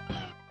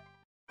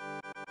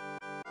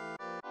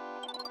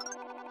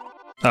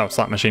 Oh,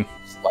 slot machine.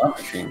 Slot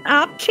machine.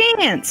 Up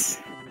chance.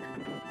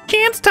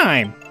 Chance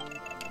time!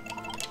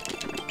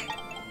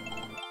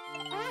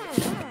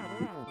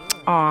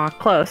 Aw,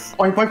 close.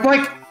 Boink, boink,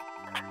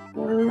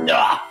 boink.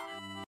 Ah.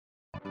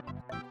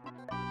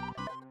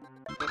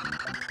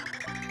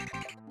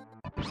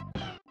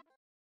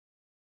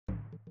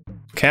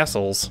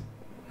 Castles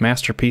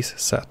Masterpiece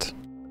Set.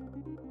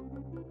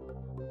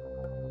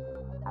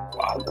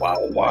 Wow,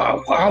 wow,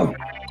 wow, wow.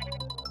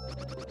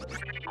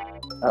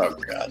 Oh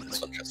god,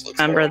 this one just looks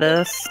Remember horrible.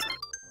 this?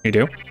 You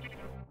do?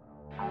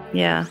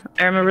 Yeah,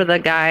 I remember the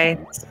guy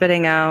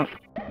spitting out.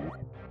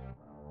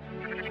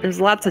 There's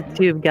lots of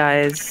tube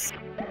guys.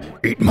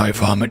 Eat my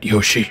vomit,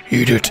 Yoshi.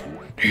 Eat it.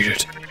 Eat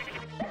it.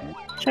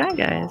 Shy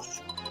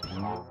Guys.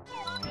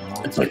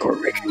 It's like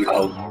we're making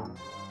out.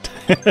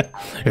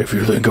 If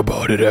you think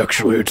about it,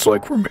 actually, it's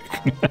like we're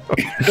making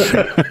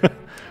out.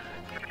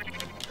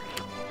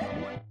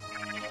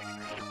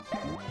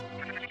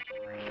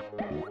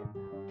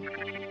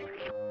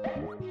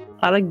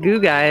 A lot of goo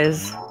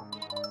guys.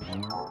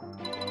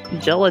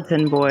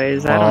 Gelatin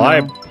boys. I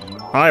don't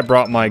know. I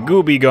brought my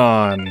Gooby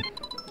Gone.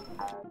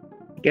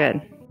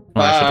 Good.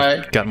 Well, I should Bye.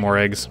 have got more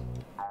eggs.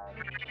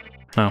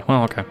 Oh,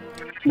 well, okay.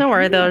 Don't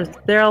worry,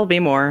 there'll be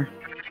more.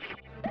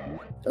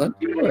 Don't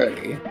you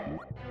worry.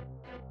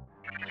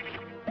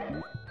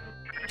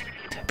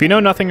 If you know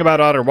nothing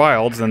about Outer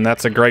Wilds, then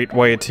that's a great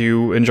way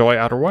to enjoy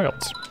Outer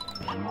Wilds.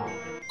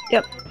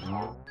 Yep.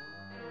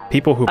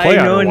 People who play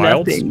Outer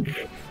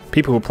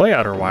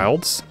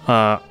Wilds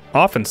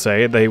often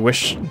say they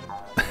wish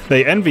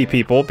they envy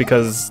people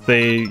because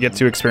they get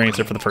to experience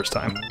it for the first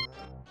time.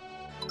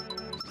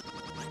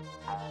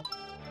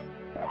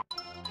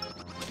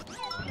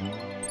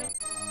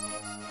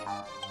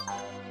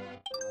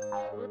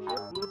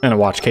 And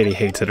watch Katie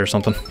hates it or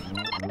something.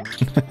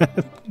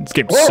 This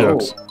game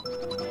sucks.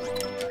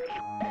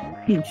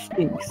 It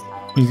stinks.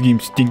 This game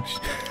stinks.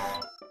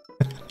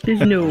 There's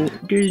no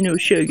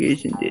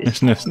sugars in this.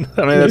 There's no,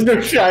 I mean, There's no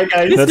Shy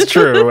Guys. that's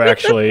true,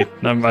 actually.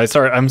 I'm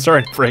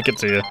sorry to break it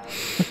to you.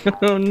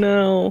 Oh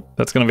no.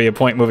 That's going to be a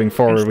point moving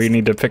forward. We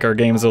need to pick our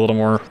games a little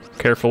more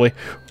carefully.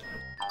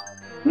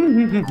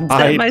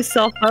 Set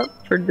myself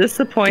up for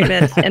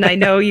disappointment, and I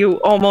know you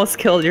almost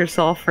killed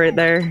yourself right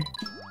there.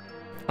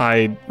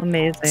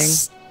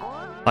 Amazing.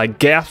 I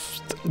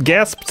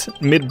gasped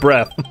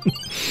mid-breath.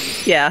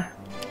 Yeah.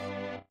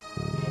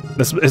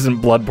 This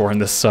isn't Bloodborne.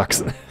 This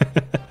sucks.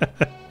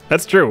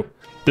 That's true.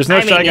 There's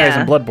no Shy Guys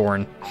in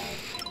Bloodborne.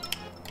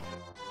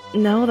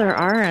 No, there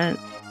aren't.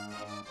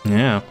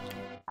 Yeah.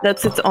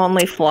 That's its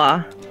only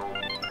flaw.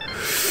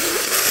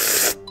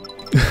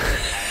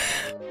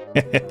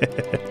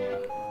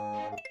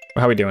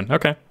 How we doing?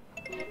 Okay.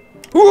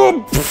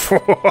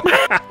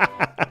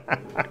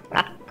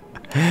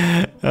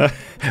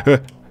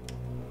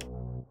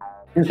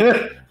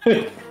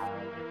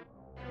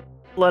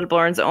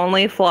 Bloodborne's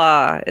only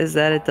flaw is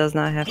that it does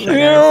not have sugars.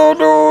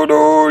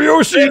 No,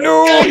 Yoshi,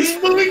 no!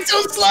 He's moving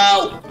so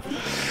slow.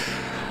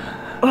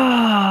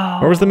 Oh.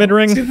 Where was the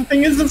mid-ring? See, the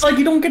thing is, it's like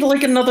you don't get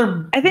like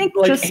another I think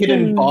like just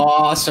hidden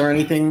boss or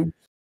anything.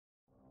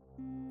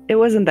 It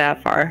wasn't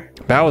that far.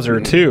 Bowser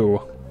 2.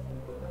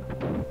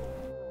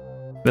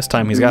 This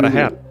time he's got a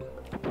hat.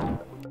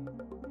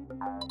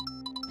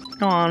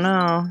 Oh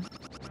no.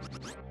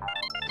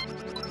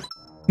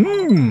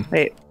 Hmm.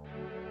 Wait.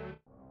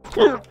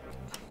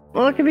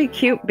 Well, it could be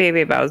cute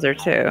baby Bowser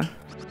too.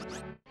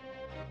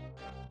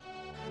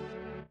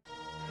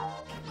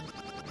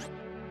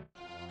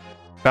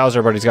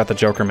 Bowser, but he's got the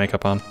Joker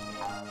makeup on.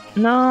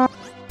 No.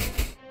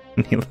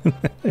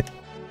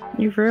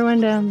 You've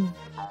ruined him.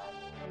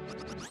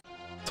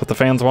 That's what the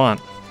fans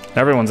want.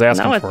 Everyone's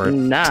asking No, it's for it.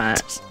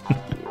 not.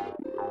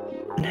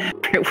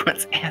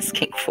 Everyone's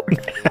asking for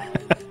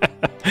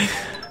it.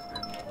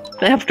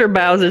 After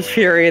Bowser's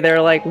Fury,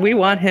 they're like, we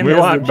want him We as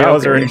want the Joker.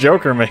 Bowser and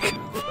Joker makeup.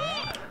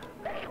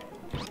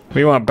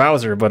 We want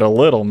Bowser, but a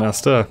little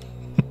messed up.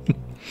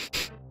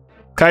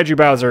 Kaiju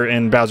Bowser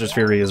in Bowser's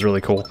Fury is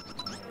really cool.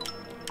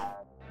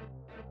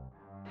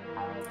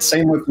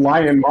 Same with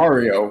Lion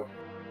Mario.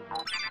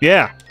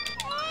 Yeah.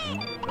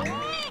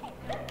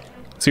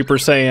 Super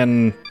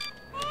Saiyan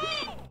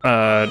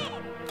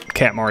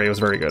Cat Mario is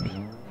very good.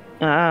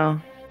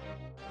 Oh.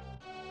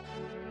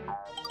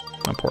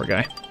 Oh, poor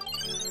guy.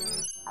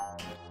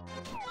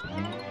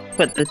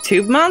 But the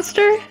tube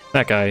monster?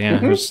 That guy, yeah,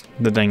 who's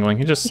the dangling.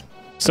 He's just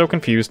so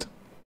confused.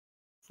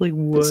 Like,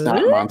 what? It's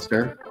not a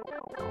monster.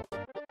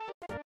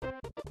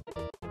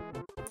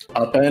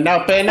 Up and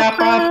up and up,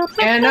 up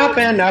and up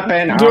and up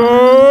and up.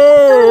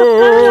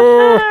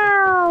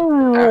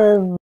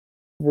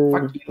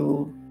 Fuck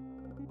you.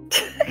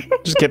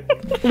 Just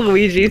get...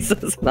 Luigi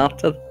says not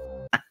to.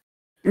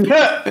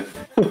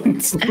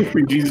 It's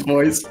Luigi's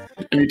voice.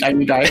 Every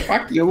time you die,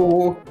 fuck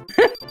you.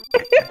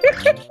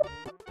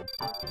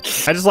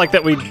 I just like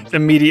that we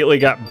immediately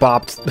got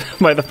bopped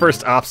by the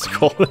first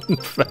obstacle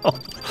and fell.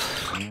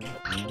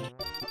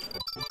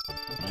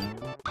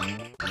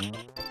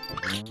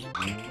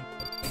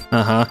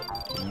 Uh-huh.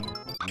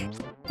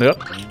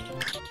 Yep.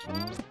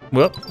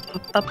 Whoop.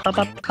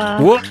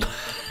 Whoop.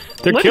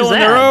 They're What is killing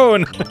their that?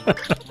 own.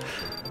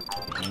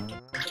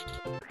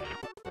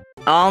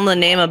 All in the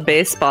name of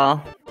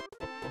baseball.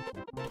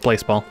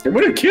 Placeball. It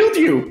would have killed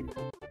you.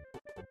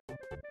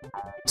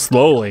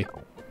 Slowly.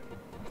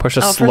 Push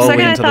us For a slowly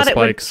second I into the thought it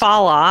would spikes.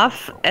 fall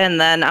off,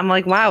 and then I'm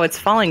like, wow, it's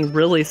falling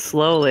really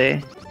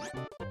slowly.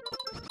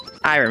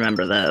 I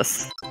remember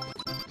this.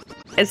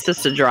 It's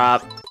just a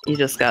drop. You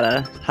just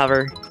gotta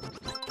hover.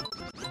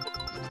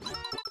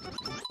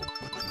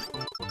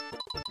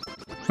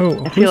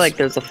 Oh, I feel like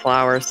there's a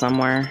flower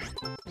somewhere.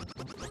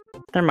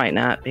 There might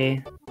not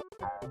be.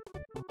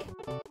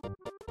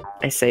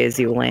 I say as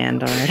you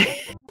land already.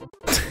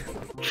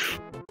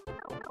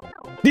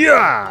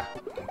 Yeah!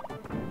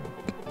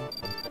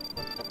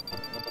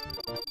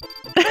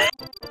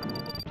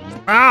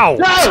 Ow!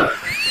 No!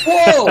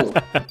 Whoa!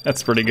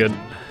 That's pretty good.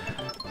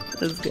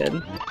 That's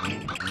good.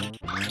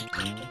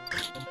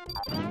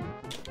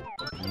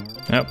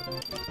 Yep.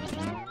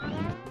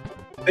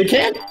 They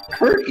can't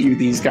hurt you,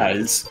 these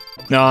guys.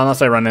 No,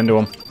 unless I run into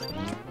him.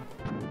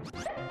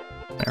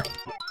 There.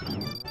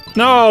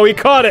 No, he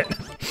caught it!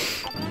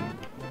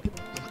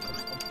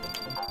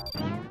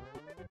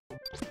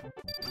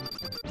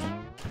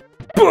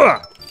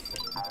 Bah!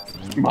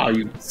 Wow,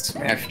 you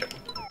smashed him.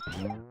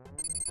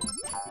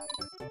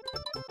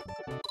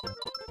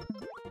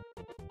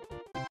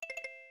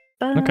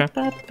 Okay.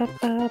 I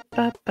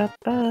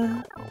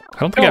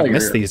don't think I've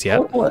missed these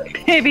yet.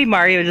 Maybe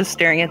Mario just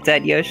staring at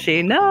dead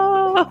Yoshi.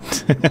 No!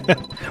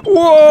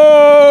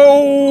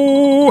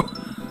 Whoa!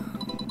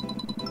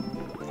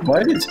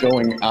 What is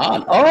going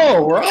on?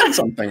 Oh, we're on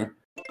something.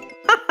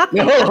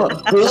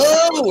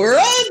 Oh, we're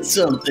on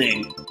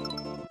something.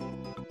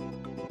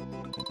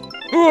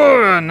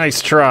 Ooh,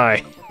 nice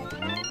try.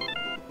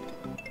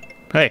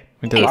 Hey,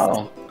 we did it.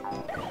 Wow.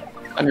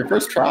 On your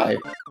first try.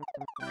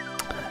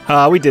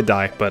 We did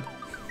die, but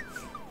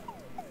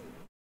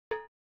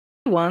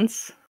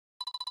Once.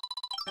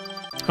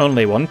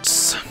 only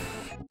once.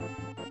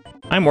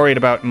 I'm worried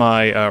about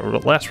my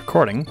last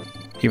recording,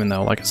 even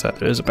though, like I said,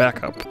 it is a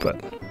backup,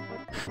 but...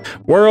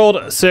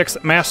 World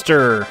 6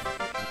 Master!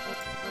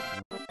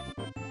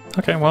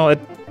 Okay, well, it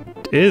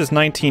is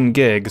 19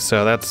 gigs,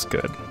 so that's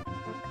good.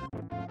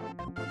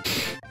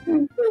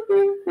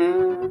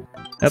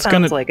 That's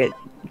Sounds like it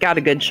got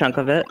a good chunk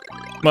of it.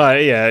 Well,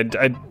 yeah,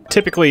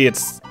 typically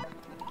it's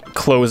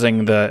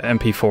closing the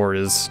MP4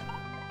 is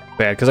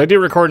bad, because I do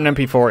record an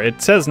MP4.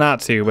 It says not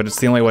to, but it's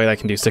the only way I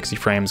can do 60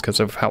 frames because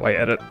of how I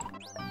edit.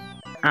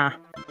 Ah.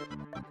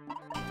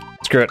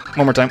 Screw it.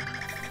 One more time.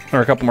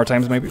 Or a couple more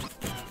times, maybe.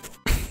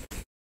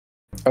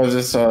 Oh, is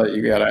this,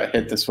 you gotta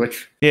hit the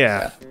switch?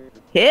 Yeah.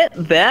 Hit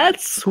that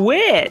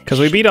switch! Because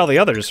we beat all the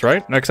others,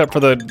 right? Except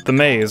for the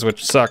maze,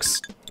 which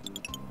sucks.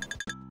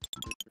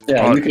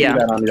 Yeah, you can yeah. do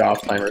that on the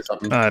off time or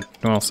something.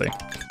 We'll see.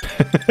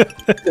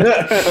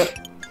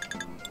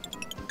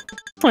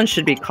 This one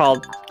should be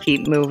called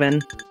Keep Moving.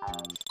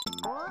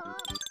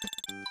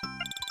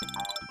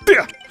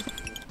 Yeah.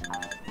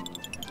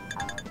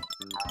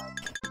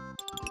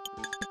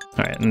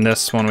 Alright, and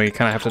this one we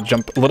kind of have to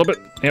jump a little bit.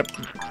 Yep.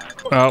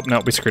 Oh, no,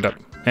 we screwed up.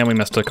 And we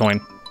missed a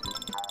coin.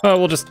 Oh,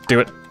 we'll just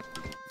do it.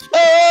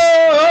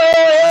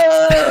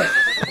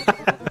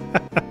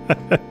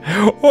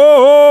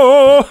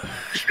 Oh!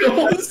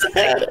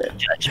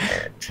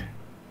 Judgment.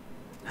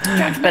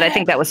 But I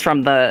think that was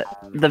from the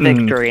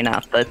victory,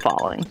 not the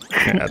falling.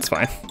 Yeah, that's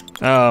fine.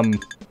 I'm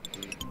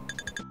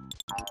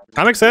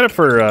excited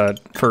for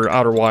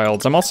Outer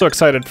Wilds. I'm also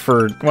excited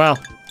for, well,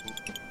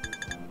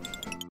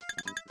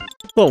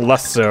 a little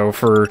less so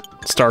for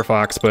Star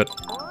Fox, but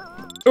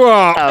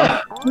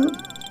Oh.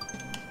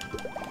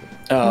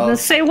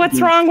 Let's Say what's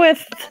wrong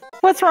with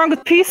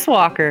Peace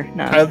Walker?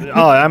 No.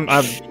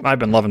 I've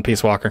been loving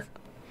Peace Walker.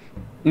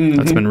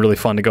 That's been really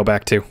fun to go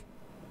back to.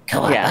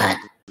 Yeah.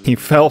 He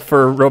fell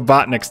for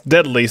Robotnik's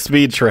deadly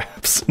speed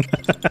traps.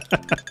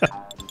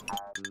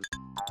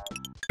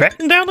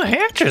 Batten down the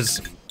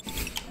hatches.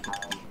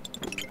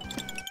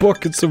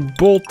 Buckets of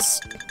bolts.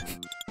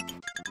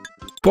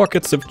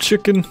 Buckets of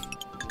chicken.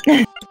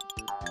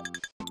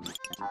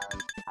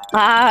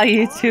 Ah,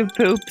 YouTube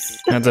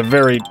poops. That's a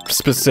very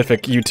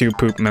specific YouTube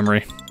poop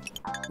memory.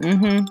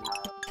 Mm-hmm.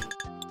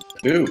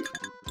 Poop.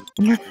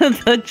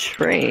 The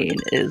train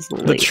is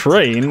late. The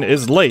train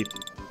is late.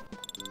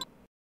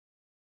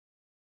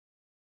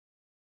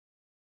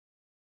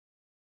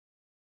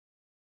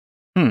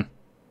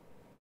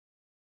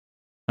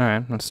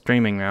 Alright, I'm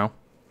streaming now.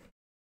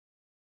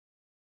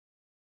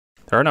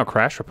 There are no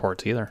crash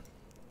reports either.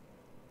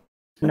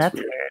 That's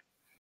weird. weird.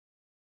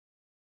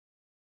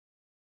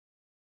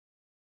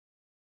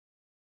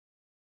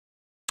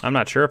 I'm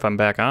not sure if I'm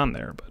back on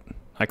there, but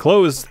I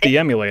closed the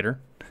emulator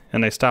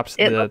and they stopped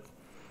It the... looks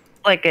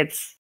like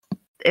it's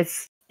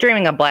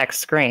streaming a black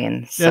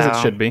screen. So, As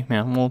it should be,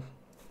 yeah. Well,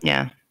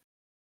 yeah.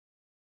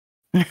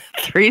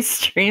 3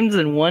 streams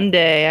in one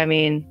day. I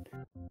mean,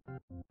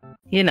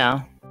 you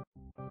know.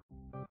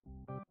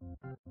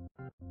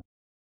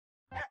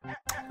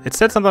 it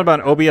said something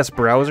about an OBS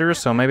browser,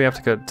 so maybe I have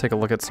to go take a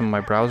look at some of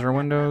my browser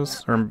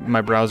windows, or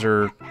my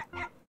browser...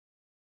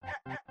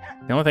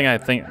 The only thing I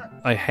think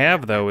I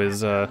have, though,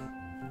 is the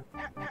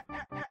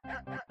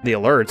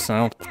alerts. I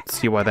don't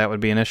see why that would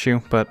be an issue,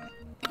 but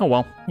oh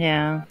well.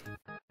 Yeah.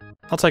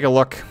 I'll take a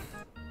look.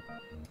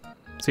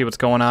 See what's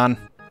going on.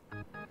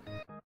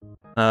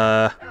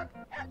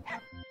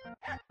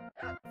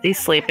 He's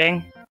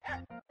sleeping.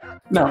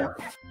 No.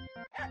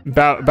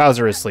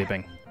 Bowser is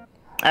sleeping.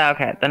 Oh,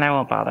 okay, then I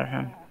won't bother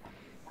him.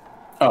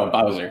 Oh,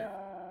 Bowser.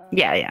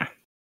 Yeah, yeah.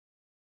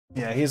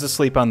 Yeah, he's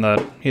asleep on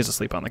the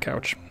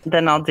couch.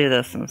 Then I'll do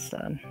this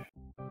instead.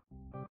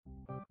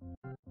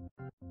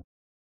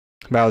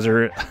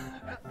 Bowser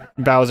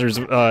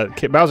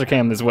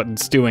Cam is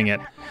what's doing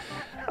it.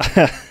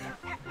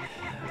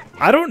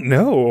 I don't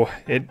know.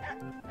 It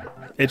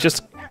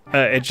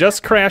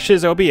just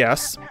crashes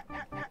OBS.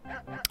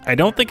 I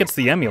don't think it's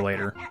the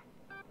emulator.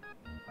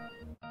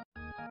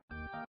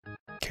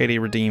 Katie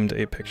redeemed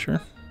a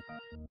picture.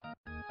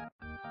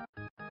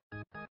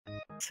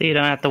 So you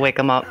don't have to wake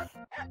him up.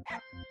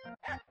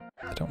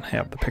 don't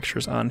have the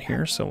pictures on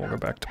here, so we'll go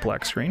back to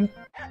black screen.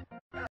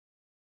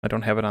 I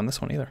don't have it on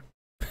this one either.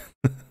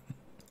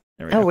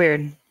 There we go.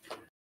 Weird.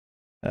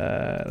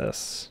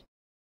 This.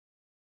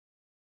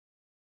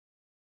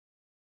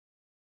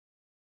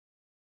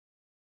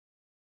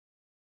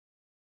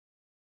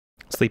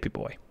 Sleepy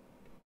boy.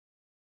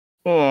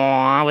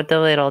 Aw, with the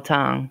little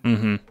tongue.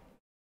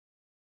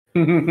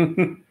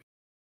 Mm-hmm.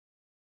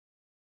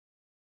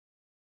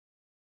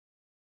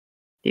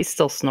 He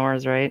still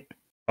snores, right?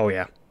 Oh,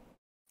 yeah.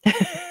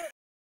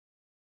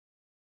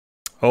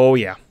 Oh,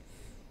 yeah.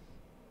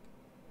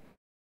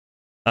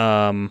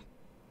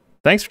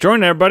 Thanks for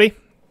joining, everybody.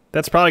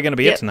 That's probably going to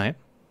be it tonight.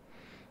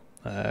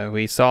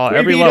 We saw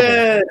every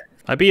level.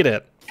 I beat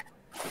it.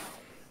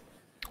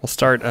 We'll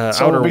start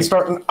we'll be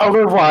starting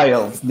Outer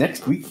Wilds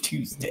next week,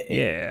 Tuesday.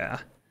 Yeah.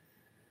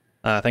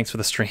 Thanks for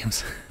the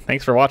streams.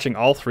 Thanks for watching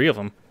all 3 of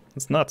them.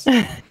 It's nuts.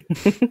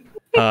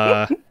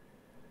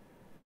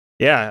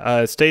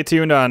 Stay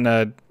tuned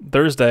on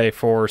Thursday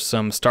for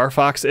some Star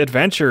Fox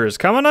Adventures.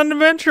 Come on an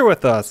adventure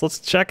with us. Let's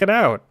check it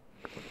out.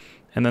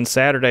 And then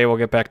Saturday we'll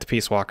get back to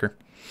Peace Walker.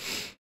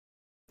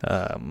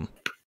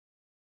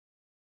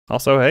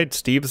 Also, hey,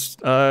 Steve's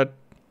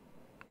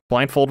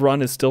blindfold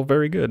run is still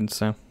very good,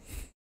 so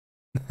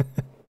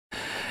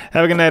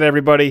have a good night,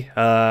 everybody.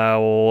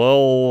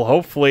 We'll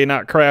hopefully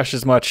not crash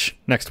as much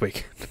next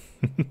week.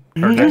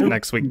 Or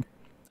next week.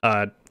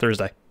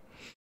 Thursday.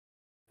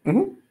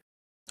 Mm-hmm.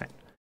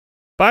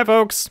 Bye,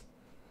 folks.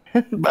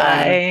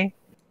 Bye.